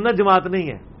سنت جماعت نہیں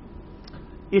ہے،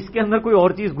 اس کے اندر کوئی اور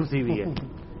چیز گھسی ہوئی ہے،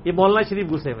 یہ مولانا شریف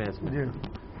گھسے ہوئے ہیں اس میں۔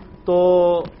 تو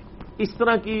اس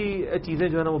طرح کی چیزیں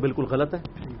جو ہے نا وہ بالکل غلط ہے۔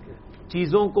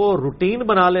 چیزوں کو روٹین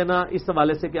بنا لینا اس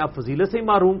حوالے سے کہ آپ فضیلت سے ہی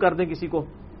محروم کر دیں کسی کو،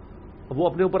 وہ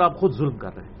اپنے اوپر آپ خود ظلم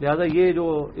کر رہے ہیں، لہٰذا یہ جو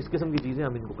اس قسم کی چیزیں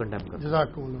ہم ان کو کنڈیم کرتے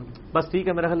ہیں۔ بس ٹھیک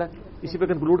ہے، میرا خیال ہے اسی پہ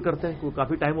کنکلوڈ کرتے ہیں، کیونکہ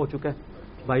کافی ٹائم ہو چکا ہے،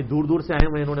 بھائی دور دور سے آئے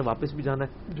ہوئے ہیں، انہوں نے واپس بھی جانا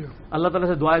ہے۔ اللہ تعالیٰ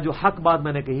سے دعا ہے جو حق بات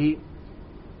میں نے کہی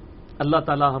اللہ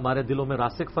تعالیٰ ہمارے دلوں میں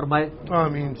راسخ فرمائے،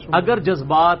 آمین۔ اگر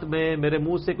جذبات میں میرے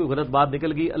منہ سے کوئی غلط بات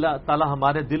نکل گئی اللہ تعالیٰ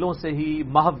ہمارے دلوں سے ہی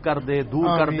محو کر دے، دور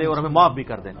کر دے اور ہمیں معاف بھی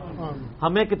کر دے،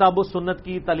 ہمیں کتاب و سنت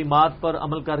کی تعلیمات پر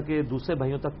عمل کر کے دوسرے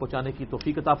بھائیوں تک پہنچانے کی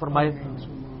توفیق عطا فرمائے۔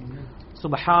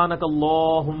 سبحانک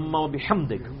اللہم و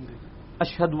بحمدک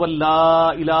اشہد ان لا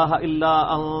الہ الا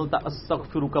انت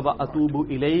استغفرک و اتوب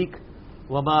الیک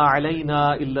وما علینا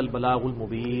الا البلاغ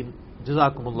المبین۔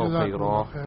 جزاکم اللہ خیرا۔